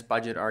items in this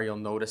budget are, you'll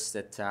notice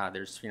that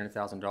there's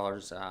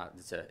 $300,000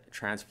 that's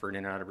transferred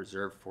in and out of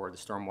reserve for the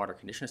stormwater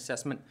condition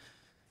assessment.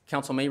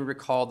 Council may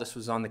recall this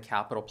was on the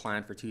capital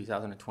plan for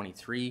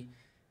 2023,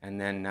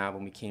 and then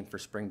when we came for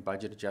spring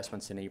budget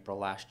adjustments in April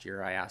last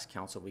year, I asked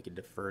council if we could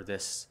defer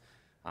this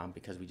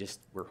because we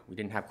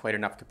didn't have quite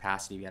enough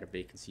capacity. We had a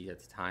vacancy at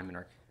the time in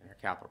our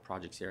capital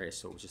projects area,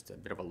 so it was just a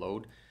bit of a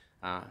load.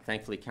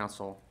 Thankfully,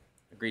 council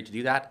agreed to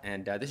do that,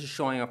 and this is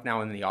showing up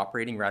now in the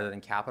operating rather than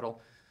capital.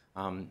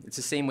 It's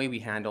the same way we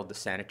handled the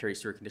sanitary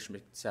sewer condition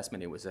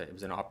assessment. It was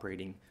an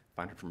operating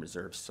funded from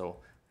reserves, so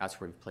that's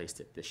where we placed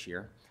it this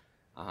year.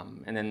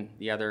 And then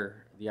the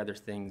other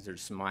things,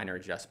 there's some minor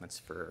adjustments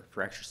for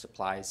extra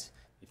supplies.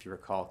 If you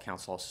recall,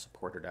 council also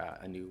supported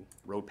a new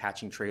road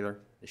patching trailer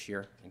this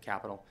year in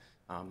capital.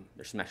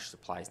 There's some extra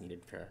supplies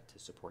needed to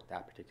support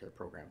that particular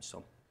program.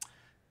 So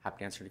happy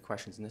to answer any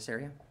questions in this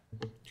area.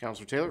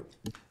 Councillor Taylor?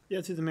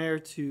 Yeah, through the mayor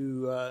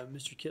to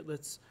Mr.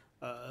 Kitlitz.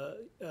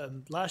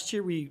 Last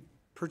year we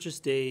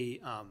purchased a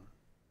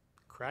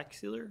crack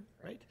sealer,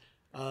 right?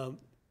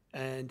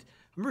 And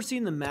I remember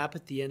seeing the map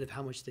at the end of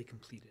how much they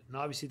completed. And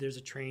obviously there's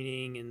a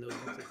training and those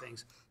kinds of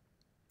things.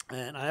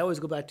 And I always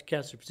go back to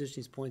Councillor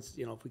Petition's points,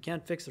 you know, if we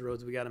can't fix the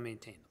roads, we got to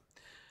maintain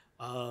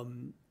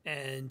them.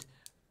 And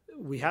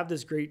we have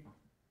this great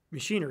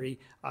machinery.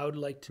 I would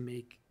like to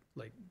make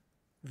like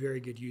very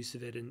good use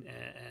of it.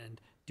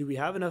 And do we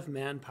have enough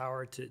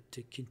manpower to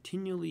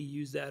continually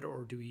use that,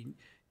 or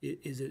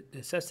is it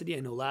necessity? I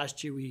know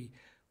last year we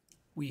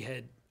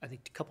had, I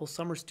think, a couple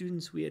summer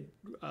students we had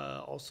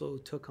also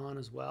took on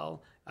as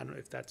well. I don't know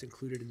if that's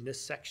included in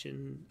this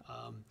section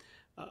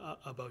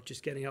about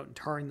just getting out and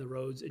tarring the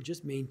roads and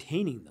just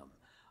maintaining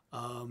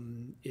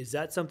them. Is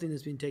that something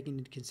that's been taken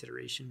into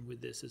consideration with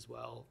this as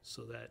well,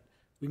 so that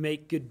we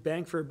make good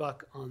bang for a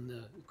buck on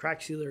the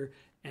crack sealer,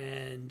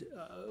 and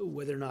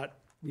whether or not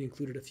we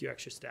included a few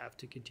extra staff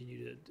to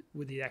continue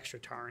with the extra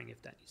tarring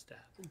if that needs to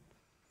happen?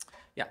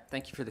 Yeah,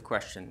 thank you for the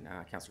question,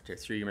 Councillor Taylor,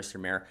 through you, Mr.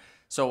 Mayor.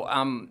 So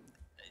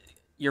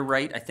you're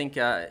right. I think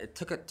it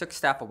took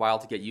staff a while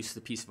to get used to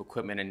the piece of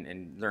equipment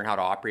and learn how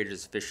to operate it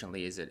as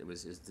efficiently as it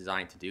was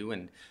designed to do.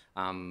 And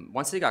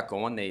once they got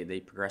going, they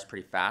progressed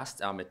pretty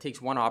fast. It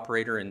takes one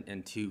operator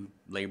and two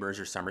laborers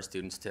or summer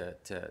students to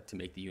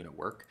make the unit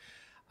work.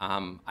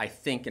 I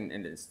think,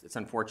 and it's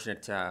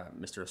unfortunate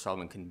Mr.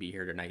 O'Sullivan couldn't be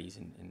here tonight. He's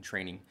in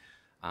training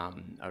out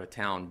of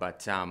town,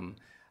 but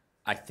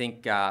I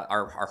think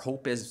our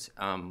hope is,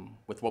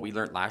 with what we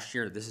learned last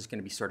year, this is going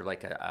to be sort of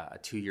like a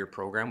 2-year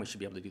program. We should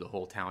be able to do the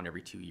whole town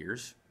every 2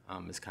 years,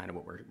 is kind of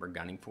what we're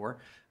gunning for.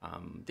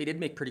 They did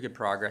make pretty good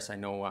progress. I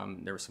know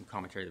there was some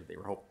commentary that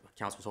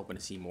council was hoping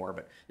to see more,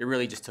 but it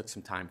really just took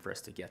some time for us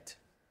to get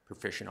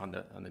proficient on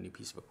the new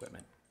piece of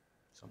equipment.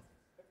 So,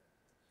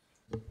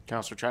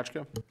 Councillor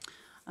Chachka?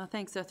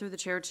 Thanks. Through the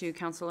chair to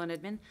council and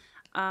admin.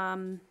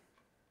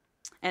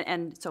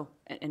 And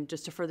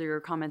just to further your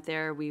comment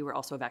there, we were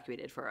also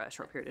evacuated for a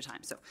short period of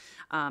time, so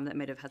that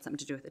might have had something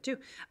to do with it too.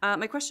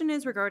 My question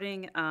is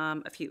regarding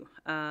a few,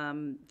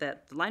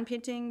 that the line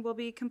painting will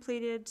be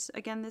completed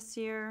again this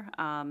year.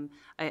 I'm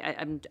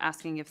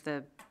asking if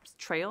the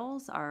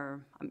trails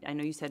are, I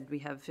know you said we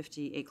have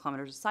 58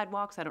 kilometers of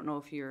sidewalks. I don't know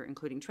if you're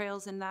including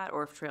trails in that,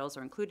 or if trails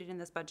are included in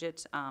this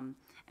budget, and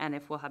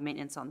if we'll have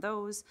maintenance on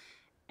those.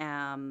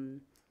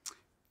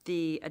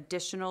 The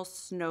additional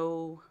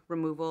snow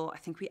removal, I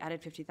think we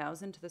added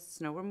 50,000 to the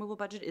snow removal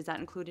budget. Is that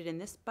included in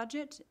this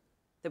budget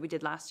that we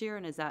did last year?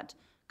 And is that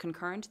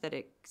concurrent that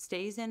it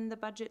stays in the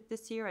budget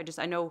this year?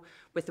 I know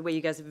with the way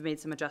you guys have made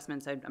some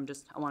adjustments, I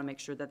want to make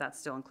sure that that's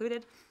still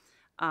included.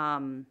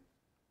 Yes,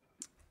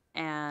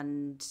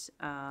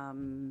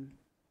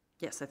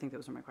 I think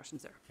those were my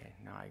questions there. Okay,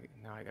 now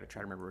I got to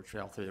try to remember which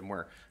all three of them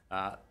were.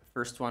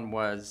 First one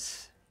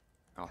was,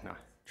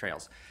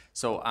 trails.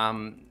 So,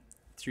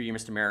 through you,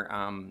 Mr. Mayor,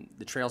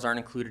 the trails aren't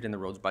included in the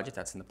roads budget.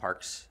 That's in the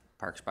parks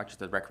budget,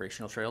 the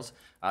recreational trails.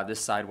 This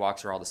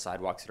sidewalks are all the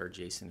sidewalks that are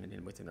adjacent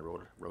and within the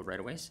road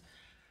right-of-ways.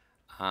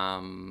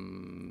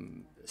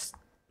 Line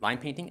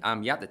painting,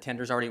 yeah, the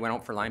tenders already went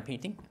out for line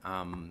painting.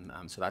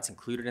 So that's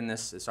included in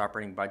this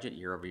operating budget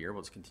year over year.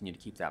 We'll just continue to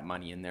keep that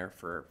money in there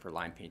for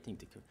line painting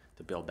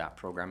to build that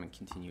program and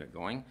continue it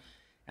going.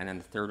 And then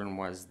the third one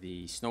was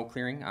the snow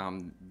clearing.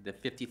 The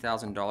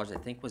 $50,000 I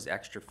think was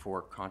extra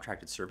for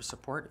contracted service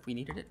support if we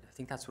needed it. I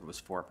think that's what it was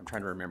for, if I'm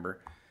trying to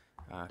remember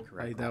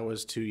correctly. That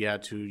was to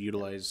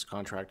utilize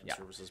contracted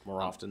services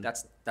more often.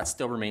 That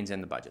still remains in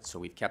the budget, so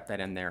we've kept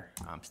that in there,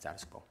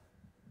 status quo.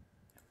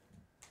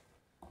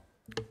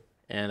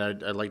 And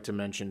I'd like to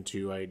mention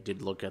too, I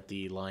did look at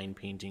the line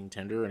painting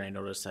tender and I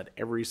noticed that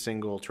every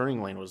single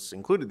turning lane was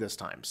included this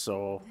time.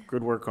 So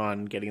good work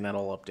on getting that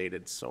all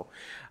updated. So,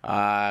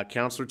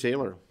 Councillor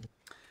Taylor.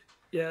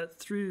 Yeah,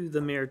 through the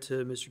mayor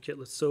to Mr.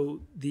 Kittless.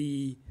 So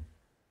the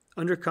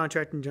under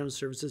contract and general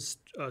services,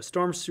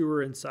 storm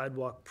sewer and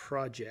sidewalk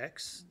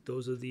projects,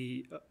 those are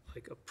the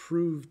like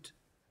approved.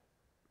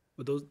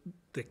 Are those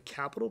the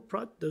capital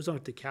those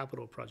aren't the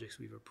capital projects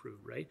we've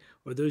approved, right?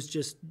 Or are those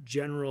just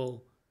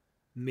general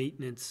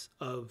maintenance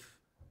of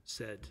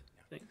said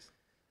things?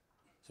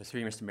 So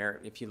through you, Mr.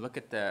 Mayor, if you look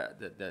at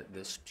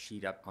the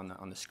sheet up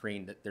on the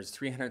screen, that there's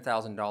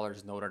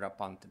 $300,000 noted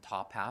up on the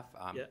top half.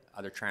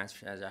 Other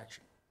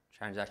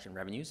transaction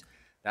revenues.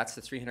 That's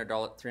the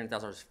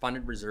 $300,000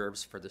 funded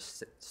reserves for the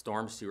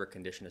storm sewer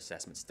condition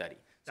assessment study.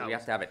 So we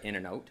have to have it in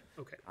and out.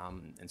 Okay.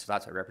 And so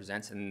that's what it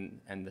represents.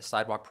 And the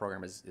sidewalk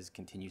program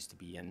continues to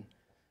be in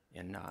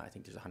I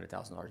think there's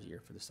 $100,000 a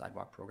year for the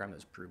sidewalk program that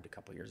was approved a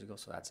couple of years ago.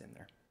 So that's in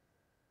there.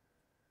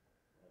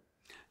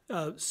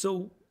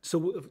 So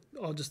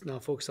I'll just now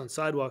focus on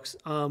sidewalks.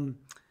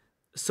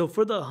 So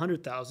for the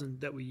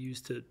 100,000 that we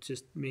use to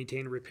just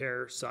maintain and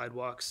repair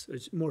sidewalks,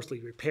 it's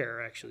mostly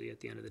repair actually at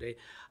the end of the day.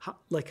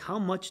 How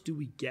much do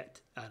we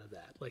get out of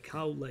that? Like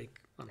how I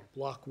don't know,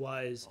 block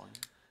wise,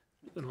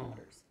 I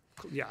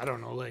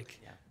don't know,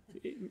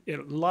 a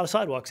lot of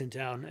sidewalks in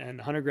town, and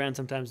 100 grand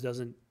sometimes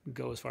doesn't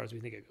go as far as we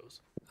think it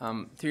goes.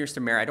 Through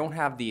Mr. Mayor, I don't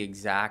have the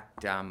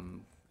exact.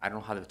 I don't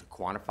know how to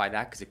quantify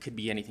that because it could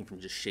be anything from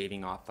just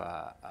shaving off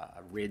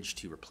a ridge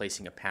to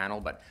replacing a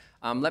panel. But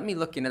let me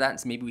look into that and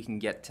so maybe we can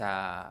get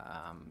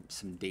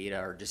some data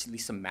or just at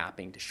least some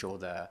mapping to show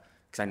because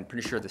I'm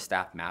pretty sure the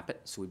staff map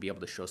it, so we'd be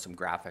able to show some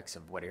graphics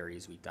of what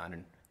areas we've done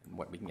and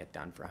what we can get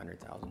done for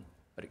 100,000.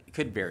 But it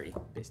could vary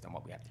based on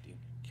what we have to do.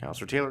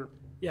 Councillor Taylor.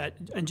 Yeah,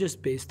 and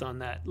just based on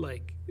that,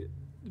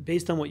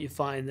 based on what you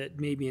find, that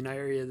may be an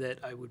area that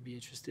I would be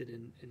interested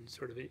in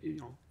sort of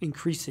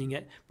increasing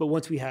it. But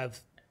once we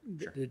have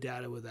the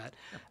data with that.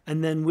 Yep.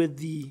 And then with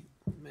I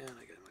got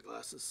my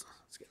glasses,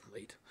 it's getting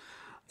late.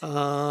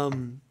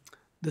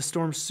 The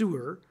storm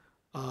sewer,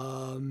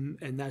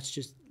 and that's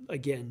just,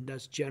 again,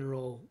 that's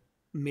general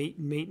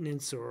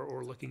maintenance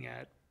or looking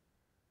at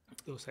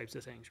those types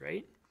of things,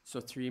 right? So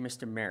through you,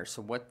 Mr. Mayor,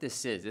 so what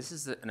this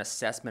is an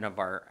assessment of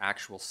our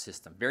actual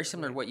system. Very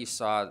similar to what you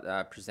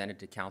saw presented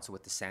to council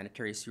with the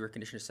sanitary sewer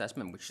condition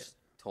assessment, which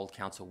told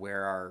council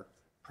where our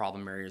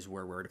problem areas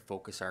where we're to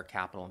focus our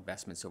capital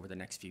investments over the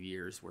next few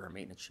years, where our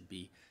maintenance should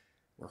be.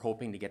 We're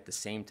hoping to get the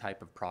same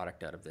type of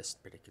product out of this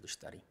particular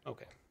study.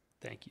 Okay,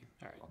 thank you.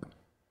 All right. Welcome.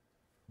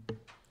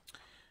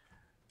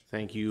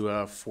 Thank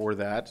you for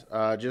that.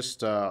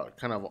 Just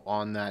kind of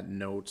on that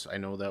note, I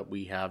know that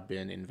we have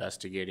been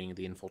investigating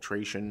the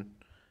infiltration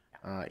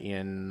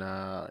in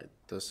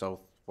the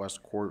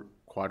southwest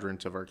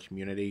quadrant of our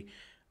community.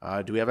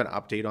 Do we have an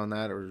update on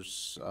that, or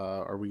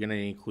are we going to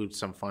include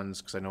some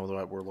funds? Because I know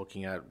that we're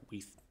looking at,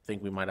 we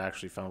think we might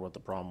actually found what the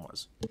problem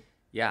was.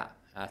 Yeah,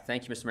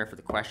 thank you, Mr. Mayor, for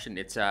the question.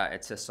 It's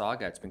a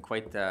saga. It's been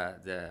quite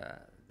the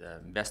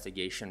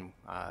investigation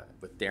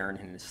with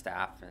Darren and his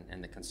staff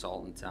and the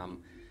consultant.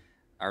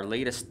 Our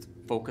latest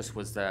focus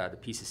was the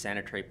piece of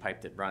sanitary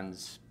pipe that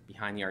runs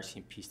behind the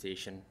RCMP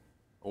station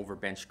over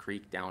Bench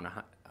Creek down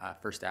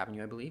First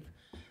Avenue, I believe.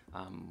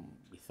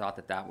 We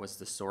thought that was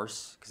the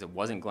source because it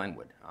wasn't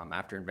Glenwood.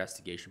 After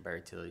investigation by our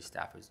utility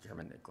staff, it was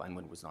determined that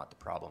Glenwood was not the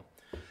problem.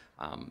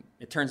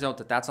 It turns out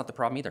that that's not the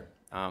problem either.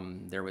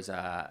 There's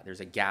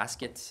a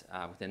gasket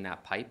within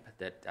that pipe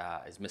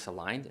that is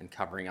misaligned and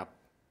covering up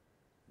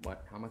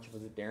how much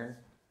was it, Darren?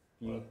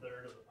 About a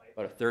third of the pipe.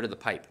 About a third of the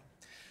pipe.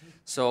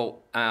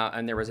 So,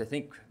 and there was, I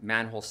think,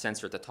 manhole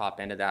sensor at the top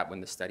end of that when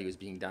the study was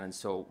being done. And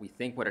so we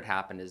think what had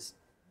happened is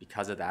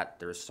because of that,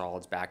 there was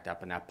solids backed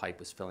up and that pipe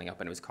was filling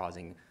up and it was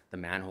causing the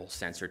manhole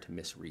sensor to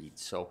misread.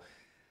 So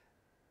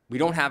we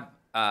don't have,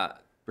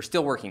 we're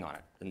still working on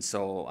it. And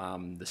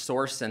so the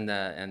source and the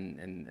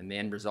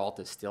end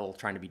result is still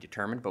trying to be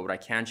determined. But what I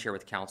can share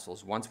with council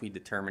is once we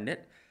determined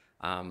it,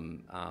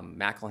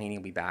 McElhaney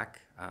will be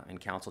back in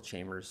council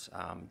chambers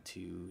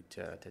to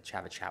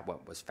have a chat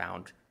what was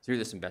found through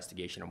this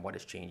investigation and what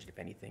has changed, if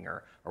anything,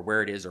 or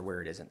where it is or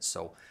where it isn't.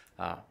 So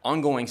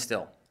ongoing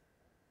still,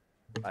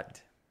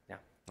 but yeah.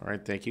 All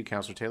right, thank you,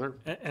 Councillor Taylor.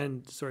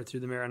 And sorry,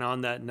 through the mayor, and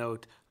on that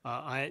note,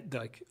 I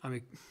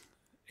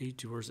hate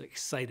to words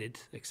excited.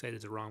 Excited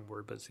is the wrong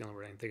word, but it's the only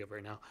word I can think of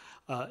right now.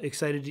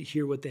 Excited to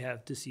hear what they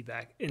have to see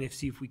back and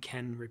see if we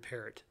can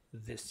repair it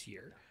this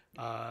year.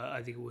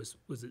 I think it was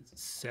it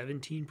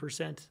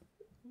 17%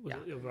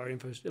 of our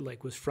info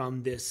was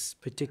from this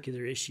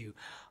particular issue,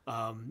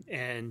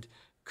 and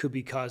could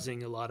be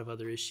causing a lot of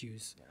other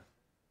issues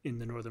in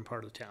the northern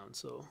part of the town.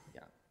 So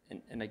yeah,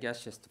 and I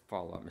guess just to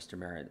follow up, Mr.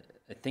 Mayor,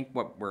 I think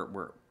what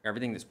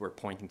everything that we're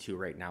pointing to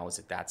right now is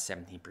that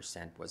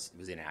 17% was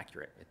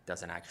inaccurate. It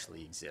doesn't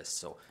actually exist.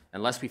 So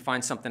unless we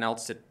find something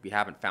else that we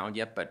haven't found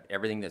yet, but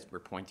everything that we're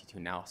pointing to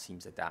now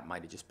seems that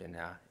might have just been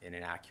an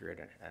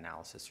inaccurate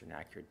analysis or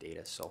inaccurate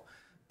data. So,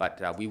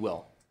 but we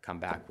will come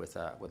back with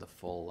a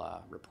full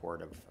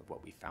report of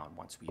what we found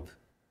once we've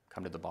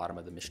come to the bottom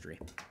of the mystery.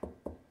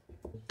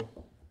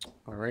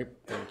 All right,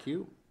 thank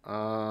you.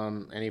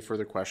 Any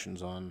further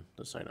questions on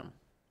this item?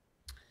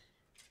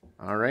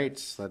 All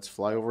right, let's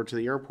fly over to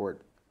the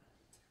airport.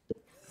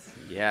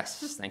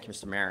 Yes, thank you,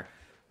 Mr. Mayor.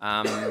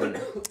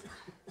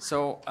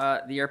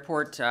 The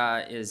airport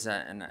is,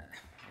 and I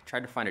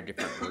tried to find a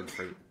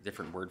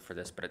different word for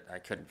this, but I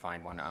couldn't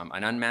find one.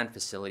 An unmanned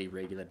facility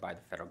regulated by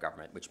the federal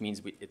government, which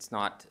means there's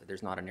not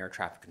an air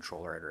traffic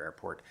controller at our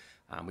airport.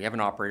 We have an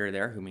operator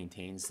there who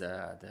maintains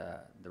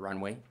the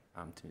runway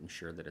to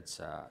ensure that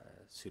it's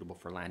suitable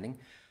for landing.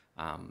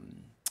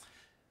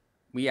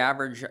 We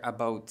average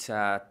about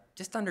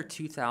just under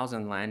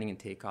 2,000 landing and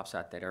takeoffs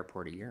at that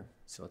airport a year,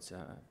 so it's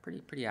a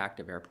pretty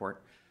active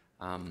airport.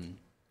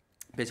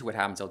 Basically what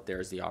happens out there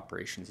is the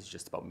operations is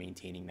just about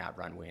maintaining that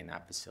runway and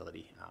that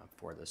facility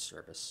for the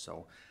service.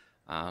 So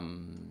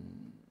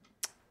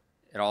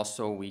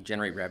we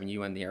generate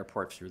revenue in the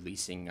airport through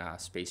leasing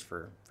space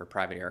for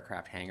private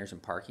aircraft hangars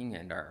and parking,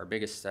 and our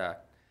biggest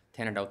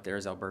tenant out there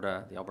is the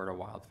Alberta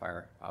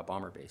Wildfire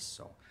Bomber Base.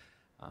 So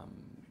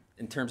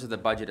in terms of the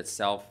budget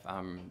itself,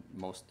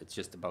 it's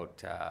just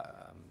about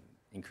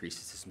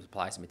increases to some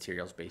supplies and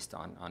materials based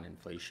on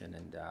inflation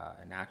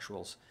and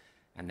actuals.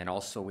 And then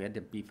also we had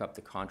to beef up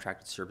the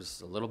contracted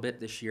services a little bit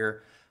this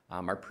year.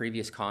 Our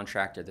previous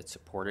contractor that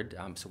supported,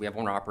 so we have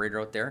one operator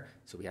out there,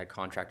 so we had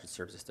contracted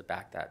services to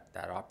back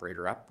that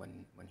operator up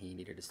when he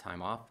needed his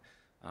time off.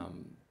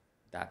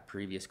 That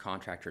previous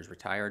contractor is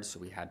retired, so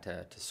we had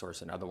to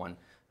source another one,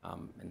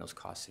 and those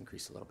costs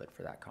increased a little bit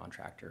for that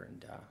contractor.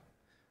 And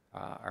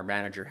our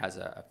manager has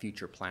a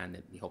future plan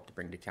that we hope to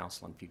bring to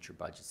council in future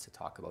budgets to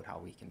talk about how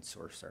we can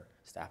source or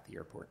staff the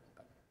airport.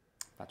 But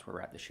that's where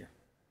we're at this year.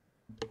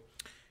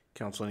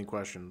 Council, any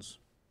questions?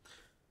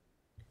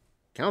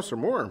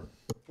 Councillor Moore.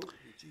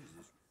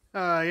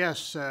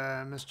 Yes,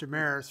 Mr.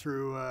 Mayor,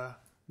 through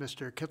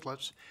Mr.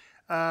 Kittlitz.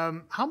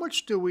 How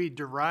much do we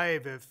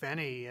derive, if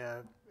any,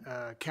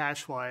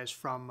 cash-wise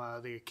from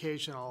the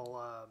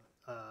occasional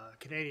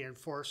Canadian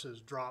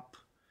Forces drop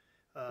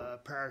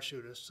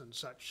parachutists and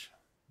such?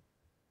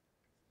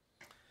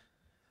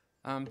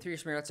 Through your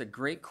Mayor, that's a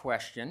great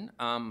question.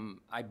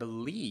 I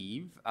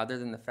believe, other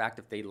than the fact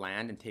if they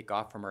land and take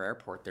off from our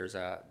airport, there's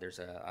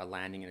a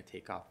landing and a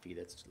takeoff fee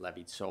that's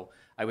levied. So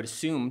I would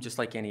assume, just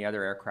like any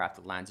other aircraft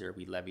that lands there,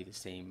 we levy the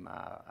same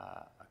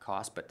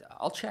cost. But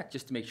I'll check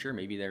just to make sure.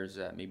 Maybe there's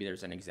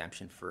an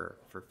exemption for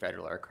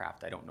federal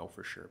aircraft. I don't know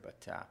for sure,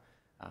 but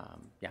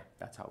yeah,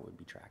 that's how it would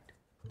be tracked.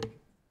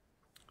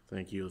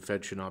 Thank you. The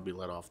Fed should not be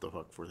let off the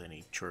hook for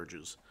any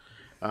charges.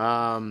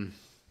 Can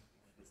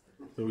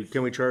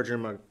we charge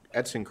him a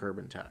Edson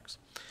carbon tax?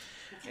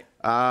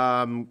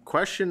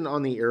 Question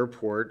on the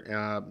airport.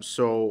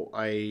 So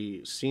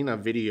I seen a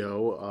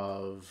video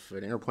of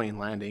an airplane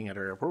landing at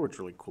our airport, which is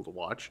really cool to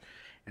watch.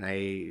 And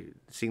I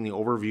seen the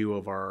overview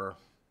of our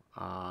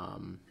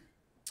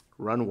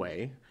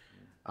runway.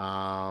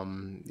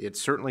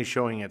 It's certainly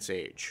showing its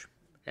age.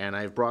 And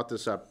I've brought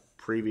this up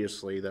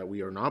previously that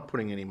we are not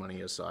putting any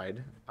money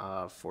aside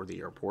for the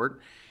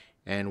airport.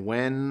 And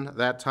when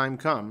that time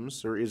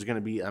comes, there is going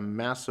to be a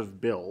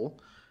massive bill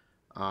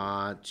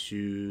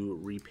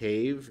to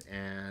repave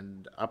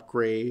and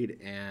upgrade.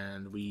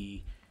 And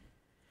the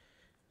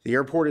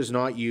airport is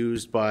not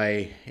used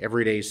by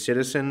everyday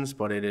citizens,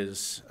 but it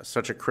is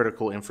such a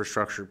critical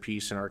infrastructure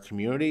piece in our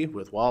community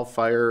with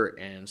wildfire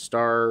and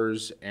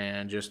stars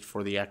and just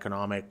for the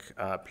economic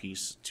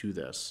piece to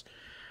this.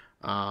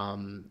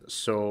 As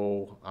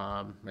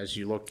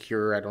you look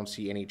here, I don't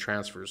see any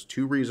transfers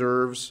to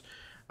reserves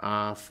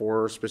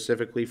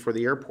specifically for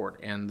the airport,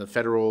 and the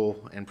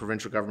federal and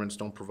provincial governments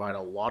don't provide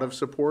a lot of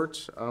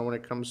support when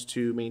it comes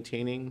to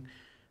maintaining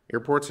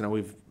airports. I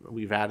know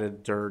we've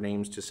added our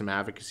names to some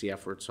advocacy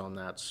efforts on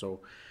that.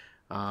 So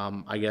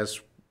I guess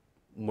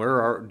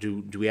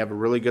do we have a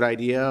really good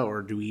idea,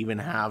 or do we even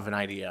have an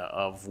idea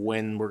of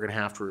when we're going to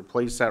have to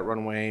replace that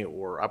runway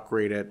or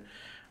upgrade it?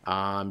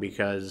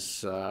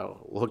 Because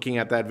looking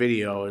at that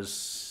video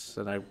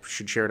and I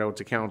should share it out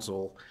to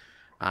council.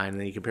 And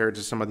then you compare it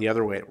to some of the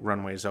other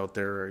runways out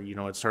there, you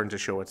know, it's starting to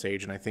show its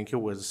age. And I think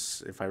it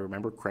was, if I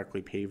remember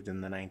correctly, paved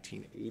in the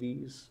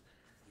 1980s.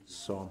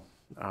 So,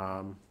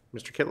 Mr.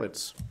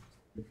 Kittlitz.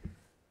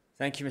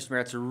 Thank you, Mr. Mayor.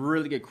 That's a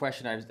really good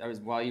question. I was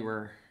while you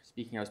were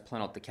speaking, I was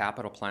pulling out the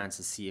capital plans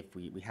to see if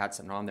we had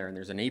something on there. And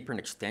there's an apron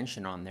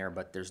extension on there,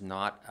 but there's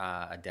not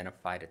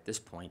identified at this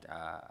point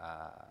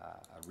a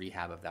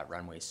rehab of that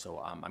runway. So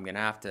I'm going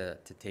to have to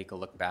take a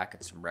look back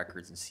at some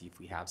records and see if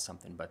we have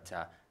something. But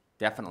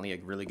definitely a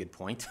really good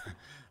point.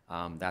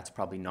 That's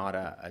probably not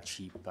a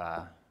cheap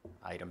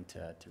item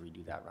to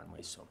redo that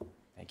runway. So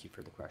thank you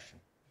for the question.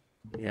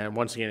 Yeah, and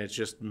once again, it's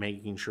just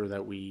making sure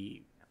that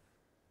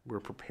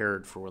we're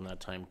prepared for when that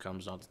time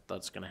comes. Not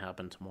that's going to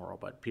happen tomorrow.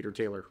 But Councillor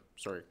Taylor.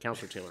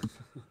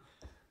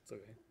 It's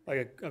okay.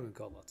 I'm going to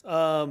call lots.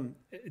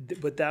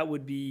 But that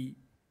would be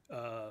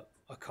a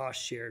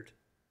cost shared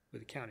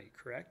with the county,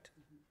 correct?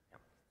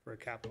 Yep. For a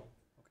capital.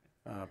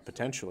 Okay.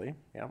 Potentially,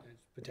 yeah.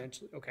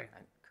 Potentially, okay.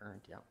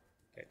 Current, yeah.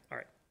 Okay, all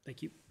right,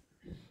 thank you.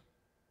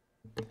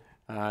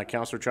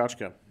 Councillor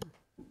Chachka.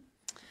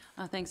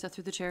 Thanks.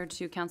 Through the chair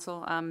to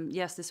council.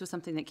 Yes, this was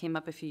something that came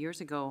up a few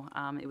years ago.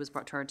 It was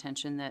brought to our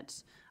attention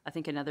that I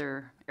think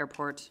another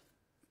airport,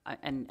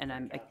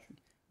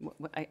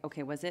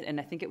 okay, was it? And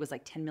I think it was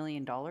like $10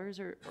 million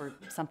or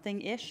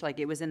something-ish, like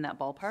it was in that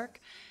ballpark,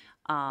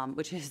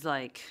 which is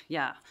like,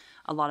 yeah,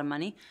 a lot of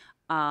money.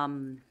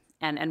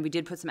 And we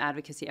did put some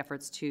advocacy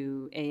efforts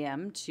to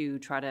AM to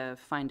try to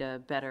find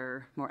a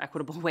better, more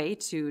equitable way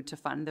to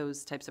fund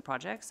those types of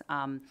projects.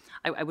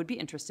 I would be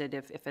interested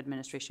if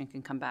administration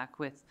can come back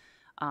with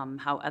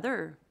how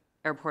other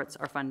airports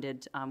are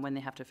funded when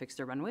they have to fix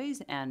their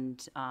runways,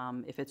 and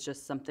if it's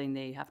just something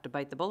they have to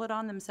bite the bullet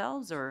on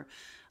themselves, or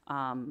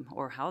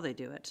how they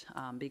do it.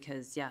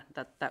 Because yeah,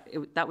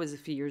 that was a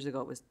few years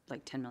ago. It was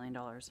like $10 million.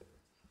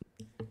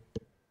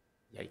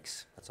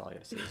 Yikes. That's all I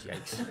gotta say is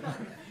yikes.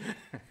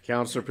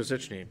 Councillor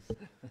Pisichny.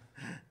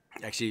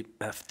 Actually,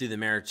 through the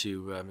mayor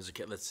to Mr.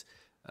 Kitlitz,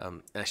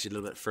 actually a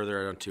little bit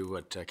further on to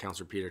what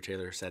Councillor Peter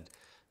Taylor said.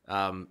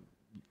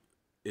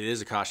 It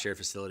is a cost share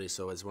facility,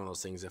 so it's one of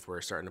those things, if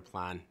we're starting to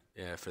plan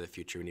for the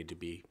future, we need to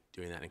be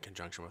doing that in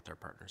conjunction with our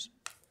partners.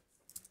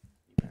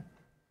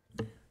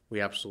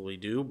 We absolutely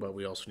do, but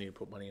we also need to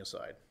put money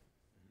aside.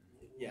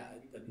 Yeah.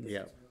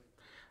 Yeah.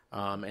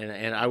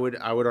 And I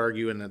would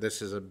argue, and that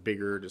this is a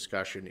bigger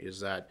discussion, is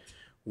that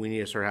we need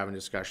to start having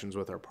discussions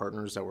with our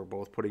partners that we're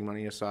both putting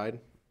money aside,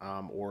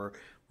 or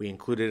we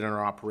include it in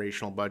our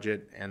operational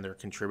budget and they're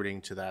contributing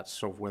to that.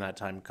 So when that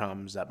time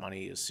comes, that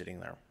money is sitting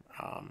there.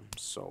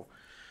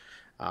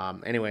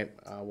 Anyway,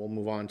 we'll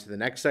move on to the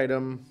next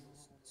item.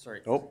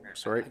 Sorry. Oh,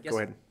 sorry. Go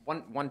ahead.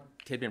 One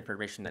tidbit of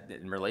information that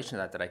in relation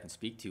to that I can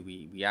speak to,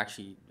 we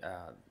actually,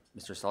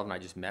 Mr. Sullivan and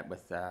I just met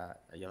with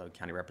Yellow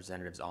County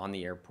representatives on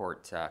the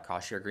airport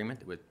cost share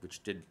agreement,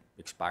 which did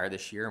expire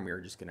this year, and we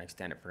were just going to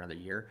extend it for another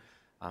year.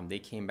 They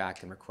came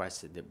back and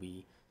requested that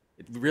the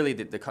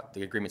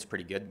agreement's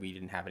pretty good. We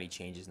didn't have any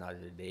changes, not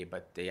today,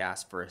 but they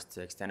asked for us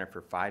to extend it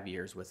for 5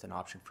 years with an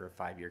option for a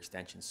 5-year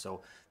extension.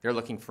 So they're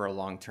looking for a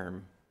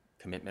long-term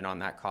commitment on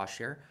that cost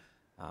share,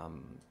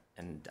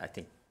 and I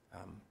think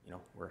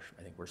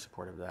we're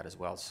supportive of that as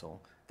well. So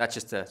that's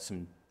just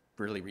some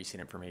really recent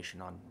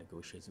information on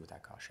negotiations with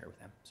that cost share with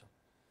them. So,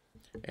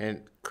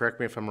 and correct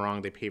me if I'm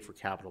wrong, they pay for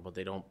capital, but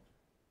they don't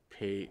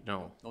pay.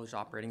 No, there's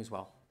operating as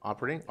well.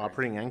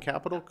 Operating and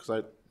capital, because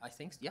I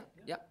think yeah,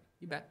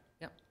 you bet,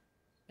 yeah.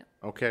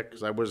 Okay,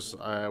 because I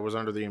was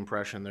under the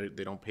impression that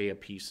they don't pay a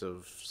piece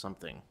of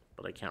something,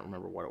 but I can't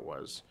remember what it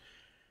was.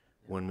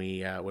 When we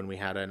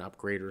had an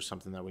upgrade or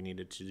something that we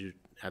needed to do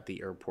at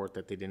the airport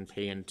that they didn't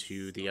pay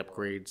into the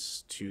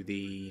upgrades to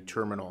the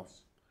terminal.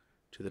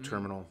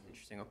 Terminal.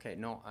 Interesting. Okay.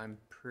 No, I'm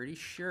pretty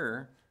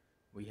sure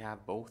we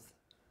have both.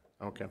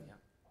 Okay. Yeah.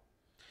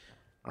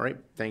 All right.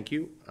 Thank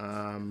you.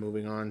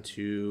 Moving on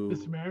to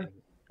Mr. Mayor.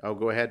 Oh,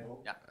 go ahead.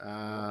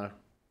 Yeah.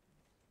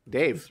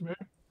 Dave.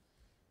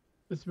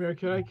 Mr. Mayor,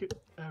 could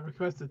I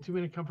request a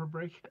 2-minute comfort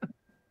break?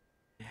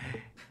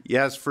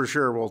 Yes, for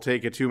sure. We'll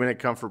take a 2-minute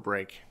comfort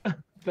break.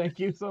 Thank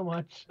you so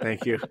much.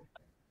 Thank you.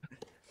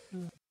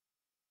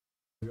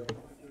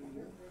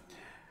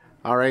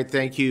 All right.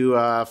 Thank you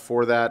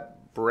for that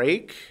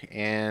break,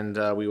 and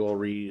we will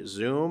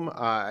resume.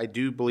 I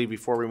do believe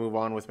before we move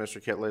on with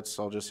Mr. Kitlitz,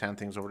 I'll just hand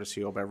things over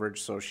to CO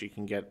Beveridge so she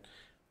can get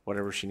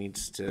whatever she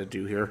needs to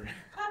do here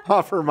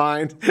off her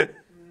mind.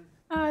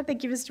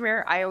 Thank you, Mr.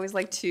 Mayor. I always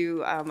like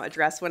to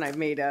address when I've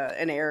made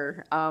an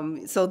error.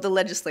 So the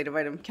legislative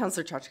item,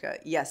 Councillor Chachka,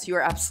 yes, you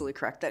are absolutely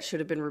correct. That should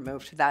have been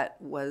removed. That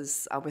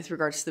was with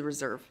regards to the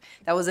reserve.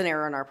 That was an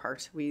error on our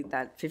part.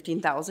 That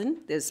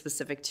 15,000 is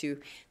specific to,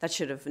 that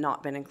should have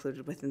not been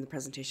included within the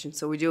presentation.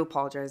 So we do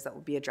apologize. That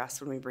will be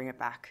addressed when we bring it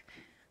back.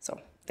 So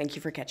thank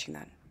you for catching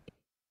that.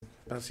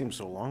 That seems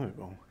so long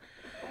ago.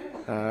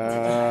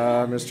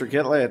 Mr.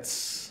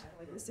 Kitlitz.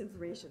 This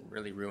information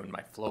really ruined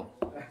my flow.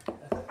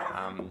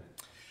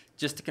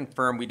 Just to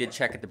confirm, we did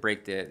check at the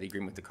break the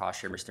agreement with the cost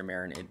share, Mr.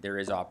 Mayor, and there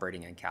is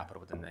operating and capital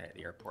within the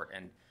airport.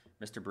 And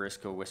Mr.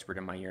 Barisco whispered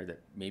in my ear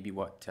that maybe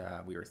what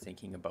we were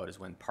thinking about is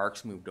when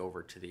Parks moved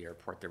over to the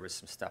airport, there was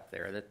some stuff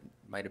there that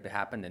might have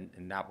happened,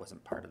 and that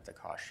wasn't part of the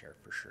cost share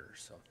for sure.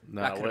 So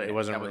no, it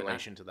wasn't in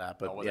relation to that,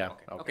 but yeah.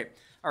 Okay.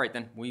 All right,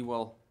 then we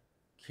will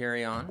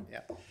carry on.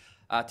 Yeah.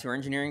 To our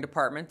engineering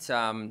department,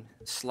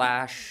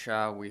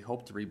 we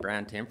hope to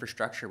rebrand to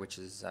infrastructure, which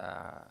is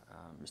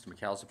Mr.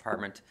 McHale's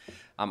department.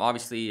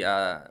 Obviously,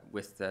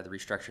 with the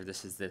restructure,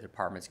 this is the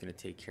department that's going to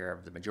take care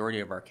of the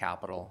majority of our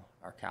capital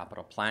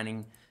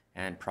planning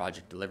and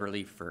project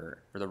delivery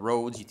for the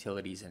roads,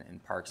 utilities,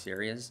 and parks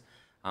areas.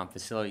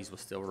 Facilities will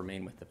still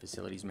remain with the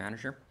facilities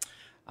manager.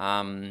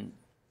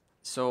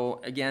 So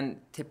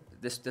again,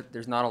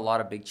 there's not a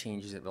lot of big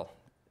changes that will.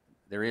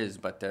 There is,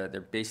 but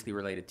they're basically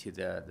related to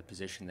the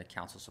position that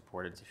council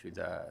supported through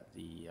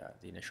the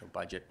initial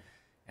budget,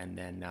 and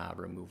then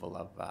removal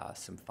of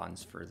some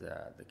funds for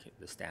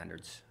the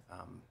standards,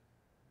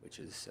 which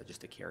is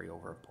just a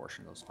carryover of a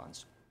portion of those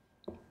funds.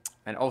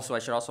 And also, I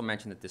should also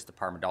mention that this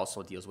department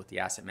also deals with the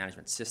asset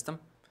management system.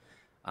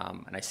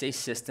 And I say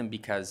system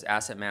because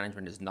asset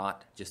management is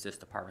not just this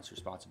department's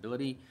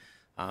responsibility.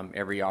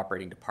 Every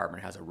operating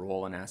department has a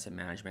role in asset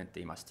management.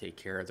 They must take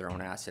care of their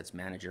own assets,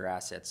 manage their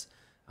assets.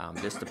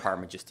 This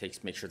department just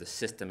make sure the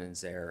system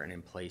is there and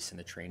in place and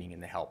the training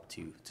and the help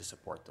to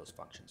support those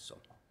functions. So,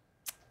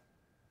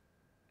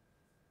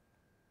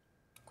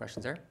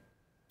 questions there?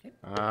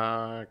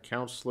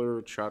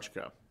 Councillor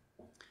Chachka.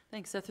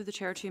 Thanks. So through the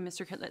chair to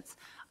Mr. Kitlitz.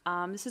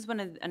 This is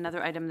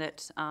another item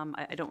that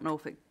I don't know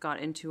if it got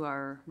into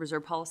our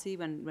reserve policy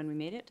when we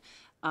made it.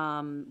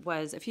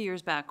 Was a few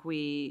years back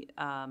we,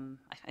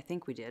 I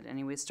think we did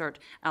anyway, start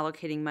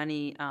allocating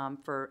money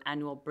for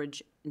annual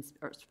bridge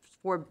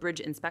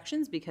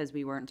inspections because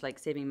we weren't like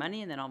saving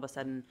money, and then all of a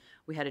sudden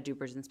we had to do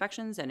bridge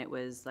inspections, and it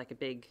was like a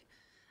big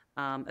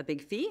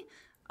fee.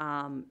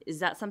 Is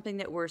that something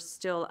that we're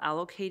still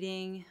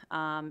allocating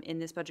in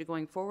this budget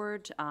going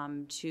forward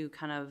to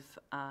kind of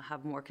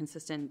have more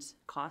consistent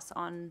costs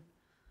on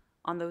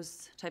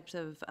those types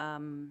of,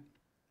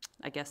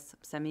 I guess,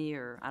 semi,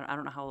 or I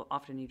don't know how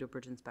often you do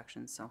bridge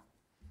inspections, so.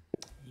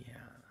 Yeah,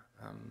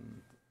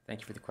 thank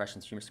you for the question,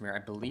 through Mr. Mayor. I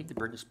believe the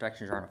bridge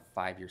inspections are on a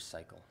 5-year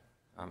cycle.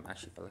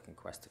 Actually, if I look in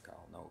Questica,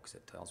 I'll know because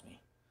it tells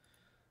me.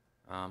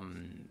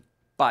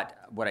 But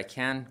what I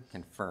can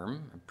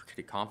confirm,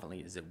 pretty confidently,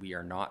 is that we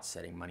are not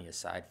setting money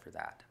aside for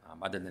that,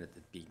 other than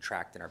it being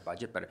tracked in our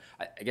budget. But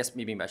I guess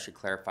maybe I should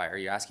clarify. Are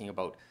you asking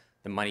about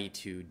the money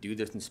to do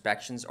the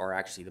inspections or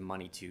actually the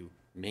money to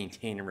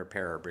maintain and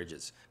repair our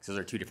bridges? Because those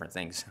are two different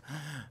things.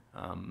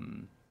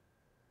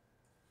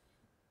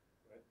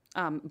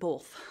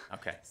 Both.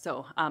 Okay.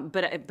 So,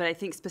 but I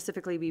think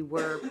specifically we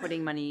were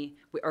putting money,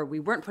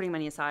 we weren't putting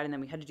money aside, and then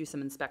we had to do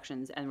some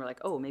inspections, and we're like,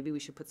 oh, maybe we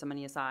should put some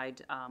money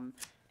aside.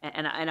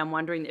 And I'm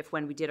wondering if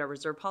when we did our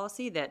reserve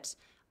policy that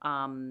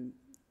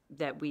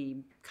that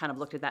we kind of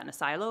looked at that in a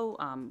silo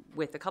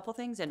with a couple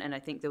things, and I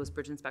think those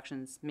bridge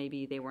inspections,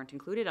 maybe they weren't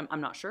included.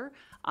 I'm not sure,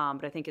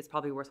 but I think it's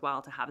probably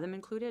worthwhile to have them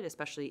included,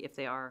 especially if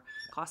they are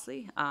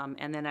costly.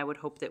 And then I would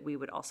hope that we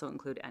would also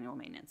include annual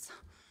maintenance.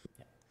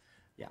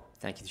 Yeah,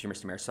 thank you,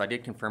 Mr. Mayor. So I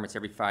did confirm it's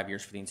every 5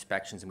 years for the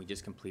inspections, and we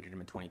just completed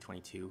them in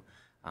 2022.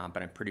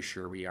 But I'm pretty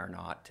sure we are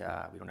not.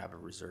 We don't have a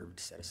reserve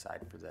set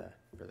aside for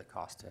the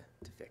cost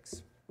to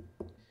fix.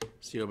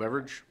 CO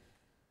Beveridge.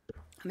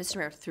 Mr.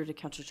 Mayor, through to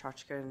Councillor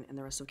Chachka and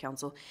the rest of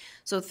council.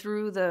 So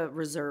through the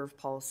reserve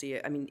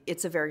policy, I mean,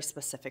 it's a very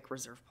specific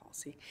reserve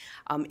policy.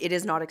 It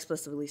is not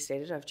explicitly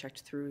stated. I've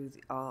checked through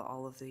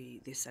all of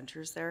the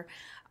centers there.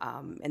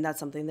 And that's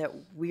something that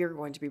we are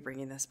going to be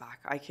bringing this back.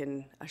 I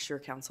can assure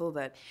council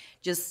that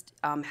just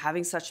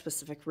having such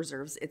specific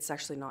reserves, it's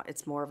actually not,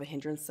 it's more of a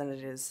hindrance than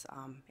it is,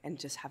 and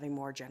just having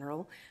more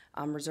general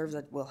reserves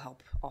that will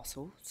help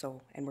also. So,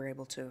 and we're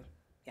able to,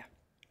 yeah,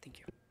 thank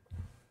you.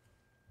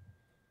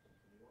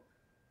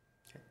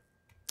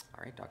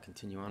 All right, I'll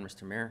continue on,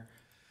 Mr. Mayor.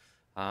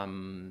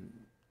 Did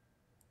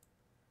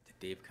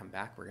Dave come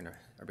back? Are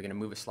we gonna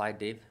move a slide,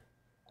 Dave?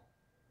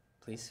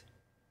 Please.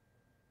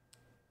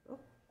 Oh.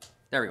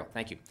 There we go.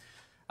 Thank you.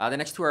 The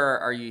next two are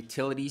our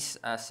utilities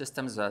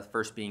systems.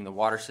 First being the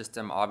water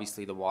system.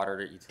 Obviously, the water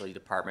utility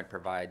department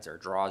provides or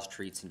draws,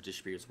 treats, and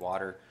distributes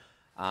water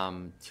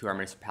to our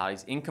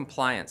municipalities in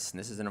compliance. And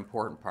this is an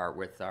important part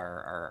with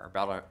our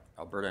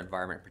Alberta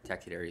Environment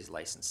Protected Areas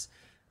license.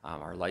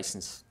 Our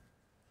license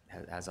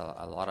has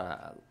a lot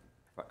of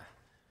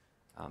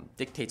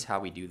dictates how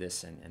we do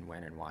this and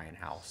when and why and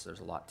how. So there's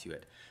a lot to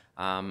it.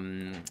 I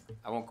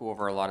won't go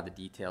over a lot of the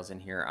details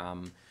in here.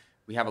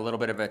 We have a little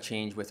bit of a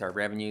change with our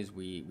revenues.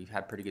 We've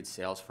had pretty good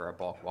sales for our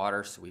bulk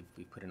water, so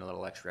we've put in a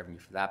little extra revenue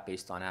for that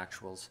based on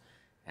actuals.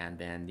 And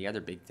then the other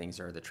big things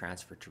are the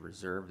transfer to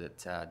reserve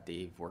that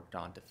Dave worked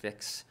on to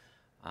fix.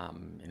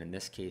 And in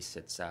this case,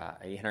 it's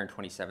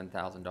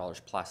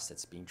 $827,000 plus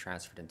that's being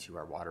transferred into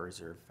our water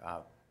reserve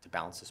to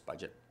balance this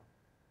budget.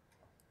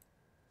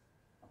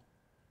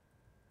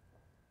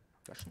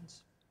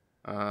 Questions?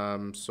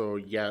 So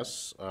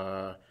yes,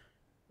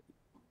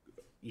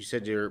 you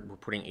said we're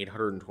putting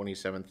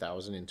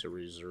 827,000 into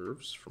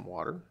reserves from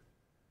water.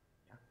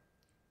 Yeah.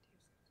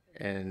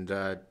 And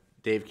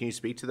Dave, can you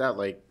speak to that?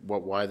 Like,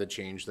 why the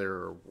change there,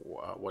 or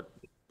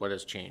what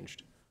has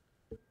changed?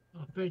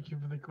 Well, thank you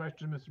for the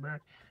question, Mr. Mayor,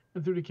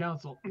 and through the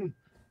council.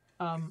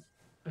 I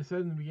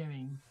said in the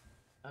beginning,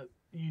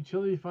 the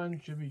utility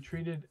fund should be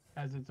treated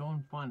as its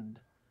own fund.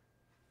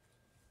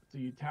 So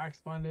you tax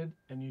funded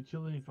and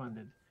utility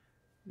funded.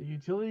 The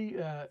utility,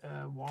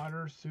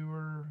 water,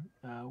 sewer,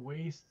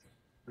 waste,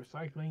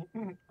 recycling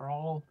are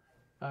all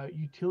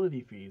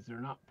utility fees. They're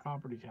not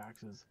property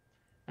taxes.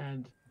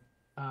 And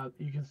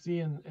you can see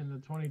in the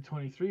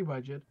 2023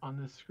 budget on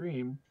this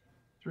screen,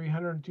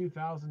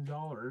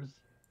 $302,000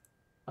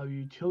 of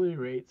utility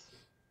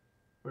rates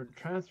were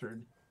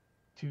transferred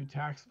to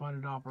tax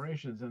funded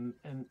operations.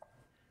 And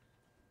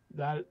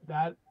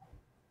that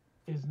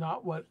is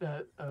not what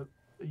a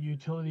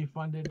utility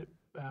funded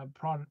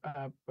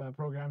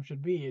program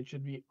should be. It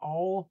should be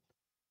all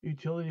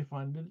utility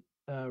funded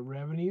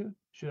revenue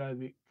should either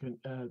be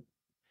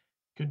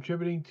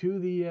contributing to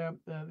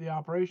the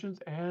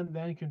operations and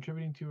then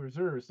contributing to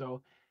reserves.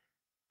 So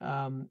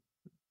the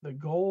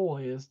goal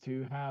is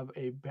to have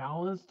a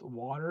balanced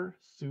water,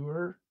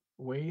 sewer,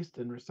 waste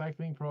and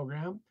recycling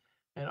program,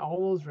 and all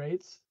those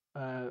rates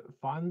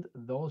fund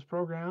those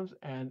programs,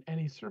 and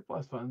any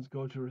surplus funds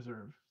go to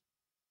reserve.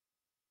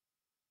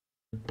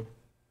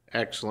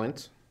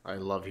 Excellent. I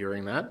love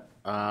hearing that.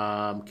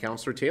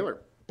 Councillor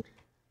Taylor.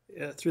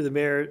 Yeah, through the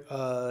mayor,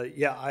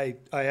 yeah, I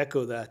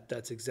echo that.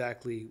 That's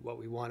exactly what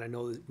we want. I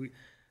know that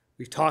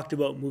we've talked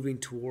about moving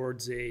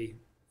towards a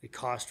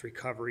cost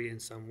recovery in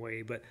some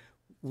way, but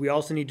we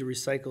also need to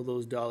recycle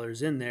those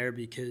dollars in there,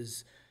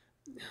 because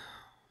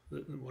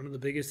one of the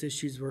biggest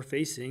issues we're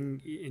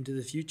facing into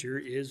the future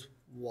is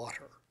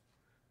water.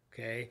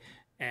 Okay.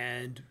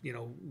 And, you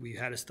know, we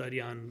had a study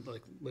on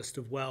like list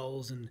of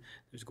wells, and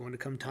there's going to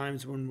come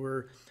times when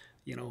we're,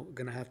 you know,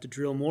 going to have to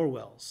drill more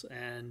wells.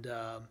 And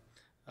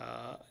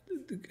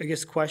I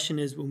guess the question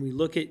is, when we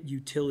look at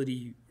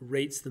utility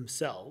rates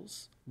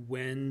themselves,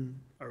 when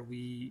are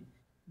we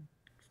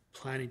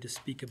planning to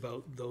speak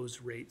about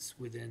those rates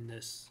within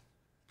this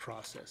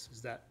process?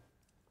 Is that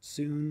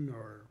soon,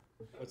 or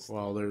what's?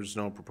 Well, there's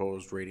no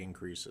proposed rate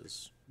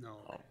increases.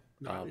 No,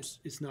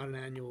 it's not an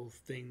annual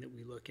thing that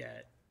we look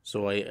at.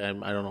 So I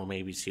don't know,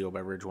 maybe CO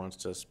Beverage wants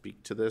to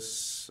speak to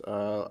this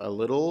a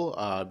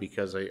little,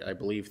 because I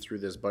believe through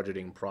this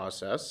budgeting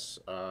process,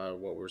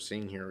 what we're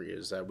seeing here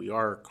is that we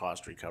are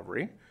cost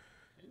recovery,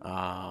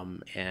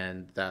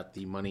 and that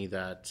the money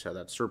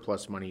that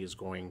surplus money is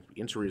going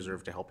into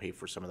reserve to help pay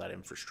for some of that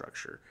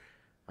infrastructure.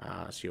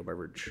 CO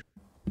Beverage.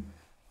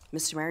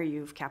 Mr. Mayor,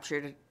 you've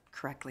captured it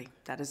correctly.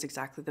 That is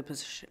exactly the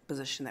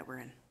position that we're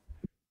in.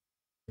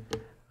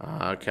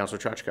 Councillor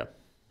Chachka.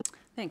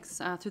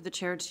 Thanks. Through the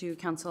chair to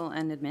council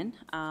and admin.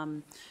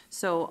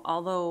 So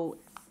although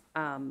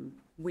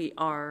we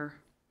are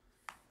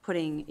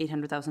putting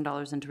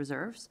 $800,000 into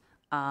reserves,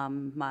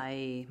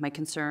 my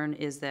concern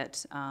is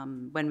that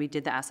when we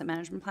did the asset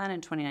management plan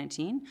in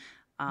 2019,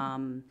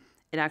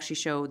 it actually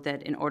showed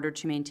that in order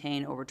to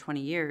maintain over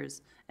 20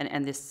 years,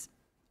 and this,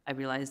 I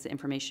realize the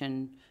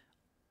information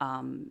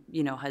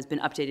you know, has been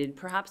updated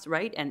perhaps,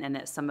 right? And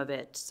that some of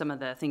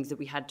the things that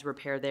we had to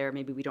repair there,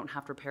 maybe we don't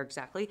have to repair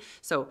exactly.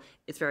 So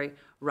it's very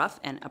rough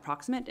and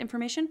approximate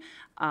information,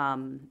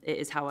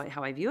 is how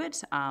I view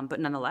it. But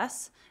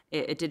nonetheless,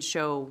 it did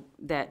show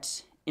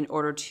that in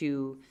order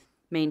to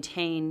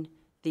maintain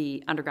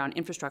the underground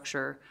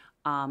infrastructure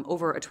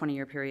over a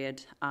 20-year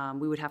period,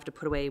 we would have to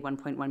put away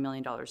 $1.1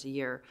 million a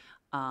year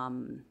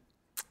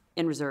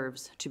in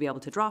reserves to be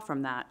able to draw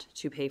from that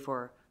to pay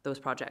for those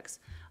projects.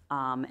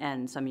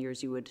 And some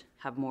years you would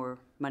have more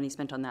money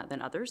spent on that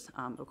than others,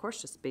 of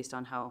course, just based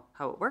on how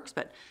it works.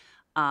 But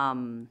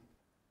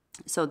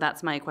so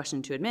that's my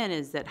question to admin,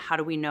 is that how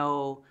do we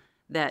know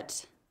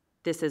that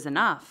this is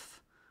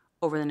enough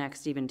over the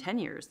next even 10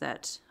 years,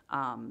 that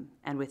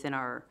and within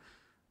our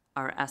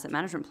asset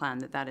management plan,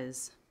 that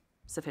is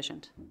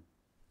sufficient?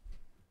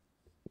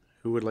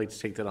 Who would like to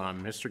take that on?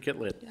 Mr.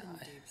 Kittlett.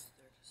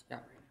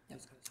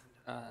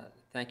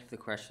 Thank you for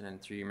the question,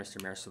 and through you, Mr.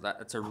 Mayor. So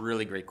that's a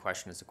really great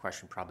question. It's a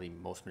question probably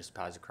most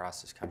municipalities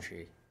across this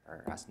country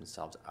are asking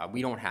themselves.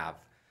 We don't have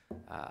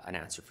an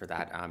answer for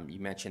that. You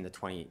mentioned the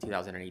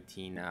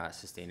 2018 the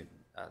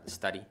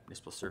study,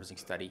 municipal servicing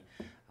study.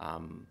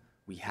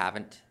 We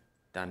haven't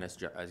done as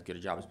good a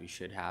job as we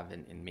should have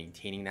in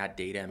maintaining that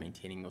data,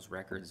 maintaining those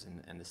records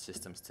and the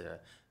systems to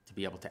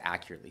be able to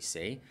accurately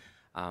say.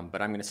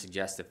 But I'm going to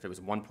suggest if it was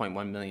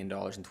 $1.1 million in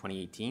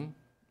 2018,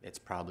 it's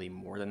probably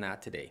more than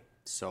that today.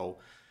 So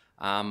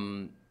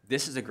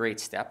this is a great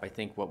step. I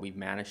think what we've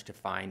managed to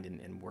find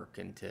and work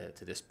into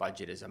this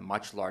budget is a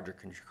much larger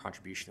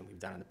contribution than we've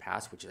done in the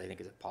past, which I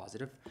think is a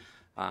positive.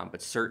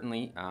 But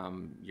certainly,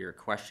 your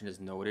question is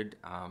noted.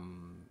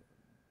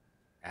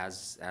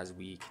 As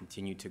we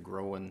continue to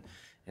grow and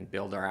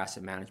build our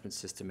asset management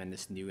system and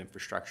this new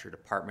infrastructure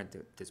department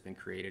that's been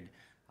created,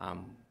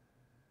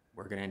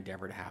 we're going to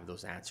endeavor to have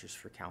those answers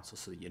for council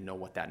so that you know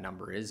what that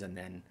number is, and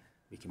then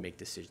we can make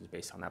decisions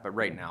based on that. But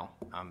right now,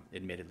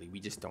 admittedly, we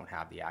just don't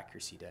have the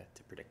accuracy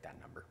to predict that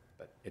number.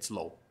 But it's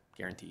low,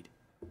 guaranteed.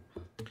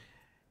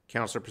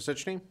 Councillor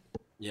Pisichny?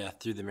 Yeah,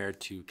 through the mayor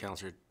to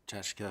Councillor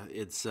Chachka,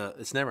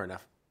 it's never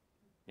enough.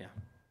 Yeah.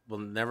 We'll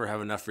never have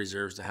enough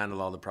reserves to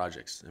handle all the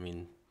projects. I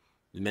mean,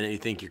 the minute you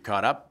think you're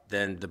caught up,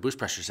 then the boost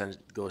pressure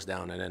goes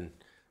down, and then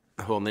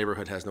the whole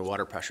neighborhood has no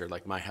water pressure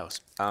like my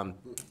house. But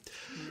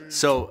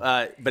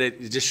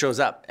it just shows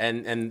up,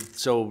 and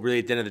so really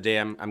at the end of the day,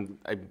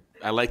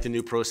 I like the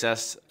new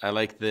process. I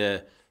like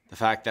the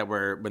fact that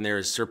when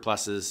there's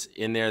surpluses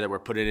in there, that we're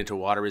putting into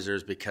water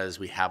reserves because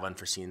we have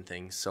unforeseen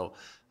things. So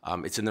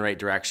it's in the right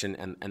direction.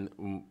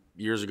 And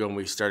years ago, when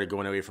we started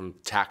going away from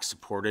tax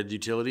supported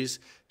utilities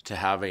to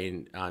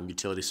having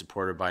utility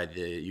supported by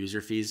the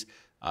user fees,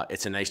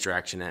 it's a nice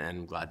direction, and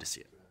I'm glad to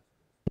see it.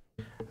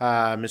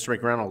 Mr.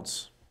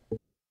 McReynolds.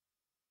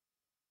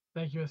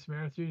 Thank you, Mr.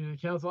 Mayor. Through you to the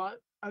council,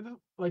 I'd just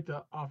like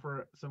to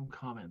offer some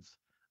comments.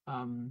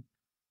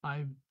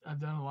 I've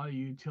done a lot of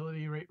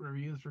utility rate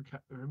reviews for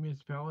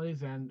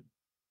municipalities and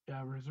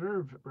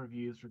reserve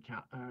reviews for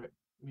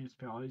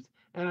municipalities,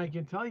 and I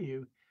can tell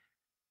you,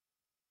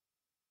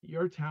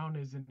 your town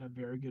is in a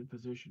very good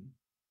position.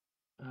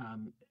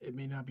 It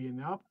may not be in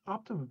the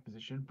optimum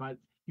position, but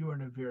you are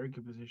in a very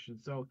good position.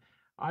 So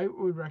I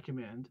would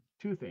recommend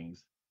two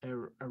things: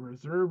 a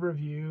reserve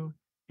review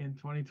in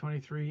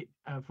 2023,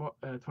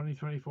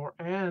 2024,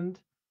 and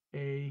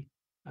a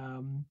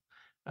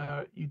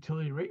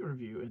utility rate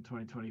review in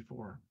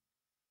 2024.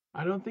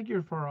 I don't think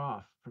you're far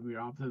off from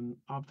your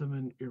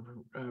optimum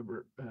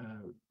your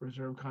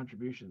reserve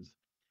contributions,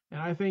 and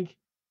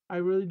I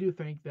really do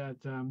think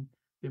that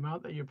the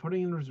amount that you're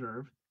putting in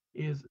reserve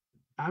is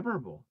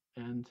admirable,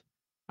 and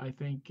I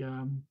think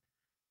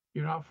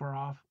you're not far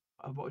off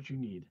of what you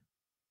need.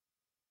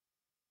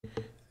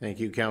 Thank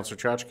you, Councillor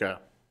Chachka.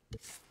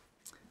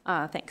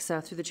 Thanks.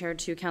 Through the chair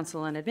to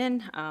council and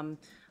admin,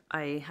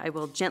 I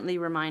will gently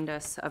remind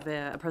us of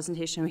a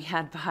presentation we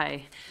had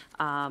by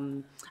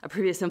a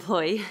previous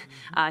employee.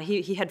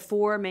 He had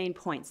 4 main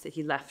points that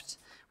he left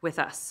with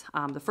us.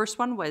 The first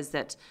one was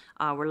that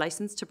we're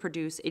licensed to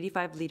produce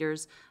 85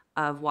 liters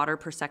of water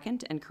per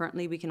second, and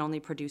currently we can only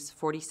produce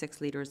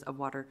 46 liters of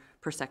water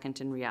per second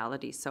in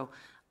reality. So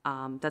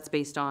that's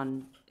based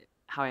on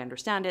how I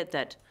understand it,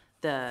 that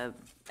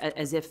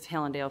as if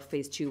Hallandale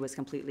Phase 2 was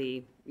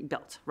completely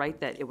built, right?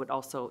 That it would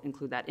also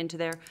include that into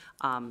there.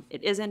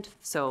 It isn't,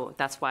 so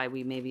that's why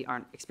we maybe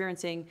aren't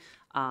experiencing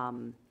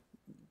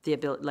the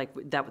ability, like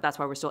that's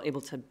why we're still able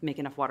to make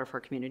enough water for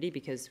our community,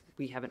 because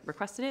we haven't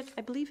requested it,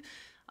 I believe,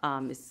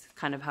 is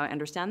kind of how I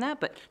understand that.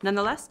 But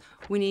nonetheless,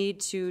 we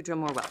need to drill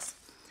more wells,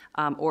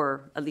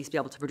 or at least be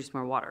able to produce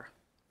more water.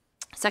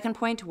 Second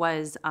point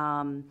was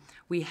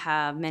we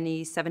have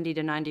many 70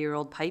 to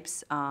 90-year-old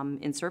pipes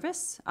in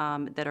service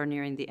that are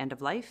nearing the end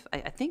of life.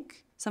 I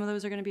think some of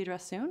those are going to be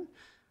addressed soon.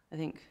 I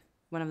think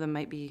one of them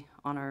might be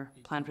on our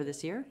plan for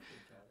this year.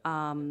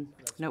 No,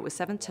 it was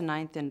 7th to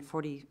 9th and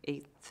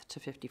 48th to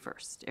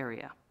 51st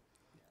area.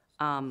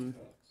 And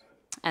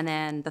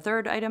then the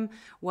third item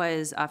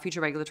was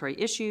future regulatory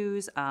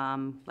issues,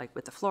 like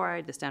with the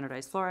fluoride, the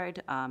standardized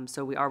fluoride.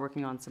 So we are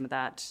working on some of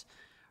that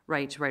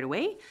right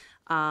away.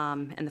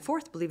 And the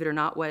fourth, believe it or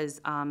not,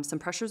 was some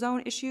pressure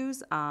zone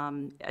issues.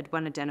 One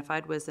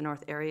identified was the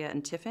north area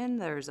in Tiffin.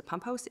 There's a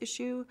pump house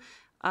issue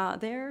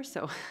there.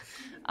 So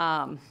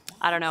I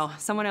don't know.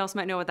 Someone else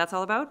might know what that's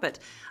all about, but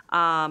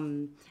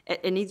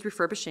it needs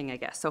refurbishing, I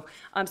guess. So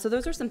so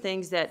those are some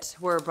things that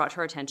were brought to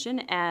our attention.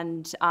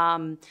 And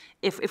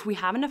if we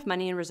have enough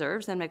money in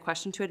reserves, then my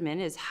question to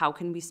admin is, how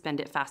can we spend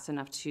it fast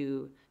enough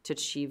to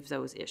achieve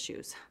those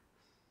issues?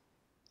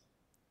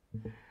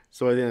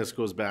 So I think this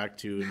goes back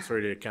to, and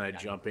sorry to kind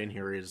of jump in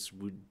here, is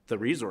the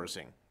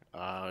resourcing.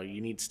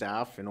 You need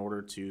staff in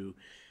order to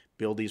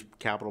build these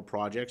capital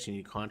projects. You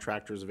need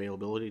contractors'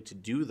 availability to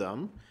do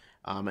them.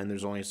 And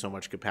there's only so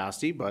much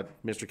capacity. But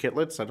Mr.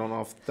 Kitlitz, I don't know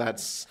if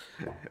that's...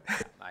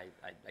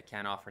 I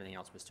can't offer anything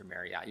else, Mr.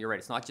 Mayor. Yeah, you're right.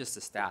 It's not just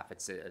the staff.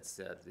 It's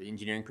the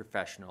engineering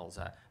professionals.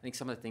 I think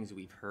some of the things that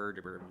we've heard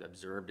or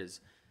observed is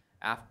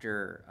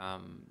after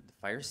the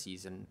fire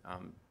season,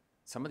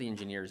 some of the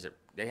engineers that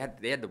they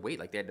had to wait,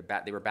 like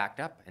they were backed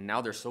up, and now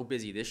they're so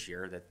busy this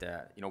year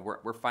that you know,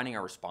 we're finding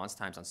our response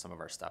times on some of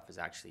our stuff is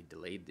actually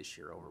delayed this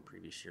year over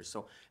previous years.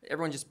 So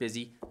everyone's just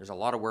busy. There's a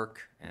lot of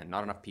work and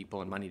not enough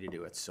people and money to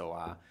do it.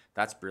 So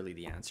that's really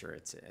the answer.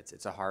 It's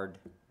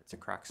a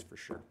crux for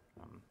sure.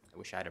 I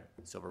wish I had a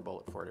silver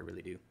bullet for it. I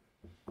really do.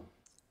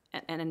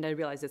 And I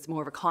realize it's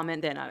more of a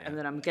comment than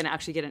I'm going to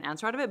actually get an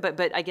answer out of it.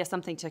 But I guess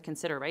something to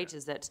consider, right,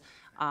 is that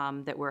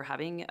that we're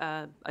having,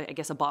 I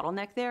guess, a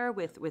bottleneck there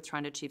with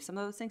trying to achieve some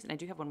of those things. And I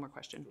do have one more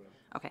question.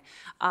 Okay.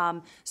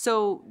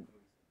 So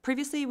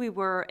previously we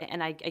were,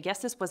 and I guess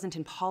this wasn't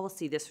in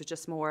policy, this was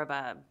just more of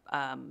a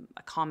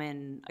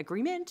common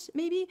agreement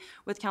maybe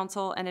with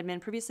council and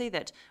admin previously,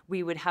 that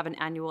we would have an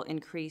annual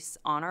increase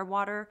on our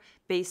water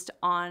based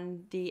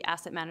on the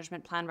asset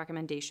management plan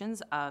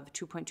recommendations of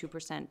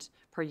 2.2%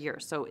 per year.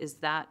 So is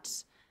that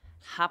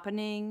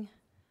happening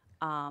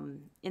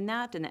in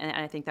that? And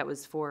I think that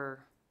was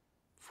for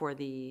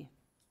the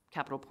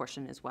capital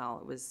portion as well.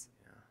 It was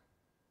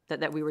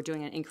that we were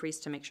doing an increase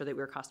to make sure that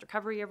we were cost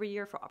recovery every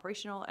year for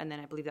operational, and then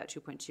I believe that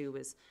 2.2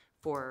 was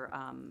for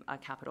a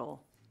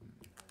capital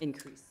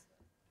increase.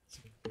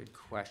 Good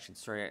question.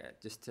 Sorry,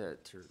 just to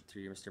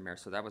you, Mr. Mayor.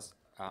 So that was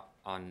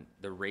on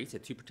the rates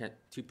at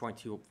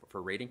 2.2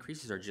 for rate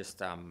increases, or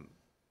just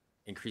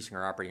increasing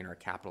our operating and our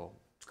capital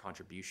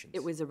contributions?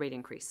 It was a rate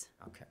increase.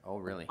 Okay. Oh,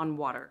 really? On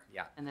water.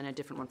 Yeah. And then a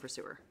different one for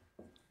sewer.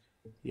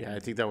 Yeah, I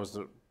think that was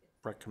the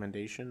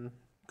recommendation.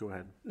 Go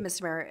ahead.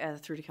 Mr. Mayor,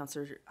 through to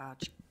Councillor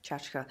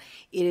Chachka,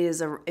 it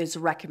is a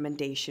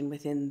recommendation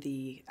within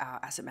the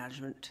Asset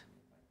Management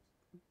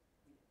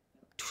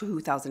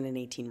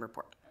 2018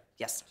 report.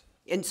 Yes.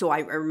 And so I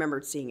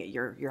remembered seeing it.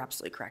 You're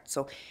absolutely correct.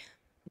 So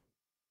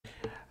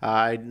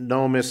I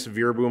know Ms.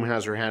 Veerboom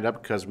has her hand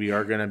up because we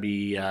are going to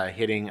be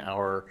hitting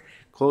our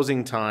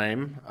closing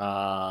time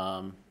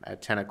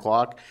at 10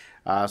 o'clock.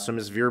 So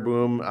Ms.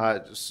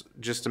 Veerboom,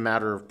 just a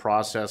matter of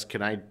process,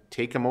 can I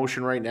take a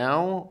motion right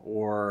now,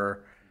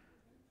 or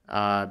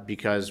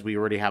because we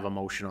already have a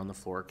motion on the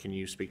floor, can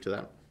you speak to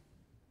that?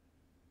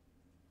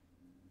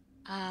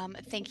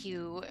 Thank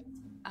you,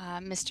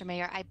 Mr.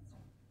 Mayor.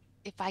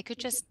 If I could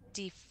just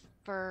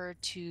defer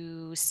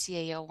to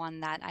CAO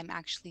on that, I'm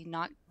actually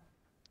not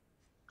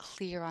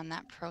clear on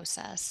that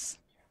process.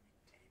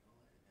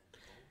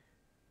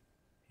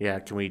 Yeah,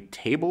 can we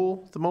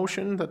table the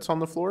motion that's on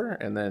the floor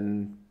and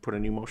then put a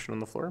new motion on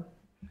the floor?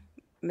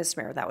 Mr.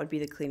 Mayor, that would be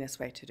the cleanest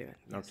way to do it.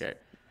 Okay.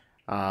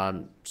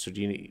 So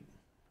do you need,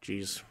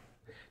 geez,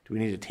 do we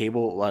need a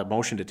table, a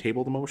motion to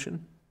table the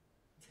motion?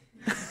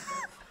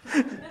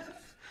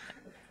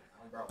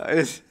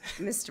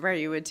 Mr. Mayor,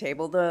 you would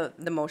table the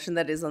motion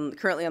that is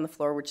currently on the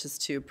floor, which is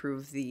to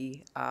approve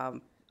the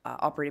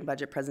operating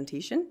budget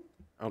presentation.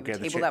 You would Okay, the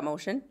table chair- that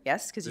motion,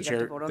 yes, because The you have to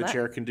chair, vote on the that.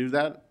 chair can do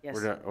that?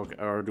 Yes.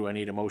 Or do I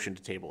need a motion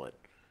to table it?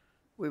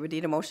 We would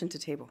need a motion to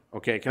table.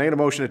 Okay, can I get a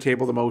motion to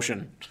table the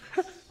motion?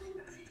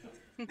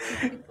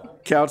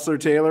 Counselor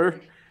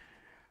Taylor?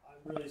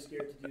 I'm really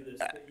scared to do this,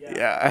 but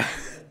Yeah.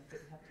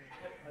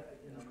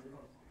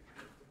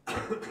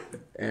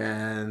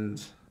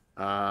 And,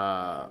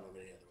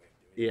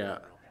 yeah.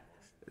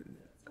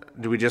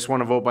 Do we just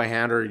want to vote by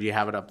hand, or do you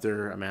have it up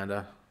there,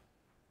 Amanda?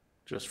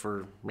 Just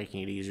for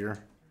making it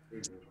easier?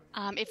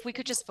 If we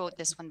could just vote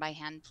this one by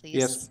hand, please.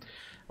 Yes.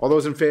 All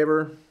those in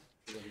favor?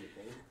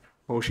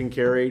 Motion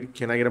carried.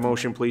 Can I get a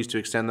motion, please, to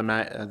extend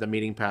the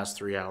meeting past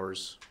 3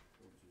 hours?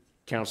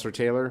 Counselor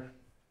Taylor?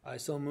 I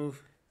so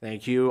move.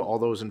 Thank you. All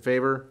those in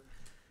favor?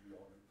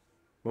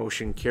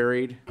 Motion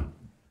carried.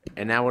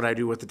 And now what I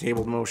do with the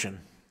tabled motion?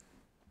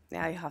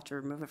 Now you have to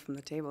remove it from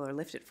the table or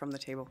lift it from the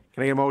table.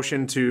 Can I get a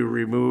motion to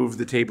remove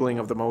the tabling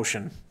of the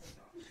motion?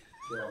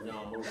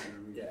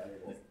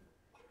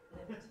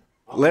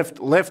 Lift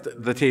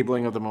the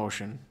tabling of the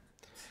motion.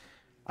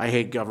 I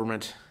hate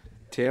government.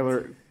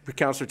 Taylor,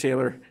 Counselor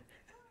Taylor,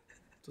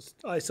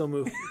 I so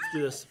move. Let's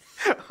do this.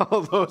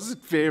 all those in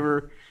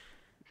favor?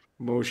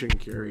 Motion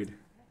carried.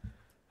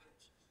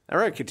 All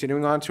right,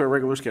 continuing on to our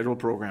regular scheduled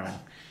programming.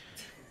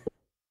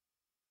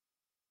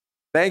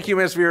 Thank you,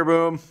 Ms.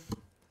 Veerboom.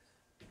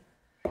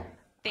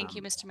 Thank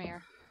you, Mr.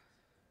 Mayor.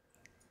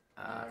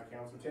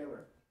 Counselor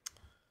Taylor.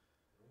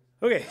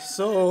 Okay,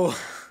 so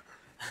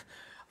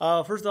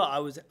first of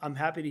all, I'm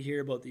happy to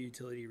hear about the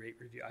utility rate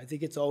review. I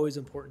think it's always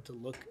important to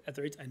look at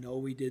the rates. I know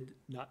we did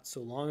not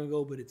so long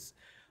ago, but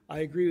I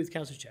agree with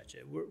Councilor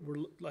Checha.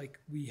 We're like,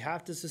 we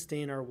have to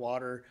sustain our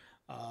water,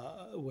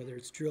 whether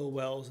it's drill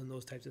wells and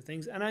those types of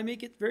things. And I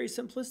make it very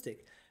simplistic.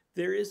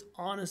 There is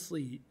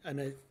honestly,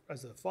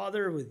 as a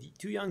father with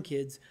 2 young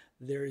kids,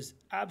 there is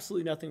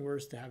absolutely nothing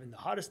worse than having the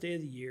hottest day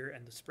of the year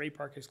and the spray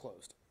park is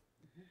closed.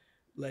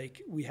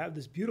 Like, we have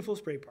this beautiful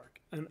spray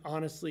park, and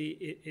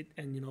honestly,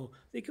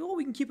 they go, oh,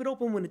 we can keep it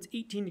open when it's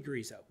 18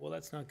 degrees out. Well,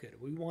 that's not good.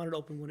 We want it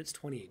open when it's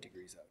 28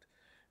 degrees out,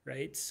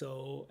 right?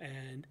 So,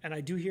 and I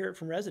do hear it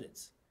from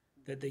residents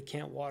that they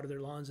can't water their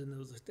lawns and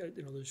those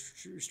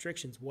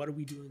restrictions. What are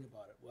we doing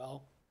about it?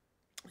 Well,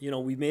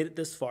 we made it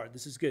this far.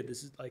 This is good.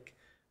 This is like,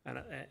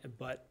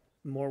 but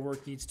more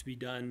work needs to be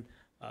done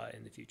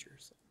in the future.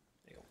 So,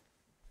 there you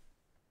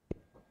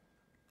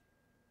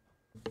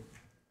go.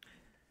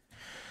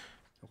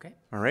 Okay.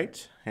 All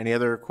right. Any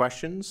other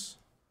questions?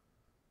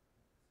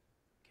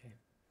 Okay.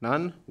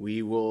 None?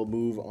 We will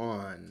move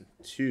on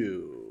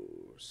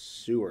to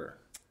sewer.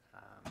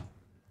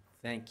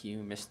 Thank you,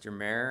 Mr.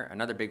 Mayor.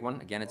 Another big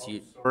one. Again, it's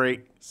you.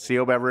 Sorry,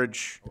 CO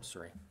Beverage. Oh,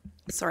 sorry.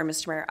 Sorry,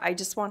 Mr. Mayor. I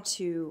just want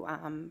to,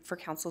 for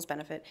council's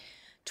benefit,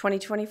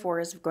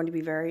 2024 is going to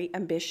be very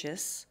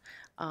ambitious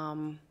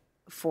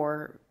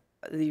for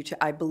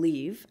I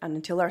believe, and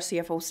until our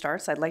CFO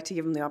starts, I'd like to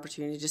give him the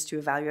opportunity just to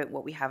evaluate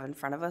what we have in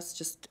front of us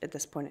just at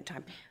this point in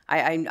time.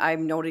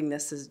 I'm noting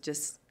this as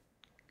just,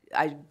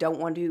 I don't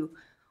want to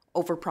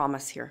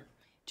overpromise here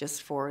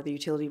just for the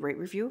utility rate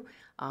review.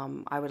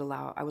 I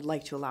would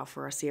like to allow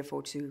for our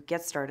CFO to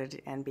get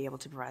started and be able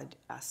to provide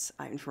us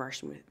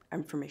information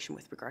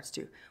with regards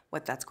to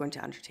what that's going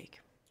to undertake.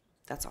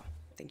 That's all.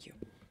 Thank you.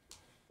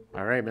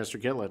 All right, Mr.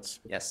 Gitlitz.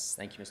 Yes,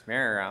 thank you, Mr.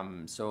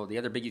 Mayor. So the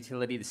other big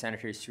utility, the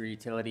sanitary sewer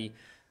utility,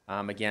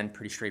 again,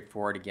 pretty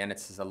straightforward. Again,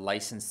 it's a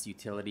licensed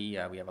utility.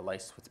 We have a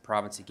license with the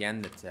province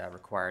again that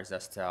requires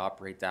us to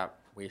operate our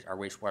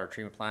wastewater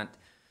treatment plant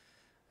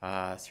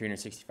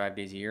 365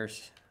 days a year,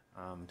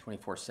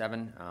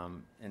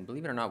 24/7. And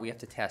believe it or not, we have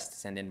to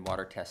send in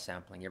water test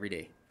sampling every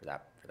day for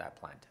that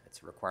plant.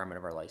 It's a requirement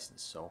of our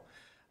license. So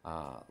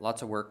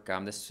lots of work.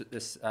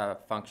 This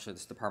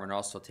department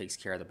also takes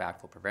care of the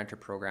backflow preventer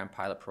program,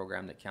 pilot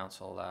program that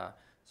council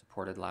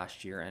supported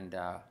last year, and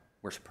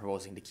we're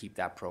proposing to keep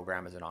that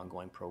program as an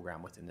ongoing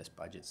program within this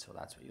budget. So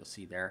that's what you'll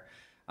see there.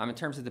 In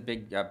terms of the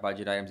big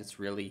budget items, it's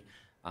really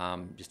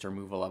just a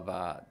removal of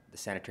the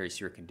sanitary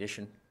sewer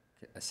condition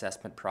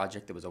assessment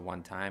project that was a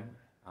one-time.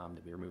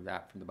 That we remove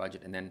that from the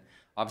budget, and then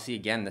obviously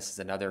again, this is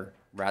another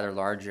rather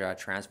large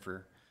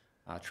transfer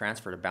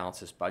to balance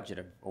this budget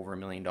of over $1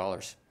 million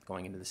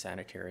going into the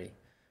sanitary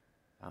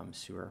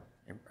sewer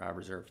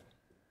reserve.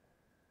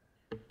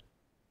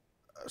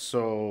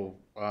 So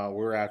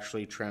we're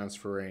actually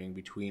transferring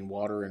between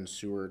water and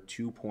sewer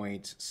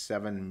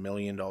 $2.7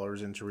 million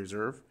into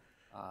reserve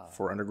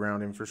for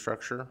underground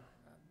infrastructure.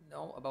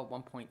 No, about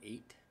 1.8,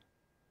 I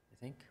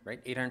think,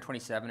 right?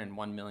 827 and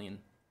 1 million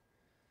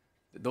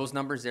Those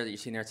numbers there that you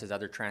see there, it says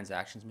other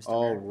transactions, Mr.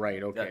 Oh, Mayor.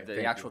 right, okay, The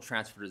thank actual you.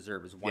 transfer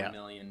reserve is Yeah.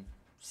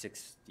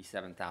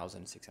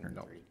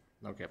 $1,067,630.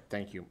 Okay,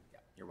 thank you Yeah,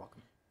 you're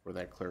welcome. for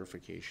that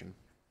clarification.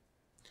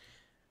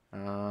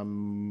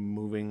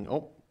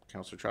 Councillor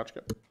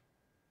Chachka.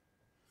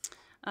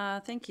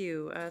 Thank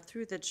you.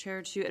 Through the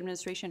chair to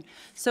administration.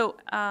 So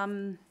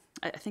I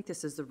think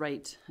this is the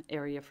right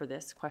area for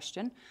this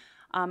question.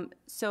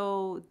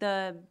 So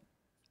the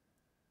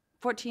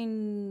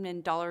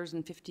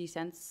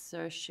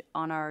 $14.50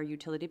 on our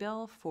utility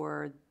bill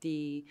for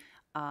the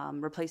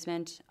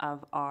replacement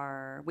of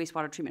our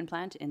wastewater treatment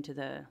plant into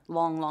the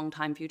long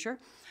time future.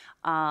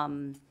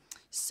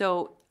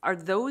 So are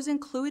those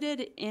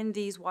included in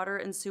these water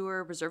and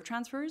sewer reserve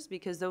transfers?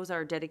 Because those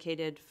are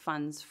dedicated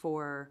funds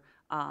for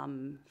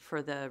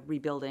the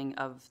rebuilding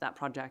of that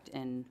project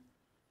in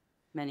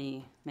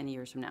many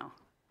years from now.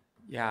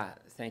 Yeah,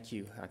 thank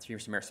you, through you,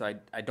 Mr. Mayor. So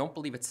I don't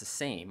believe it's the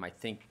same. I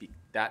think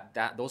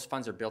that those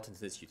funds are built into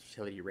this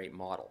utility rate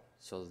model.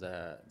 So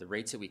the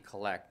rates that we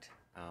collect,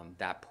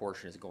 that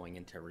portion is going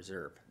into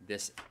reserve.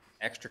 This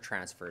extra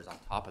transfer is on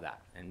top of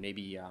that. And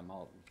maybe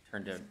I'll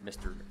turn to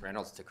Mr.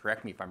 Reynolds to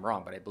correct me if I'm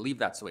wrong, but I believe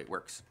that's the way it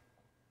works.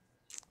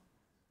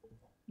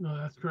 No,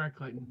 that's correct,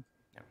 Clayton.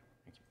 Yeah,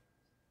 thank you.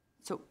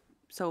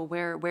 So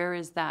where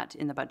is that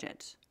in the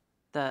budget?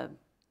 The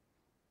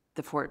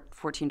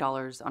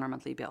 $14 on our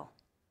monthly bill.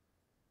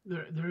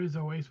 There is a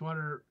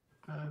wastewater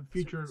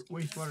future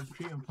wastewater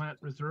treatment plant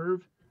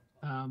reserve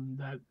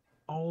that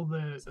all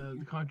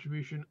the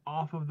contribution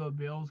off of the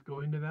bills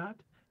go into that.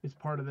 It's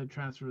part of the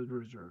transfer of the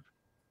reserve.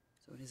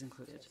 So it is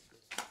included.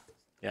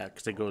 Yeah,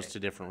 because it goes to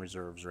different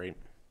reserves, right?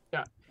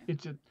 Yeah,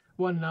 it's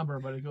one number,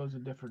 but it goes to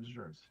different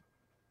reserves.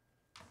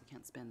 We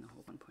can't spend the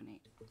whole 1.8.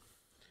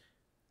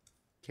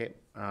 Okay,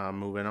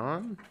 moving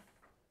on.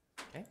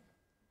 Okay.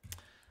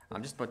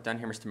 I'm just about done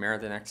here, Mr. Mayor.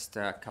 The next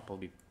couple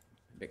will be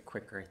a bit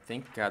quicker, I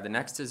think. The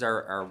next is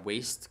our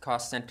waste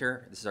cost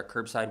center. This is our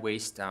curbside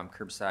waste,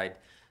 curbside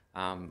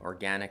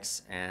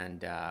organics,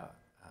 and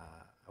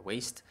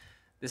waste.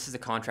 This is a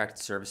contracted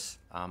service.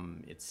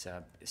 It's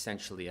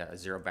essentially a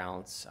zero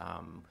balance.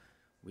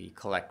 We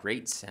collect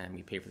rates and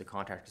we pay for the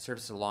contracted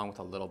services along with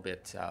a little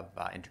bit of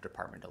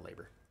interdepartmental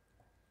labor.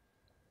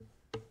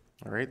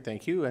 All right,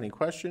 thank you. Any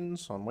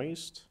questions on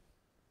waste?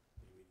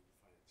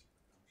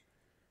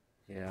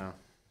 Yeah.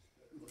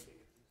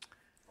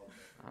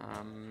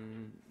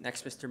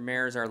 Next, Mr.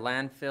 Mayor, is our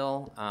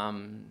landfill.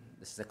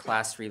 This is a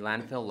Class 3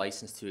 landfill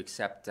licensed to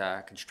accept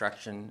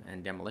construction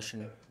and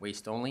demolition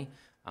waste only.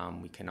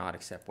 We cannot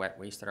accept wet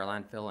waste at our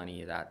landfill.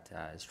 Any of that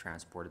is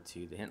transported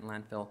to the Hinton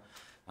landfill.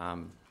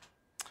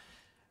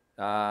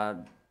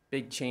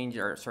 Big change,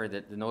 or sorry,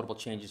 the notable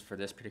changes for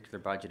this particular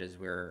budget is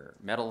where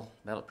metal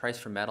price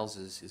for metals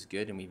is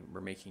good, and we're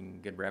making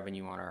good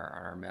revenue on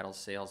our metal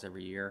sales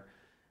every year.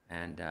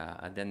 And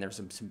then there's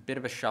some bit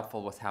of a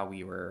shuffle with how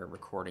we were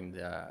recording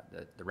the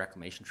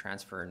reclamation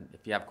transfer. And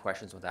if you have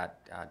questions with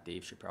that,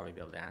 Dave should probably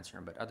be able to answer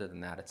them. But other than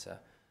that, it's a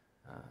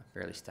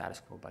fairly status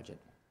quo budget.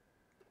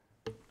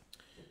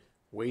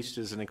 Waste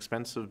is an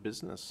expensive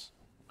business.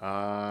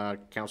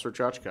 Councillor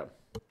Chachka.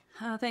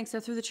 Thanks. So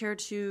through the chair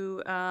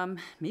to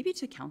maybe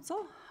to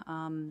council.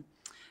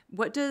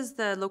 What does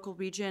the local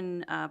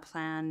region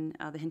plan,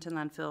 the Hinton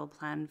landfill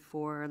plan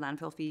for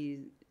landfill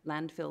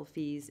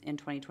fees in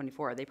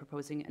 2024? Are they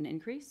proposing an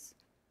increase?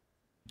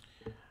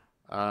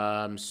 We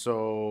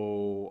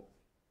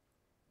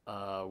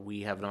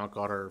have not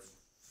got our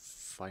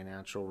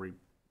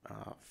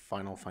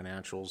final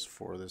financials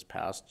for this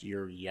past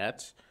year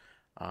yet.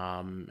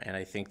 And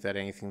I think that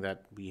anything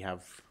that we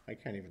have, I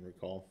can't even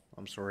recall.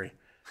 I'm sorry.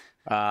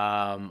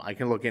 I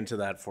can look into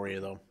that for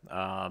you though.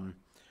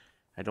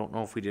 I don't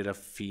know if we did a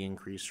fee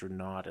increase or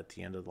not at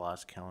the end of the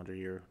last calendar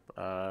year.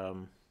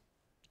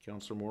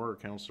 Councillor Moore or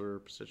Councillor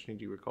Pasichny,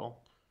 do you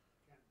recall?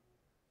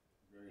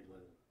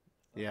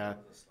 Yeah,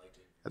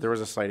 there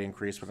was a slight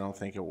increase, but I don't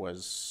think it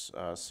was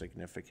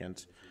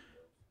significant.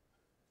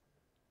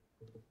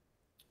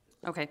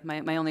 Okay,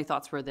 my only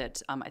thoughts were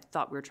that I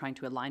thought we were trying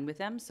to align with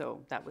them,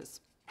 so that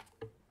was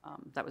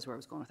where I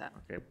was going with that.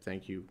 Okay,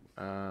 thank you.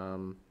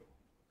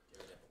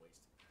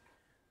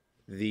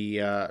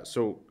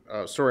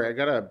 Sorry, I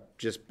gotta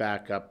just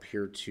back up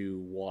here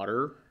to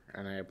water,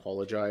 and I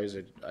apologize.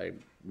 I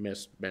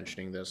missed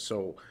mentioning this.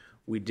 So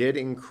we did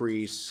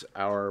increase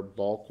our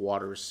bulk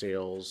water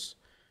sales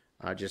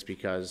just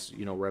because,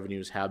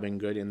 revenues have been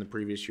good in the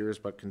previous years,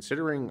 but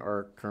considering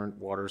our current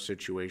water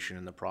situation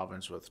in the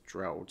province with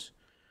drought,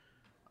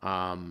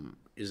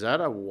 is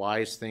that a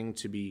wise thing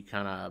to be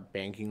kind of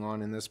banking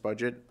on in this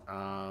budget?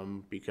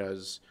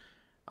 Because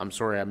I'm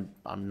sorry,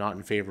 I'm not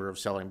in favor of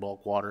selling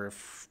bulk water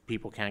if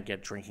people can't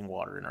get drinking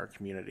water in our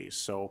communities.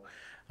 So,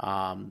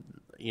 and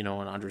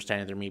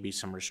understanding there may be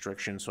some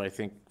restrictions. So I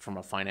think from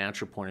a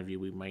financial point of view,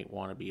 we might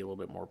want to be a little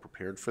bit more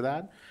prepared for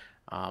that.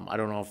 I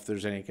don't know if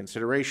there's any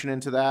consideration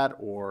into that,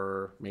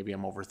 or maybe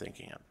I'm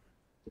overthinking it.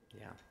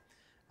 Yeah.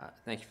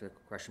 Thank you for the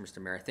question,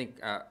 Mr. Mayor. I think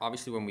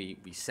obviously when we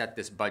set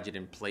this budget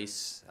in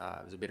place,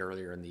 it was a bit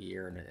earlier in the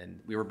year, and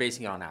we were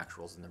basing it on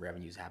actuals, and the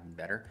revenues have been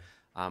better.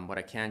 What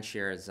I can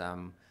share is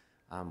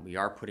we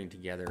are putting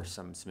together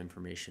some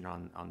information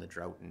on the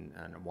drought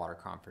and water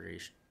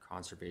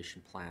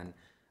conservation plan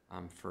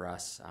for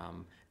us.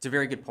 It's a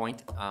very good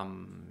point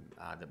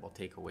that we'll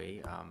take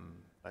away.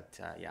 But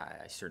yeah,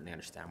 I certainly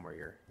understand where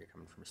you're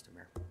coming from, Mr.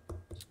 Mayor.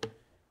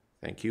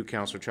 Thank you.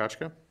 Councillor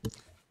Chachka.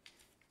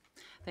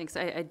 Thanks.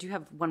 I do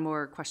have one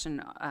more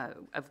question,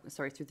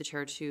 through the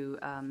chair to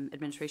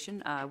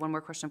administration. One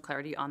more question of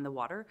clarity on the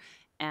water.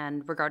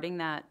 And regarding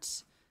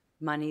that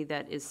money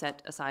that is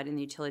set aside in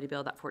the utility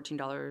bill, that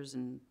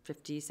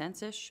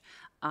 $14.50-ish,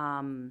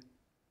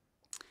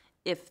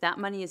 if that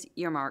money is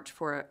earmarked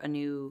for a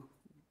new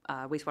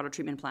wastewater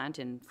treatment plant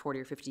in 40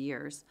 or 50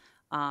 years,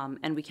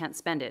 and we can't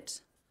spend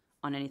it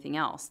on anything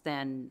else,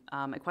 then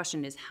my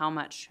question is how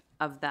much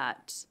of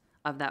that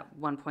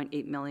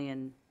 1.8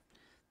 million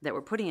that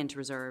we're putting into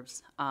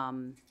reserves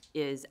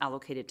is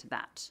allocated to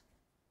that?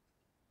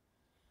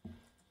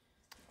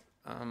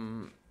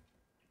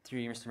 Through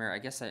you, Mr. Mayor, I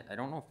guess I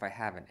don't know if I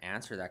have an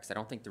answer to that, because I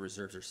don't think the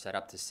reserves are set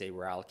up to say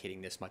we're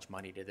allocating this much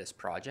money to this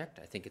project.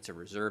 I think it's a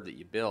reserve that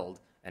you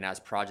build, and as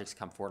projects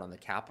come forward on the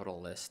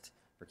capital list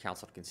for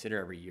council to consider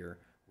every year,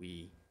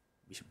 we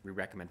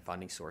recommend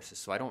funding sources.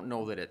 So I don't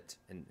know that it,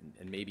 and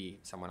maybe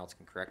someone else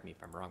can correct me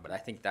if I'm wrong, but I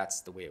think that's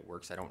the way it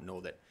works. I don't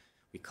know that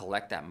we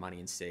collect that money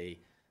and say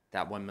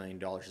that $1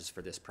 million is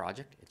for this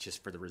project. It's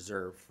just for the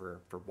reserve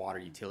for water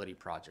utility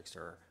projects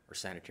or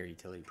sanitary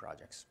utility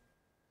projects.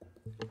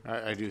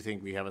 I do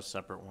think we have a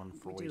separate one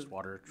for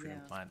wastewater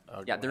treatment plant.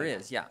 Yeah, there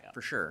is,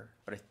 for sure.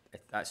 But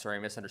sorry, I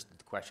misunderstood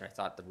the question. I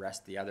thought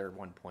the other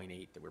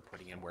 1.8 that we're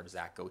putting in, where does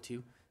that go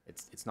to?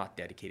 It's not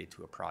dedicated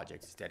to a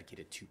project. It's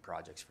dedicated to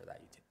projects for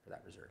that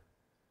reserve.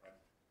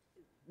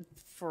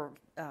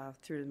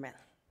 Through the mayor.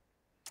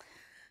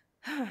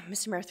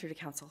 Mr. Mayor, through to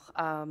council.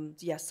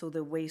 Yes, so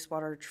the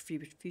wastewater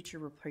future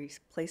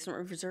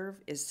replacement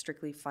reserve is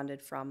strictly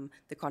funded from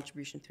the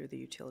contribution through the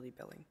utility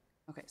billing.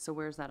 Okay, so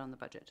where's that on the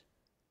budget?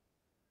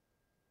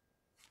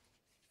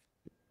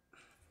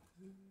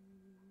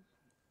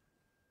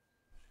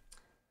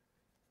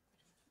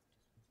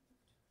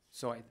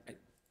 So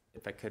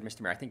if I could,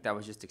 Mr. Mayor, I think that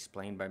was just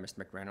explained by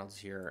Mr. McReynolds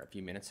here a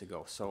few minutes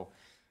ago. So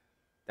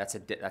that's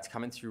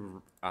coming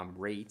through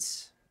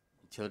rates,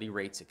 utility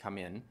rates that come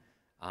in,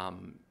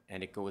 and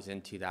it goes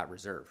into that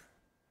reserve.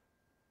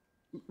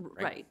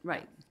 Right.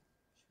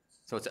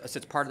 So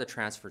it's part of the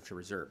transfer to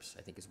reserves,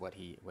 I think is what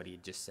he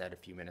just said a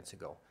few minutes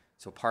ago.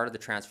 So part of the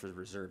transfer to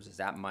reserves is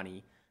that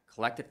money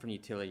collected from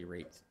utility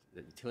rates,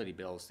 the utility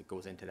bills, that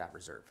goes into that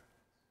reserve.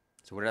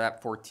 So whatever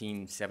that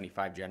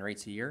 $14.75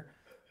 generates a year,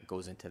 it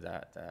goes into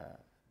the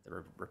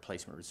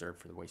replacement reserve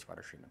for the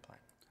wastewater treatment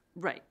plant.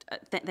 Right.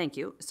 Thank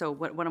you. So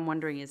what I'm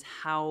wondering is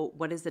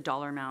what is the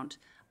dollar amount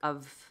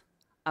of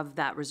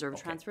that reserve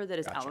transfer that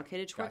is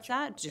allocated towards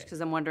that? Just because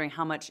I'm wondering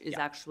how much is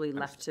actually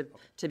left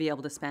to be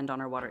able to spend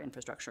on our water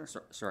infrastructure.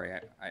 Sorry,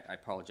 I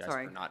apologize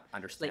for not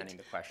understanding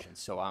the question.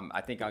 So I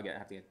think I'll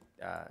have to get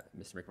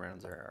Mr.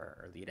 McReynolds,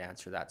 our lead,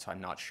 answer that. So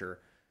I'm not sure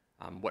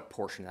what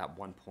portion of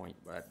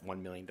that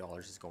 $1 million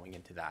is going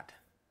into that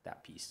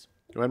piece.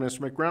 Go ahead,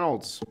 Mr.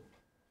 McReynolds.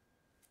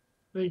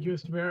 Thank you,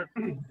 Mr. Mayor.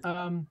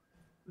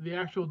 The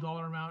actual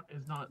dollar amount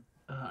is not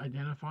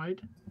identified.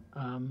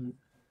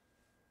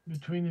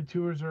 Between the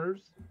two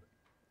reserves,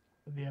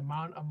 the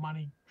amount of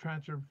money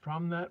transferred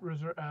from that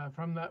reserve,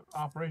 from that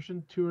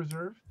operation to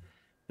reserve,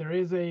 there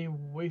is a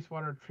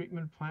wastewater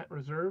treatment plant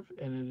reserve,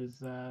 and it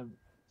is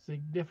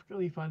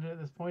significantly funded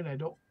at this point. I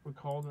don't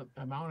recall the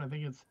amount. I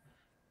think it's,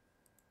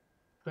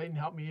 Clayton,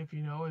 help me if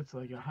you know, it's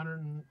like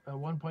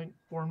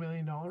 $1.4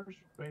 million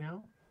right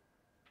now.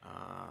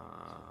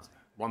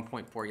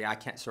 1.4. Yeah, I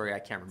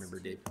can't remember,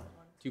 Dave.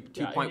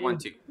 2.12.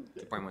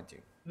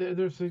 2.12.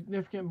 There's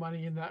significant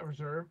money in that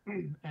reserve,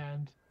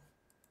 and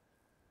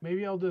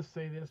maybe I'll just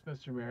say this,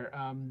 Mr. Mayor.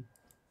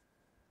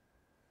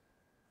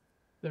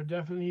 There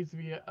definitely needs to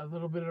be a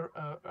little bit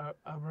of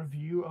a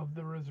review of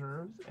the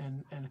reserves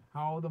and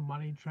how the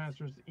money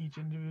transfers to each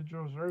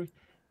individual reserve.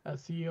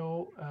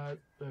 CEO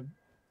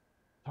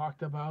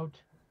talked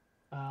about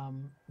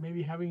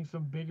maybe having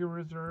some bigger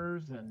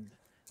reserves and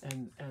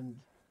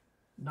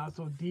not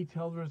so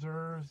detailed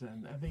reserves,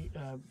 and I think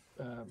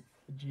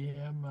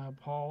GM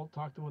Paul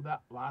talked about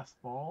that last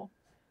fall,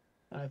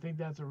 and I think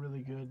that's a really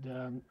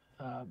good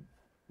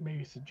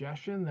maybe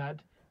suggestion that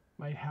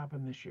might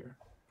happen this year.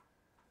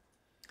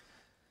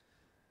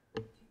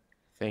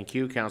 Thank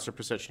you, Councillor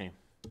Pasechny.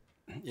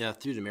 Yeah,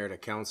 through the mayor to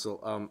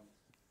council.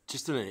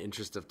 Just in the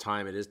interest of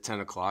time, it is 10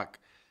 o'clock.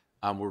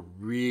 We're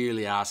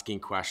really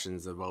asking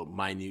questions about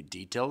minute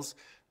details.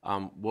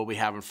 What we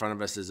have in front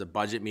of us is a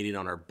budget meeting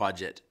on our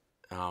budget.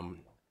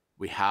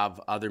 We have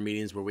other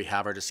meetings where we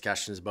have our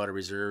discussions about our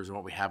reserves and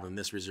what we have in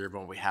this reserve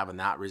and what we have in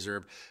that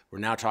reserve. We're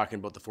now talking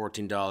about the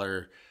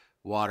 $14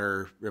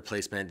 water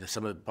replacement.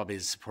 Some of the probably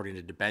is supporting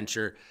the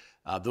debenture.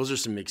 Those are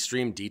some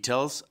extreme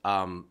details.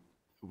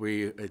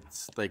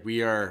 It's like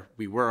we were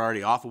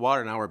already off of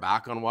water. Now we're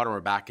back on water. And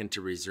we're back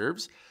into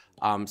reserves.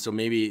 So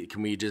maybe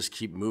can we just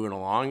keep moving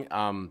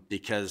along?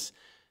 Because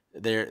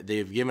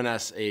they've given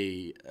us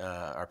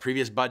our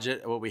previous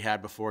budget, what we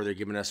had before. They're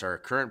giving us our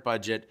current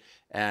budget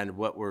and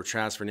what we're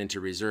transferring into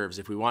reserves.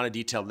 If we want a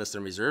detailed list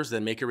of reserves,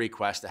 then make a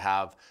request to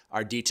have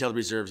our detailed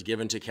reserves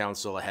given to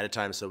council ahead of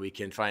time so we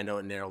can find out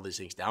and narrow these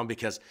things down,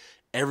 because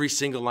every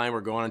single line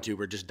we're going into,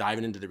 we're just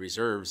diving into the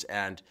reserves.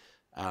 And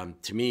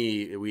to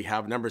me, we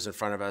have numbers in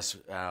front of us,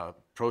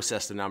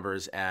 process the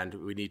numbers, and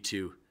we need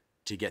to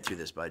get through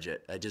this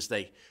budget. I just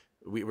like,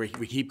 we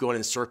keep going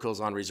in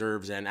circles on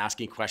reserves and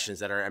asking questions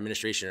that our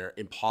administration are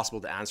impossible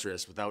to answer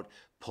us without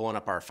pulling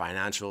up our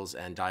financials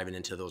and diving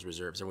into those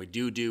reserves. And we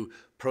do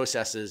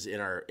processes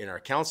in our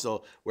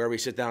council where we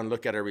sit down and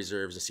look at our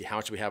reserves and see how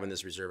much we have in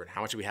this reserve and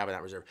how much we have in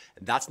that reserve.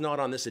 And that's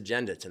not on this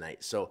agenda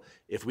tonight. So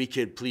if we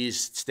could please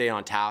stay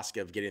on task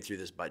of getting through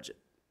this budget.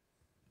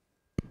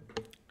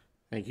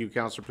 Thank you,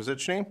 Councillor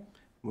Pizicny.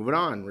 Moving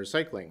on,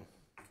 recycling.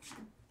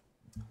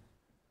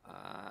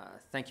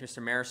 Thank you,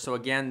 Mr. Mayor. So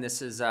again,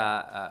 this is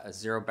a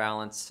zero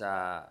balance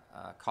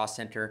cost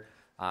center,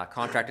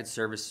 contracted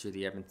service through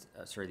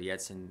the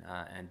Edson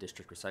and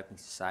District Recycling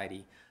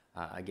Society.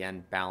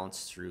 Again,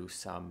 balanced through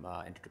some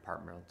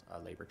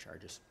interdepartmental labor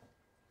charges.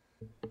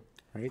 All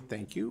right,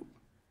 thank you.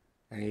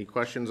 Any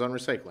questions on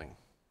recycling?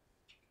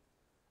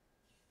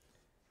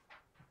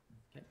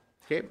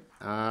 Okay,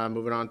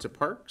 moving on to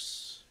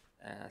parks.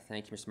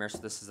 Thank you, Mr. Mayor. So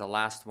this is the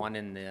last one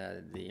in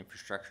the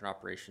infrastructure and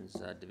operations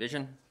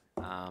division.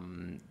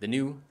 The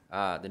new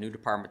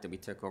department that we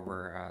took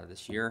over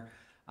this year.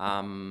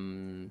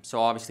 So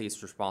obviously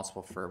it's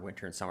responsible for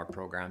winter and summer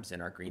programs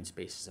in our green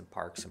spaces and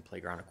parks and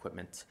playground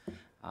equipment.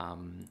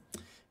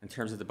 In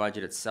terms of the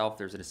budget itself,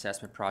 there's an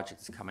assessment project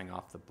that's coming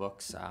off the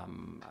books.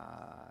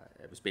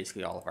 It was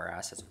basically all of our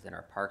assets within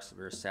our parks that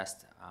were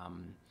assessed,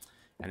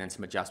 and then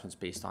some adjustments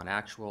based on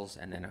actuals,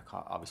 and then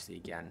obviously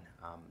again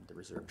the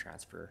reserve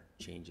transfer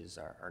changes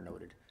are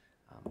noted.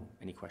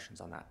 Any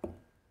questions on that?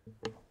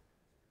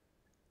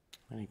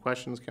 Any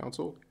questions,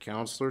 Council?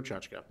 Councillor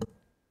Chachka.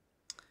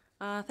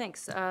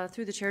 Thanks.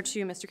 Through the chair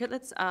to Mr.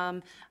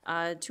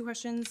 Kitlitz. Two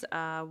questions.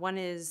 One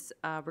is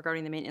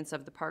regarding the maintenance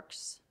of the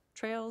parks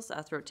trails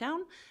throughout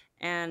town.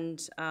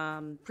 And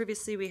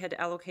previously we had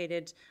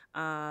allocated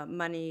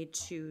money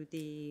to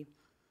the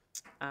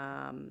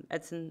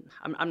Edson.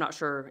 I'm not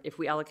sure if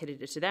we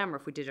allocated it to them or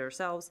if we did it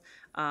ourselves,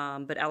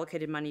 but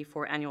allocated money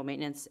for annual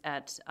maintenance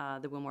at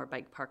the Wilmore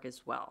Bike Park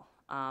as well.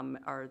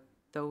 Are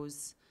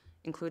those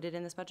included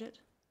in this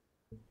budget?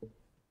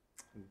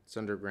 It's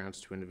under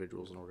grants to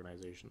individuals and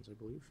organizations, I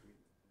believe.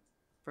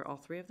 For all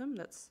three of them,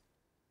 that's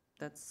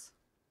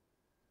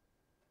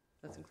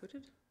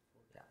included?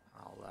 Yeah,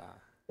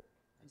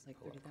 It's like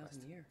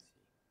 30,000 a year.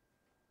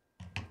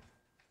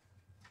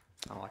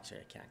 Oh,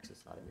 actually, I can't because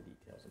it's not in the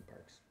details in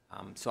parks.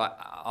 So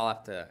I'll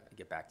have to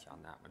get back to you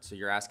on that one. So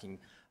you're asking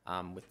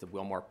with the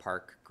Wilmore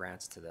Park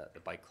grants to the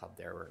bike club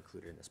there were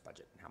included in this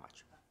budget, and how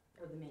much?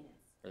 For the maintenance.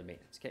 For the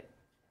maintenance, okay.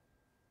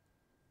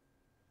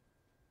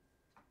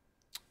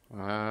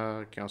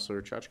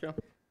 Councillor Chachka.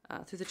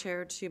 Through the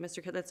chair to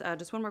Mr. Kitlitz,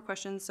 just one more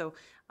question. So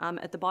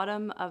at the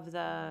bottom of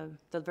the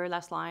very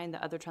last line,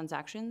 the other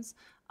transactions,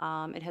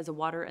 it has a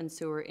water and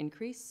sewer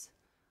increase.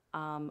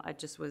 I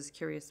just was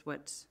curious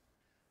what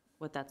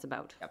that's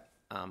about. Yep.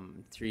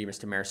 Through you,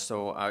 Mr. Mayor.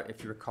 So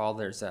if you recall,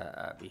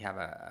 we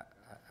have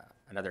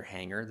another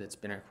hangar that's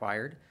been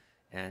acquired,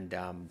 and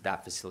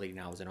that facility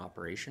now is in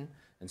operation,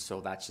 and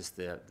so that's just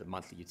the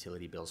monthly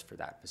utility bills for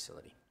that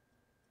facility.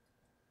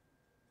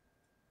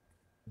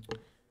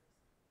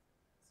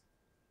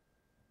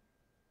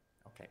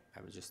 Okay,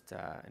 I was just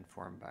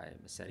informed by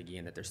Ms.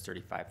 Sedigian that there's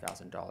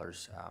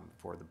 $35,000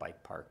 for the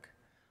bike park,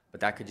 but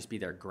that could just be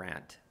their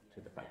grant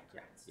to the bike.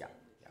 Yeah.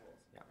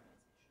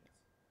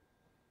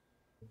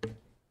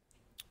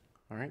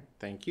 All right,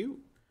 thank you.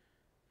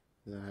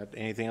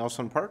 Anything else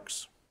on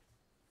parks?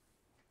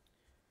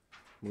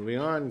 Moving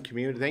on,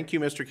 community. Thank you,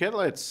 Mr.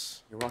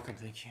 Kitlitz. You're welcome.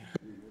 Thank you.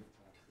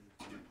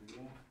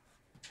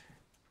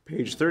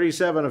 Page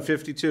 37 of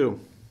 52.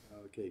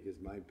 Okay,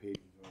 because my page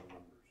is all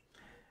numbers.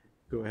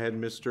 Go ahead,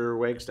 Mr.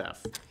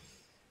 Wagstaff.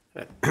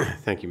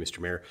 Thank you, Mr.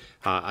 Mayor.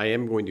 I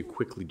am going to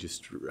quickly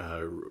just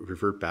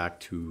revert back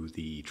to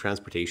the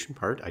transportation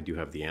part. I do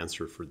have the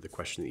answer for the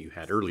question that you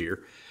had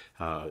earlier.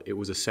 It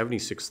was a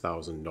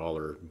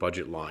 $76,000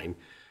 budget line.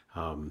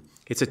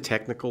 It's a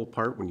technical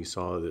part. When you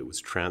saw that it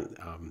was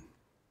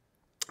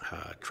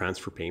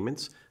transfer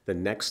payments, the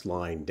next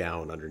line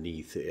down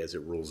underneath as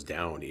it rolls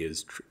down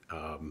is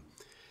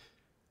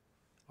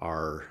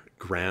our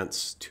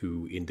grants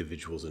to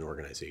individuals and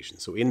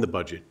organizations. So in the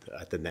budget,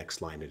 at the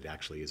next line, it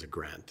actually is a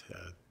grant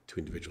to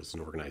individuals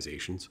and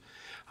organizations.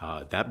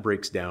 That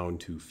breaks down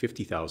to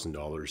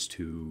 $50,000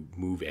 to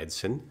move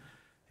Edson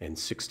and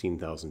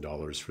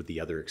 $16,000 for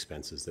the other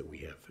expenses that we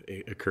have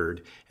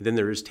occurred. And then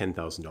there is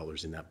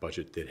 $10,000 in that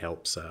budget that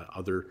helps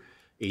other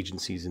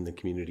agencies in the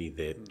community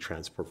that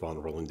transport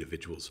vulnerable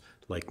individuals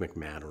like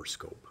McMahon or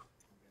Scope.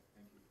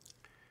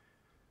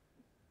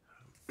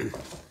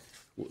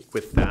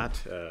 With that,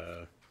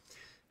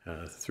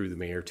 through the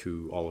mayor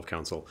to all of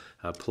council,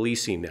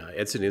 policing.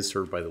 Edson is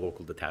served by the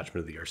local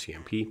detachment of the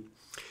RCMP.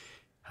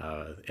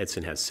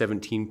 Edson has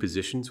 17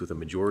 positions, with a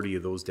majority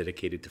of those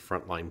dedicated to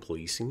frontline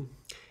policing.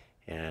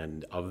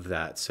 And of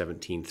that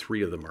 17,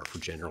 3 of them are for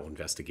general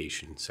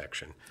investigation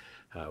section.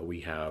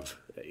 We have,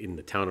 in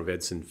the town of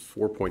Edson,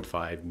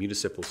 4.5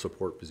 municipal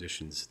support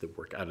positions that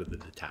work out of the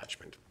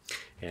detachment.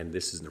 And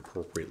this is an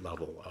appropriate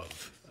level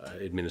of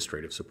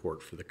administrative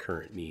support for the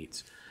current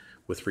needs.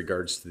 With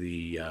regards to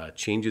the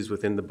changes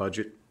within the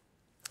budget,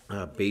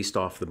 based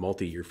off the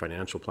multi-year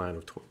financial plan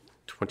of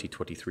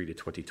 2023 to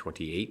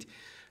 2028,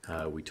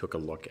 we took a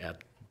look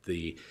at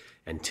the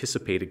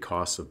anticipated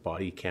costs of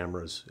body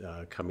cameras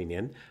coming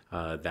in.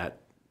 That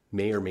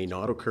may or may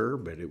not occur,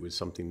 but it was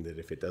something that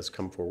if it does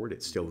come forward,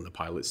 it's still in the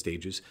pilot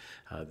stages,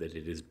 that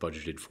it is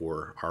budgeted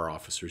for our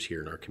officers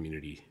here in our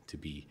community to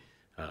be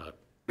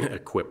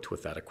equipped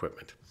with that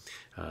equipment.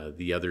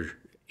 The other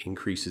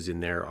increases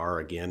in there are,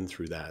 again,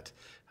 through that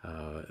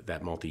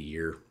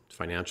multi-year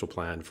financial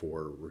plan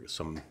for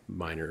some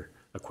minor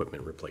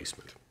equipment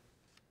replacement,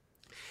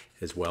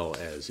 as well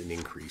as an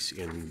increase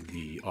in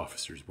the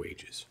officers'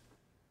 wages.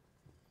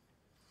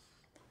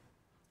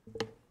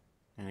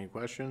 Any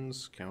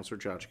questions? Councillor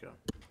Jachka.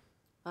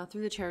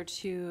 Through the chair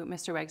to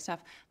Mr.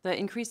 Wagstaff, the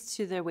increase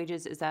to the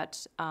wages, is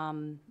that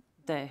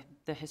the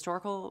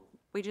historical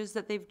wages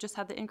that they've just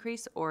had the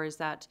increase, or is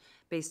that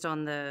based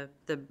on the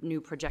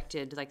new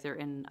projected, like they're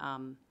in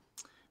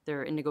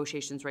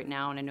negotiations right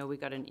now? And I know we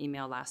got an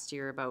email last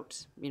year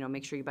about,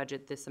 make sure you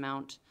budget this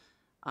amount.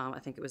 I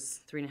think it was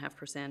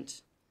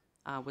 3.5%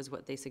 was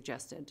what they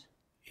suggested.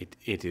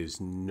 It is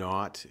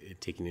not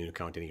taking into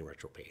account any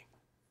retro pay.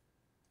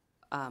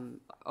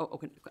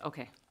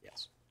 Okay.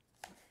 Yes.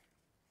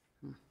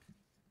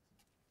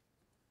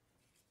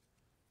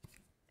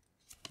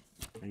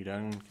 Are you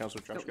done,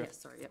 Councillor Jachka? Yes,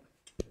 sorry, yep.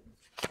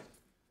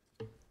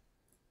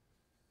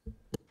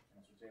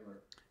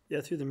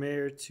 Yeah, through the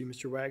mayor to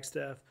Mr.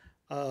 Wagstaff.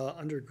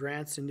 Under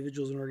grants,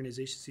 individuals and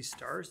organizations, see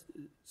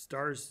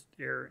STARS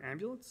Air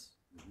Ambulance.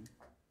 Mm-hmm.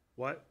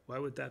 Why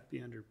would that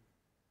be under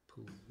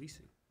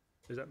policing?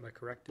 Am I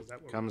correct? Is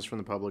that what comes from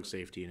the Public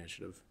Safety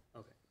Initiative?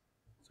 Okay,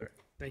 sorry.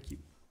 Thank you.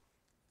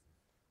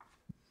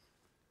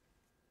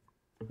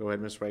 Go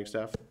ahead, Mr.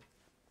 Wagstaff.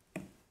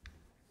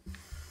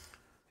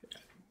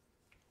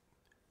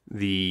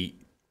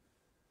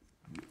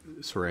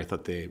 Sorry, I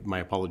thought my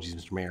apologies,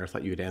 Mr. Mayor. I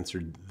thought you had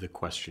answered the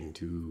question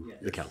to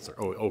the councillor.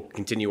 Oh,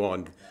 continue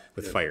on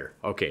with fire.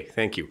 Okay,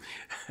 thank you.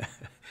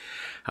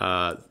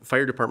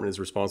 Fire department is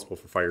responsible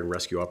for fire and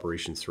rescue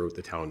operations throughout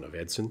the town of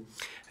Edson.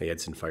 The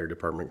Edson Fire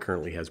Department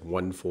currently has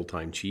 1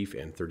 full-time chief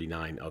and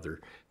 39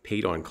 other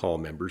paid-on-call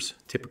members,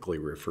 typically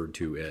referred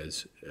to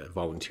as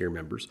volunteer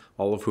members,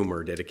 all of whom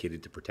are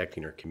dedicated to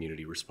protecting our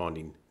community,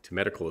 responding to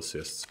medical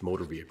assists,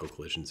 motor vehicle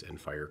collisions, and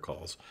fire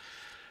calls.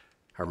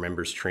 Our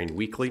members train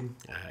weekly,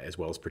 as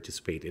well as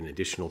participate in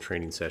additional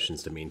training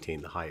sessions to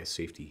maintain the highest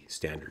safety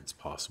standards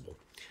possible.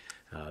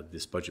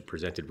 This budget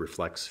presented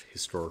reflects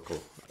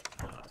historical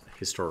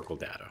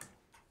data.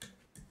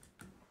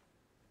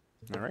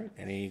 All right.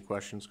 Any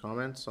questions,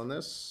 comments on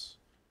this?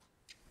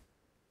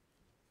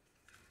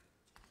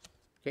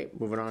 Okay,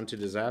 moving on to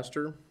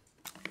disaster.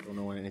 Don't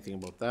know anything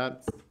about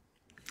that.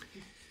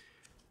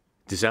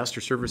 Disaster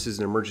services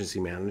and emergency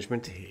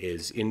management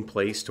is in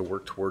place to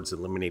work towards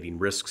eliminating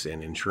risks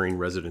and ensuring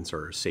residents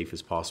are as safe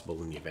as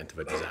possible in the event of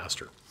a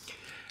disaster.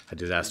 A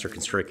disaster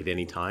can strike at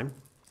any time.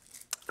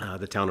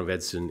 The town of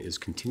Edson is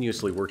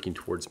continuously working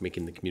towards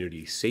making the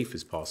community safe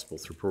as possible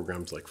through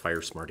programs like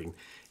fire smarting,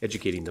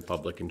 educating the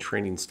public, and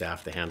training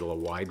staff to handle a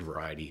wide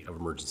variety of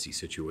emergency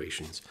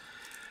situations.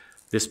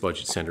 This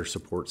budget center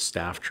supports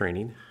staff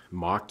training,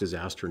 mock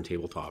disaster and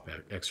tabletop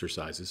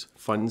exercises,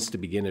 funds to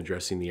begin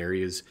addressing the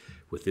areas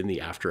within the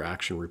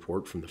after-action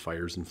report from the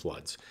fires and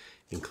floods,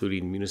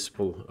 including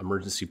municipal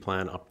emergency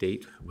plan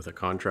update with a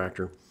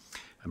contractor,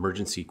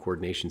 emergency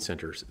coordination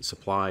center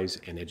supplies,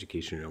 and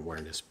education and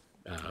awareness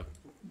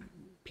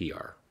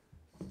PR.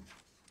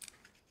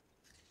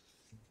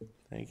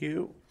 Thank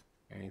you.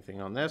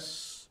 Anything on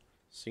this?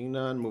 Seeing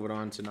none, moving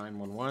on to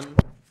 911.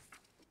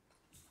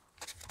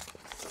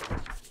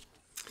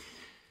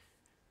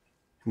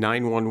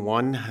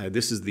 911,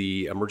 this is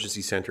the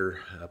emergency center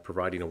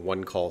providing a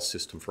one-call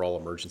system for all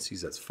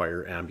emergencies. That's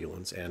fire,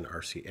 ambulance, and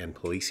RC and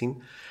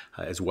policing,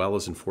 as well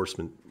as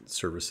enforcement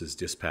services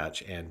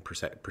dispatch and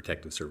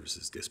protective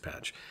services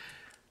dispatch.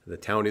 The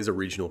town is a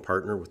regional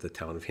partner with the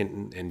town of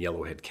Hinton and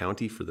Yellowhead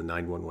County for the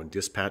 911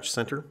 dispatch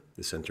center.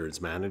 The center is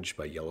managed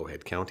by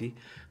Yellowhead County.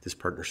 This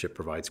partnership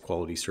provides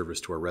quality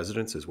service to our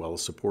residents as well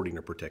as supporting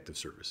our protective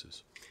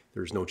services.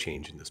 There is no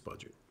change in this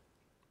budget.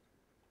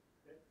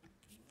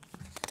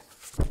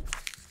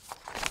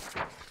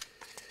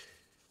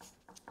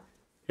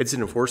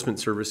 Edson Enforcement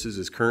Services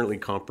is currently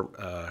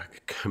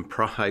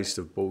comprised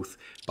of both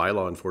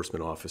bylaw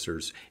enforcement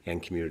officers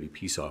and community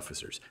peace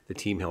officers. The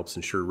team helps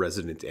ensure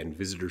resident and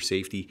visitor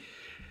safety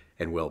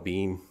and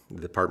well-being. The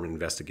department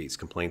investigates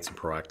complaints and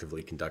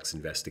proactively conducts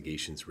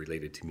investigations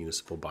related to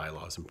municipal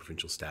bylaws and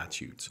provincial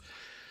statutes.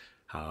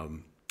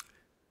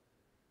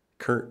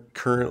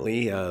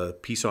 Currently,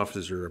 peace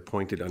officers are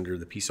appointed under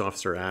the Peace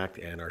Officer Act,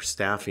 and our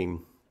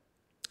staffing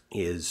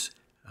is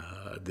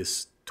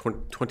this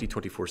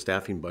 2024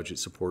 staffing budget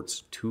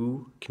supports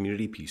 2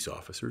 community peace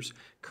officers.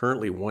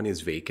 Currently, one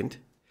is vacant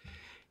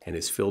and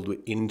is filled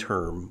in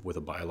term with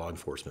a bylaw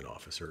enforcement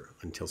officer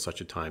until such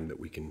a time that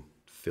we can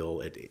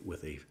fill it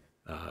with a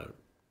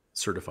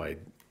certified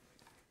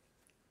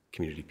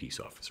community peace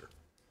officer.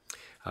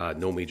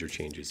 No major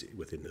changes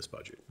within this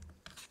budget.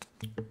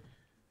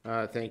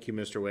 Thank you,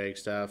 Mr.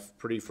 Wagstaff.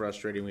 Pretty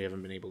frustrating we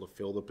haven't been able to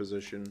fill the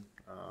position.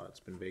 It's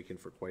been vacant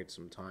for quite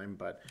some time,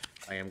 but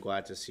I am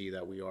glad to see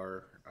that we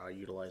are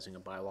utilizing a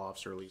bylaw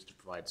officer at least to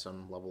provide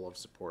some level of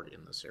support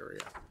in this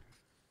area.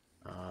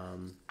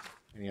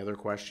 Any other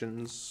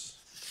questions?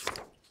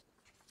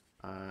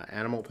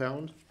 Animal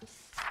Pound?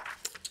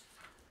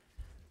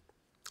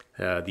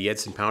 The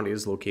Edson Pound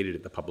is located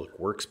at the Public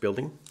Works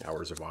Building.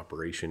 Hours of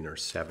operation are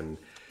 7:30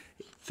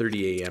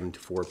 a.m. to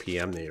 4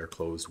 p.m. They are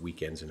closed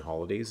weekends and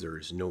holidays. There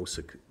is no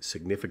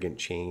significant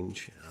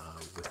change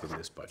within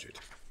this budget.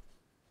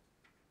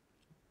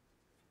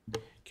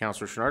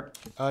 Councillor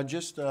Chenard?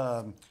 Just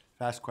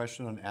fast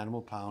question on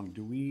Animal Pound.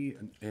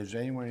 Has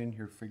anyone in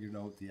here figured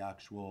out the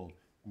actual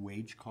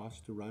wage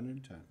cost to run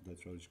it?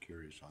 That's what I was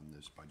curious on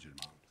this budget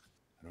amount.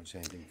 I don't see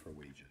anything for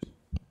wages.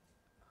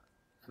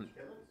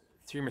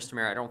 Through Mr.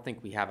 Mayor, I don't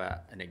think we have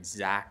an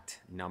exact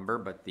number,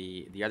 but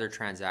the other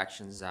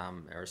transactions are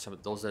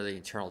those are the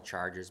internal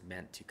charges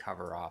meant to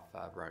cover off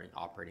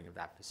operating of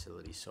that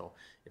facility. So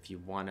if you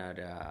wanted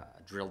to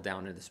drill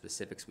down into the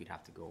specifics, we'd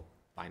have to go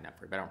find that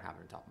for you, but I don't have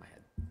it on top of my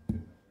head.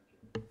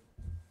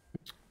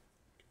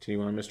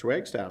 Continue on, Mr.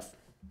 Wagstaff.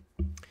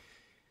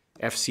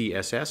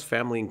 FCSS,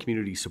 Family and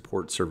Community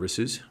Support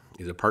Services,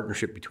 is a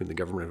partnership between the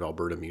Government of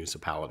Alberta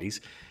municipalities.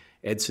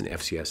 Edson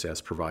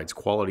FCSS provides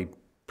quality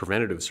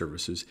preventative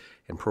services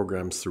and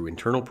programs through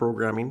internal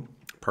programming,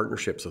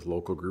 partnerships with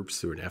local groups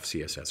through an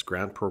FCSS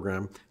grant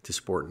program to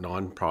support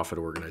non-profit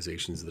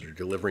organizations that are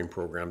delivering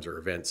programs or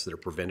events that are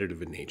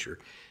preventative in nature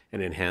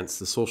and enhance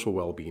the social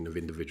well-being of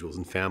individuals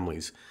and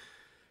families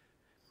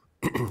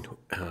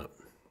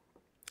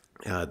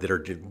that are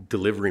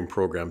delivering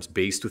programs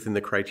based within the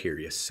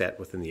criteria set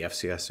within the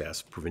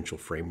FCSS provincial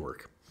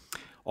framework.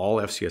 All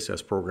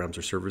FCSS programs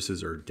or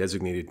services are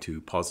designated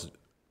to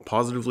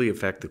positively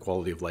affect the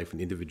quality of life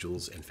in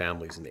individuals and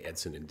families in the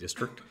Edson and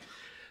district.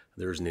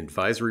 There's an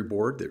advisory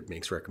board that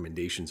makes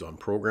recommendations on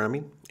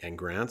programming, and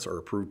grants are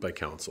approved by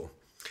council.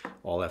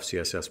 All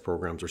FCSS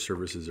programs or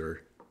services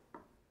are,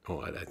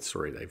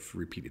 sorry, I've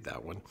repeated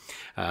that one.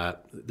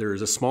 There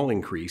is a small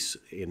increase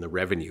in the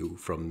revenue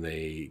from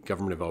the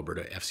Government of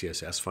Alberta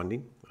FCSS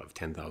funding of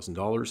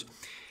 $10,000,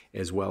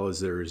 as well as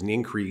there is an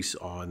increase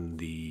on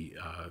the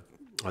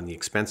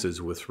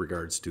expenses with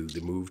regards to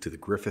the move to the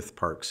Griffith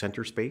Park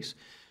Centre space,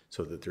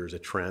 so that there's a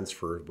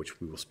transfer,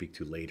 which we will speak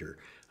to later,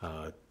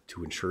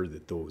 to ensure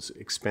that those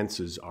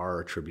expenses are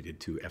attributed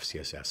to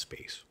FCSS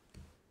space.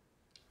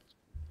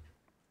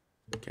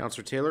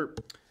 Councillor Taylor?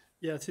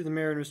 Yeah, through the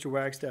Mayor and Mr.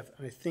 Wagstaff,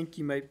 and I think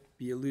you might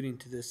be alluding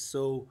to this.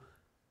 So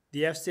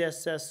the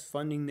FCSS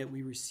funding that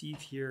we receive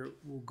here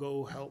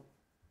will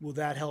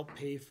that help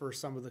pay for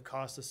some of the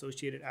costs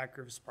associated at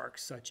Griffith Park,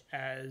 such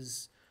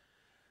as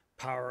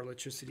power,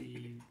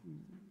 electricity,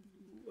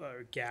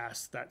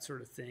 gas, that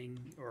sort of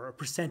thing, or a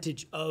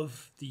percentage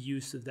of the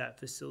use of that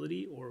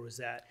facility, or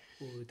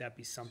would that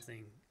be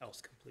something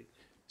else completely?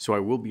 So I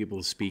will be able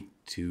to speak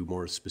to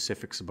more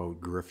specifics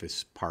about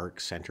Griffith Park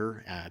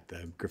Centre at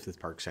the Griffith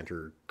Park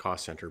Centre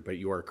cost center, but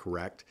you are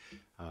correct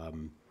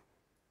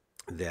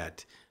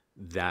that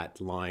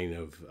line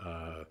of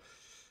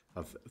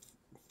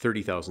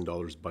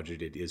 $30,000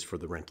 budgeted is for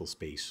the rental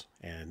space,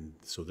 and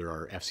so there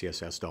are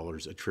FCSS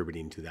dollars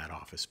attributing to that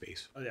office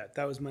space. Oh yeah,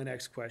 that was my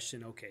next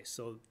question. Okay,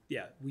 so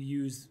yeah,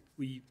 we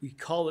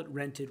call it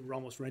rented. We're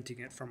almost renting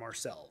it from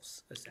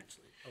ourselves,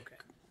 essentially. Okay,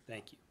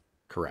 thank you.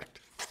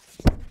 Correct.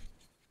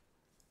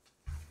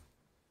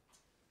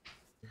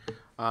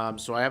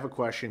 So I have a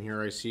question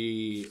here. I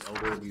see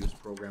elder abuse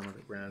program under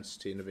grants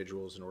to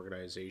individuals and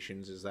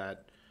organizations. Is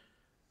that,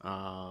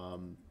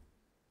 and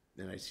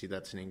I see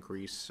that's an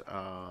increase.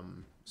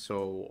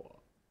 So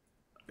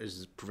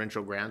is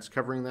provincial grants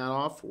covering that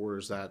off, or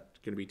is that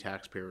going to be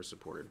taxpayer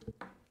supported?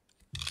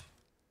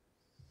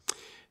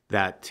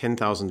 That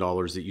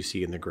 $10,000 that you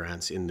see in the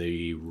grants in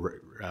the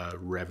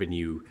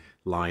revenue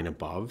line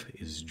above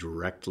is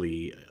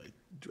directly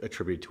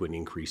attributed to an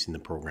increase in the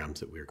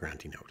programs that we're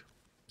granting out.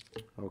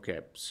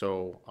 Okay,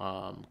 so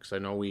because I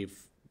know we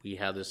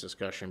had this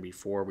discussion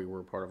before. We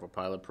were part of a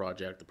pilot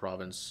project. The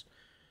province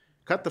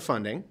cut the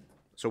funding,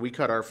 so we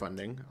cut our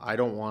funding. I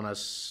don't want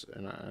us,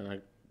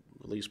 at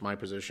least my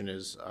position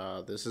is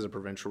this is a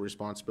provincial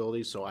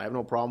responsibility, so I have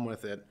no problem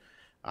with it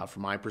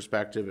from my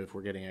perspective if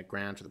we're getting a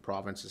grant or the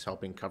province is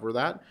helping cover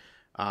that.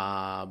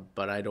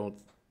 But I don't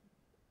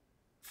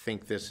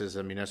think this is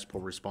a municipal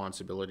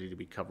responsibility to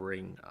be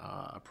covering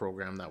a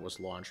program that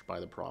was launched by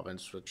the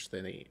province, which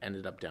then they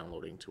ended up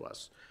downloading to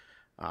us.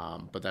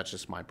 But that's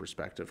just my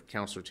perspective.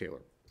 Councillor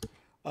Taylor.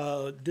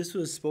 This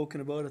was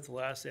spoken about at the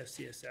last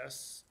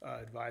FCSS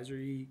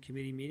advisory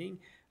committee meeting,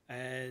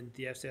 and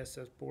the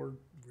FCSS board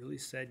really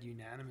said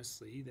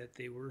unanimously that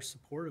they were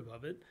supportive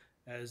of it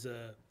as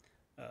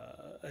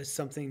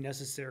something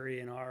necessary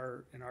in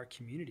our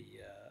community.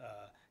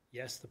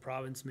 Yes, the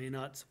province may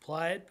not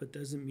supply it, but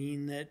doesn't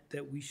mean that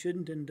we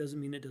shouldn't, and doesn't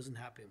mean it doesn't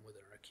happen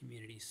within our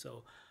community.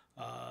 So,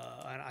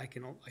 and I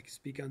can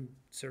speak on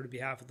sort of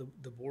behalf of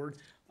the board,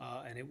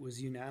 and it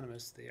was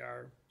unanimous. They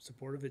are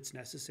supportive. It's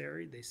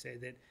necessary. They say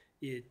that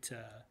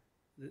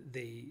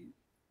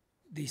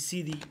they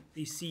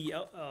see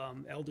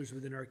elders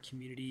within our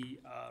community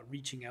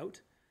reaching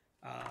out,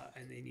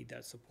 and they need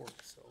that support.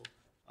 So,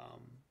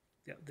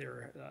 yeah,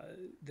 they're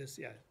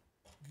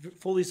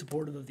fully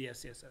supportive of the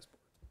SCSS board.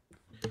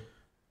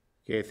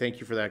 Okay, thank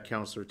you for that,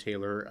 Councillor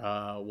Taylor.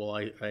 Well,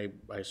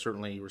 I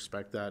certainly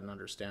respect that and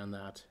understand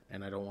that,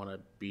 and I don't want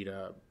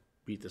to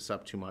beat this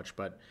up too much,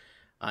 but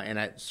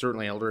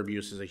certainly elder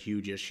abuse is a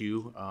huge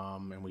issue,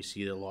 and we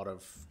see a lot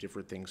of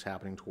different things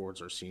happening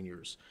towards our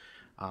seniors.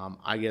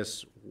 I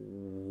guess,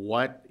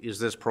 what is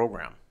this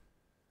program?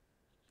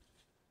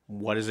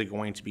 What is it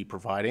going to be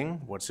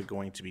providing? What's it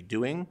going to be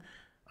doing?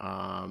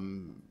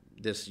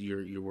 This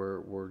year,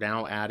 we're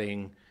now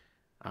adding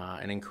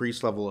an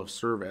increased level of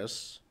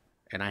service,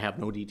 and I have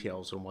no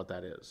details on what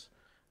that is.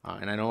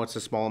 And I know it's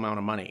a small amount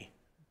of money,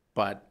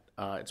 but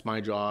it's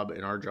my job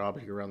and our job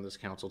here on this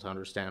council to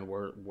understand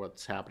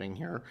what's happening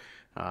here.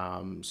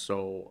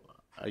 So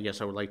I guess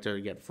I would like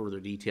to get further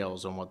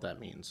details on what that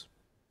means.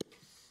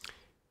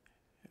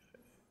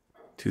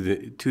 To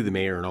the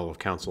mayor and all of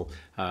council,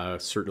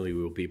 certainly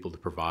we will be able to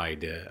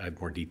provide a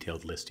more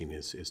detailed listing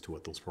as to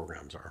what those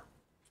programs are.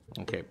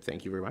 Okay,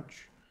 thank you very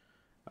much.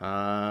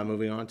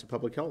 Moving on to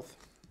public health.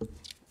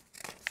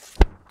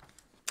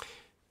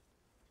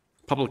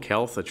 Public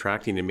health,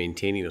 attracting and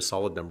maintaining a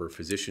solid number of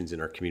physicians in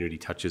our community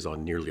touches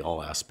on nearly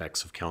all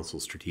aspects of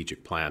council's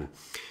strategic plan.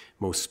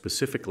 Most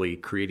specifically,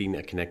 creating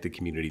a connected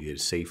community that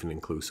is safe and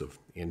inclusive.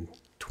 In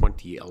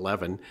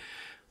 2011,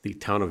 the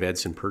town of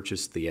Edson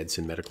purchased the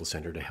Edson Medical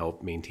Center to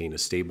help maintain a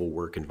stable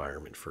work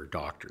environment for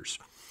doctors.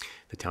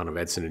 The town of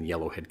Edson and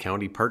Yellowhead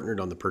County partnered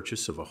on the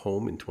purchase of a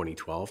home in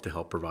 2012 to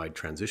help provide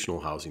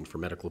transitional housing for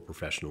medical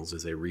professionals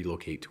as they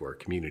relocate to our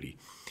community.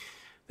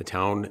 The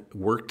town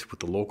worked with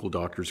the local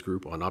doctors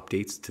group on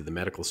updates to the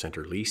medical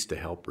center lease to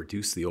help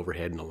reduce the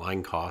overhead and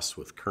align costs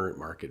with current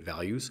market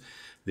values.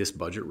 This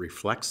budget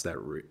reflects that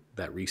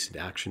recent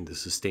action to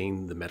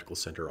sustain the medical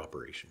center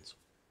operations.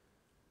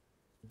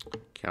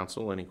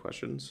 Council, any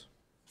questions?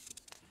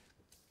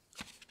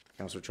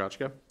 Councillor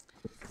Chachka?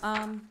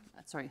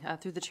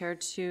 Through the chair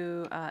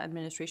to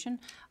administration.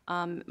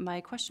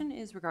 My question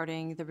is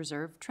regarding the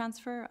reserve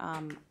transfer.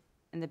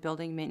 In the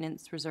building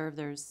maintenance reserve,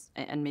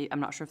 I'm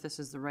not sure if this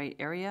is the right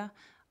area.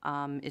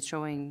 It's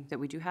showing that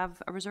we do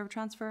have a reserve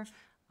transfer,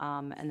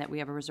 and that we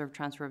have a reserve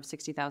transfer of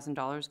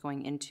 $60,000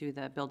 going into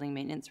the building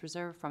maintenance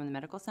reserve from the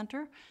medical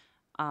center.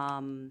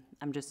 I'm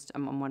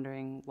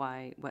wondering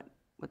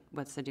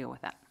what's the deal with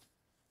that?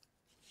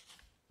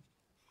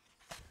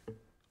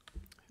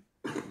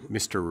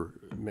 Mr.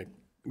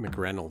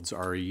 McReynolds,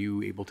 are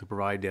you able to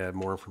provide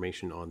more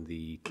information on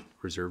the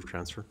reserve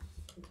transfer?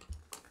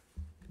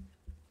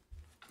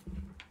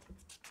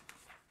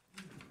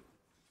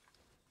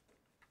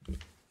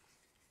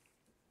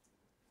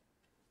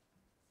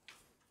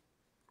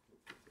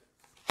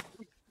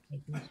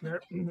 Thank you, Mr.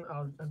 Mayor.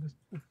 I'm just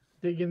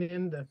digging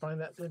in to find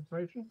that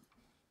information.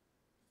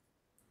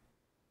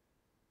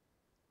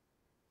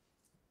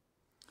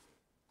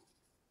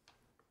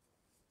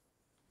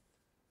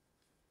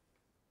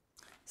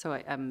 So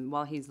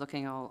while he's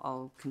looking,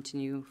 I'll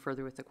continue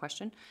further with the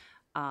question.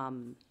 I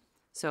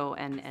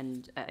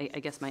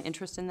guess my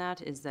interest in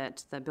that is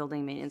that the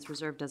building maintenance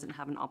reserve doesn't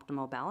have an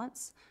optimal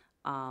balance.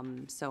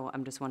 So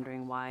I'm just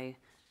wondering why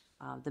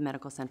there's a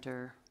medical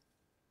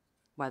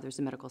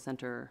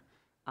center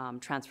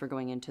transfer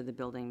going into the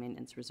building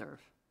maintenance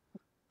reserve.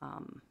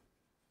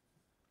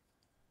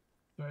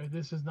 Sorry,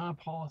 this is not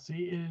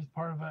policy. It is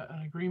part of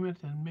an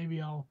agreement, and maybe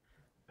I'll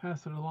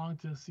pass it along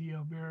to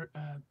CEO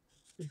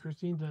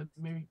Christine to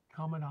maybe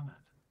comment on that.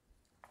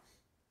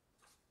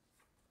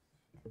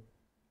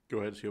 Go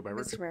ahead, CEO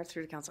Beveridge. Mr. Mayor,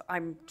 through the council,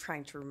 I'm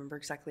trying to remember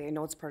exactly. I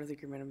know it's part of the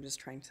agreement. I'm just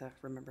trying to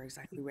remember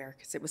exactly where,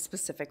 because it was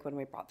specific when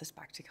we brought this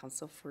back to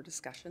council for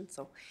discussion.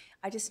 So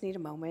I just need a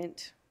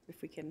moment,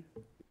 if we can.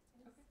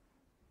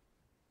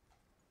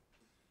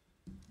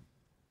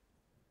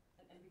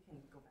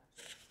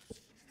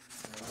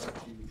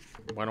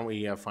 Why don't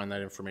we find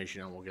that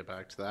information and we'll get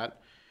back to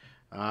that.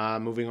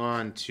 Moving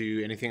on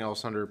to anything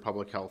else under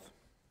public health.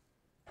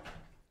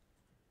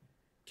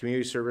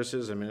 Community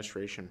Services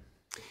Administration.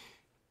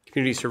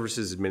 Community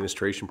Services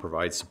Administration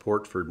provides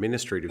support for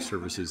administrative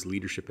services,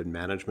 leadership and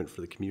management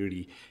for the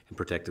Community and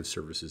Protective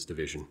Services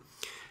Division.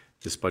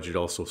 This budget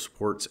also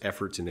supports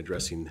efforts in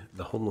addressing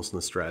the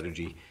homelessness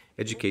strategy,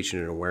 education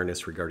and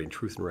awareness regarding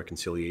truth and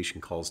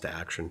reconciliation calls to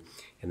action,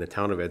 and the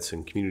Town of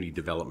Edson Community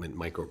Development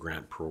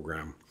Microgrant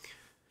Program.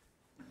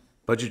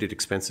 Budgeted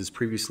expenses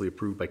previously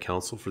approved by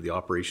Council for the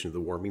operation of the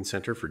Warming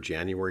Centre for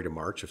January to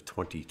March of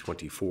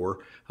 2024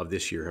 of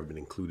this year have been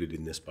included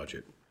in this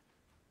budget.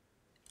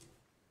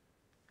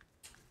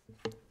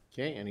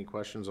 Okay, any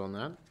questions on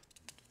that?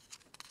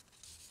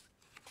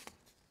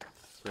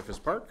 Griffiths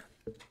Park?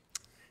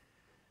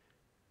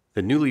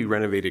 The newly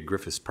renovated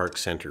Griffiths Park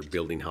Centre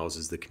building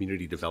houses the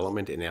Community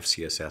Development and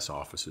FCSS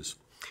offices.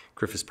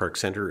 Griffiths Park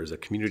Centre is a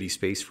community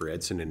space for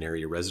Edson and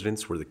area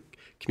residents where the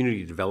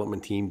Community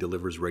Development team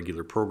delivers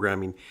regular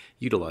programming,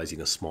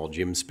 utilizing a small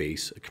gym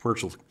space, a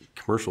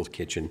commercial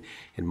kitchen,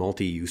 and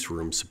multi-use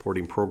rooms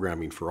supporting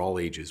programming for all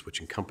ages, which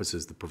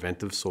encompasses the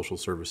preventive social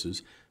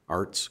services,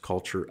 arts,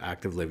 culture,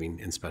 active living,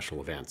 and special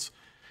events.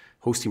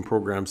 Hosting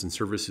programs and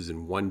services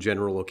in one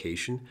general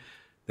location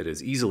that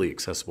is easily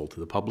accessible to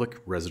the public,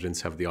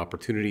 residents have the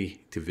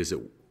opportunity to visit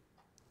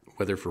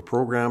whether for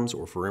programs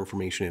or for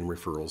information and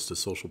referrals to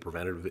social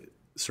preventative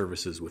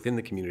services within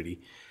the community,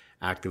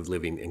 active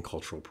living, and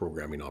cultural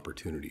programming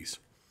opportunities.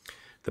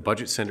 The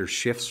budget center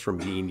shifts from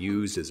being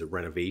used as a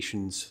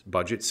renovations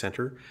budget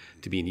center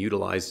to being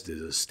utilized as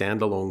a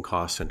standalone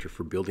cost center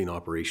for building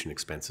operation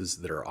expenses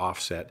that are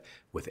offset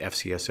with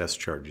FCSS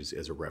charges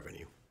as a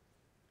revenue.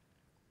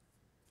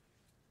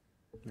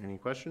 Any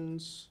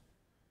questions?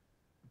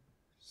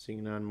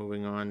 Seeing none,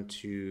 moving on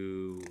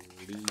to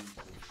Leisure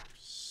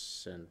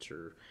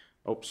Center.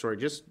 Oh, sorry,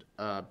 just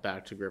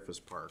back to Griffiths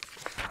Park.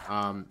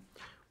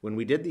 When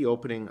we did the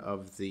opening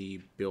of the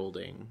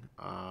building,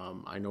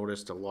 I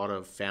noticed a lot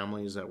of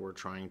families that were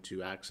trying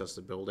to access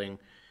the building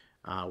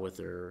with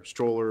their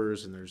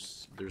strollers, and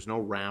there's no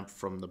ramp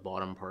from the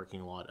bottom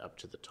parking lot up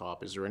to the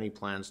top. Is there any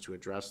plans to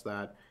address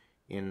that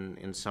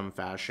in some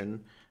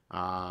fashion?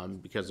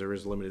 Because there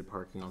is limited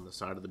parking on the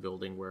side of the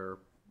building where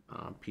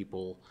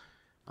people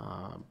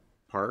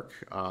park,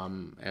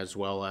 as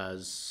well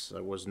as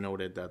it was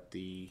noted that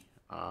the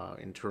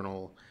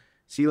internal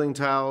ceiling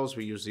tiles,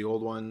 we use the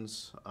old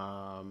ones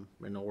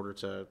in order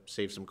to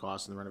save some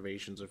costs in the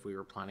renovations if we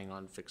were planning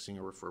on fixing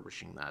or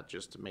refurbishing that,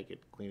 just to make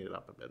it, clean it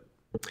up a bit.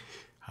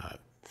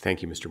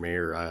 Thank you, Mr.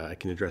 Mayor. I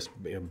can address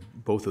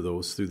both of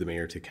those through the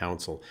mayor to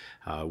council.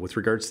 With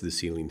regards to the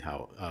ceiling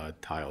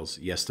tiles,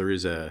 yes, there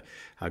is a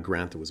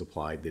grant that was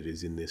applied that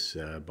is in this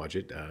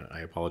budget. I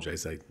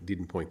apologize, I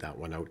didn't point that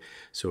one out.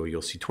 So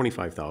you'll see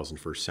 $25,000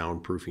 for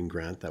soundproofing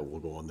grant that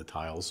will go on the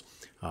tiles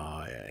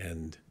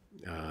and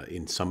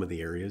in some of the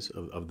areas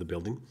of the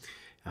building.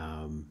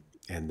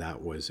 And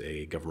that was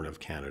a Government of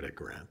Canada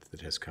grant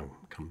that has come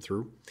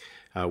through.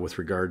 With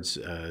regards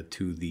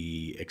to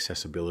the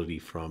accessibility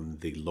from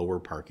the lower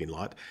parking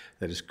lot,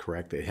 that is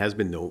correct. It has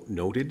been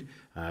noted.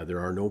 There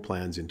are no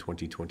plans in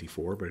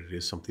 2024, but it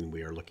is something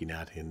we are looking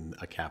at in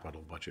a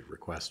capital budget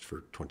request for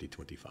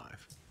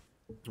 2025.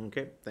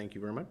 Okay, thank you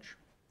very much.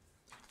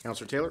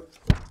 Councillor Taylor?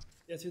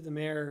 Yeah, through the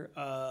mayor,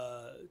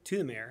 to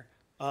the mayor,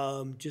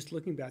 just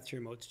looking back to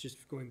your notes,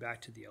 just going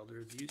back to the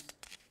elder abuse,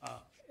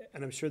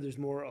 and I'm sure there's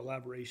more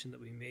elaboration that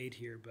we made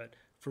here, but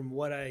from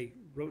what I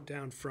wrote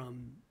down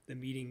from the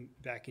meeting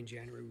back in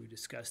January, we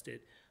discussed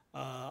it.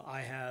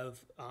 I have,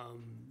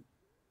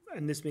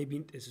 and this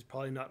is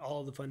probably not all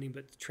of the funding,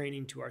 but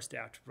training to our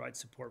staff to provide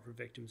support for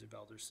victims of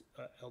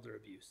elder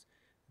abuse.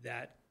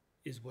 That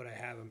is what I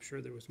have. I'm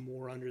sure there was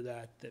more under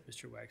that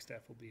Mr.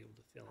 Wagstaff will be able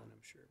to fill in,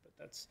 I'm sure, but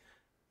that's,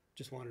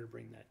 just wanted to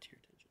bring that to your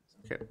attention.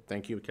 Okay,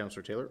 thank you,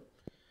 Councillor Taylor.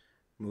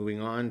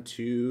 Moving on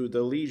to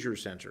the Leisure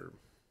Center.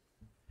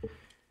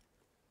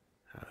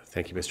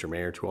 Thank you, Mr.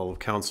 Mayor. To all of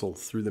council,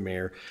 through the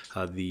mayor,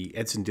 the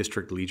Edson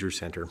District Leisure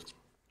Center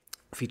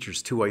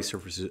features 2 ice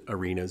surface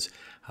arenas,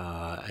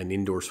 an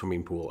indoor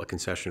swimming pool, a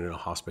concession, and a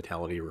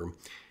hospitality room.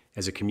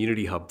 As a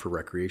community hub for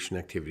recreation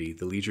activity,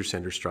 the Leisure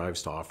Center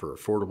strives to offer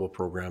affordable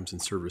programs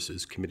and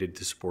services committed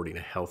to supporting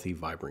a healthy,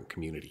 vibrant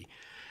community.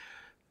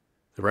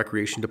 The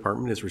Recreation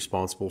Department is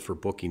responsible for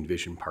booking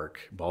Vision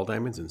Park ball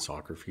diamonds and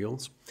soccer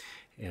fields,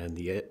 and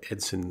the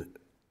Edson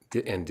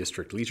and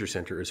District Leisure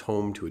Center is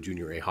home to a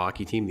Junior A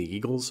hockey team, the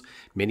Eagles,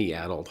 many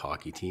adult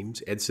hockey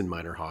teams, Edson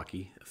Minor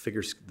Hockey,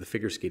 the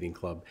Figure Skating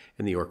Club,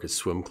 and the Orcas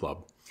Swim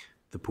Club.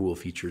 The pool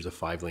features a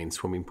 5-lane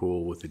swimming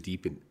pool with a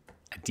deep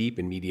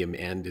and medium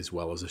end, as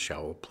well as a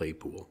shallow play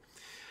pool.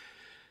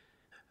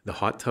 The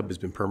hot tub has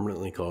been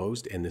permanently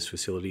closed, and this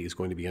facility is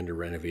going to be under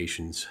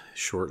renovations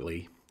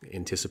shortly,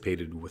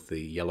 anticipated with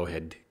the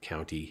Yellowhead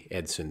County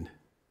Edson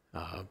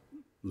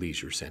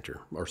Leisure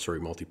Center,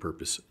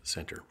 multi-purpose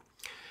center.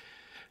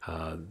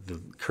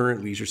 The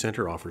current Leisure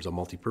Center offers a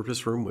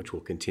multi-purpose room, which will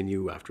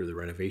continue after the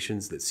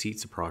renovations, that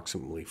seats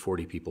approximately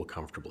 40 people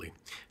comfortably.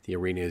 The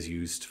arena is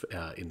used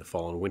in the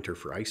fall and winter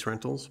for ice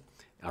rentals.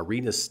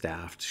 Arena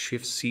staff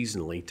shifts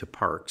seasonally to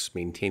parks,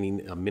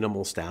 maintaining a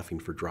minimal staffing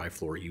for dry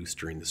floor use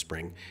during the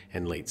spring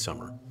and late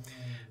summer.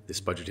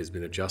 This budget has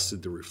been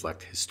adjusted to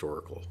reflect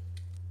historical.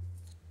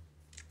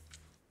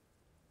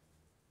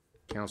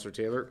 Councillor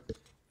Taylor?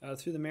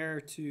 Through the mayor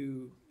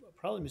to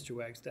probably Mr.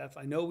 Wagstaff.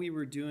 I know we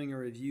were doing a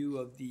review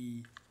of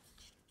the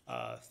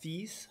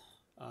fees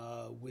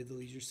with the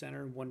Leisure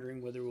Center,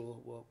 wondering whether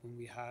when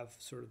we have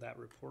sort of that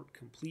report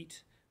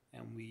complete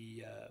and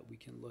we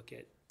can look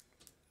at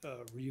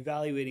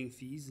reevaluating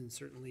fees, and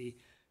certainly,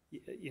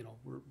 you know,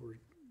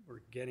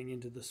 we're getting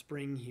into the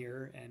spring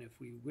here, and if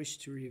we wish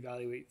to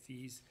reevaluate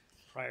fees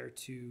prior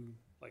to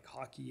like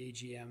hockey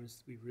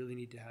AGMs, we really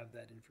need to have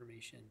that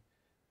information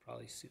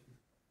probably soon.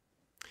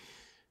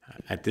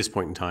 At this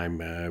point in time,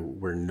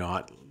 we're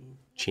not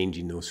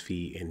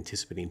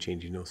anticipating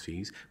changing those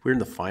fees. We're in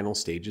the final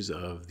stages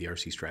of the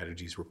RC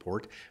Strategies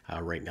report.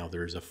 Right now,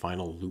 there's a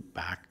final loop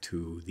back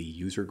to the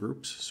user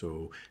groups.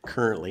 So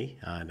currently,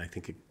 and I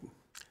think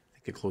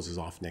it closes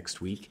off next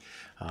week,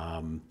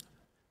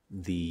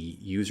 the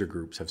user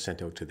groups have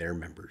sent out to their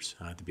members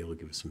to be able to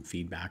give us some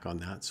feedback on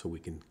that, so we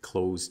can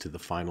close to the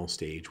final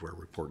stage where a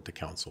report to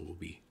council will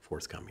be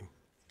forthcoming.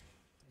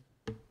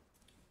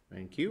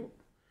 Thank you.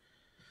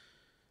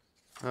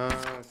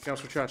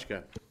 Councillor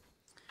Chachka.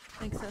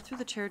 Thanks. Through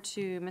the chair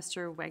to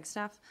Mr.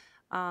 Wagstaff.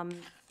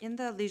 In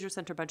the leisure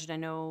center budget, I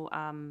know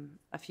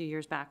a few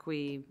years back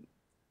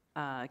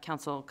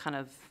council kind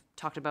of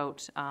talked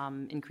about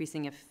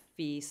increasing a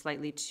fee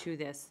slightly to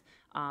this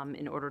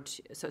in order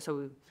to,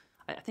 so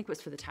I think it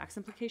was for the tax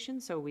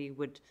implications, so we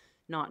would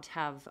not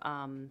have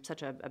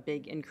such a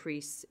big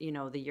increase,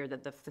 the year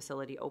that the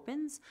facility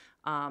opens.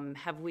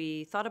 Have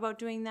we thought about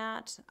doing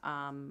that,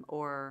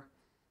 or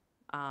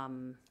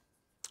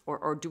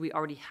do we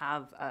already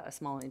have a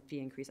small fee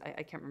increase?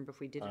 I can't remember if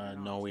we did it or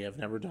not. No, we have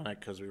never done it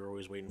because we were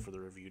always waiting for the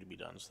review to be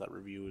done. So that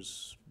review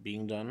is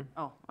being done.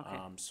 Oh, okay.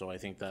 So I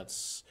think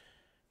that's,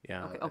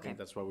 Okay. I think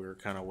that's what we were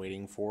kind of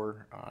waiting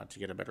for to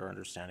get a better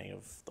understanding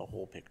of the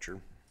whole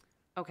picture.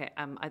 Okay,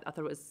 I thought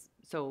it was,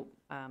 so,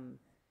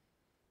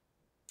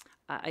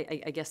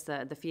 I guess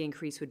the fee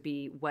increase would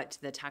be what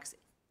the tax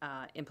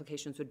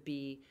implications would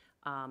be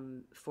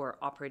for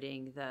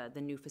operating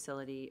the new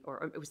facility,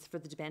 or it was for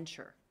the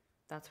debenture.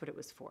 That's what it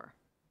was for.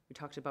 We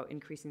talked about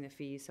increasing the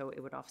fee so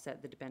it would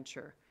offset the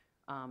debenture.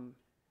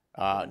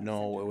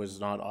 No, it was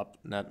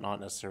not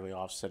necessarily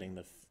offsetting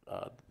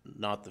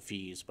not the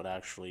fees, but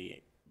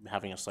actually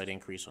having a slight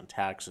increase on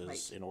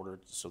taxes in order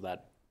so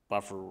that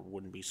buffer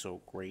wouldn't be so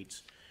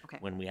great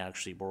when we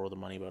actually borrow the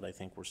money. But I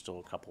think we're still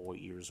a couple of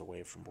years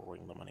away from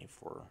borrowing the money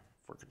for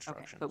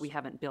construction. But we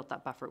haven't built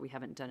that buffer. We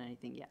haven't done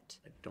anything yet.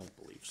 I don't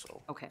believe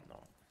so. Okay.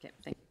 No. Okay,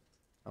 thank you.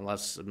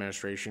 Unless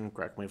administration,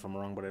 correct me if I'm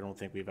wrong, but I don't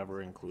think we've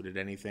ever included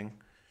anything.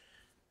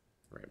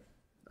 Right.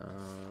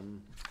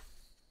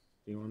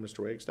 Anyone, Mr.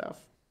 Wagstaff?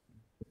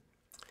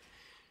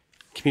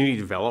 Community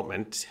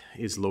development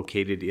is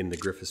located in the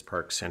Griffiths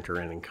Park Centre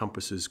and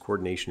encompasses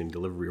coordination and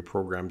delivery of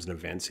programs and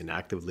events in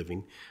active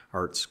living,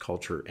 arts,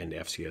 culture, and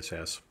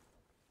FCSS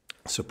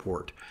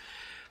support.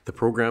 The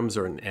programs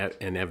and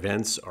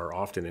events are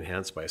often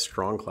enhanced by a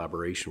strong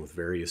collaboration with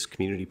various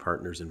community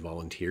partners and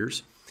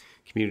volunteers.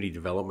 Community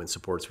development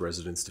supports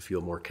residents to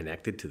feel more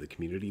connected to the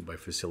community by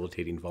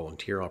facilitating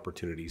volunteer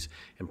opportunities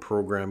and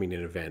programming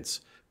and events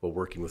while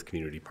working with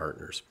community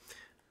partners.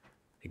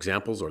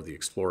 Examples are the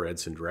Explore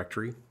Edson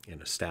directory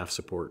and a staff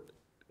support,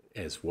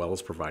 as well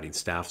as providing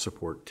staff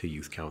support to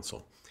Youth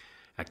Council.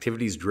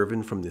 Activities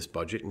driven from this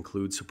budget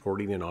include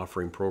supporting and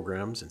offering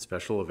programs and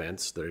special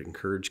events that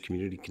encourage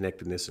community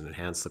connectedness and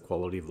enhance the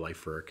quality of life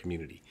for our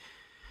community.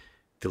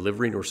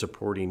 Delivering or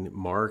supporting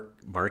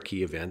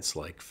marquee events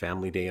like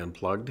Family Day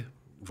Unplugged,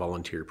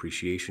 Volunteer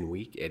Appreciation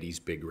Week,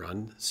 Eddie's Big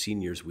Run,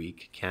 Seniors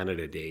Week,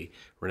 Canada Day,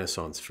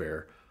 Renaissance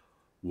Fair,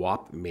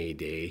 WAP May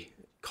Day,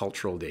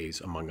 Cultural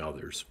Days, among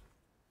others.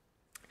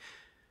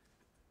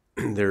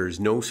 There's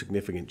no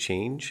significant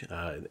change,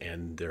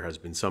 and there has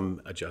been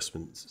some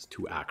adjustments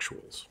to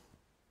actuals.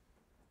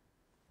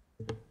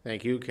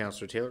 Thank you,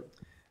 Councillor Taylor.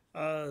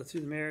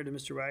 Through the mayor to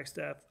Mr.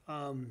 Wagstaff,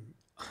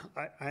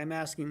 I'm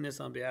asking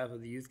this on behalf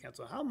of the Youth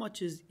Council. How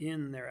much is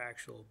in their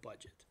actual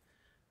budget?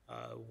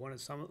 A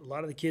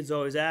lot of the kids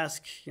always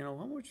ask, how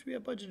much do we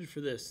have budgeted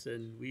for this?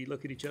 And we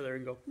look at each other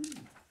and go,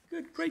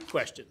 great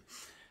question.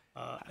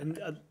 And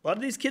a lot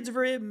of these kids are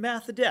very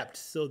math adept,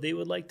 so they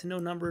would like to know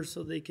numbers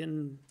so they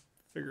can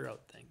figure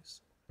out things.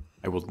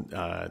 I will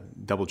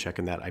double check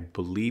on that. I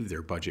believe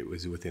their budget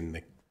was within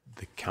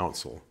the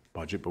council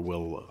budget, but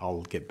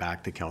I'll get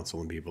back to council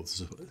and be able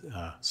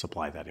to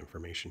supply that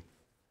information.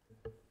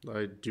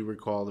 I do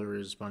recall there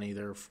is money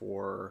there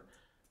for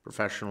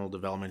professional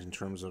development in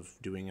terms of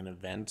doing an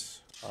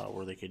event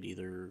where they could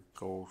either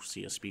go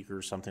see a speaker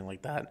or something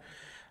like that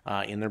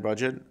in their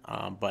budget.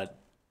 But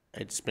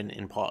it's been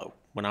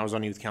when I was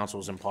on youth council,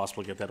 it was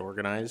impossible to get that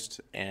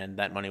organized, and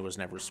that money was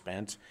never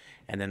spent.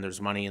 And then there's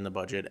money in the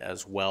budget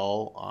as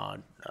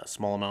well, a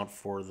small amount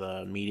for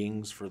the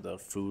meetings, for the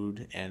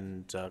food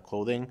and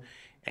clothing.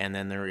 And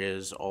then there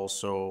is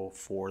also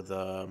for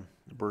the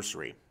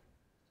bursary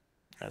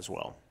as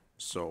well.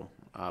 So,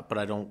 but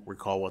I don't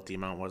recall what the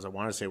amount was. I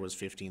want to say it was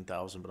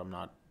 15,000, but I'm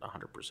not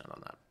 100%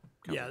 on that.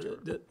 Yeah,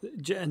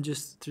 and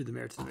just through the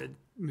mayor to the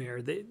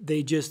mayor,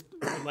 they just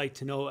would like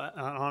to know,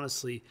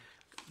 honestly,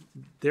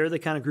 they're the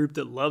kind of group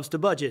that loves to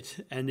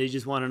budget, and they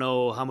just want to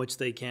know how much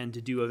they can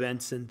to do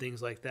events and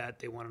things like that.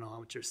 They want to know how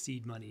much their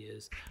seed money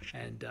is.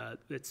 And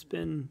it's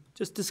been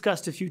just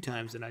discussed a few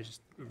times, and I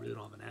really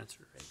don't have an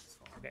answer. Right? So,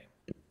 okay.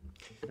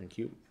 Thank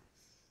you.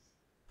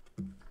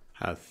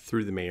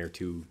 Through the mayor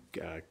to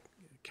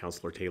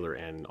Councillor Taylor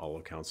and all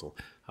of council,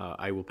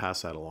 I will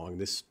pass that along.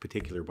 This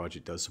particular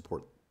budget does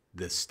support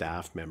the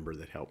staff member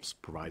that helps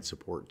provide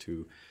support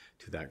to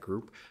that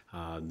group,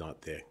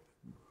 not the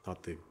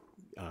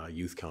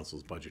youth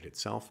council's budget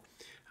itself.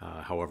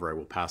 However, I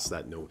will pass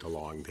that note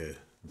along to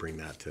bring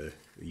that to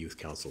the youth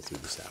council through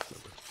the staff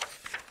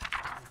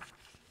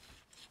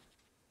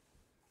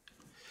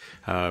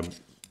member.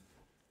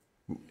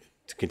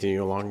 To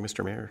continue along,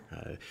 Mr. Mayor,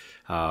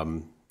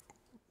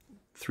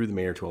 through the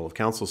mayor to all of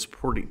council,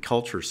 supporting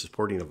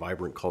a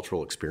vibrant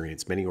cultural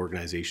experience. Many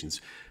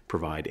organizations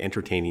provide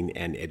entertaining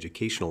and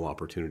educational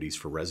opportunities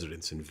for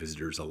residents and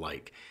visitors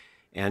alike.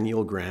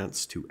 Annual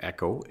grants to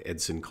ECHO,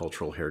 Edson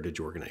Cultural Heritage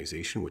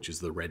Organization, which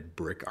is the Red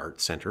Brick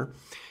Art Center,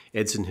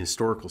 Edson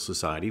Historical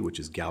Society, which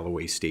is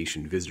Galloway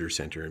Station Visitor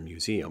Center and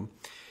Museum,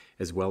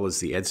 as well as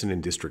the Edson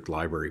and District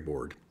Library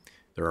Board.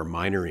 There are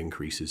minor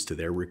increases to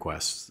their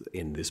requests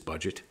in this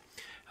budget.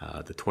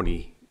 The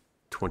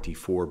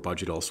 2024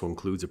 budget also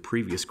includes a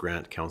previous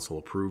grant council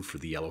approved for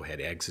the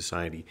Yellowhead Ag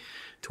Society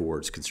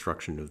towards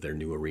construction of their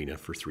new arena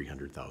for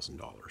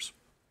 $300,000.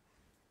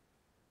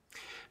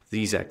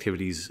 The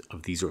activities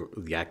of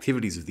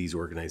these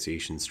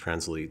organizations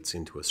translates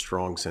into a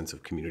strong sense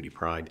of community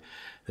pride.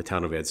 The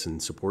town of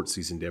Edson supports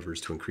these endeavors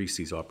to increase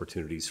these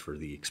opportunities for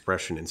the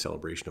expression and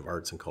celebration of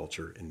arts and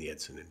culture in the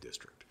Edson and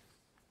District.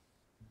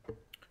 All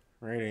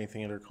right,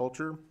 anything under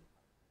culture?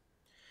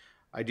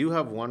 I do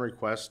have one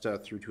request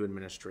through to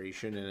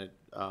administration, and it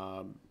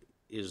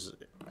is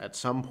at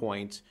some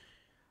point,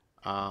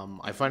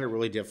 I find it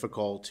really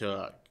difficult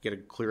to get a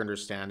clear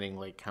understanding,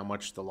 like how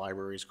much the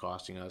library is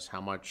costing us,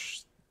 how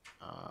much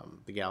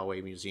the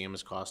Galloway Museum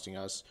is costing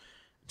us,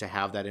 to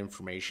have that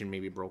information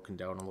maybe broken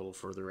down a little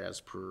further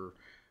as per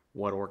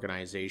what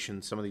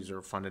organization. Some of these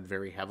are funded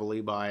very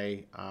heavily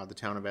by the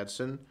town of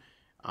Edson.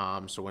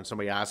 So when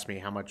somebody asks me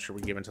how much are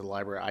we giving to the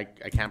library,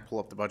 I can't pull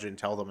up the budget and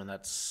tell them, and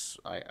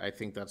I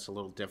think that's a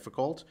little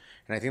difficult.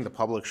 And I think the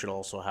public should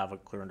also have a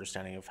clear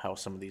understanding of how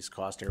some of these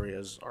cost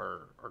areas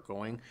are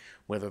going,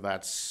 whether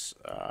that's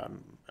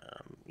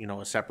you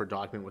know, a separate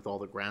document with all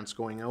the grants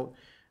going out,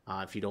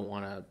 if you don't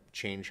want to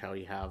change how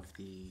you have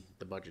the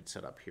budget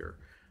set up here.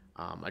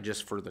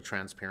 Just for the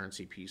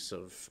transparency piece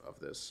of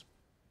this.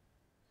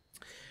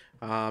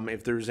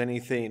 If there's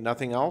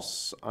nothing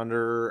else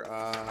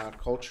under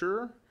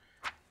culture.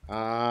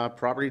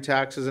 Property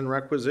taxes and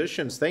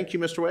requisitions. Thank you,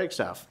 Mr.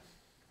 Wagstaff.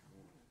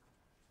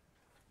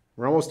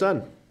 We're almost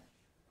done.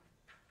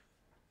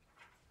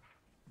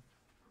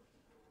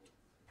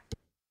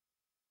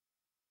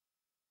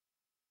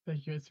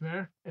 Thank you, Mr.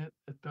 Mayor. It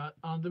got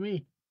on to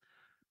me.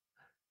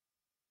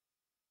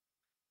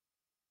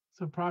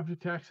 So property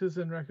taxes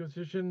and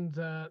requisitions,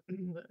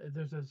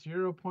 there's a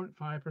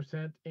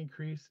 0.5%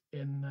 increase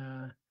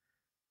in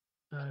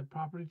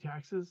property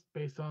taxes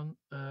based on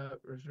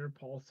reserve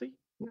policy.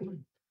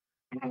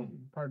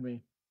 Pardon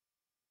me.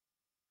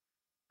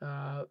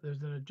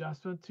 There's an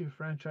adjustment to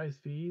franchise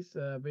fees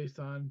based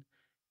on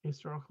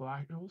historical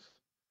actuals.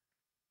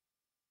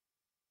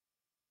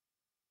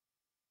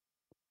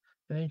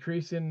 An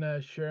increase in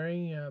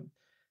sharing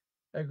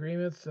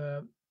agreements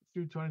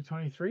through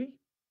 2023.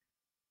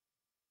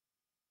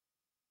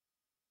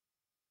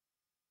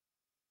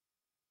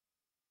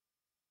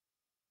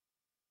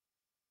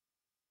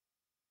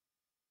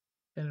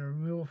 And a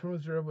removal from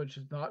reserve, which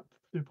is not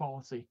through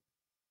policy.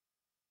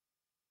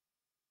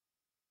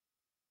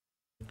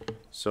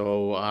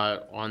 So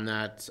on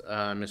that,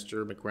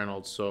 Mr.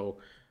 McReynolds, so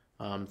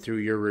through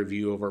your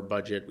review of our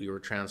budget, we were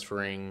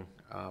transferring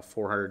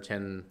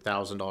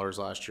 $410,000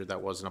 last year.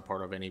 That wasn't a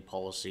part of any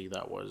policy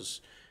that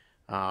was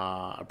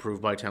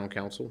approved by town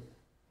council?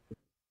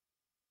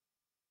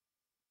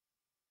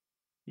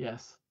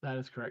 Yes, that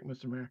is correct,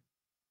 Mr. Mayor.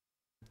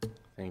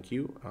 Thank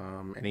you.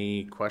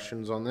 Any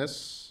questions on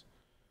this?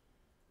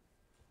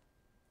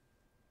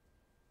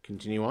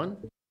 Continue on.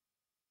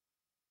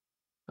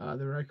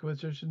 The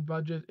requisition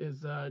budget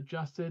is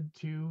adjusted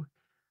to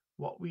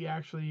what we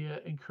actually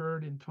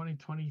incurred in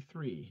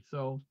 2023.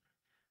 So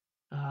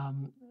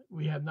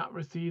we have not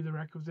received the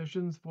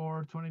requisitions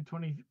for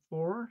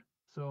 2024.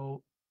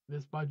 So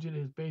this budget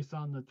is based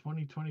on the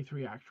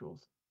 2023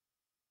 actuals.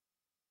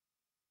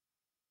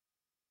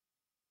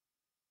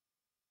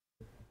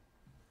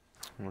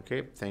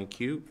 Okay, thank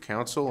you.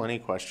 Council, any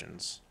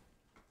questions?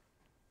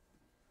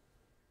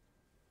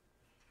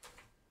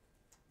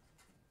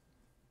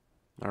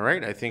 All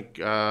right, I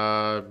think,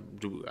 I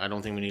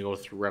don't think we need to go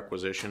through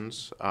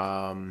requisitions,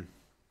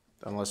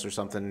 unless there's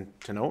something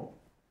to note.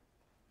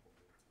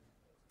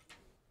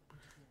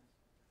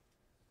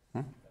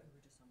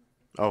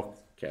 Oh,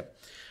 okay.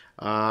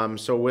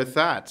 So with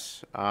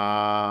that,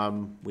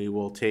 we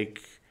will take,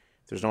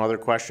 if there's no other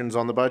questions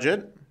on the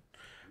budget,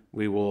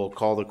 we will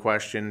call the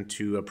question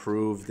to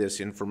approve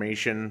this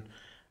information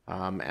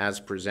as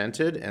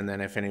presented, and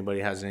then if anybody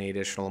has any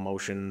additional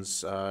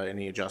motions,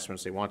 any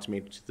adjustments they want to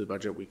make to the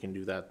budget, we can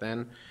do that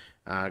then.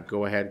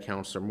 Go ahead,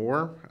 Councillor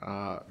Moore.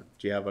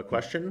 Do you have a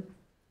question?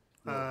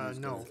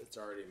 No. It's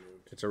already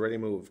moved. It's already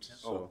moved,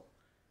 so.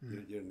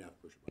 You didn't have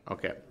to push it.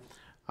 Okay.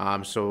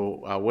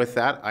 So with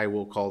that, I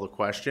will call the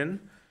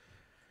question.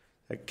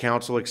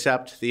 Council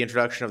accept the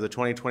introduction of the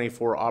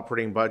 2024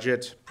 operating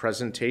budget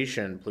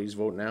presentation. Please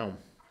vote now.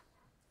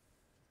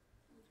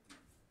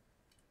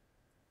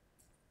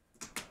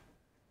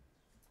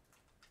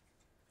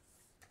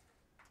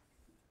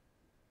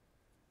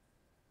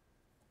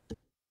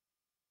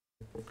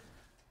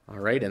 All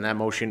right, and that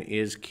motion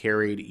is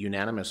carried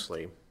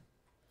unanimously.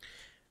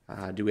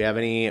 Do we have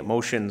any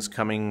motions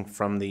coming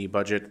from the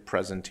budget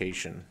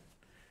presentation?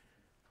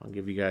 I'll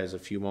give you guys a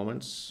few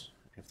moments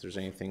if there's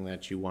anything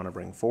that you want to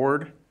bring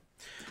forward.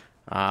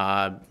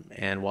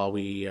 And while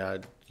we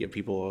give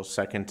people a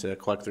second to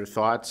collect their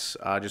thoughts,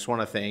 I just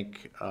want to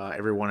thank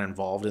everyone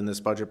involved in this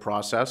budget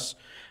process.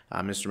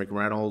 Mr.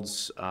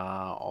 McReynolds,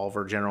 all of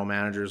our general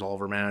managers, all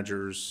of our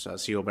managers,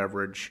 CO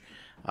Beveridge,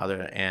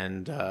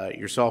 and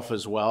yourself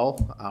as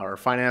well, our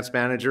finance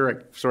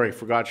manager. Sorry, I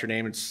forgot your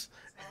name. It's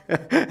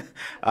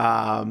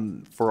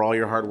for all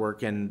your hard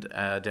work and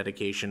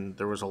dedication.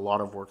 There was a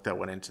lot of work that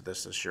went into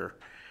this year.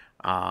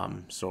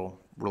 So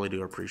really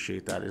do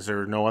appreciate that. Is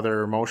there no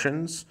other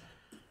motions?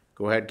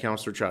 Go ahead,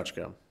 Councillor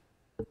Chachka.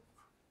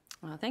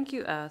 Thank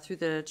you. Through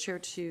the chair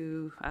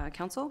to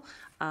council,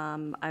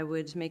 I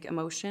would make a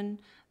motion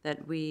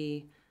that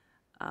we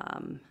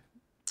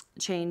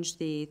change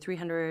the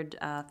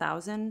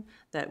 300,000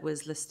 that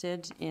was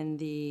listed in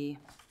the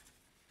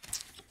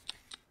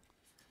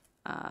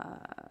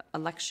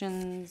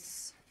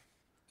elections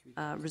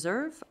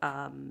reserve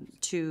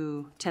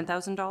to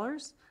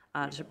 $10,000.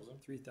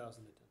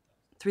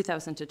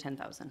 3,000 to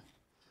 10,000.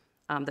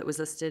 That was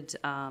listed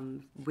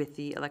with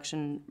the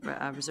election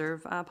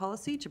reserve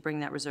policy to bring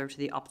that reserve to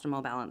the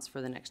optimal balance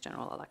for the next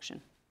general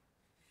election.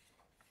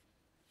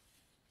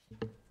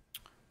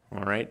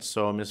 All right,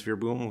 so Ms.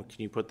 Veerboom,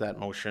 can you put that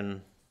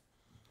motion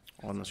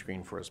on the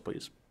screen for us,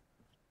 please?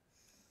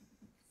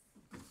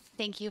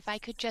 Thank you. If I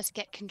could just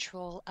get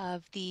control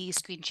of the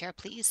screen share,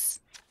 please.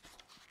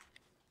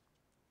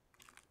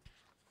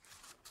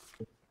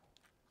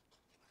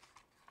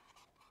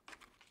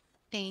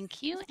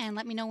 Thank you, and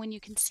let me know when you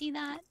can see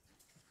that.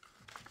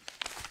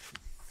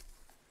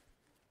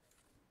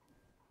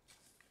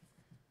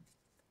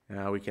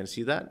 We can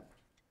see that.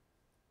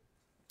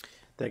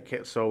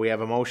 So we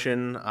have a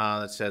motion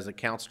that says that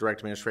council direct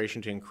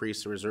administration to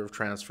increase the reserve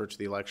transfer to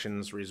the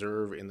elections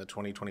reserve in the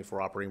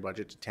 2024 operating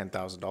budget to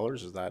 $10,000.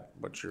 Is that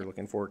what you're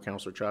looking for,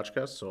 Councillor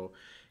Chachka? So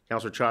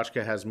Councillor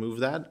Chachka has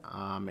moved that.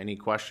 Any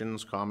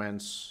questions,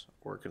 comments,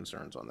 or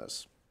concerns on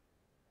this?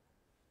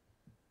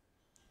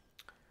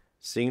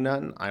 Seeing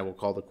none, I will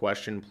call the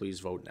question. Please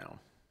vote now.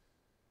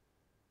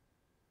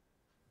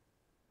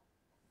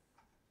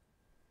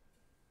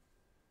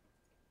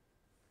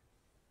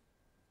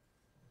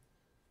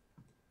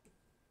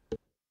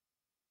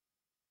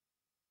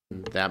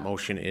 That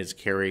motion is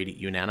carried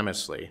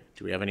unanimously.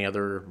 Do we have any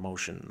other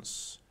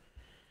motions?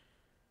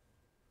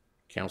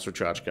 Councillor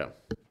Chachka.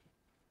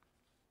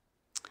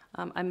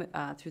 I'm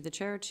through the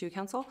chair to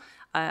council.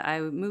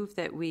 I move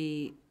that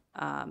we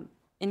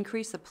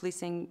increase the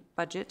policing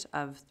budget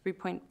of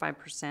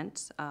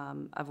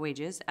 3.5% of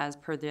wages as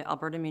per the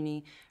Alberta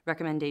Muni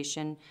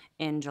recommendation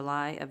in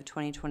July of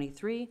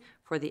 2023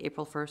 for the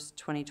April 1st,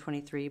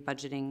 2023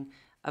 budgeting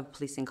of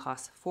policing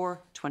costs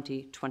for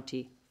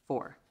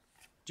 2024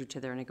 due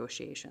to their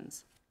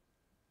negotiations.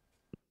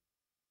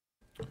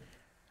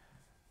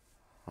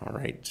 All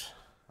right.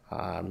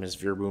 Ms.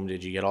 Veerboom,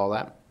 did you get all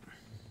that?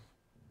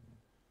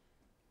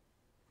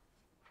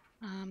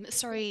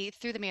 Sorry,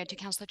 through the mayor to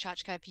Councillor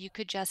Chachka, if you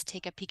could just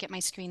take a peek at my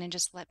screen and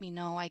just let me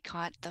know I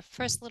caught the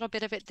first little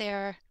bit of it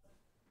there.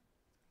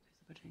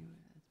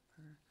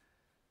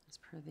 As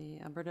per the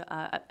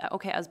Alberta,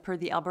 okay, as per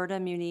the Alberta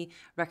Muni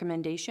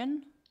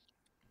recommendation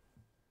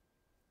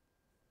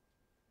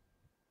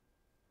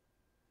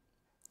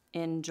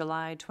in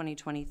July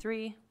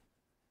 2023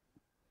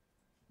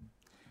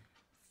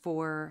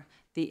 for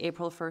the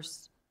April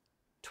 1st,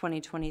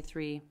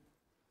 2023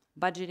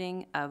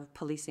 budgeting of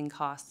policing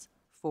costs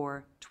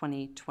for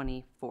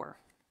 2024.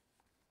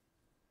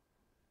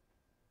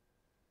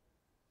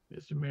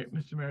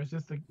 Mr. Mayor, is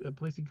this the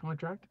policing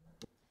contract?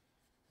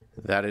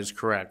 That is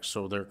correct.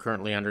 So they're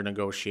currently under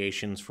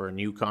negotiations for a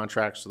new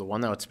contract. So the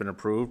one that's been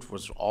approved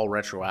was all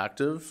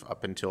retroactive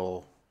up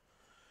until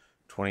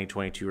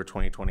 2022 or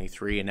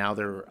 2023, and now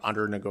they're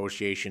under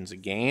negotiations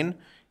again,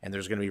 and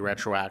there's going to be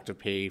retroactive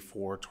pay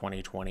for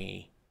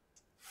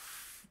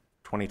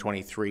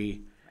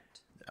 2023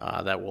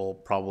 that will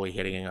probably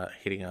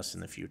hitting us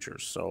in the future.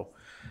 So,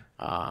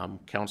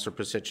 Councillor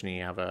Pisichny,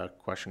 you have a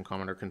question,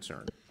 comment, or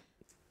concern?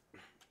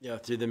 Yeah,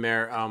 through the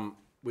mayor,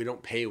 we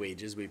don't pay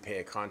wages, we pay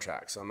a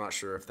contract. So I'm not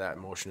sure if that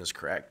motion is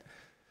correct.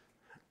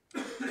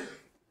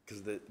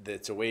 Because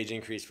it's a wage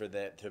increase for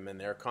them in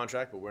their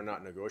contract, but we're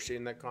not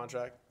negotiating that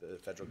contract. The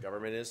federal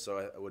government is, so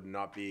I would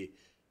not be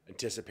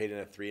anticipating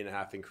a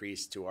 3.5%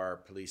 increase to our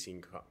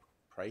policing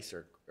price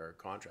or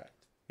contract.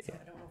 So I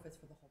don't know if it's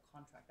for the whole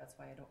contract. That's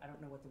why I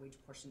don't know what the wage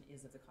portion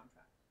is of the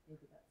contract.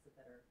 Maybe that's a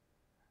better.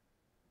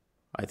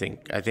 I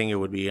think it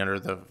would be under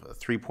the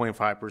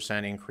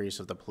 3.5% increase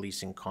of the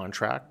policing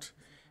contract,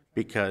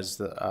 because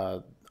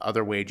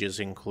other wages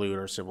include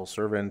our civil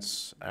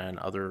servants and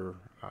other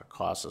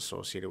costs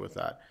associated with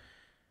that.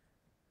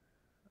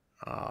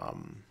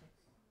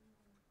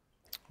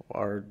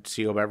 Our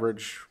CO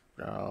Beverage,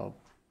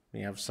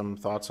 you have some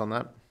thoughts on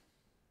that?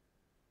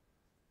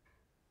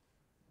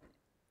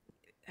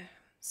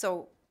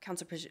 So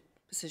Councillor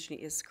Position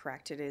is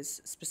correct. It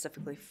is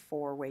specifically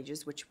for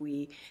wages, which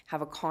we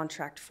have a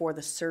contract for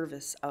the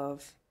service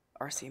of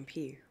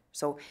RCMP.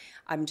 So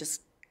I'm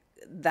just,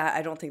 that,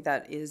 I don't think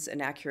that is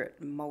an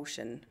accurate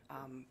motion,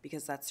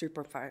 because that's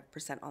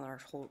 3.5% on our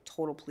whole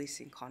total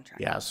policing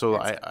contract. Yeah, so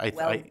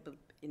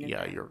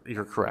Yeah,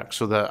 you're correct.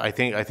 So I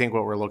think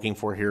what we're looking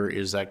for here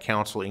is that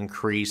council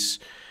increase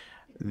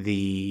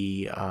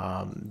the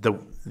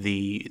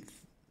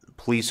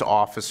police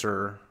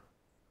officer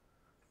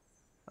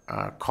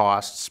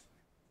costs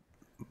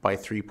by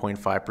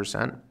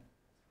 3.5%.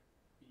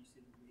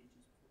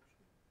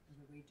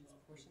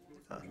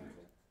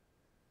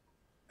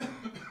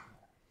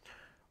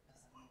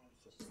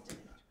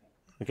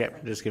 Okay,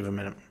 just give a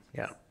minute.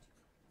 Yeah.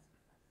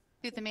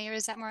 Through the mayor,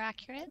 is that more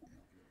accurate?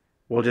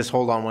 We'll just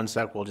hold on one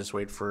sec. We'll just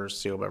wait for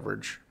CO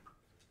Beverage.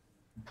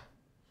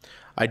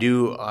 I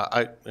do,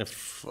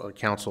 if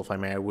council, if I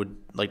may, I would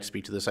like to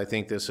speak to this. I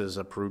think this is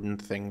a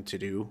prudent thing to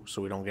do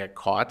so we don't get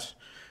caught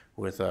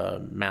with a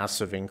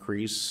massive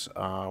increase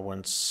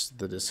once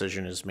the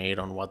decision is made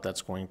on what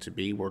that's going to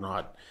be. We're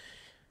not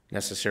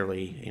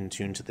necessarily in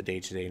tune to the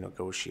day-to-day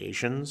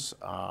negotiations,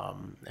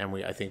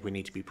 and I think we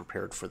need to be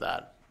prepared for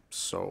that.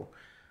 So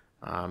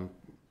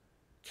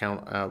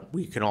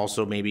we can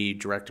also maybe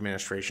direct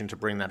administration to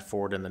bring that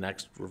forward in the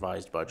next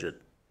revised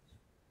budget.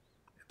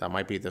 That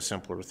might be the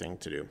simpler thing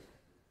to do.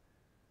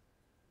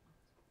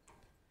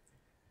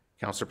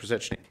 Councillor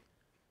Position.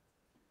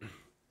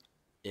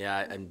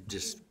 Yeah, I'm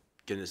just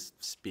going to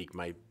speak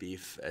my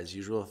beef as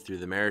usual through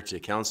the mayor to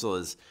council.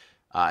 Is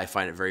I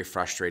find it very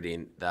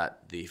frustrating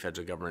that the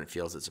federal government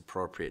feels it's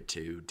appropriate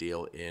to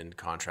deal in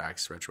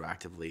contracts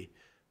retroactively.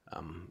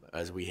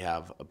 As we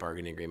have a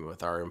bargaining agreement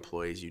with our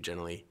employees, you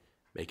generally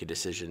make a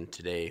decision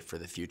today for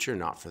the future,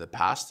 not for the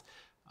past.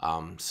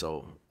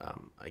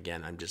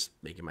 Again, I'm just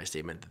making my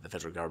statement that the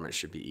federal government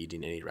should be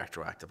eating any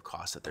retroactive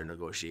costs that they're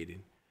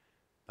negotiating.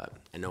 But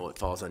I know it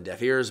falls on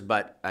deaf ears,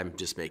 but I'm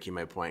just making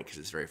my point because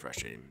it's very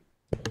frustrating.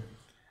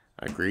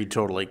 Agreed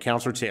totally.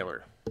 Councillor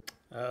Taylor.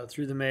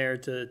 Through the mayor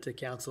to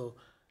council,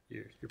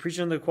 you're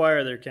preaching to the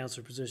choir there,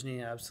 Councillor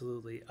Positioning,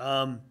 absolutely.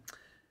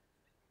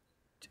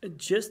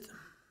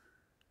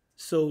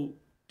 So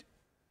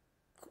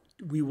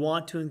we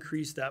want to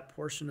increase that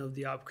portion of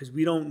the because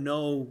we don't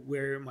know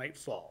where it might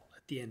fall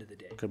at the end of the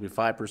day. Could be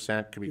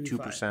 5%, could be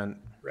 2%.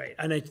 Right,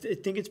 and I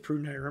think it's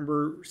prudent. I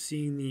remember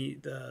seeing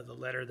the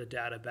letter, the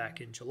data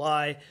back in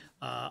July.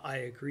 I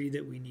agree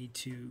that we need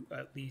to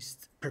at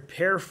least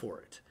prepare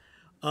for it.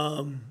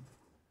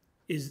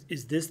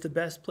 Is this the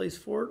best place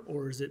for it,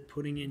 or is it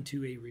putting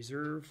into a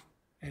reserve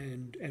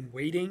and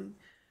waiting,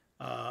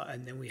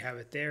 and then we have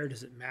it there?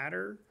 Does it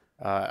matter?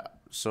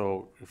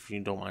 So if you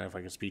don't mind if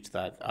I can speak to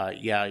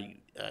that, yeah,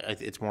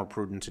 it's more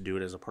prudent to do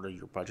it as a part of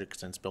your budget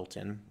because it's built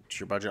in to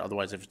your budget.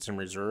 Otherwise, if it's in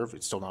reserve,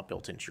 it's still not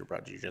built into your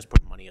budget. You just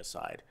put money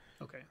aside.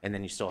 Okay. And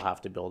then you still have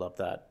to build up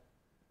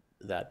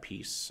that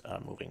piece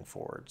moving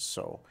forward.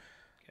 So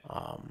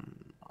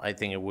I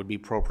think it would be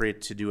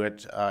appropriate to do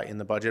it in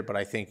the budget, but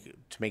I think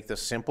to make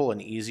this simple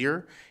and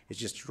easier is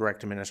just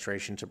direct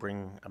administration to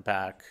bring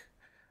back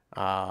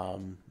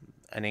an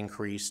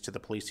increase to the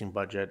policing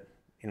budget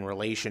in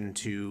relation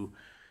to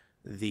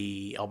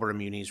the Alberta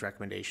Muni's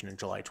recommendation in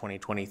July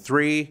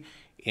 2023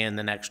 in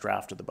the next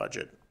draft of the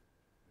budget.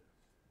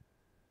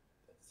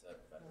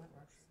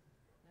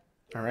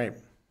 All right.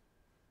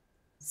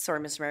 Sorry,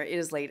 Mr. Mayor, it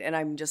is late, and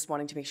I'm just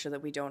wanting to make sure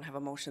that we don't have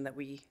a motion that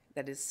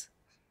is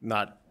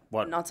not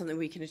something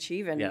we can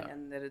achieve, and, yeah.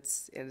 and that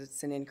it's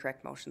an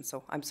incorrect motion.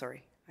 So I'm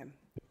sorry.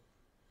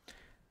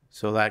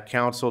 So that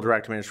council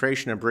direct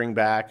administration to bring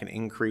back an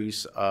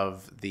increase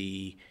of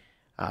the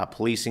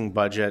policing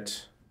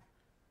budget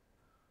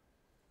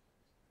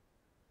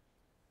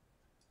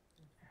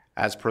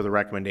as per the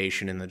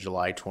recommendation in the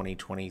July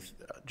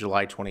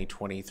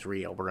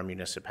 2023 Alberta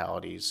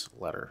Municipalities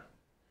letter.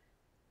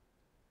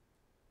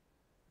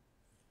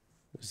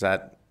 Does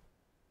that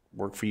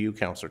work for you,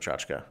 Councillor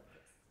Chachka?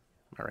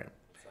 All right.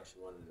 That's how she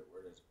wanted it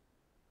worded.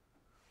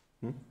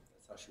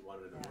 That's how she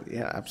wanted it worded.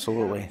 Yeah,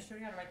 absolutely.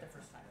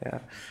 Yeah.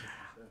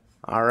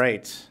 All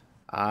right.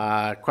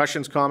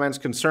 Questions, comments,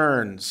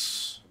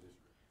 concerns?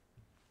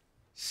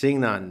 Seeing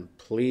none,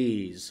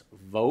 please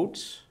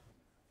vote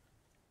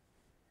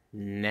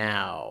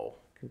now.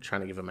 I'm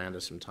trying to give Amanda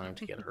some time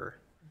to get her.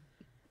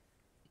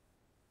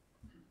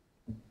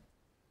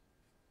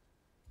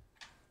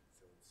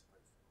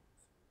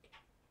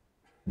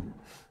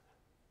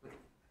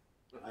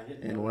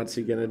 And what's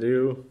he gonna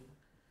do?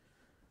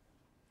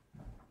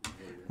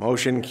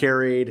 Motion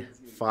carried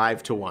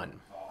 5-1.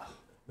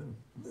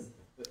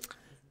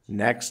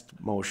 Next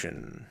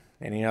motion.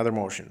 Any other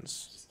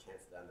motions?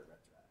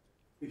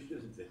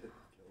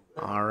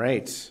 All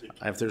right.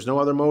 If there's no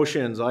other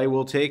motions, I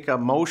will take a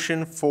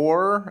motion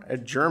for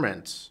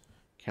adjournment.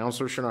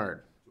 Counselor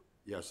Chenard.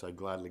 Yes, I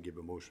gladly give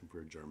a motion for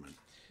adjournment.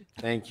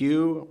 Thank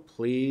you.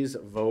 Please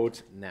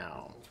vote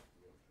now.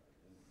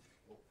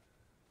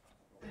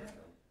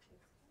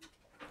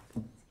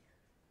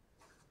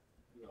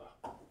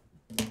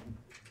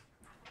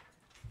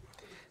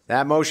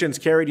 That motion's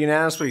carried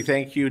unanimously.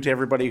 Thank you to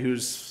everybody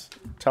who's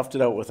toughed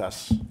it out with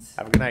us.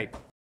 Have a good night.